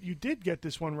Kid, you did get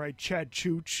this one right, Chad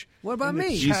Chooch. What about In the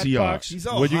me? GCR. He's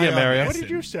all What'd you high get, on Mario? What acid. did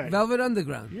you say? Velvet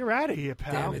Underground. You're out of here,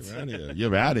 pal. Damn it.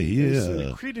 You're out of here.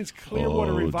 Creedence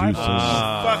Clearwater Oh, do Revival. some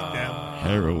Fuck them.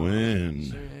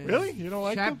 heroin. Really? You don't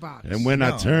like them? Chatbox. And when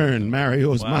I turned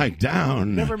Mario's mic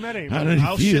down, Never met him. how did he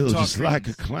I'll feel? shit talk Just like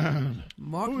a clown.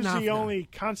 Mark Who's Knopfler. the only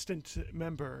constant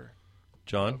member?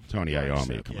 John? Tony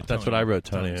Iommi, come on. That's what I wrote,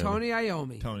 Tony. Tony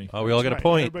Iommi. Tony. Oh, we all get a Right,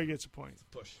 point. Everybody gets a point.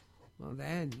 Push. Well,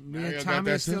 then, me Mario and got Tommy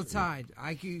that are still too? tied.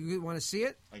 You want to see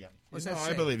it? I got What's no, that I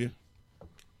say? believe you.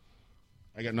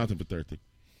 I got nothing for 30.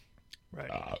 Right.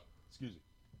 Excuse me.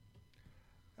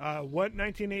 What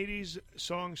 1980s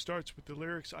song starts with the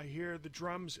lyrics, I hear the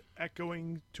drums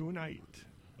echoing tonight?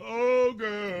 Oh,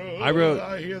 girl. I wrote-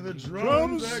 I hear the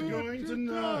drums echoing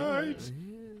tonight.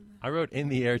 I wrote In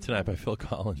the Air Tonight by Phil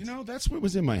Collins. You know, that's what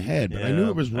was in my head, but I Yeah, knew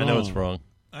it was wrong. I know it's wrong.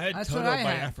 I had That's Toto what I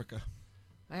by had. Africa.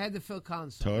 I had the Phil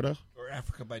Collins song. Toto? Or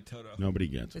Africa by Toto. Nobody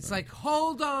gets it. It's like,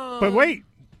 hold on. But wait,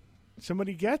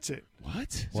 somebody gets it.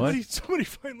 What? Somebody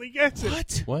finally gets it.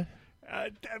 What? What?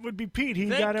 That would be Pete. He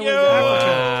Thank got it you. with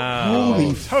Africa. Wow.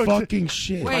 Holy Toto- fucking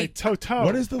shit. By Toto.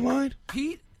 What is the line?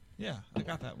 Pete? Yeah, I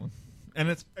got that one. And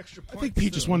it's extra points. I think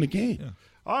Pete just won the game. Yeah.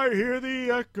 I hear the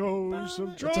echoes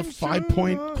of drums. It's a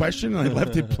 5-point question, and I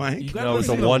left it blank. You gotta No, it's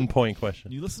a listen to- 1-point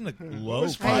question. You listen to It low.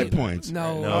 was 5 Hey, points.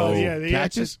 No. No. Oh, yeah. The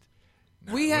Catches?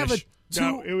 We have a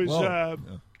No, it was Whoa.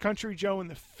 Country Joe and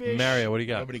the Fish. Mario, what do you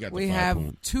got? Nobody got the We 5 have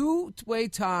point. two-way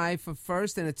tie for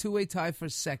first and a two-way tie for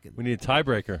second. We need a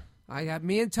tiebreaker. I got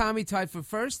me and Tommy tied for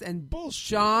first, and Bullshit.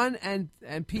 John and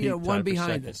Peter Pete one tied for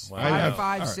behind second. us. Wow. I have-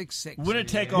 5, All right. 6, 6. Winner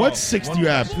take all. What 6 do you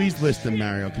have? Please list them,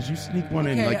 Mario, because you sneak one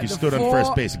in Okay, like you the stood on four-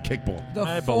 first base at kickball. The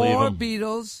I believe 4 him.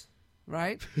 Beatles,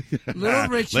 right? Little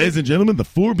Richard, Ladies and gentlemen, the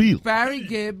 4 Beatles. Barry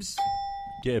Gibbs,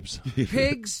 Gibbs.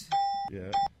 Pigs,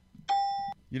 Yeah.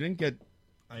 You didn't get.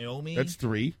 Iommi. That's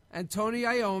 3. and Tony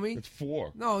Iommi. That's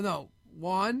 4. No.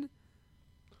 1,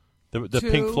 The 2,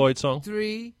 Pink Floyd song?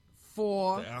 3,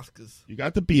 4. The Oscars. You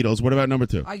got the Beatles. What about number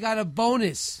 2? I got a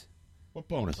bonus. What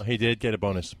bonus? He did get a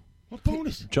bonus. What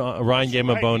bonus? Ryan gave him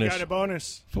a Right, bonus. You got a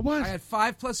bonus. For what? I had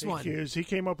 5 plus 1. He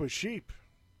came up with sheep.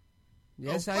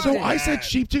 Yes, I So did. I said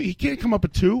sheep too. He can't come up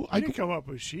with two. I didn't come up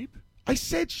with sheep. I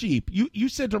said sheep. You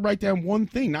said to write down one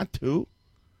thing, not two.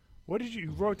 What did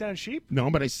you wrote down? Sheep? No,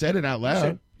 but I said it out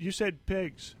loud. You said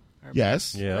pigs.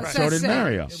 Yes. Yeah. So did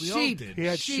Mario. Sheep. He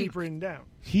had sheep written down.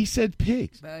 He said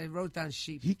pigs. But I wrote down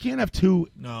sheep. He can't have two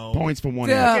points for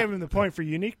one I answer. gave him the point for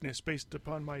uniqueness based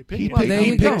upon my He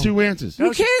opinion. picked two answers.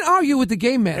 You can't argue with the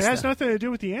game It master. has nothing to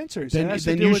do with the answers. It Then has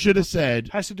to do you with should have said.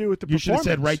 Has to do with the You should have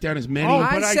said performance. write down as many. Oh,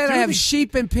 I but said do I have these-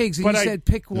 sheep and pigs, and but you I- said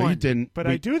pick No, one. you didn't. But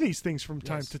I do these things from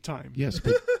time to time. Yes,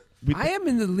 but I am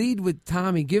in the lead with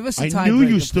Tommy. Give us a I tiebreaker. knew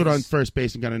you stood please. on first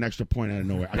base and got an extra point out of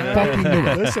nowhere. I fucking knew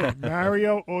it. Listen,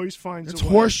 Mario always finds It's a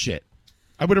way. horse shit.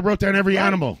 I would have wrote down every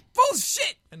animal.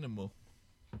 Bullshit. Animal.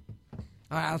 All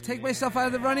right, I'll take myself out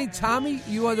of the running. Tommy,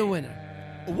 you are the winner.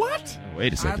 What?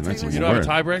 Wait a second. That's a You good don't word.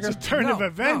 have a tiebreaker? It's a turn of No,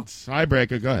 events.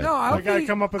 Tiebreaker. Go ahead. No, I'll I gotta be,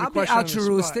 come up with a I'll question be on the spot.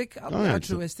 altruistic. I'll Go be ahead.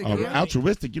 altruistic. Oh, here.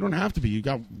 altruistic. You don't have to be. You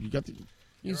got the.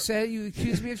 You said you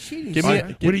accused me of cheating. Give sir.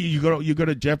 me What do you go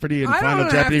to Jeopardy and I Final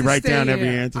don't have Jeopardy? to Write stay down every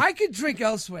here. answer. I could drink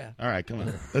elsewhere. All right, come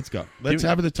on. Let's go. Let's Give-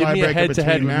 have the give me a tiebreaker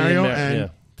head-to-head between with me and Mario Matt,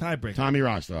 and yeah. Tiebreaker. Tommy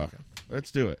Rostock.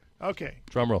 Let's do it. Okay.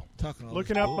 Drum roll.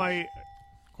 Looking up my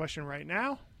question right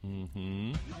now.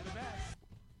 Mm-hmm.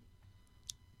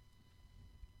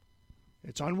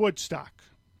 It's on Woodstock.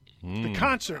 The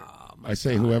concert. I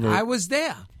say whoever. I was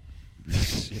there.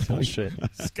 Bullshit.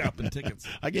 Scalping tickets.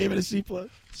 I gave it a C+.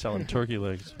 Selling turkey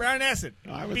legs. Brown acid.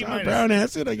 I was B on minus. brown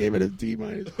acid. I gave it a D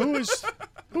minus.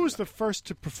 Who was the first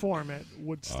to perform at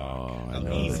Woodstock? Oh, I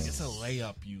know Easy. this. It's a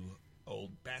layup, you old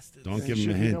bastard. Don't Then give him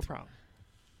should a be hint. No problem.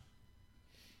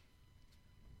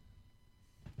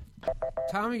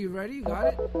 Tommy, you ready? You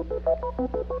got it?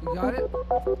 You got it?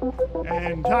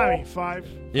 And Tommy, 5.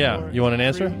 Yeah, 4, you want an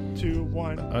answer? 3, 2,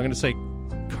 1. I'm going to say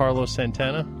Carlos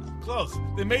Santana. Close.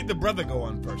 They made the brother go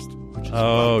on first. Which is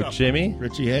Oh, fucked up. Jimmy.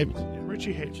 Richie Havens.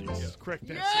 Richie Havens. Correct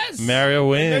answer. Yes! Mario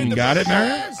wins. Got it,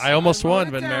 Mario? I almost won,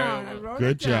 Wrote but it down. Mario. I wrote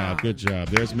Good it down. job. Good job.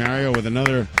 There's Mario with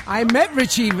another. I met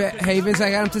Richie Havens.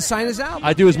 I got him to sign his album.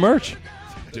 I do his merch.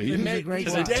 He's a great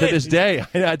guy. To this day,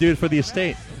 I do it for the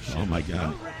estate. Oh my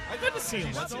God. I got to see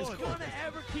him once. It was cool.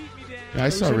 Yeah, I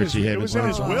saw in Richie his- it Havens. was in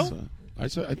his once. will? I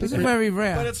saw. I think. This is very But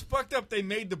rare. it's fucked up. They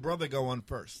made the brother go on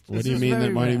first. What This do you is mean? very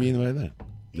That, what do you rare. mean by that?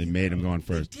 They made him go on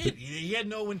first. He had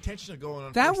no intention of going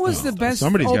on That first. was the best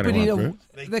Somebody's gotta opening go on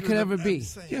of, that could ever be.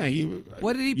 Yeah, he.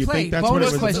 What did he You play? think that's what Bonus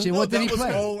it was? question. What did he that was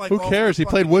play? all, like, Who all cares? He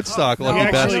played fucking Woodstock, tough. lucky He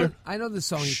actually- bastard. I know the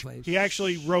song he played. He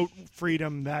actually wrote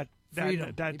Freedom that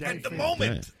Freedom. day. At the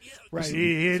moment. Right.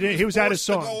 He was out of forced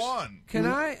to songs. go on. Can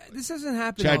I? This doesn't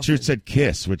happen. Chad often. Schutz said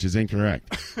 "kiss," which is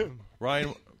incorrect.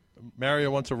 Ryan, Mario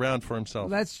wants a round for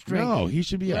himself. Let's drink. No, he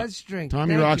should be up. Let's drink.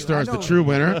 Tommy Thank you. Rockstar I is the don't- true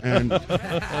winner, and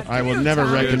I will never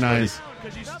Tommy. recognize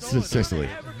Sicily.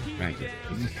 Thank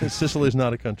you. Sicily's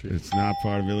not a country. It's not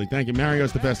part of Italy. Thank you.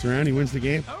 Mario's the best around. He wins the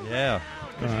game Yeah.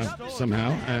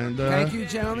 somehow. And Thank you,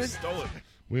 gentlemen.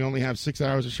 we only have 6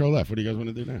 hours of show left. What do you guys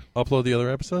want to do now? Upload the other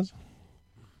episodes?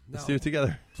 Let's do it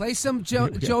together. Play some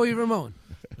Joey Ramone.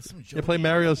 Yeah, play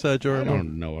Mario's Joey I Ramone.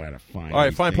 don't know how to find. All right,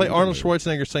 these fine. Play things. Arnold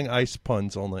Schwarzenegger sing ice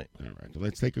puns all night. All right,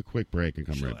 let's take a quick break and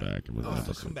come right back. And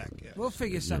Come back. Yeah. We'll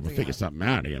figure We'll something figure out. something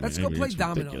out here. Let's man. go play It's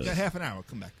dominoes. ridiculous. Got half an hour.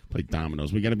 Come back. Play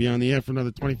dominoes. We got to be on the air for another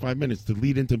 25 minutes to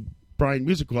lead into Brian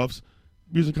Musicoff's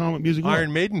Music Hall with Music Hall.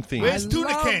 Iron Maiden theme. Where's I Tuna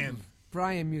love Can?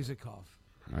 Brian Musikoff.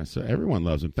 So everyone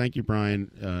loves him. Thank you,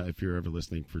 Brian, if you're ever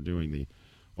listening, for doing the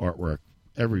artwork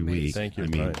every week. Thank you, I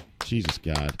mean, Brian. Jesus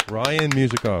God. Ryan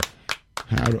Musikoff.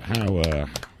 How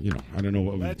I don't know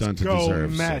what we've Let's done to go,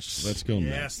 deserve Mets. such. Let's go, Mets.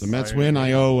 Yes. The Mets win.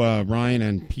 I owe Ryan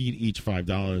and Pete each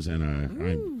 $5, and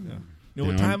You know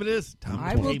what time it is? Time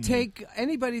I to will play. take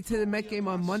anybody to the Met game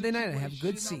on Monday night. I have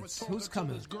good seats. Who's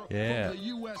coming? Yeah.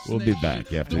 we'll be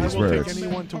back after I these will take words.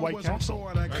 anyone to White Castle.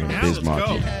 From Now, Bismarck.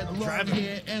 let's go. Had long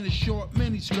hair and a short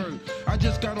miniskirt. I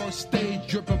just got on stage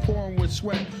dripping, pouring with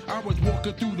sweat. I was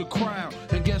walking through the crowd,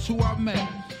 and guess who I met?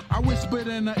 I whispered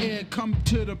in her ear, come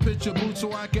to the picture booth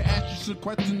so I can ask you some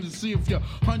questions to see if you're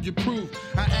 100 proof.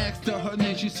 I asked her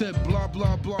name, she said blah,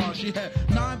 blah, blah. She had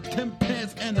 9-10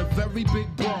 pants and a very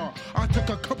big bra. I took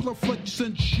a couple of flicks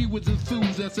and she was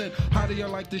enthused. I said, how do you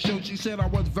like the show? She said I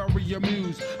was very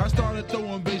amused. I started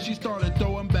throwing bass, she started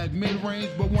throwing back mid-range.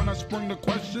 But when I sprung the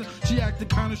question, she acted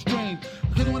kind of strange.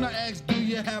 Because when I asked, do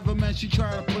you have a man? She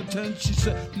tried to pretend. She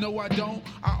said, no, I don't.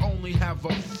 I only have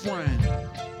a friend.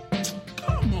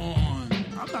 Come on.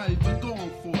 I'm not even going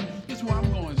for it. This is what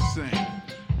I'm going to sing.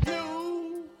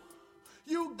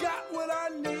 You got what I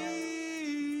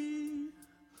need.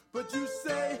 But you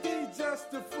say he's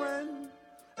just a friend.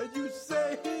 And you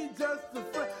say he's just a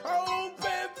friend. Oh,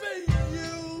 baby,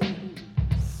 you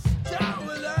got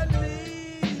what I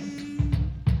need.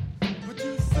 But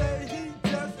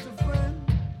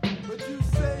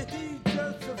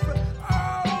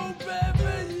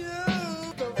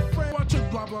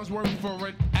 $100 worth for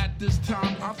it. At this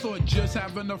time, I thought just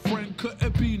having a friend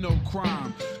couldn't be no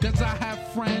crime. Cause I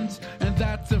have friends, and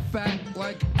that's a fact,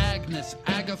 like Agnes,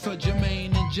 Agatha,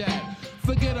 Jermaine, and Jack.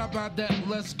 Forget about that,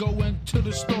 let's go into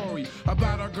the story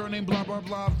about a girl named blah blah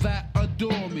blah that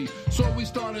adore me. So we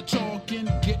started talking,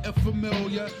 getting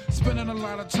familiar, spending a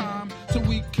lot of time so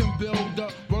we can build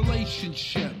a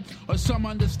relationship or some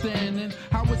understanding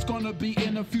how it's gonna be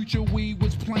in the future we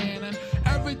was planning.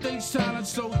 Everything sounded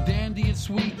so dandy and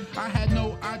sweet, I had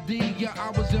no idea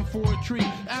I was in for a treat.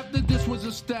 After this was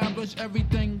established,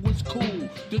 everything was cool.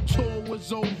 The tour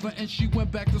was over and she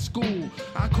went back to school.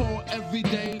 I called every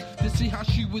day to see how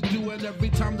she was doing. Every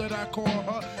time that I called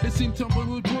her, it seemed something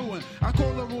was brewing. I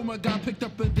called the room, I got picked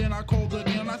up, and then I called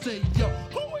again. I said, yo,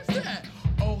 who is that?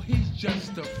 Oh, he's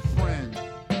just a friend.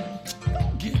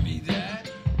 Don't give me that.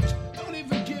 Don't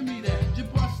even give me that.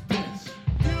 Just bust this.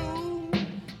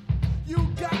 You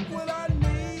got what I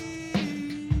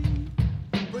need.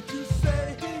 But you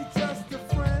say he's just a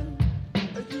friend.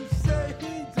 And you say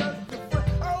he's just a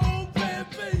friend. Oh,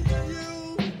 baby,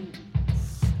 you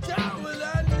got what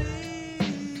I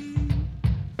need.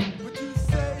 But you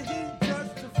say he's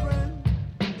just a friend.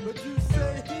 But you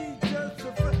say he's just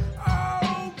a friend.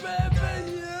 Oh, baby,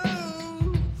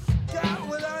 you got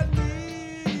what I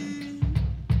need.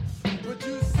 But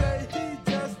you say he's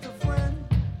just a friend.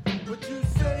 But you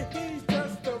say he's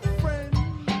just a friend.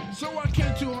 So I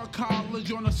came to her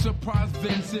college on a surprise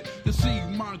visit to see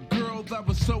my girl that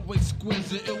was so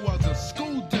exquisite. It was a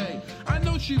school day. I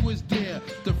know she was there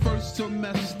the first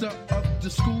semester of the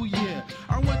school year.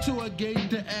 I went to a gate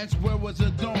to ask where was a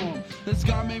dorm. This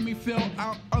guy made me fill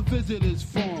out a visitor's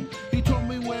form. He told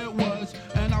me where it was,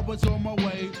 and I was on my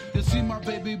way to see my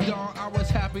baby doll. I was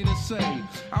happy to say.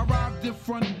 I arrived in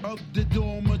front of the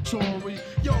dormitory.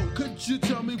 Yo, could you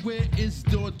tell me where is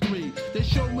door 3? They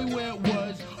showed me where it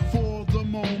was for the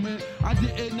moment. I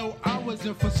didn't know I was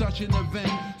in for such an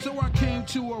event. So I came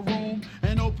to a room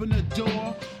and opened the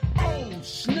door. Oh,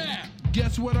 snap!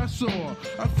 Guess what I saw?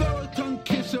 A fella tongue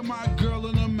kissing my girl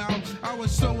in the mouth. I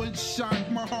was so in shock,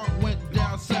 my heart went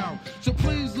down south. So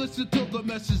please listen to the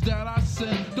message that I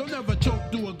sent. Don't ever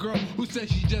talk to a girl who says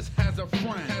she just has a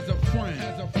friend. Has a friend.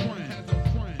 Has a friend. Has a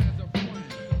friend. Has a friend.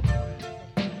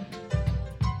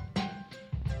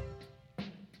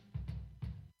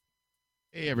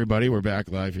 Hey, everybody, we're back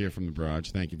live here from the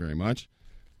barrage. Thank you very much.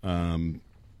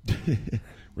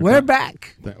 We're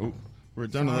back. We're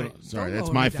done a little. Sorry, Don't that's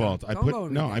lower my me down. fault. Don't lower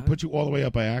me I down. put you all the way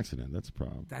up by accident. That's a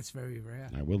problem. That's very rare.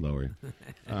 I will lower you.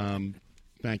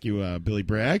 Thank you, Billy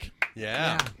Bragg.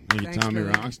 Yeah. Thank you, Thanks, Tommy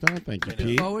Billy. Rockstar. Thank you, Look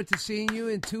Pete. forward to seeing you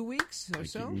in 2 weeks or Thank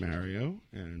so. you, Mario.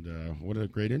 And what a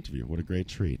great interview. What a great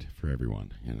treat for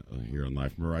everyone here on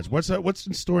Live from Mirage. What's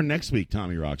in store next week,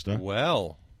 Tommy Rockstar?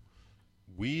 Well,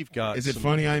 we've got. Is it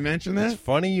funny I mentioned that? It's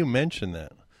funny you mentioned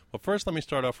that. Well, first, let me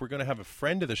start off. We're going to have a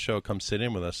friend of the show come sit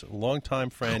in with us, a longtime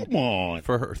friend. Come on.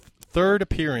 For her third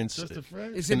appearance. Just a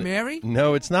friend? Is it Mary?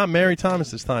 No, it's not Mary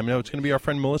Thomas this time. No, it's going to be our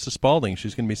friend Melissa Spalding.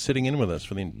 She's going to be sitting in with us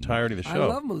for the entirety of the I show.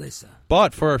 love Melissa.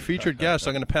 But for our featured guest,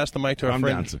 I'm going to pass the mic to our Calm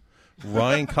friend down,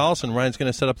 Ryan Carlson. Ryan's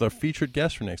going to set up our featured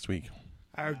guest for next week.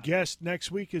 Our guest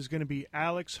next week is going to be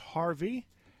Alex Harvey.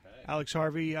 Alex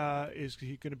Harvey is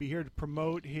going to be here to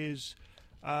promote his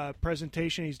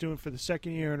presentation he's doing for the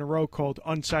second year in a row called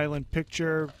Unsilent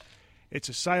Picture. It's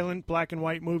a silent black and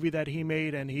white movie that he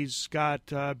made, and he's got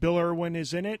Bill Irwin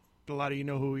is in it. A lot of you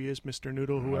know who he is, Mr.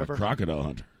 Noodle, whoever. Crocodile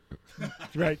Hunter.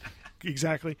 Right,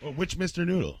 exactly. Well, which Mr.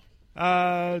 Noodle?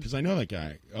 Because I know that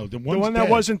guy. Oh, the one that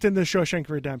wasn't in the Shawshank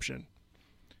Redemption.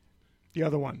 The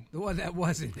other one. The one that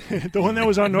wasn't. The one that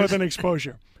was on Northern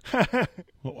Exposure.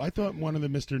 Well, I thought one of the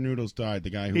Mr. Noodles died.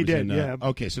 The guy who He was did, in. yeah.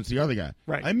 Okay, so it's the other guy.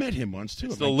 Right. I met him once too.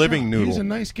 It's I'm the like, living God, noodle. He's a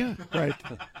nice guy. Right.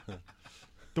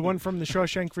 The one from the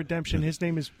Shawshank Redemption. His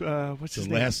name is what's his The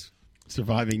name? last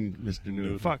surviving Mr.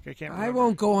 Noodle. Fuck, I can't remember. I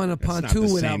won't go on a That's not pontoon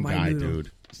the without same my guy, noodle.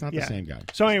 dude. It's not the same guy.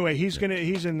 So anyway, he's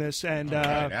in this, and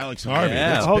right, Alex Harvey.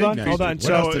 Yeah. That's hold big on. next week.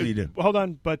 So What else did he do? hold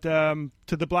on, but to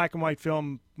the black and white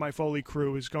film, my Foley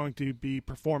crew is going to be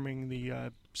performing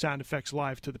the sound effects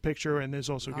live to the picture, and there's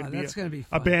also going to be, that's gonna be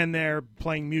a fun. band there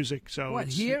playing music. So What,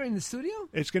 it's, here in the studio?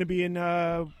 It's going to be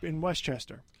in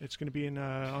Westchester. It's going to be in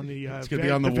on the. It's gonna be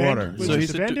on the water. So So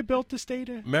he's the Vanderbilt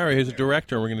estate. Mary, who's a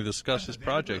director, and we're going to discuss his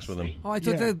projects with him. Oh, I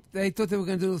thought Yeah. they thought they were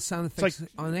going to do the sound It's effects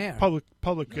on air.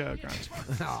 public grounds.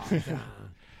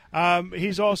 Oh,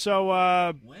 He's also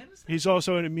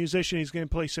a musician. He's going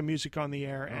to play some music on the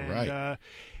air, and right.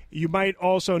 You might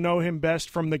also know him best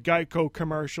from the Geico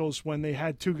commercials when they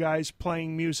had two guys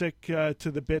playing music to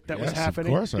the bit that was Yes, of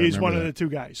happening. course I He's remember one of that. the two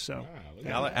guys. So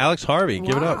Alex Harvey,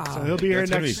 give it up. So he'll be here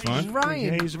That's gonna next. be fun.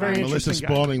 Ryan. Yeah, he's a very Melissa interesting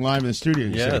guy. Spalding live in the studio.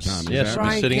 You Yes, said, Tom. yes, Is that she's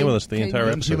right? sitting in with us the entire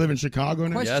Doesn't she episode. live in Chicago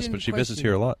now? Yes, but she visits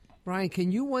here a lot. Ryan,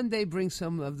 can you one day bring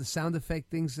some of the sound effect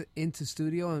things into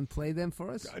studio and play them for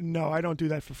us? No, I don't do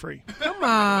that for free. Come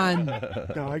on.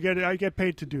 No, I get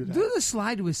paid to do that. Do the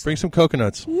slide whistle. Bring some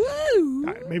coconuts. Woo!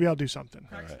 Maybe I'll do something.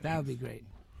 That would be great.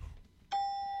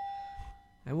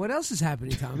 And what else is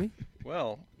happening, Tommy?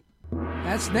 Well,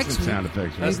 that's next week. Sound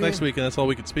effects. That's next week, and that's all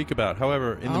we could speak about.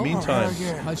 However, in the meantime,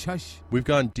 hush, hush. we've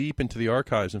gone deep into the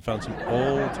archives and found some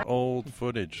old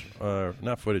footage.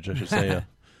 Not footage, I should say.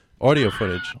 Audio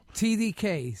footage.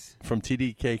 TDKs. From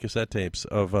TDK cassette tapes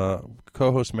of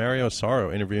co-host Mario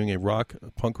Sorrow interviewing a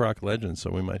punk rock legend.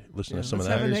 So we might listen to some of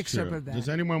that. Have an excerpt of that. Does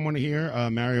anyone want to hear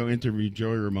Mario interview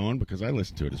Joey Ramone? Because I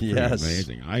listened to it. It's pretty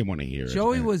amazing. I want to hear it.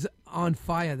 Joey was on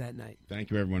fire that night. Thank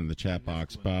you, everyone in the chat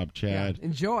box. Bob, Chad,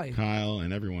 enjoy. Kyle,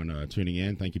 and everyone tuning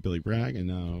in. Thank you, Billy Bragg.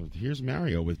 And here's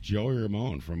Mario with Joey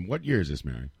Ramone. From what year is this,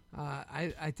 Mario?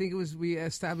 I think it was, we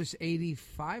established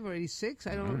 85 or 86.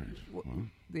 I don't know.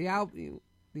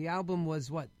 The album was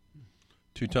what?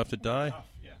 Too Tough to Die?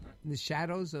 In the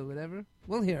Shadows or whatever.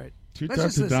 We'll hear it. Too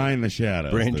Tough to Die in the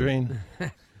Shadows. Brain Drain.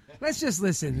 Let's just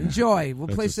listen. Enjoy. We'll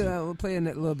play a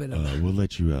little bit of it. We'll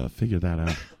let you figure that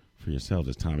out for yourselves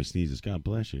as Tommy sneezes. God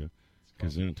bless you.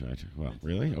 Well,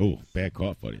 really? Oh, bad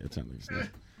cough, buddy. That sounds like a sneeze.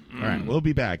 All right, we'll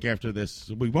be back after this.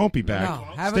 We won't be back. No,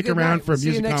 have a Stick good around night. for See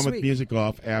you Music next On with week. Music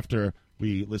Off after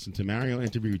we listen to Mario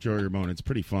interview Joey Ramone. It's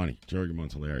pretty funny. Joey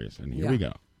Ramone's hilarious. And here we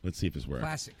go. Let's see if this works.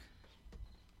 Classic.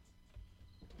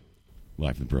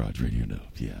 Live from the Barrage Radio Note.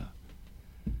 Yeah.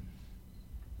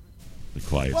 The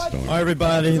Quiet Storm. Hi,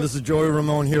 everybody. This is Joey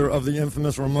Ramone here of the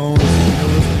infamous Ramones. You're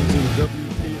listening to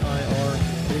WPIR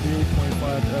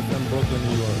 88.5 FM, Brooklyn,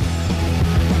 New York.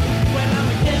 Well, I'm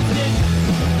against it.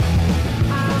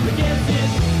 I'm against it.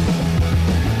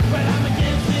 Well, I'm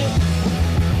against it.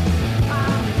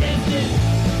 I'm against it.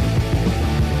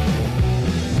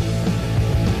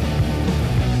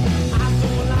 I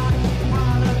don't like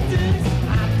politics.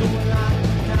 I don't like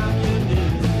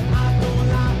communists. I don't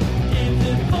like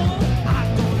independence. I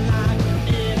don't like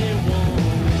anyone.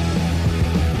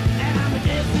 And I'm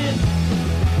against it.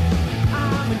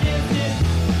 I'm against it.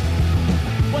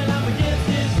 Well, I'm against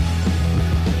it.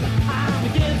 I'm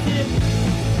against it.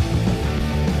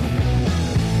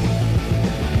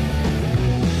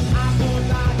 I don't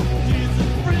like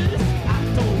Jesus Christ. I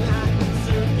don't like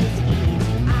circus schemes.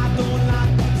 I don't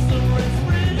like Soren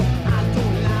Spring. I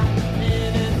don't like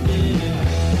anything.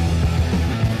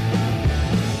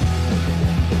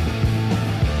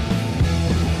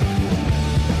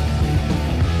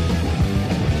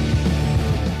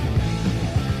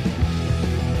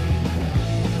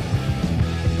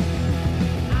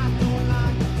 I don't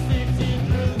like sexy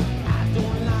drugs. I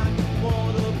don't like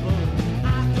water bugs.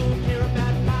 I don't care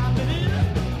about poverty.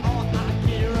 All I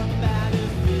care about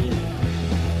is me.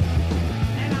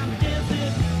 And I'm against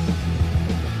it.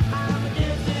 I'm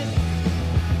against it.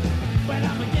 Well,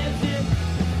 I'm against it.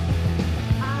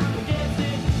 I'm against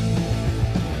it.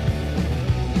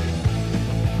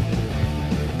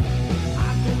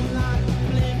 I don't like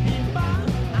Blinky Bar.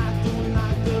 I don't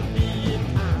like the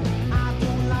Vietnam. I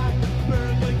don't like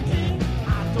Burger King. I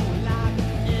don't like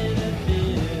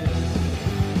anything.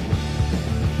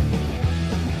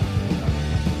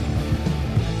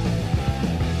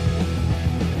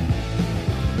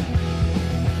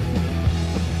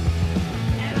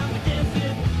 And I'm against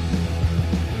it.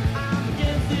 I'm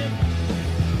against it.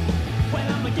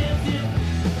 Well, I'm against it.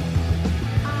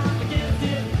 I'm against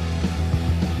it.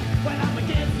 Well, I'm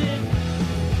against it.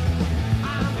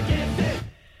 I'm against it.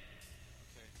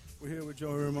 We're here with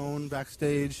Joey Ramone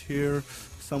backstage here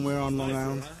somewhere on Long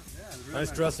Island.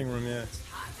 Nice dressing room, yeah.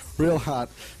 Real hot.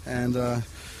 And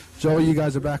Joey, you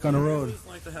guys are back on the road. It's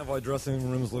like to have our dressing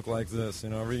rooms look like this. You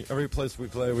know, every place we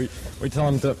play, we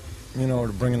tell them to,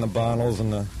 to bring in the bottles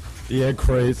and the egg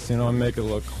crates, and make it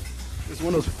look. It's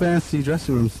one of those fancy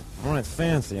dressing rooms. All right,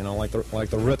 fancy, like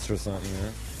the Ritz or something.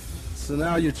 So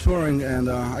now you're touring, and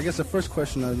I guess the first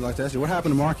question I'd like to ask you, what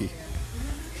happened to Marky?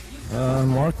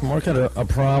 Mark had a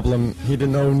problem. He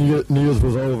didn't know New Year's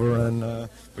was over, and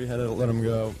we had to let him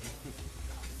go.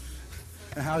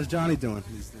 And how's Johnny doing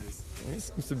these days?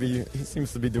 He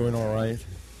seems to be doing all right.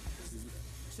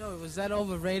 Joey, was that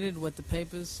overrated what the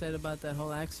papers said about that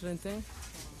whole accident thing?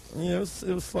 Yeah, it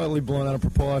was slightly blown out of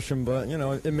proportion, but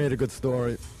it made a good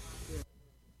story.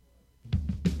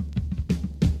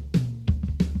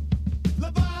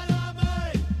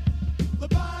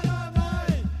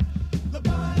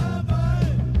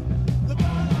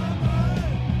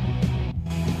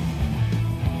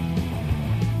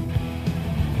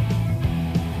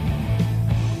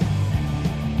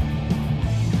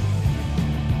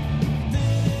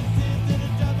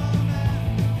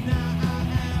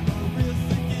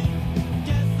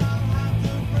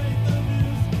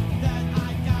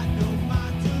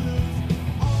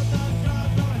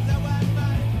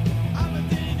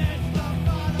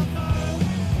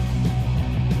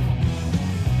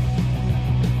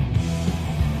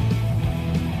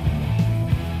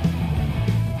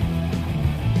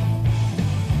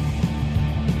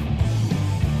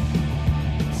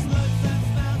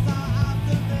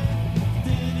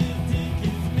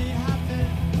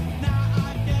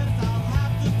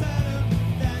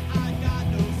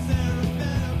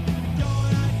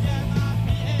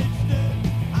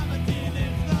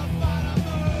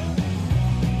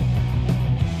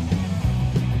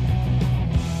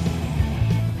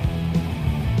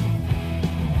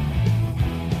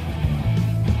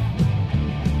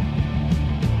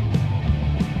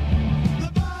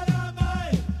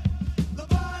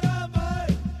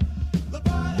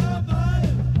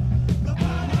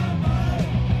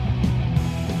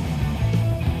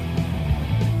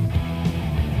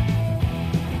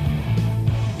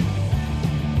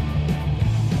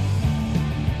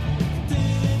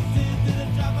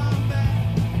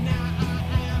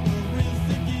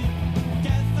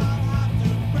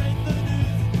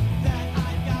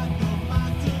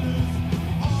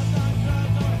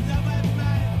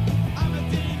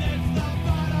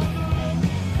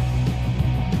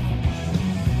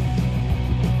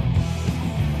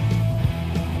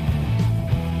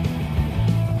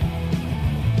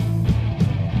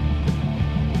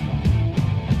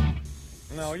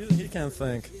 can't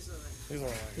think. He's all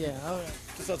right. Yeah, all right.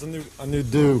 Just has a new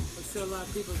do. I'm sure a lot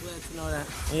of people are glad to know that.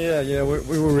 Yeah,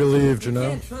 we were relieved, you You know.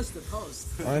 can't trust the post.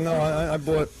 I know. I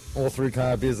bought all 3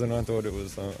 copies, and I thought it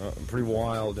was pretty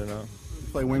wild, you know.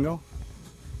 Play Wingo?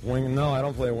 No, I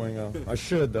don't play Wingo. I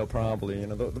should, though, probably. You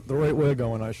know, the rate we're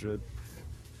going, I should.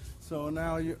 So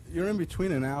now you're in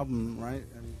between an album, right?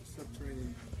 And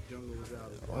Subterranean Jungle is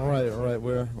out as well. Right.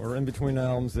 We're in between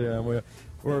albums there, and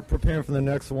we're preparing for the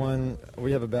next one.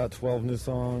 We have about 12 new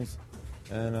songs,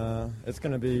 and it's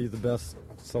going to be the best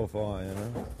so far, you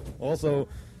know. Also,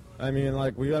 I mean,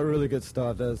 like, we got really good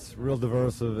stuff that's real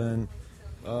diversive, and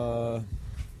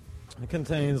it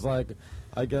contains, like,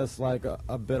 I guess, like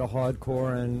a bit of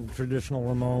hardcore and traditional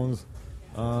Ramones,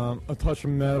 a touch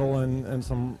of metal and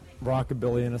some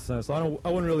rockabilly in a sense. I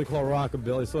wouldn't really call it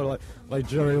rockabilly, sort of like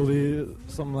Jerry Lee,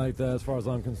 something like that, as far as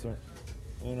I'm concerned.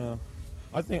 You know,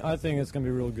 I think it's gonna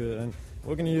be real good, and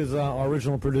we're gonna use our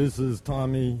original producers,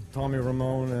 Tommy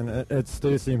Ramone and Ed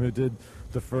Stacy, who did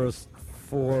the first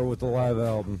 4 with the live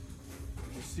album.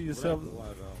 Do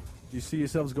you see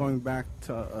yourselves going back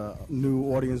to a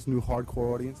new audience, new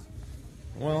hardcore audience?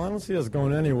 Well, I don't see us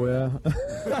going anywhere.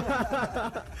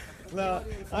 No,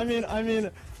 I mean,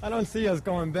 I don't see us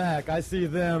going back. I see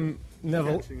them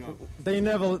never. They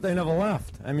never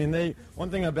left. I mean, one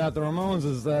thing about the Ramones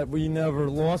is that we never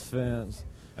lost fans.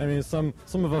 I mean, some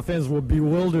of our fans were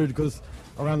bewildered because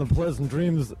around the Pleasant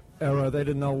Dreams era, they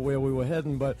didn't know where we were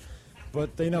heading, but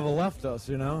they never left us,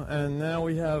 you know. And now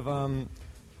we have a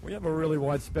really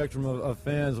wide spectrum of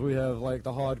fans. We have like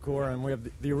the hardcore, and we have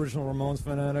the original Ramones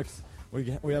fanatics.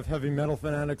 We have heavy metal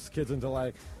fanatics, kids into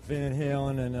like Van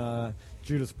Halen and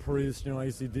Judas Priest, you know,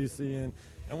 AC/DC,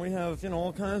 and we have, you know,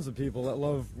 all kinds of people that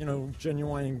love, you know,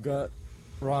 genuine gut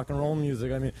rock and roll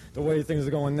music. I mean, the way things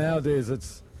are going nowadays,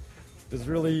 there's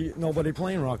really nobody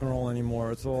playing rock and roll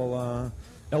anymore. It's all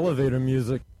elevator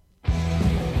music.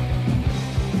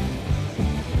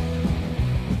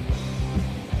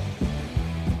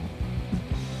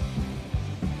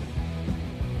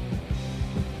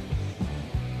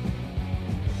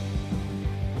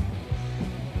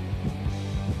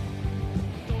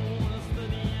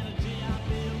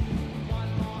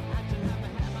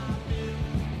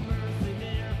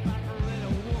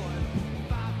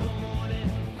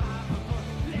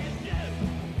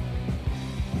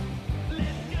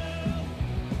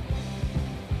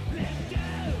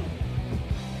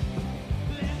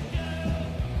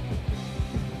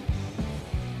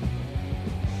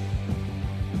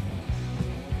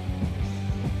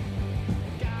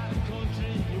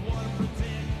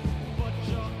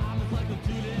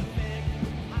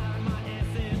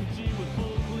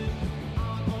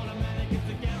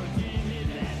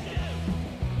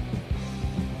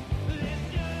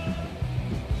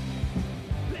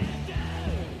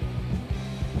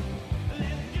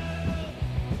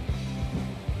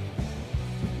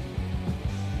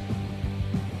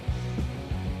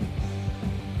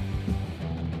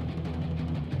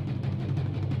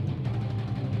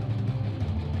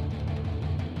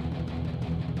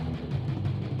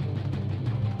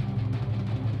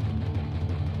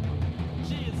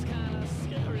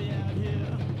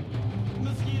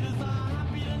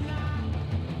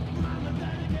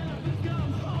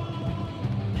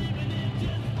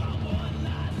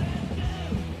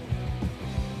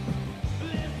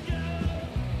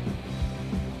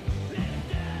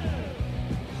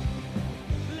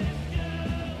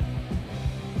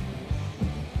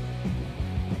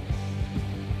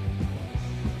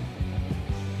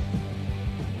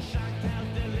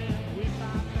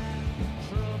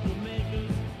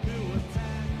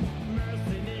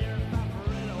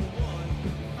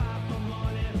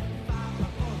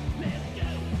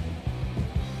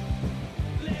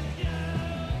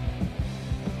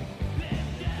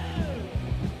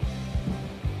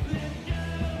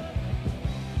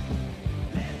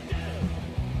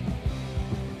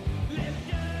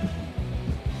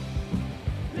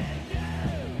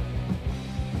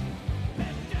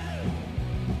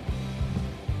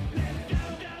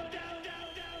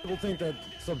 People think that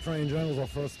Subterranean Jungle is our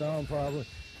first album, probably.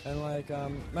 And, like,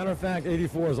 matter of fact,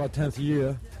 84 is our 10th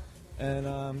year. And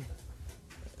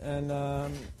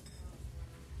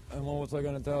what was I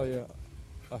going to tell you?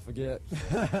 I forget.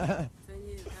 10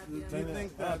 years. Do you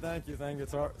think that? Thank you.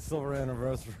 It's our silver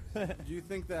anniversary. Do you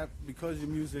think that because your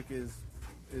music is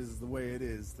the way it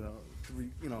is,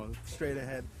 you know, straight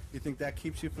ahead, you think that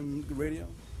keeps you from the radio?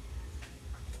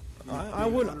 I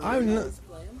wouldn't.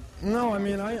 No, I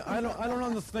mean, I don't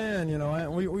understand. You know,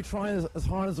 we try as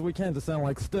hard as we can to sound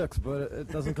like Styx, but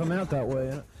it doesn't come out that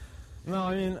way. No,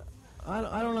 I mean,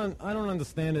 I don't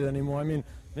understand it anymore. I mean,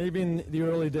 maybe in the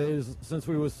early days, since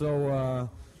we were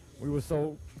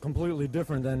so completely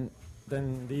different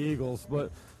than the Eagles.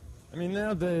 But I mean,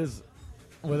 nowadays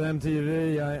with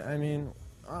MTV, I mean,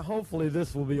 hopefully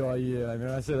this will be our year. I mean,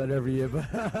 I say that every year,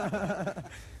 but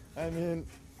I mean.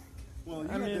 Well, you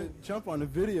had to jump on the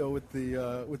video with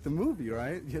the movie,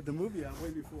 right? You had the movie out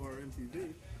way before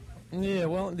MTV. Yeah,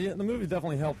 well, the movie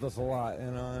definitely helped us a lot,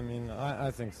 you know. I mean, I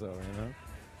think so, you know.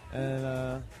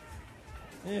 And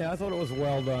yeah, I thought it was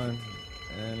well done,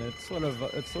 and it sort of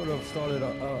started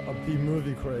a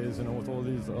B-movie craze, you know, with all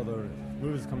these other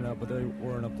movies coming out, but they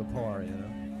weren't up to par, you know.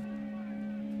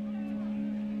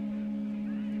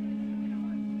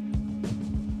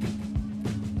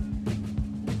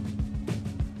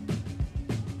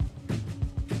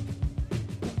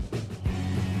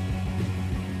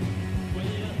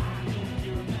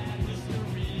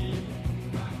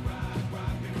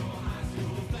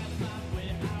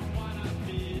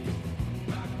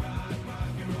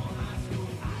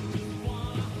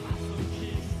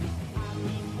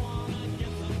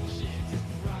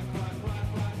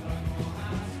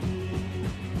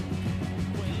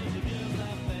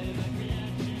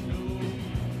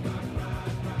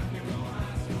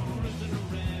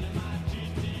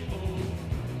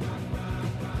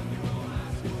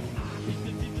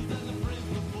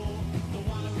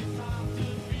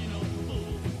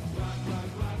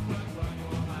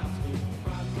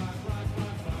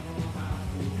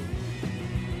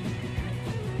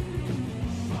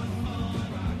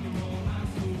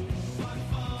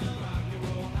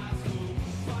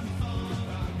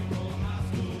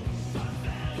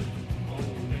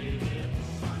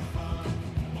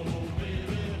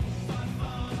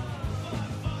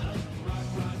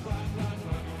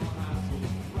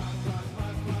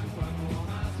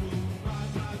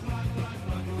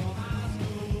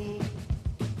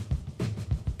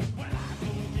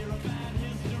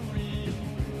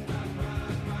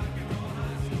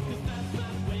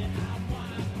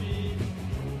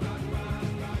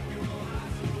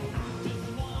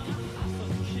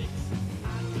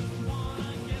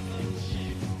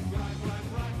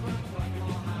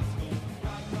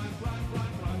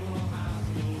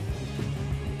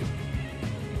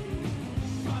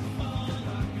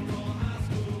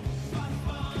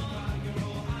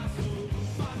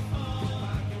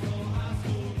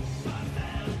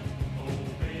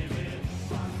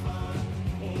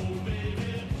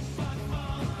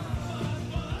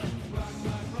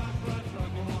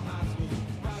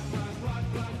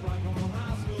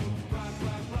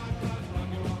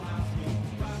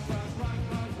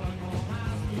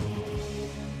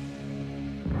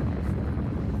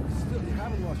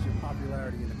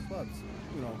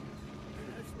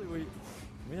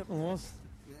 We haven't lost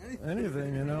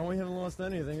anything, you know. We haven't lost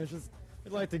anything. It's just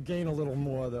we'd like to gain a little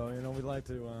more, though. You know, we'd like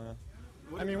to.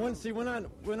 I mean,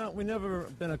 we never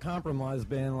been a compromise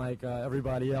band like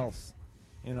everybody else.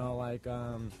 You know, like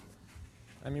I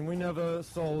mean, we never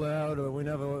sold out or we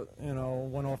never, you know,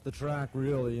 went off the track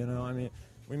really. You know, I mean,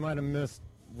 we might have missed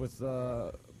with.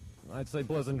 I'd say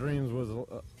Pleasant Dreams was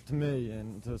to me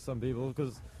and to some people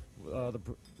because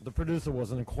the producer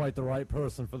wasn't quite the right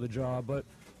person for the job, but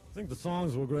I think the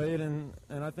songs were great, and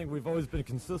I think we've always been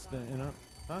consistent, you know?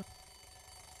 Huh?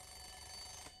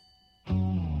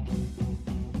 Who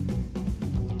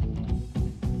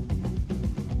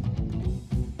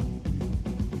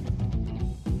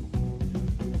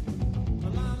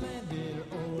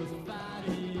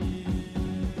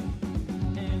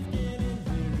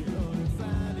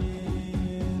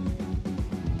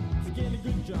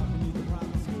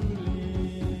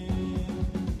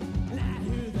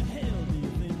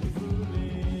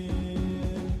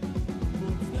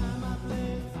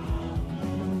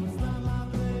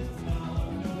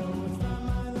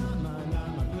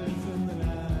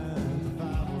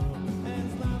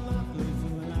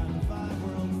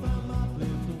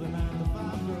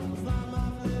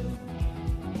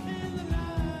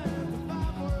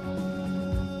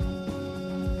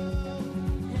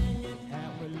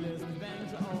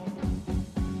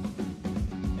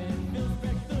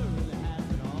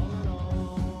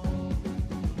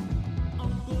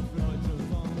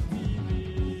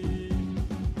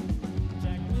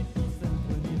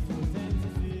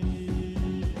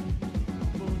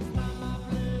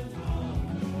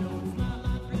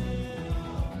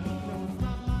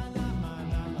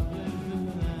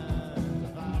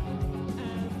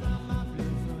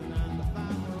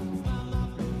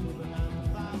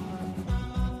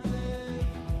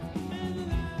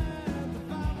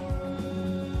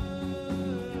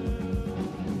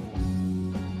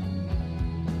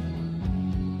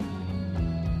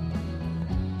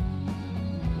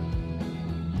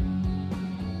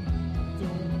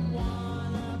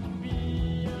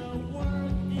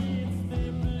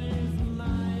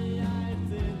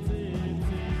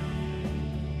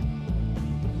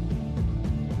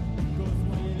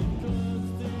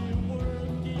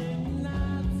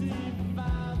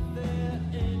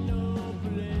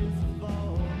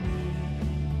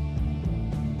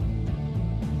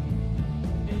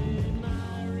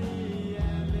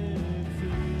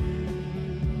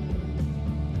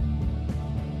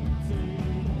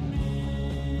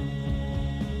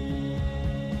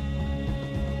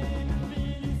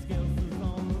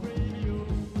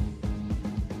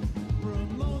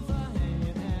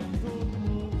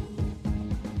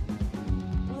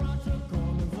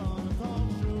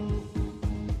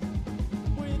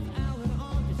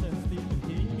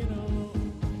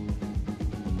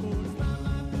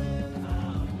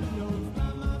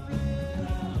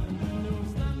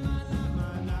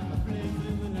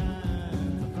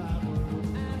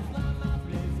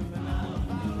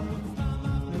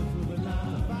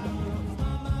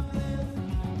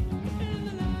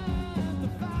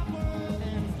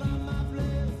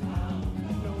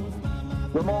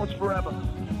Ramones forever.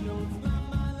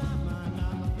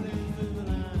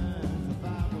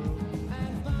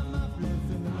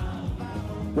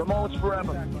 Ramones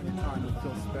forever.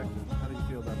 Phil Spector. How do you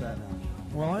feel about that now?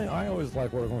 Well, I always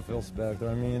like working with Phil Spector.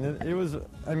 I mean, it was.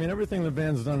 I mean, everything the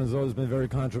band's done has always been very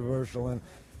controversial, and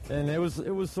it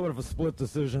was sort of a split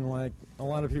decision. Like a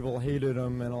lot of people hated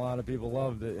him, and a lot of people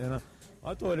loved it. And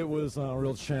I thought it was a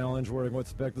real challenge working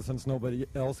with Spector since nobody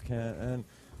else can. And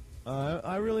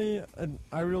I really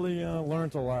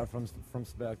learned a lot from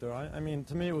Spector. I mean,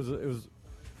 to me, it was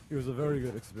a very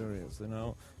good experience. You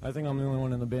know, I think I'm the only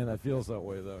one in the band that feels that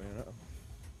way, though. You know.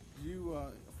 You,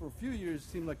 for a few years,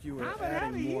 seemed like you were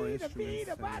adding more instruments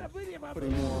and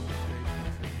putting more on the stage.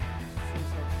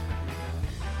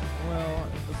 Well,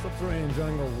 the Subterranean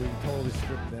Jungle, we totally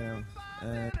stripped down.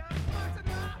 And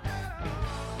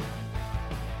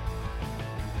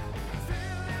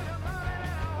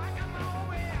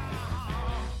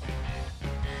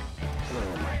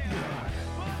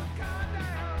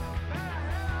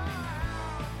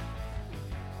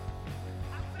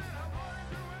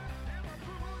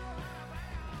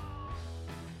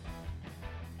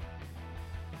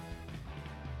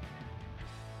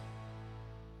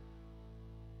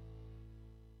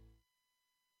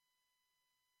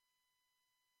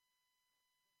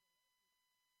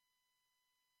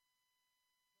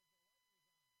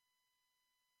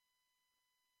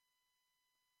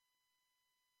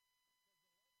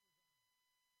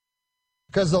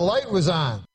Because the light was on.